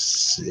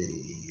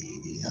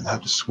see, I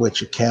have to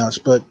switch accounts,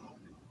 but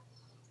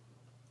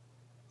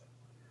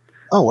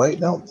oh wait,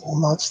 no,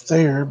 well, it's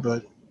there,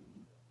 but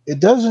It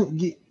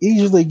doesn't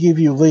easily give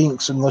you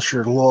links unless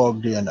you're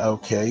logged in.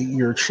 Okay,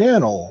 your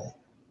channel.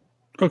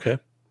 Okay.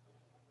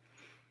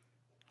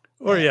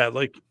 Or yeah,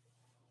 like.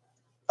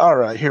 All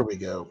right, here we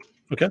go.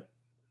 Okay.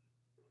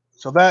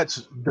 So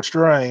that's the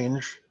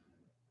strange.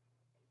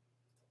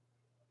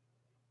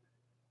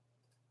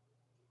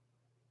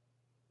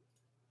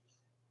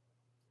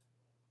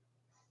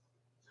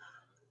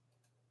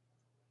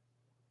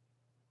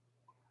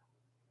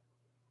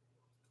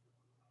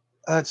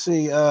 Let's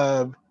see.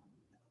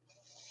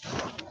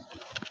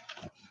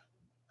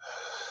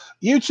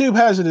 YouTube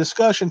has a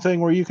discussion thing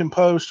where you can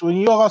post. When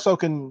you also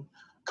can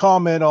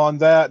comment on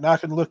that, and I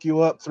can look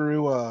you up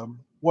through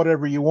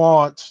whatever you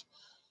want.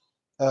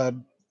 I'll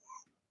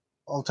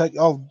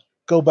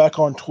go back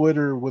on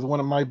Twitter with one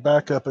of my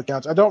backup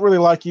accounts. I don't really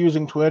like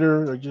using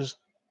Twitter.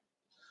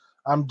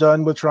 I'm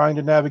done with trying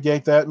to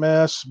navigate that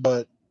mess.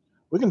 But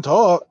we can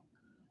talk.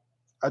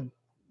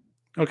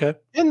 Okay.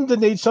 And to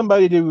need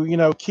somebody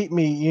to, keep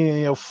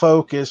me,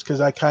 focused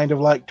because I kind of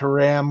like to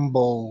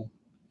ramble.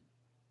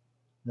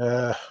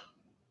 Yeah.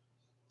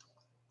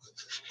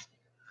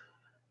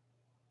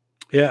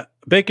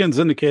 Bacon's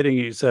indicating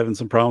he's having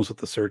some problems with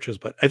the searches,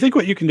 but I think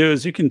what you can do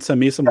is you can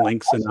send me some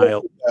links and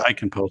I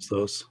can post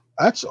those.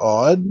 That's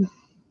odd.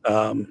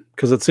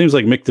 Because it seems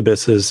like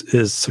Mictobis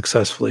is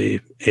successfully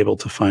able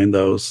to find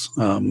those.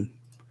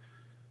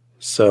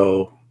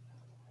 So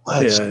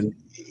Let's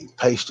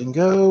paste and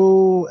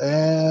go.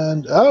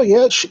 And oh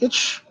yeah,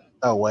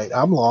 oh wait,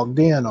 I'm logged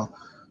in. I'm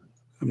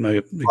not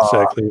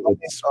exactly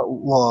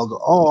log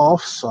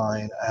off,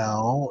 sign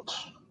out.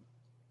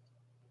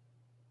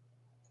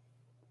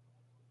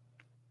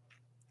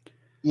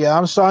 Yeah,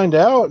 I'm signed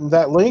out, and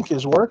that link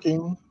is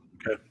working.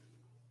 Okay.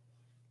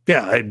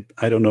 Yeah,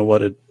 I don't know I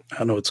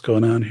don't know what's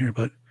going on here,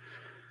 but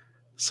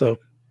so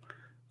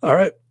all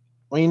right.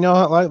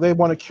 Well, like they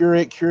want to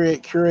curate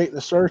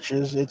the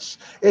searches. It's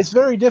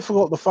very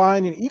difficult to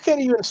find, and you can't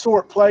even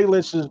sort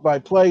playlists by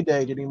play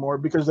date anymore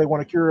because they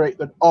want to curate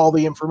all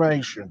the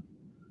information.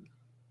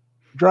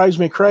 Drives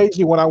me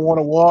crazy when I want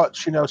to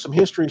watch, some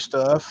history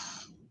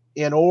stuff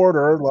in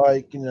order,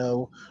 like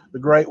the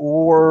Great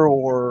War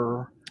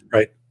or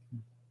right.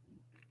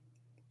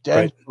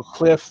 Daniel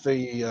Cliff,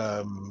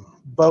 the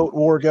boat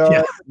war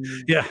guy.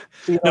 Yeah.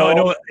 No, I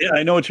know. Yeah,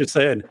 I know what you're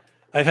saying.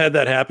 I've had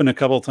that happen a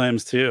couple of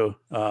times too.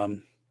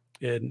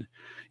 And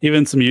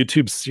even some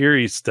YouTube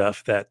series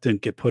stuff that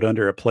didn't get put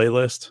under a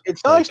playlist.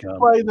 It's nice to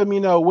play them,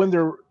 when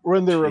they're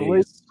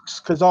released,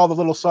 because all the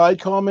little side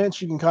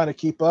comments you can kind of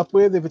keep up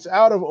with. If it's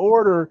out of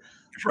order,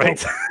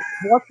 right?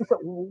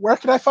 Where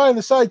can I find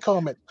the side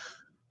comment?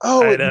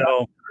 Oh, I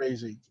know.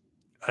 Crazy.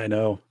 I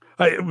know.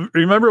 I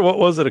remember, what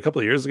was it, a couple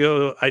of years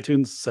ago?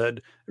 iTunes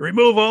said,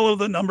 remove all of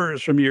the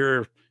numbers from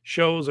your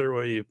shows or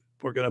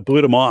we're going to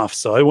boot them off.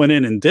 So I went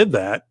in and did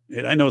that.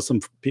 And I know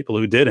some people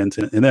who didn't.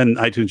 And then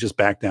iTunes just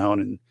backed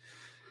down.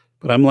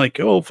 But I'm like,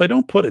 oh, if I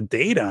don't put a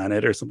date on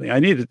it or something, I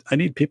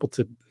need people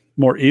to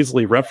more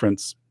easily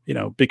reference,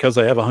 because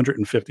I have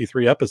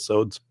 153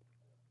 episodes.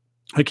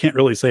 I can't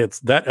really say it's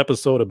that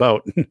episode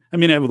about, I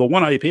mean, I have the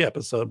one IP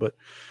episode, but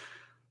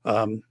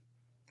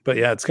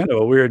yeah, it's kind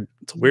of a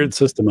weird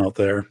system out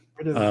there.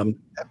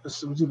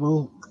 Episodes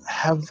will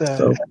have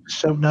the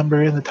episode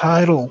number in the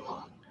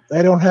title.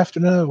 They don't have to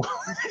know.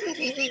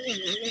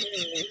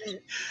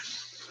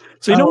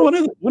 So one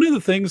of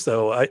the things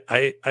though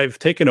I've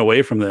taken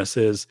away from this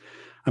is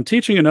I'm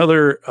teaching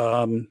another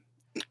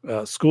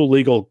school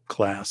legal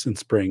class in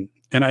spring,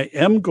 and I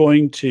am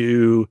going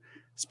to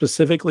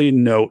specifically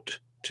note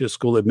to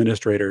school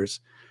administrators,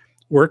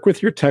 work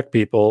with your tech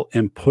people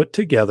and put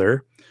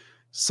together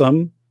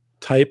some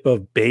type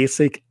of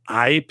basic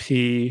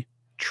IP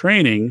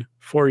training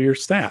for your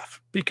staff,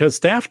 because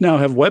staff now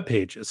have web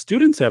pages.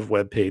 Students have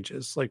web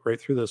pages, like right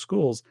through the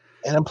schools.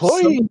 And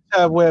employees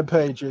have web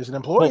pages, and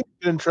employees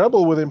get in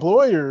trouble with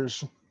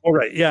employers. All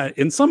right. Yeah.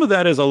 And some of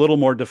that is a little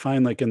more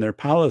defined, like in their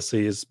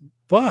policies,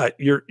 but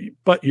you're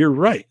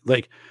right.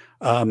 Like,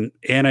 and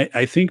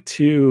I think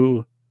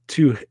to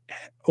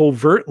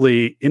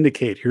overtly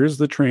indicate, here's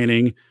the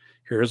training,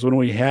 here's when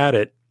we had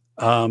it,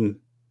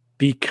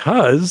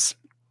 because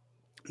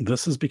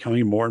this is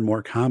becoming more and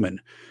more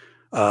common.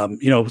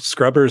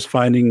 Scrubbers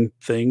finding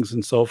things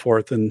and so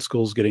forth, and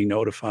schools getting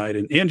notified,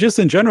 and just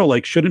in general,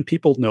 like, shouldn't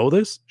people know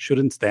this?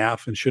 Shouldn't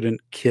staff and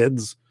shouldn't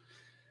kids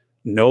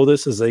know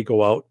this as they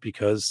go out?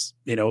 Because,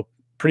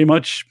 pretty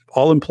much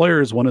all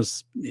employers want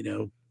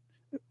to,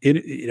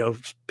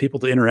 people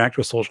to interact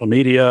with social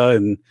media,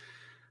 and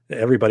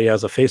everybody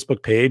has a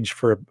Facebook page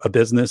for a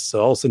business.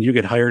 So all of a sudden you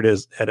get hired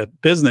at a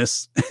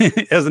business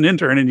as an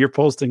intern, and you're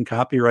posting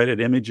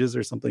copyrighted images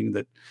or something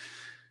that,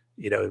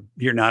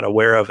 you're not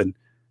aware of. And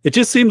it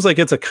just seems like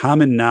it's a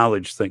common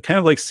knowledge thing, kind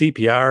of like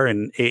CPR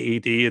and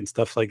AED and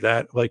stuff like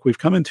that. Like, we've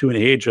come into an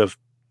age of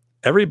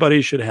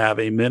everybody should have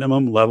a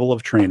minimum level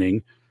of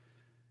training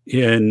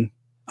in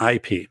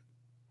IP.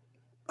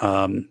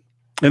 And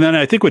then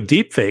I think with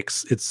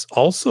deepfakes, it's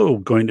also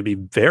going to be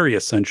very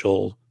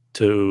essential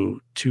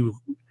to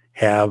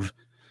have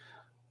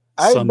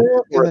I some bet in the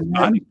next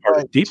corresponding part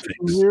of deep 2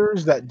 fakes.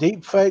 years that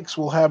deep fakes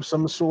will have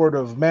some sort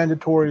of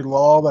mandatory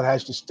law that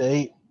has to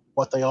state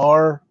what they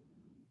are.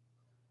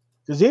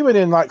 Because even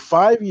in like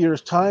 5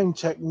 years' time,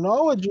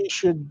 technology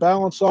should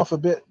balance off a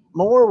bit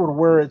more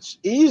where it's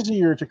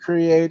easier to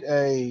create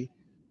a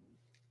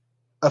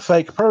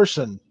fake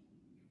person.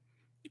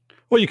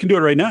 Well, you can do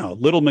it right now.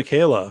 Little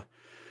Michaela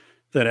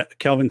that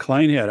Calvin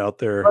Klein had out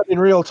there. But in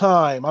real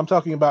time. I'm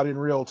talking about in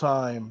real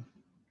time.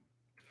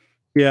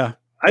 Yeah,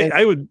 And,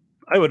 I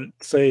would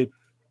say,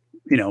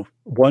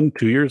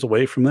 1-2 years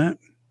away from that,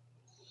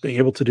 being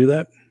able to do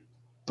that.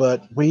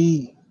 but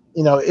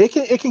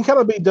it can kind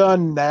of be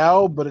done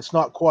now, but it's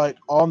not quite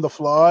on the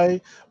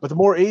fly. But the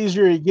more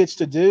easier it gets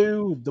to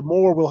do, the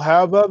more we'll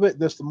have of it.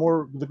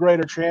 The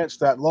greater chance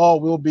that law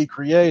will be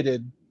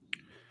created.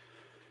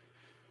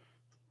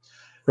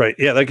 Right.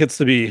 Yeah, that gets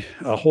to be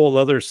a whole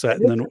other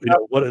set. And then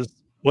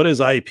what is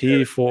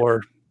IP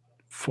for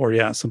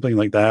something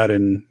like that.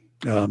 And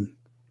I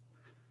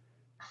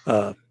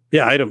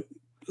don't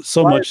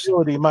so much.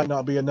 Liability might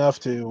not be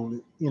enough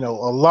to, a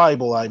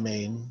libel.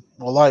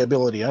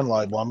 Liability and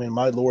libel. I mean,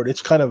 my lord,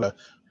 it's kind of a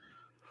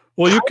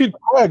You could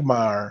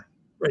quagmire.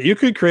 Right. You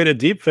could create a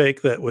deep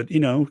fake that would,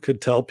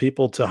 could tell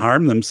people to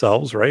harm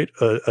themselves, right?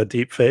 A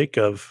deep fake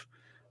of,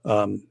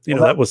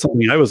 that was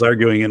something I was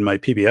arguing in my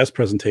PBS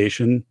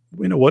presentation.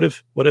 What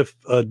if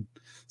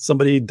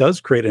somebody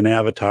does create an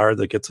avatar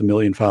that gets 1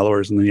 million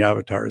followers and the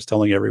avatar is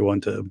telling everyone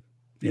to,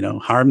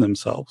 harm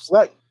themselves?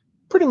 That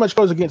pretty much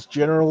goes against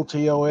general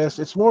TOS.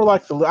 It's more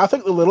like I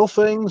think the little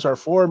things are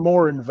far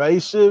more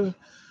invasive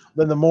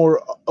than the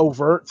more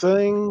overt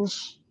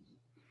things.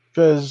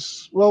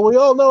 Because, well, we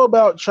all know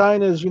about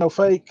China's,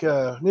 fake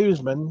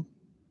newsmen.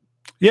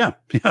 Yeah.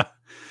 Yep.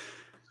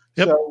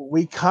 So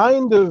we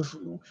kind of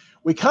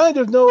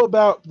know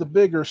about the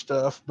bigger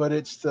stuff, but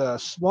it's the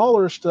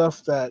smaller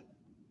stuff that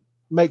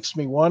makes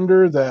me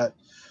wonder that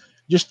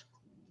just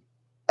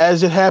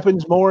as it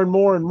happens more and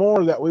more and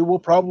more, that we will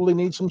probably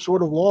need some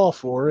sort of law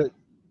for it,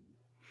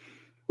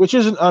 which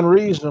isn't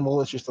unreasonable.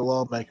 It's just the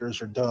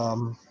lawmakers are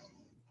dumb.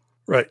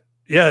 Right.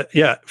 Yeah.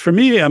 Yeah. For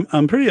me,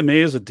 I'm pretty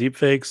amazed at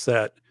deepfakes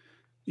that,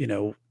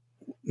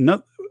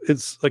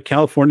 it's like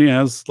California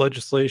has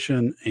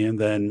legislation, and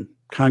then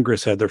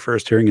Congress had their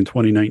first hearing in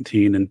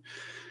 2019.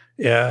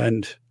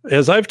 And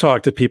as I've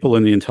talked to people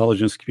in the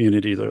intelligence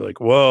community, they're like,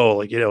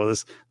 whoa,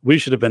 we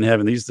should have been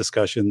having these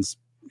discussions,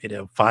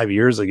 5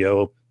 years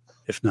ago,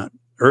 if not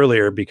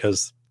earlier,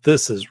 because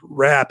this is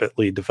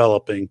rapidly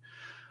developing.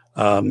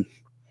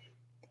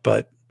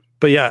 But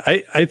yeah,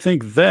 I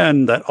think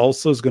then that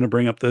also is going to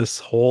bring up this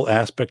whole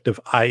aspect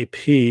of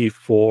IP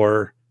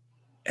for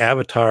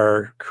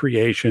avatar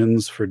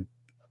creations, for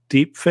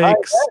deep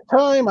fakes. At that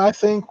time, I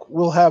think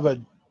we'll have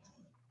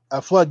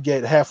a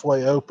floodgate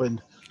halfway open.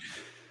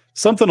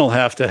 Something will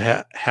have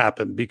to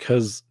happen,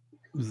 because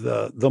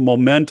the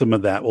momentum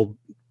of that will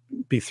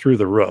be through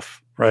the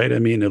roof, right? I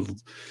mean,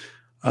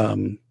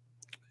 and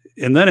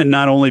then it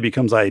not only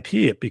becomes IP,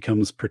 it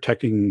becomes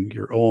protecting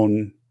your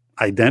own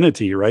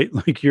identity, right?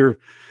 Like your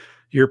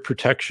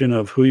protection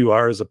of who you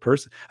are as a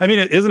person. I mean,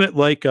 isn't it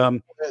like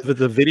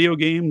the video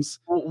games?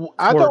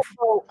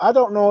 I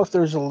don't know if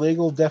there's a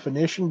legal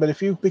definition, but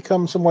if you've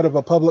become somewhat of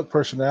a public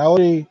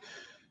personality,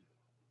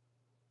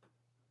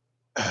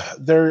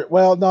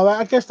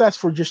 I guess that's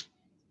for just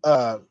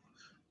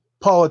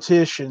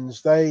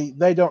politicians.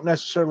 They don't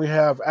necessarily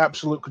have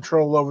absolute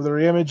control over their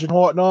image and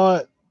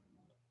whatnot.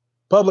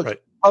 Public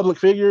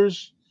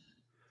figures.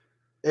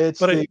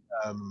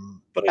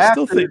 But I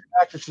still think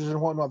actresses and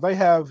whatnot, they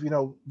have,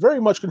 very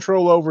much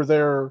control over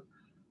their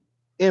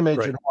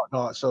image and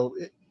whatnot. So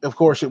of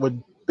course it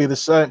would be the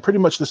same, pretty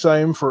much the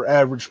same for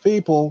average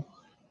people.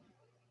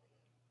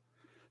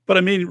 But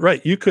I mean,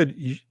 right. You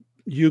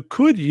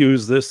could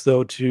use this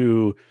though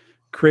to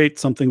create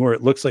something where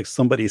it looks like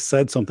somebody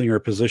said something or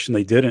a position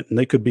they didn't, and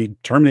they could be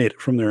terminated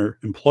from their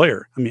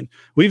employer. I mean,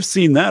 we've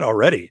seen that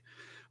already,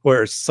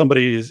 where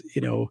somebody,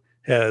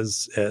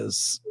 has a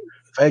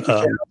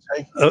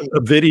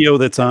video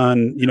that's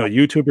on,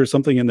 YouTube or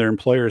something, and their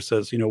employer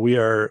says, we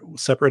are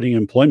separating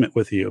employment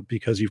with you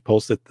because you've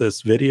posted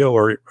this video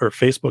or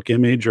Facebook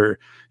image, or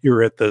you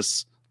were at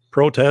this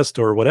protest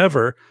or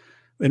whatever.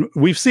 And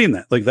we've seen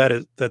that,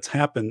 that's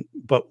happened.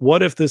 But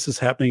what if this is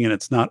happening and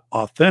it's not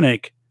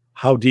authentic?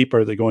 How deep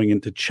are they going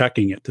into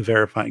checking it, to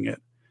verifying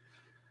it?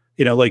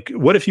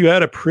 What if you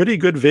had a pretty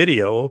good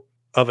video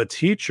of a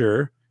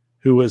teacher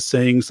who was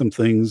saying some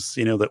things,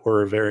 that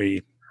were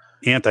very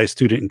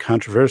anti-student and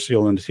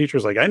controversial, and the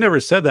teacher's like, I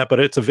never said that, but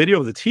it's a video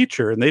of the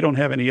teacher, and they don't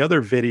have any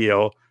other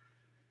video.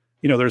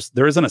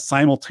 There isn't a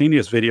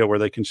simultaneous video where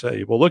they can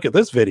say, well, look at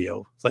this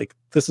video. It's like,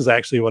 this is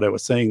actually what I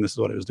was saying. This is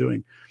what I was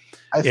doing.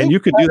 And you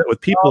could do that with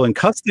people in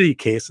custody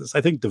cases. I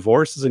think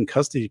divorces in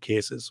custody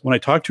cases. When I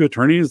talk to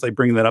attorneys, they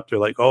bring that up. They're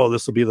like, oh,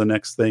 this will be the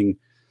next thing.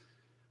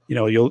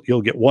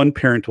 You'll get one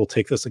parent will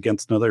take this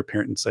against another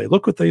parent and say,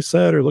 look what they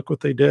said, or look what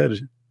they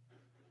did.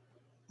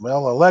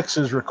 Well,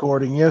 Alexa's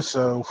recording you,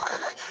 so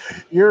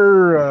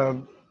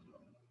your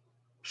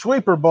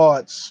sweeper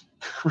bot's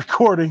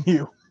recording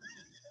you.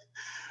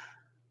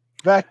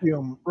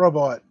 vacuum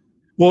robot.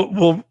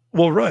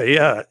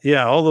 Right,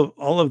 yeah,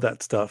 all of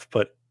that stuff.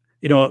 But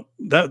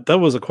that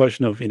was a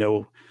question of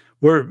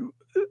where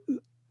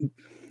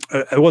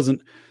it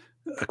wasn't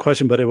a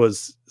question, but it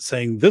was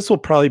saying this will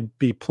probably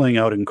be playing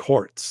out in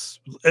courts,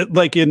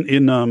 like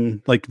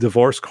in like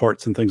divorce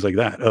courts and things like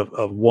that,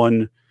 of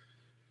one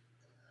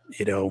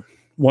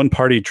one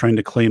party trying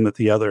to claim that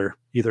the other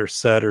either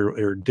said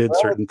or did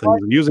certain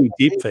things and using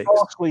deep fakes.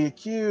 Falsely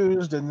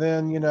accused, and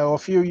then a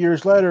few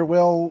years later,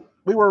 well,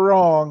 we were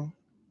wrong.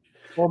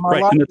 Well, my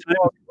Right, life and the is time,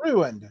 already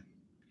ruined.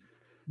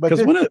 But 'cause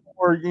this when is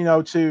more,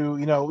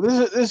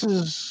 this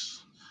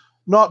is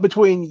not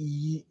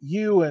between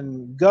you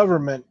and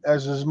government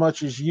as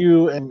much as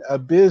you and a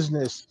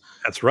business.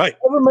 that's right.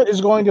 Government is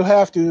going to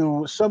have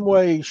to, some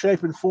way,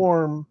 shape, and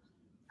form,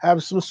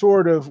 have some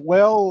sort of,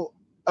 well,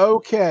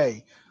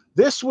 okay,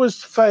 this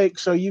was fake,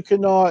 so you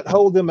cannot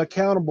hold them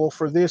accountable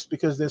for this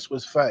because this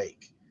was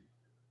fake.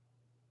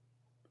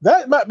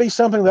 That might be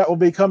something that will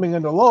be coming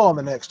into law in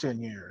the next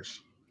 10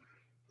 years.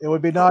 It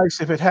would be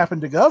nice if it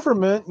happened to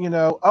government,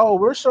 oh,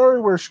 we're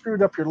sorry we're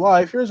screwed up your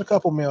life. Here's a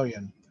couple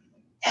million.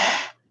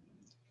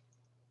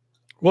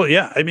 Well,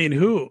 yeah, I mean,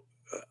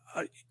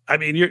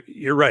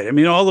 you're right. I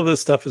mean, all of this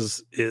stuff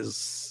is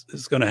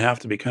going to have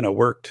to be kind of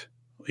worked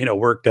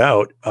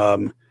out.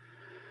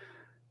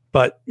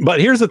 But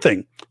here's the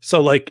thing.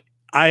 So, like,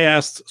 I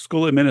asked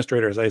school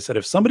administrators, I said,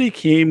 if somebody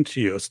came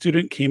to you, a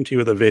student came to you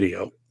with a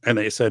video, and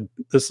they said,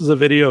 this is a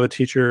video of a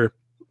teacher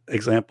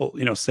example,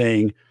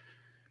 saying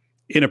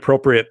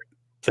inappropriate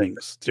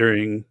things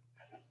during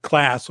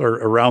class or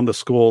around the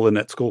school in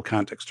that school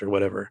context or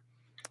whatever,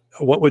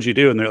 what would you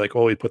do? And they're like,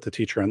 well, we put the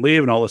teacher on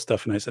leave and all this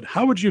stuff. And I said,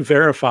 how would you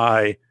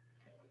verify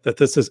that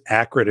this is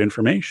accurate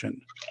information?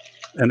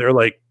 And they're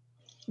like,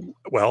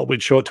 well,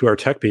 we'd show it to our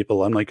tech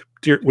people. I'm like,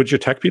 would your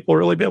tech people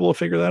really be able to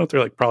figure that out? They're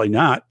like, probably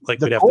not.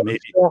 Like, we'd have to maybe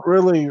don't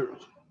really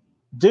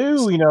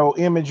do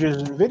images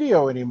and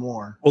video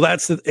anymore. Well,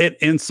 that's it.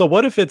 And so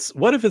what if it's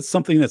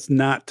something that's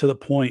not to the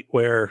point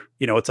where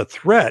it's a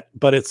threat,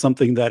 but it's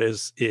something that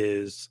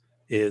is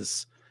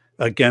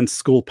against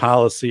school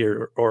policy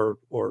or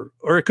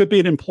it could be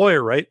an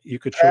employer, right? You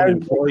could show an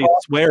employee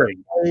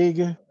swearing.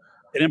 An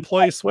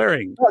employee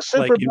swearing. Not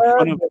super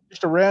bad,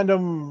 just a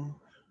random,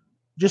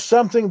 just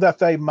something that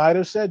they might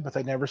have said, but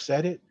they never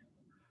said it.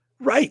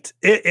 Right.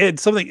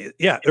 It's something,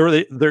 yeah.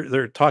 Or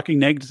they're talking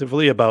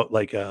negatively about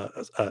like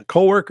a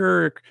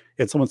coworker,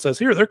 and someone says,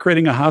 here, they're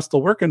creating a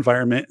hostile work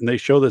environment, and they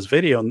show this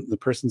video, and the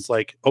person's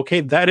like, okay,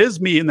 that is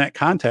me in that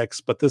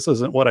context, but this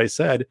isn't what I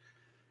said.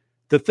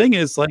 The thing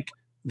is, like,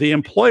 the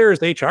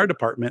employer's HR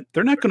department,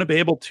 they're not going to be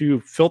able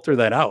to filter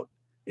that out.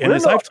 And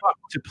I've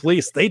talked to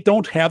police, they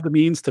don't have the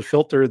means to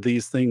filter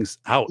these things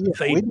out.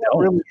 Yeah,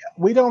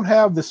 we don't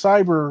have the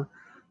cyber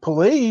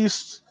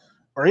police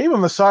or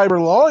even the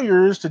cyber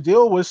lawyers to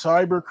deal with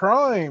cyber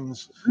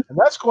crimes. And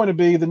that's going to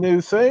be the new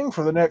thing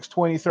for the next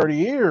 20, 30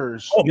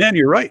 years. Oh man,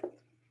 you're right.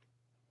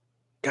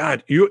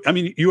 God, you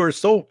are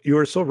so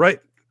right.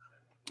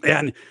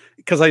 And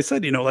because I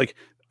said, like,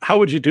 how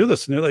would you do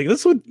this? And they're like,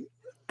 this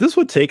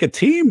would take a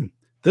team.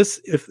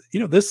 This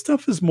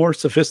stuff is more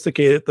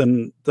sophisticated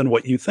than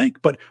what you think.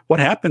 But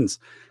what happens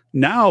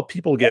now?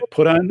 People get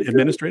put on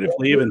administrative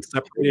leave and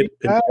separated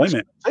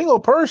employment. A single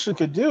person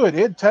could do it.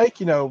 It'd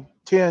take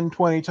 10,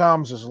 20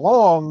 times as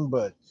long,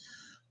 but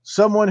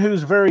someone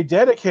who's very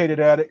dedicated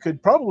at it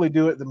could probably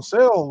do it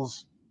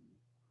themselves.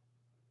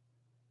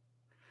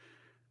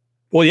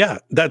 Well, yeah,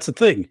 that's the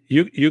thing.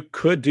 You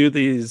could do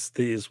these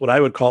what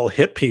I would call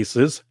hit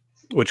pieces,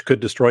 which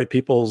could destroy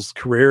people's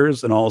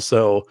careers and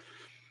also,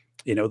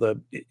 the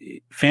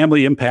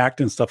family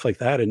impact and stuff like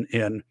that.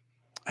 And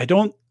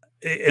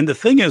the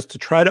thing is, to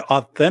try to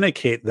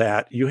authenticate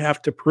that, you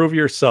have to prove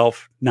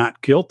yourself not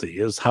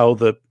guilty is how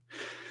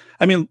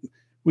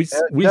we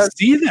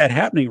see that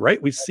happening,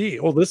 right? We see,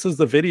 this is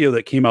the video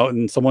that came out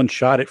and someone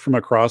shot it from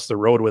across the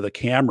road with a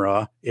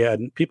camera,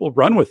 and people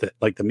run with it.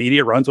 Like the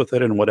media runs with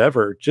it and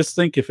whatever. Just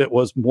think if it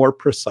was more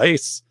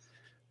precise,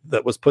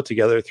 that was put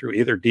together through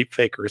either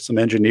deepfake or some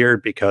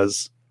engineered,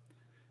 because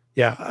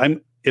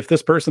if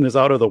this person is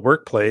out of the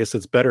workplace,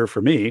 it's better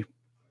for me.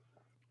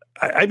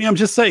 I'm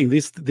just saying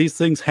these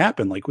things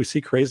happen. Like we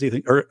see crazy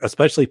things, or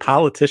especially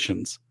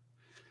politicians.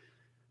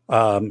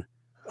 It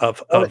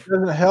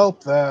doesn't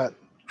help that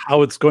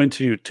how it's going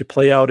to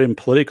play out in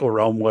political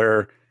realm,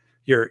 where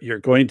you're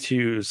going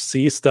to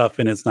see stuff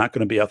and it's not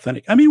going to be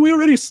authentic. I mean,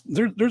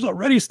 there's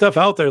already stuff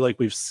out there, like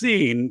we've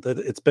seen that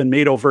it's been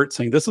made overt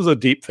saying this is a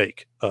deep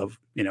fake of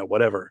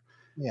whatever.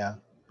 Yeah.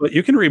 But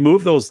you can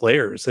remove those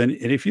layers, and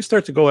if you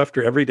start to go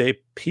after everyday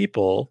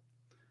people,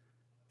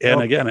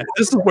 and again,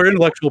 this is where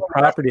intellectual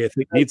property, I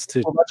think, needs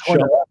to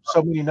show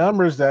so many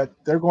numbers that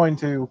they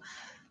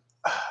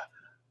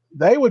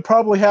would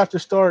probably have to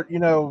start,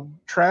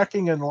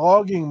 tracking and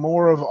logging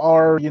more of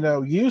our,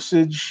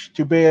 usage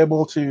to be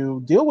able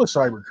to deal with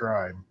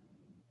cybercrime.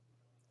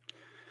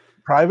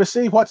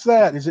 Privacy, what's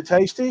that? Is it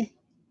tasty?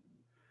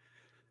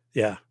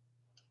 Yeah.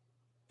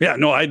 Yeah,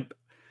 no,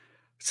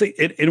 See,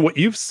 and what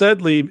you've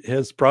said, Lee,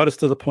 has brought us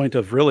to the point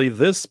of really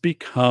this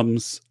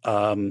becomes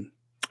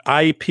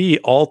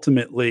IP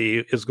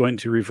ultimately is going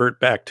to revert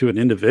back to an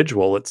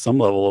individual at some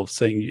level of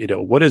saying,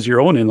 what is your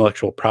own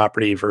intellectual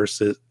property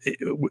versus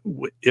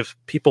if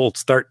people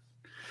start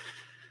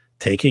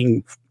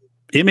taking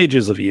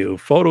images of you,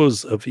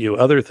 photos of you,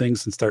 other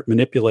things, and start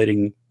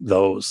manipulating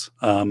those.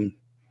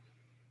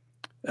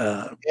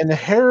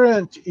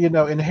 Inherent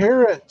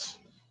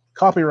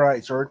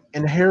copyrights or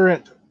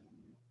inherent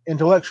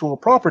intellectual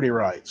property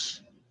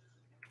rights.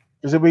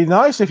 Because it'd be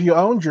nice if you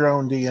owned your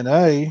own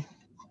DNA.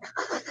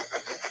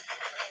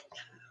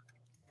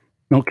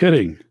 No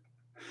kidding.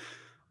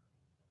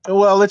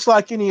 Well, it's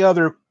like any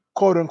other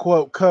quote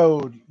unquote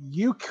code.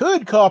 You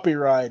could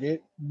copyright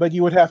it, but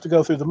you would have to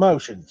go through the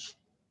motions.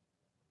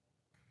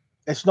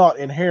 It's not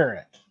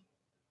inherent.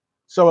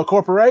 So a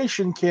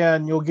corporation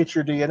you'll get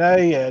your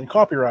DNA and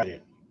copyright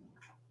it.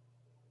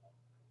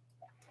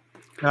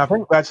 Now, I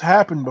think that's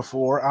happened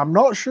before. I'm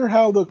not sure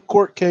how the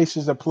court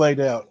cases have played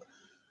out.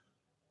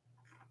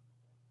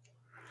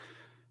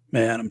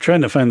 Man, I'm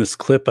trying to find this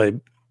clip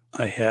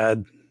I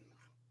had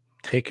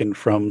taken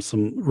from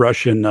some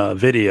Russian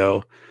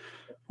video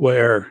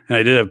where,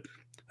 and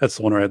that's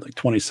the one where I had like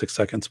 26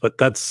 seconds, but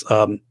that's,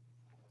 God,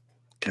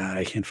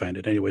 I can't find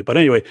it anyway. But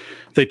anyway,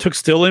 they took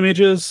still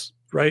images,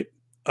 right,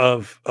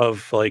 of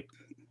like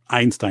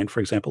Einstein, for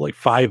example, like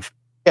 5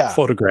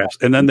 photographs,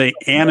 and then they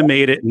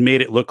animated it and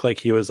made it look like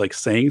he was like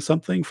saying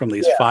something from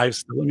these 5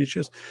 still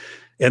images.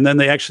 And then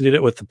they actually did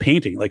it with the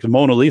painting, like the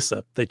Mona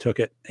Lisa. They took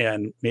it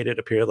and made it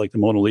appear like the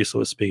Mona Lisa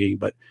was speaking.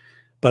 But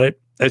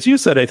as you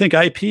said, I think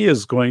IP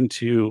is going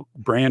to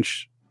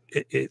branch.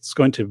 It's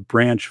going to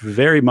branch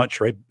very much,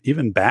 right,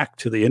 even back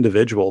to the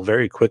individual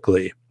very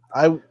quickly.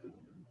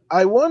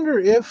 I wonder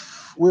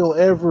if we'll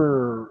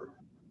ever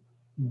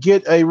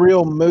get a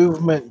real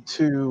movement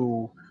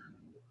to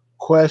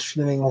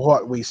questioning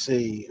what we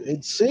see.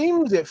 It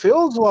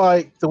feels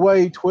like the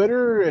way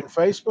Twitter and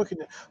Facebook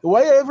and the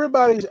way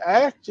everybody's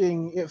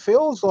acting, it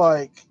feels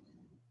like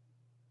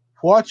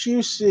what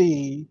you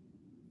see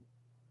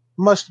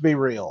must be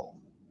real.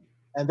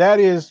 And that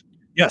is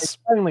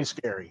extremely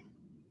scary.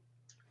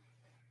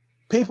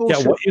 People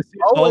what you see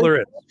is all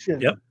there is.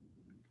 Yep.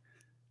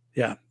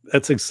 Yeah,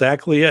 that's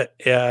exactly it.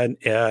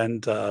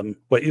 And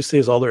what you see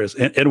is all there is.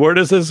 And where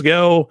does this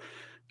go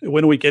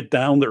when we get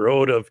down the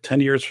road of 10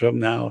 years from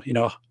now,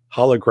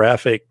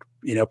 holographic,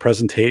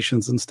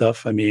 presentations and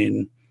stuff? I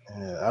mean,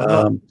 I've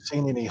not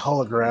seen any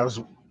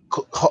holograph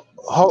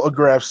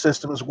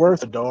systems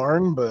worth a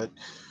darn, but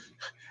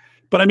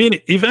I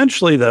mean,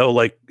 eventually though,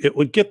 like it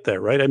would get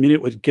there, right? I mean,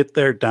 it would get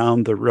there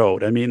down the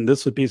road. I mean,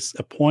 this would be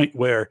a point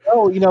where,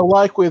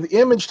 like with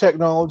image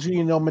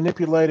technology,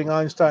 manipulating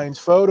Einstein's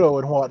photo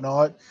and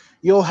whatnot,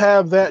 you'll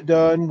have that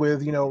done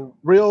with,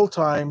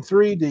 real-time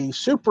 3D,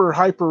 super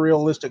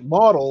hyper-realistic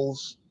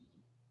models,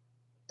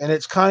 and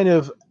it's kind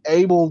of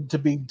able to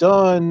be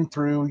done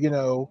through,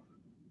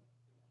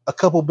 a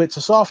couple bits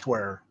of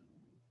software.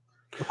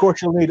 Of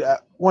course, you'll need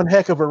one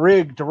heck of a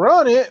rig to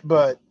run it,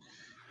 but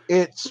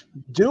it's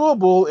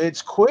doable,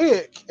 it's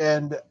quick,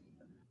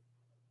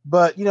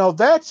 but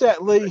that's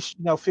at least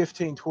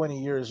 15,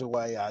 20 years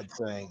away, I'd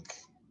think.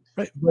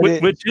 Right.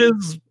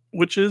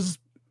 Which is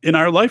in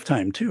our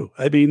lifetime too.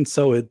 I mean,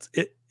 so it's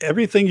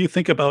everything you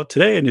think about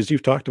today, and as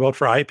you've talked about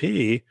for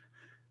IP,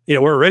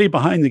 we're already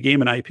behind the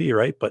game in IP,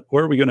 right? But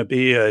where are we going to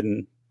be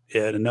in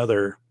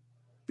another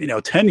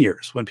 10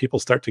 years when people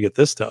start to get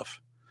this stuff?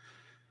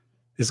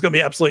 It's going to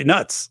be absolutely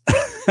nuts.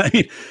 I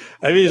mean,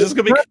 it's just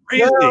going to be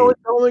crazy. No,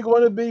 it's only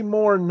going to be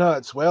more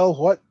nuts. Well,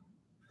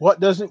 what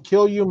doesn't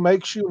kill you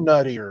makes you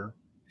nuttier.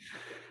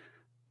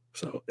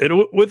 So,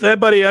 with that,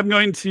 buddy, I'm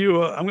going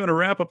to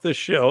wrap up this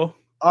show.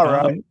 All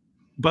right.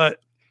 But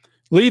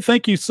Lee,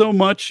 thank you so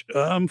much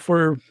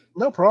for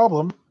no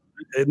problem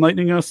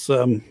enlightening us.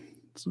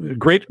 It's a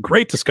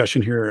great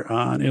discussion here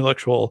on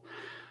intellectual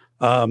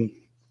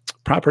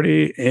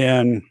property,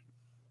 and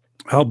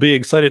I'll be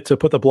excited to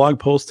put the blog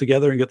post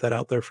together and get that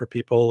out there for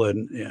people.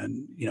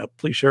 And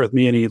please share with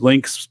me any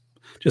links.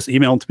 Just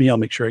email them to me. I'll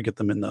make sure I get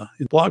them in the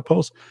blog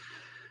post.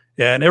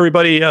 And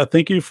everybody,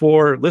 thank you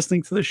for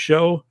listening to this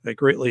show. I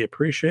greatly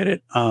appreciate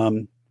it.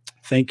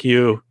 Thank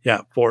you,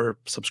 for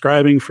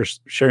subscribing, for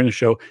sharing the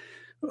show.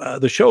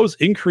 The show's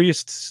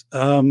increased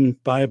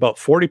by about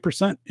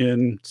 40%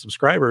 in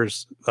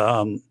subscribers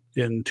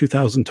in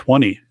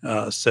 2020.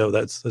 So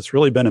that's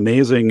really been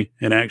amazing.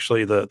 And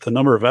actually, the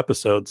number of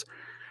episodes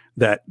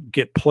that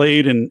get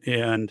played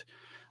and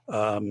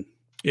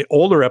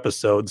older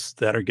episodes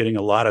that are getting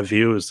a lot of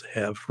views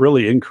have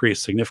really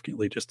increased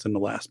significantly just in the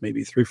last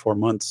maybe 3-4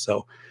 months.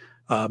 So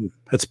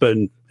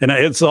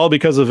it's all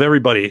because of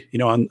everybody,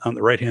 on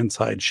the right-hand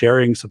side,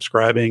 sharing,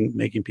 subscribing,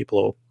 making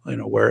people,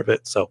 aware of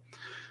it. So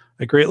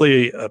I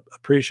greatly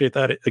appreciate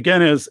that.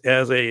 Again, as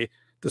a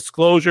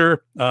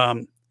disclosure,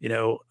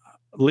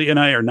 Lee and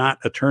I are not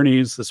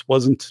attorneys. This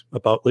wasn't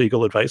about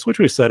legal advice, which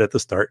we said at the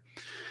start.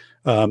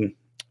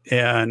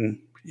 And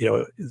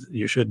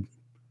you should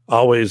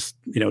always,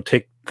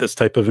 take this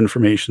type of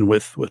information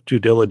with due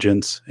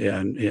diligence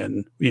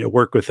and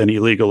work with any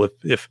legal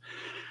if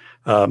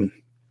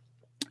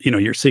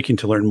you're seeking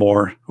to learn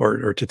more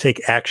or to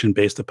take action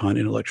based upon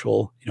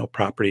intellectual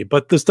property.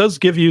 But this does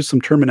give you some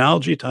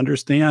terminology to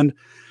understand.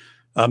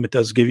 It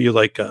does give you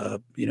like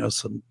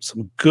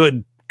some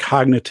good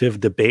cognitive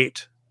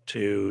debate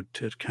to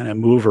kind of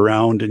move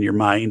around in your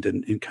mind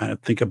and kind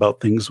of think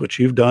about things which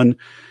you've done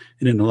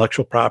in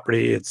intellectual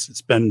property.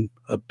 It's been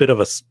a bit of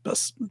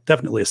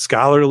definitely a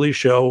scholarly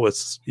show with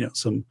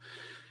some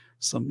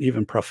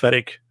even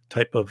prophetic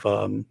type of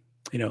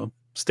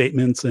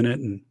statements in it,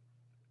 and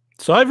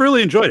so I've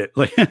really enjoyed it.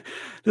 Like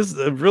this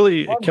is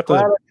really kept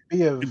a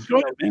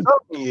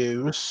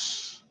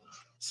use.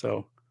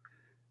 So.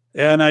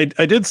 And I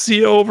did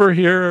see over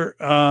here,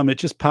 it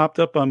just popped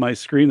up on my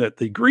screen that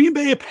the Green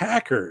Bay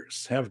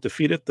Packers have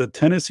defeated the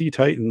Tennessee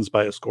Titans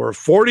by a score of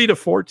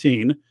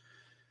 40-14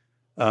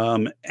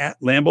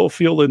 at Lambeau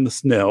Field in the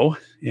snow.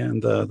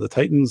 And the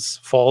Titans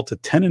fall to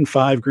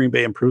 10-5. Green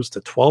Bay improves to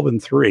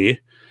 12-3.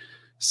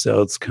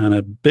 So it's kind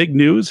of big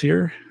news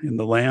here in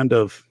the land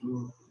of.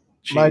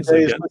 My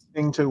days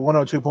listening to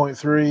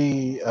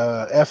 102.3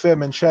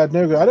 FM in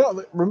Chattanooga. I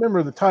don't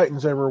remember the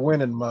Titans ever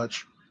winning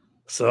much.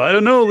 So I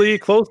don't know, Lee,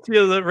 close to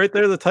you, right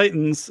there, the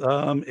Titans.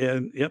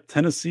 And yep,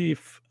 Tennessee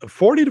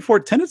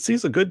 40-4.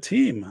 Tennessee's a good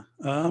team.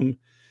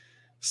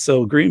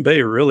 So Green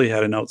Bay really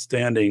had an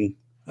outstanding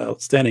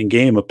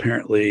game,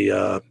 apparently,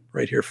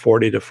 right here,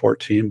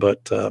 40-14.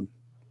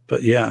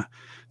 But yeah,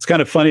 it's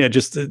kind of funny. It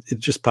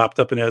just popped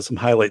up and had some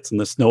highlights, and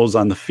the snow's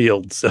on the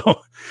field.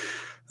 So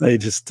they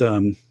just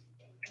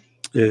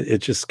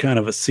it's just kind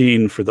of a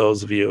scene for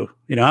those of you.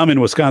 I'm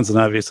in Wisconsin,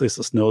 obviously,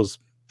 so snow's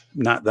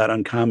not that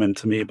uncommon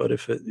to me, but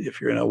if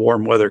you're in a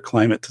warm weather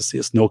climate, to see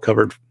a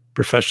snow-covered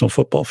professional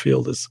football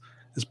field is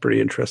pretty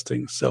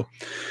interesting. So,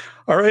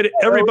 all right,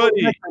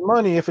 everybody.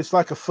 Money if it's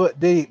like a foot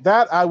deep.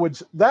 That I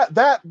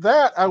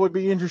would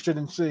be interested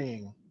in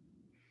seeing.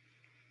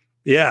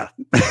 Yeah,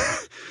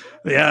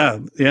 yeah,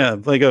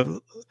 like a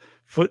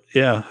foot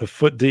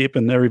deep,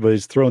 and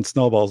everybody's throwing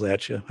snowballs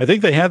at you. I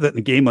think they had that in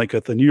a game like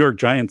at the New York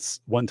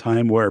Giants one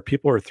time, where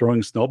people were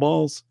throwing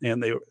snowballs,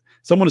 and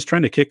someone was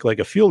trying to kick like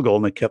a field goal,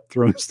 and they kept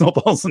throwing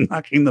snowballs and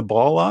knocking the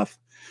ball off.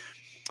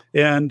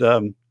 And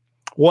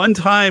one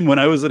time when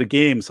I was at a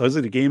game, at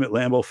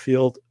Lambeau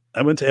Field.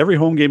 I went to every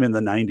home game in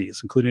the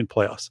 90s, including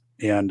playoffs.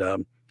 And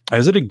I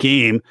was at a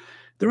game.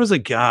 There was a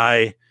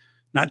guy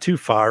not too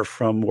far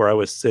from where I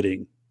was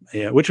sitting,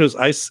 which was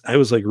I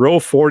was like row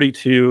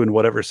 42 in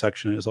whatever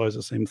section. It was always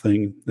the same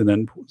thing. And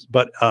then,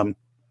 but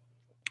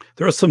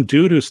there was some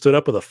dude who stood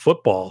up with a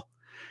football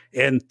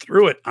and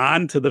threw it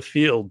onto the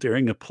field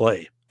during a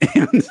play.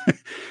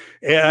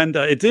 And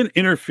it didn't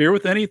interfere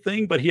with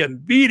anything, but he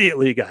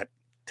immediately got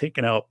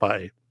taken out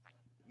by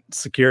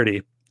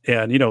security.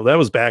 And, that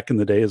was back in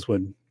the days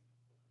when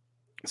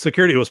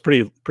security was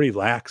pretty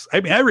lax. I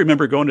mean, I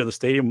remember going to the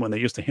stadium when they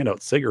used to hand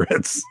out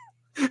cigarettes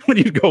when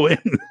you'd go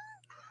in.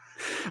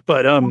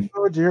 But oh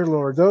dear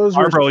Lord, those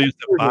Marlboro used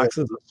to have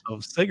boxes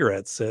of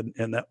cigarettes, and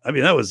that, I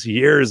mean, that was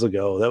years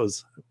ago. That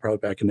was probably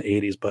back in the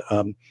 80s. But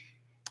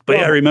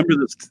yeah, I remember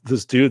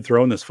this dude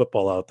throwing this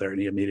football out there,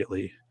 and he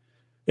immediately.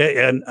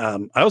 And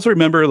I also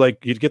remember,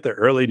 like, you'd get there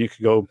early and you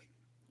could go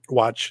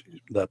watch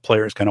the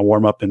players kind of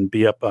warm up and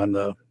be up on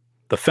the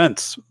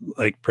fence,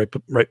 like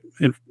right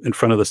in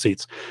front of the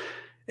seats.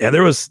 And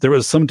there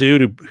was some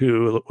dude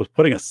who was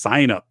putting a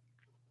sign up,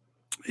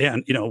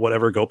 and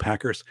whatever, go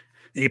Packers.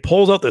 And he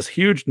pulls out this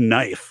huge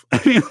knife,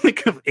 I mean,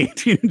 like an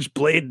 18-inch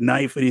blade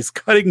knife, and he's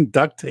cutting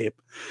duct tape,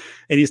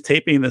 and he's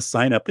taping this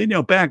sign up.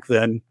 And back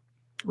then,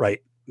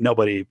 right,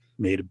 nobody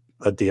made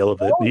a deal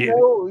of it.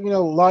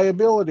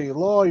 Liability,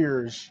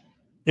 lawyers.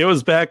 It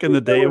was back in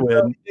the day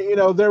when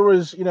there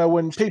was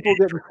when people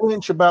didn't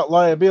flinch about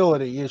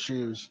liability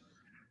issues.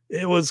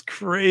 It was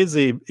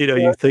crazy.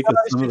 You think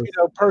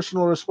of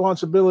personal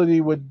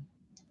responsibility would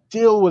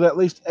deal with at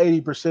least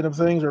 80% of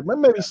things, or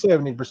maybe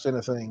 70%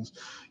 of things.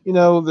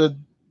 The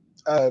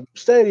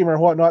stadium or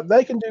whatnot,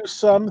 they can do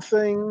some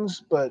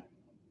things, but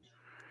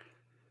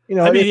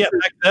back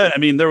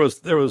then, there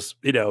was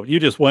you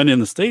just went in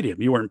the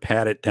stadium. You weren't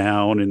patted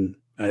down, and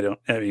I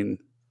didn't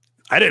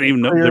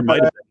even know there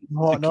might have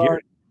been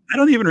security. I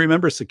don't even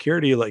remember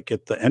security like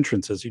at the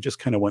entrances. You just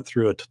kind of went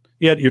through it.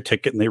 You had your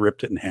ticket, and they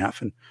ripped it in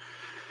half.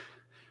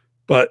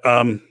 But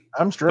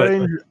I'm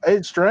strange.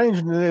 It's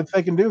strange if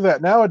they can do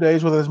that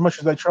nowadays with as much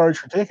as they charge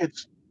for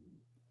tickets.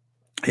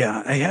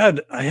 Yeah,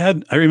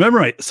 I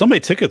remember some of my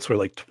tickets were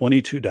like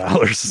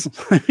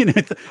 $22. I mean,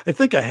 I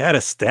think I had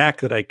a stack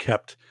that I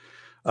kept.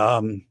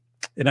 And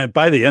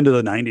by the end of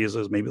the 90s, it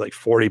was maybe like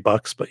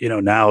 $40, but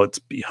now it's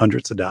be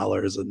hundreds of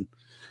dollars. And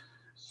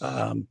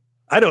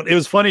it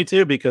was funny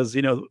too, because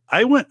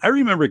I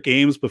remember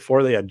games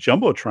before they had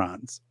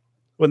jumbotrons,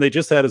 when they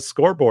just had a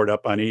scoreboard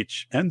up on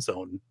each end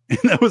zone, and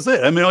that was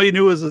it. I mean, all you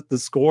knew was the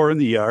score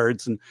and the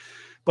yards,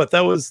 but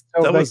that was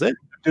it.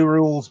 Do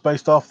rules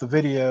based off the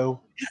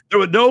video.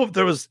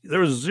 There was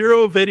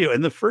zero video.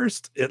 And at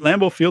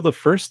Lambeau Field, the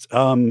first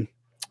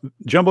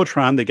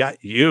Jumbotron, they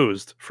got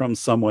used from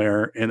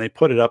somewhere and they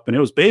put it up, and it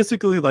was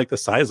basically like the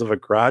size of a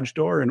garage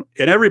door. And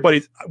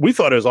everybody, we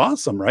thought it was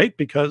awesome, right?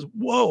 Because,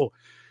 whoa.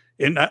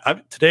 And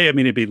today, I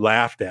mean, it'd be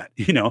laughed at,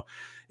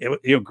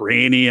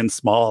 grainy and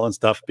small and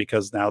stuff,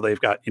 because now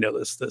they've got,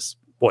 this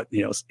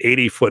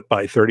 80 foot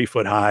by 30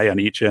 foot high on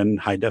each end,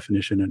 high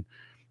definition,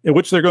 and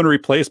which they're going to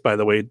replace, by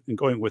the way, and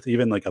going with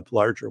even like a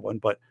larger one.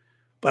 But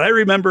I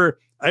remember,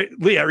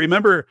 Lee, I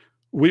remember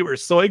we were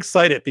so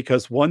excited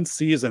because one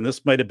season,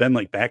 this might have been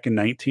like back in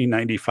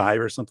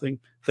 1995 or something,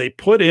 they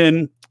put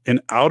in an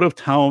out of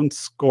town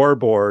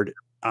scoreboard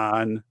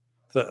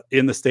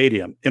in the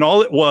stadium. And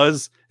all it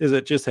was is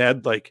it just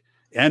had like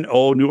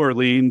NO New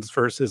Orleans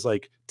versus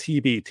like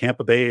TB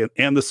Tampa Bay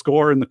and the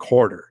score in the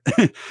quarter.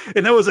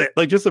 And that was it,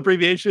 like just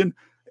abbreviation.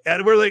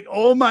 And we're like,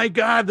 oh my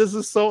God, this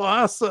is so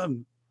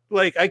awesome.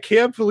 Like, I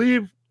can't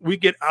believe we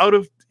get out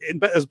of,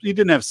 as you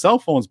didn't have cell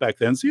phones back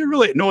then. So you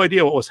really had no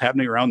idea what was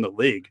happening around the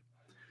league.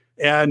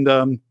 And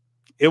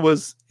it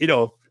was,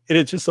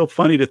 it's just so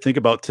funny to think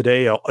about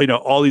today.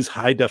 All these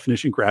high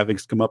definition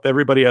graphics come up.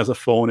 Everybody has a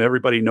phone.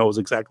 Everybody knows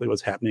exactly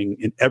what's happening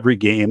in every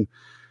game.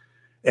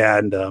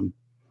 And,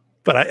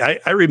 but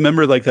I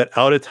remember like that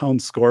out of town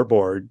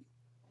scoreboard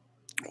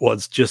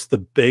was just the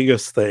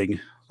biggest thing.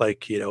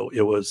 Like,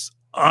 it was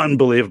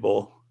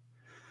unbelievable.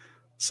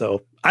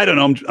 So I don't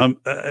know.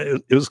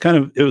 It was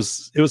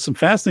some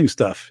fascinating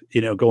stuff,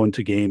 going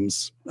to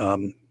games. Back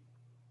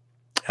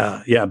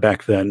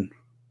then,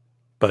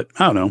 but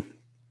I don't know.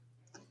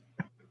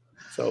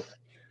 So,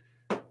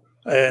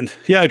 and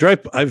yeah,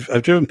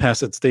 I've driven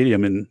past that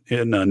stadium in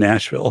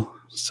Nashville.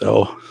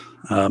 So,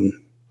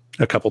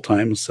 a couple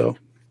times. So,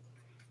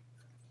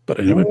 but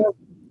anyway,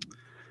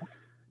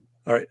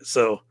 all right.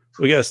 So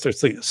we got to start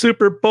thinking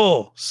Super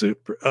Bowl.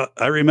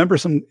 I remember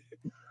some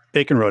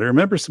Bacon Road. I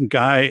remember some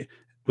guy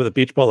with a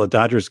beach ball at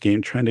Dodgers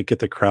game trying to get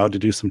the crowd to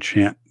do some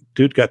chant.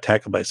 Dude got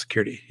tackled by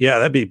security. Yeah,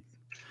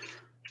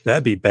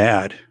 that'd be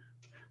bad.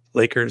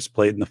 Lakers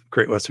played in the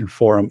Great Western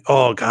Forum.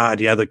 Oh God,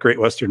 yeah, the Great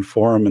Western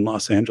Forum in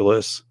Los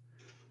Angeles.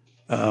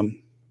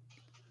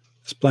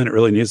 This planet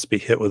really needs to be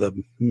hit with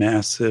a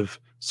massive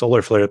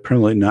solar flare that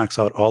permanently knocks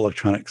out all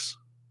electronics.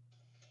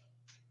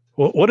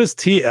 What is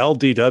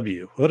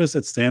TLDW? What does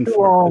it stand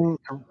for?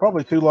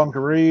 Probably too long to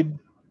read.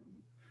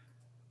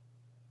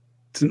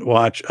 Didn't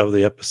watch of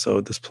the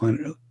episode. This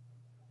planet.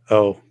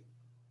 Oh,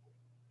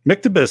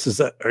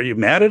 Mictobus, are you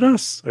mad at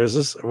us?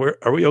 Or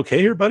are we okay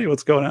here, buddy?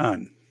 What's going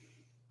on?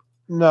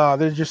 No,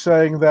 they're just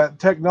saying that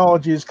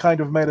technology has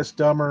kind of made us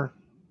dumber.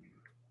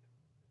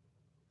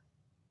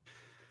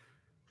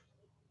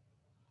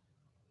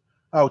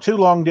 Oh, too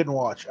long didn't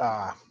watch.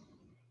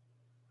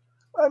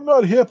 I'm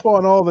not hip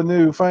on all the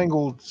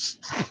newfangled.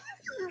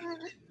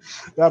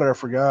 That I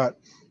forgot.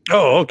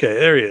 Oh, okay.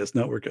 There he is.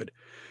 No, we're good.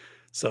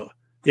 So,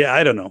 yeah,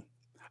 I don't know.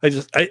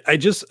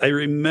 I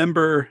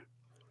remember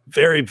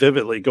very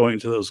vividly going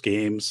to those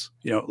games,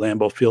 at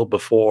Lambeau Field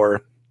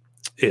before.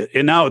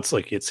 And now it's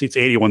like it seats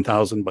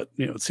 81,000, but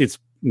it seats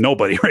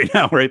nobody right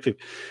now, right?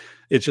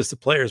 It's just the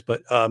players.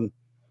 But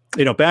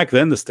back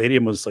then the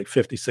stadium was like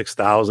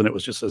 56,000. It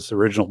was just this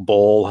original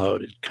bowl, how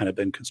it had kind of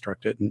been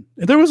constructed, and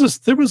there was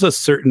a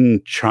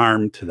certain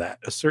charm to that,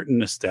 a certain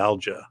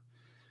nostalgia,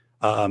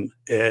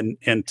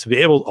 and to be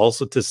able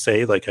also to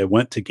say like I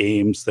went to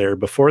games there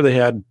before they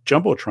had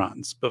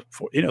jumbotrons,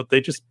 before they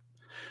just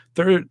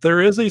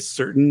there is a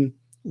certain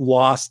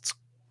lost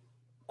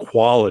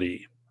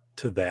quality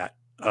to that.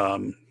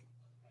 I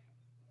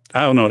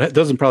don't know. It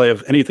doesn't probably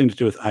have anything to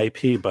do with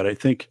IP, but I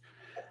think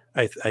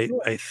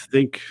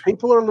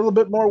people are a little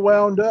bit more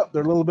wound up.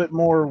 They're a little bit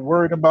more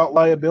worried about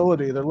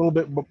liability. They're a little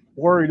bit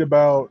worried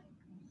about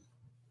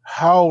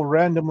how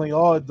randomly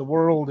odd the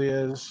world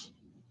is,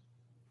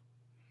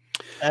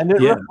 and it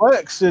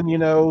reflects in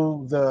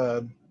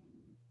the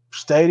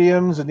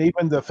stadiums and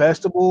even the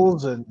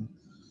festivals and.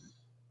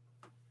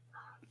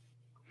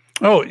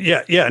 Oh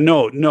yeah,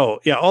 no,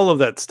 yeah. All of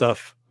that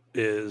stuff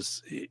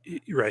is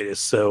right. Is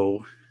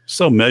so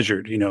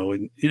measured,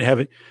 and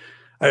having.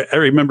 I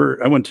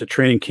remember I went to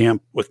training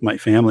camp with my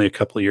family a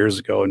couple of years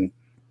ago, and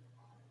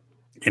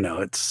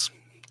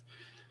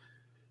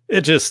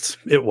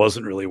it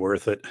wasn't really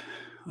worth it.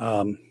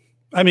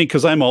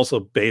 Because I'm also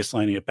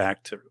baselining it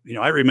back to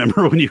I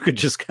remember when you could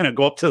just kind of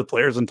go up to the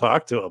players and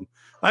talk to them.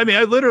 I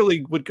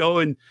literally would go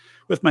in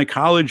with my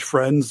college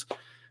friends,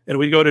 and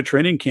we'd go to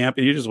training camp,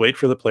 and you just wait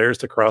for the players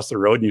to cross the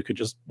road, and you could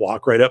just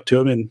walk right up to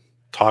them and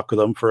talk with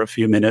them for a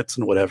few minutes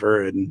and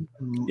whatever. And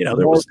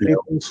there was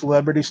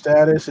celebrity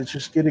status. It's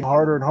just getting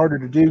harder and harder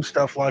to do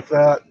stuff like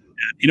that.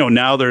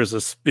 Now there's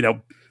this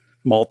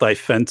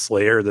multi-fence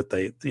layer that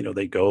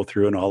they go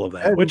through and all of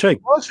that. And which they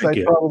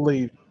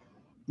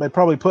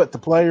probably put the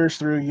players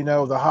through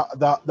the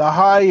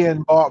high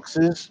end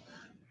boxes.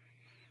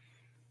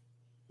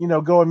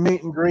 Go and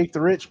meet and greet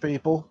the rich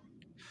people.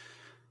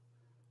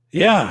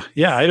 Yeah.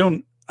 I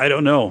don't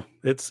know.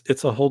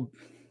 It's a whole.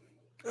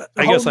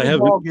 I guess I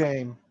haven't.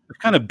 Game. I've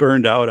kind of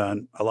burned out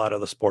on a lot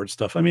of the sports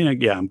stuff.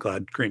 I'm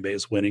glad Green Bay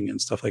is winning and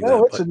stuff like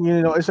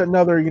that. It's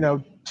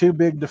another, too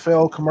big to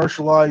fail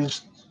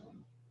commercialized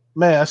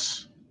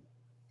mess.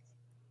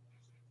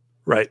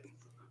 Right.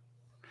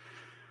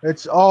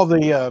 It's all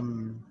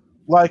the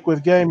like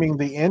with gaming,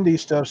 the indie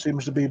stuff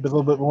seems to be a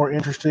little bit more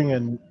interesting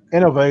and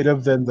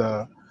innovative than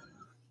the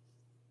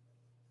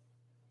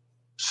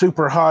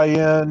super high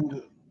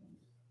end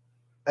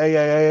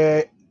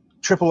AAA,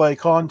 AAA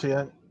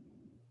content.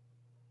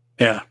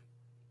 Yeah.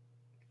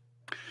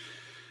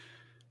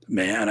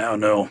 Man, I don't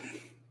know.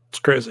 It's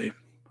crazy.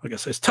 Like I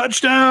say, it's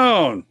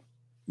touchdown.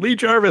 Lee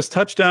Jarvis,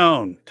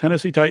 touchdown.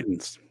 Tennessee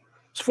Titans.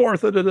 It's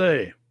fourth of the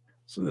day.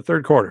 It's in the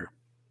third quarter.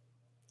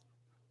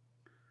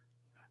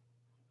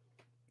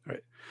 All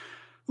right.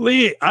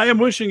 Lee, I am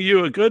wishing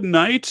you a good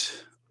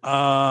night.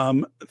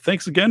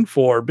 Thanks again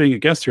for being a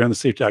guest here on the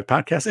Safety Doc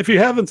Podcast. If you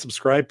haven't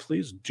subscribed,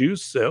 please do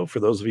so. For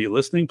those of you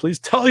listening, please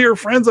tell your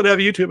friends that have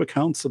YouTube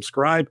accounts,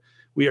 subscribe.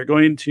 We are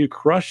going to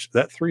crush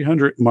that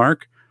 300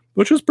 mark,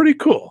 which was pretty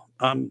cool.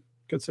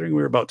 Considering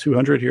we were about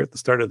 200 here at the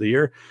start of the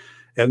year.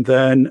 And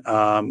then,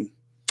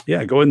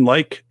 go and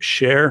like,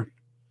 share.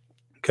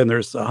 Again,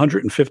 there's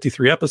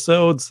 153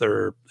 episodes.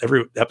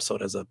 Every episode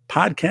has a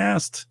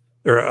podcast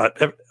or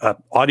a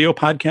audio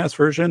podcast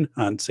version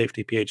on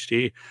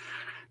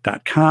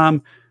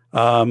safetyphd.com.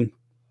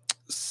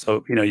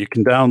 So, you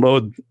can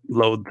load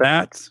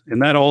that,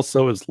 and that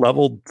also is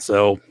leveled.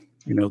 So,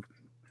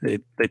 they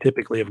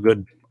typically have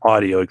good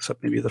audio,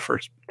 except maybe the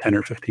first 10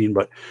 or 15,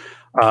 but,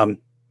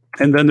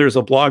 and then there's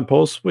a blog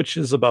post, which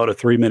is about a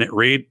 3-minute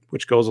read,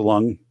 which goes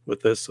along with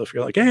this. So if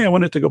you're like, hey, I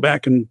wanted to go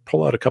back and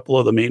pull out a couple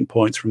of the main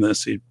points from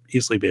this, you'd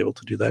easily be able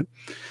to do that.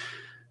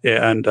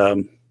 And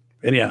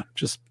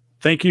just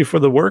thank you for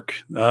the work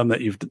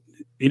that you've,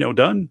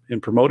 done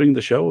in promoting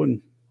the show,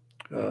 and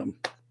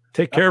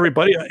take care,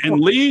 everybody. And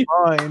Lee,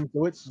 hope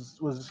you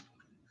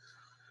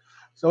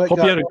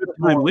had a good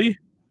time, Lee.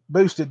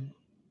 Boosted.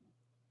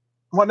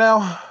 What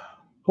now?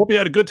 Hope you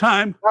had a good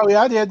time. Oh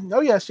yeah, I did. Oh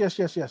yes.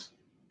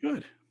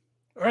 Good.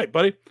 All right,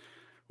 buddy.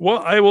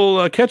 Well, I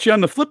will catch you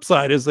on the flip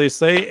side, as they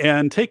say,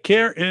 and take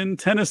care in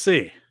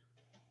Tennessee.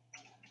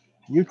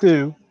 You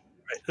too.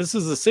 Right, this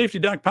is the Safety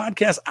Doc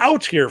Podcast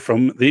out here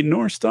from the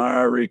North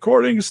Star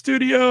Recording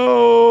Studio.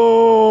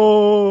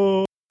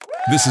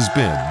 This has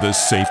been the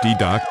Safety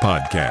Doc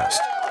Podcast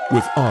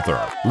with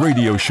author,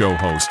 radio show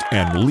host,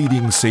 and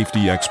leading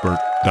safety expert,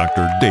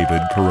 Dr.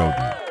 David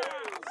Perrodin.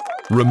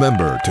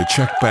 Remember to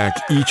check back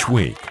each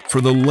week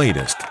for the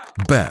latest,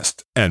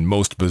 best, and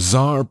most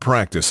bizarre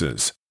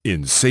practices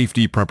in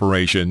safety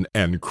preparation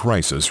and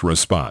crisis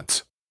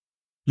response.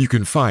 You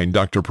can find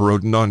Dr.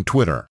 Perrodin on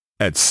Twitter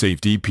at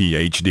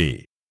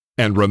SafetyPhD.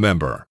 And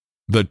remember,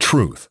 the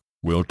truth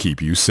will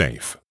keep you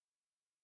safe.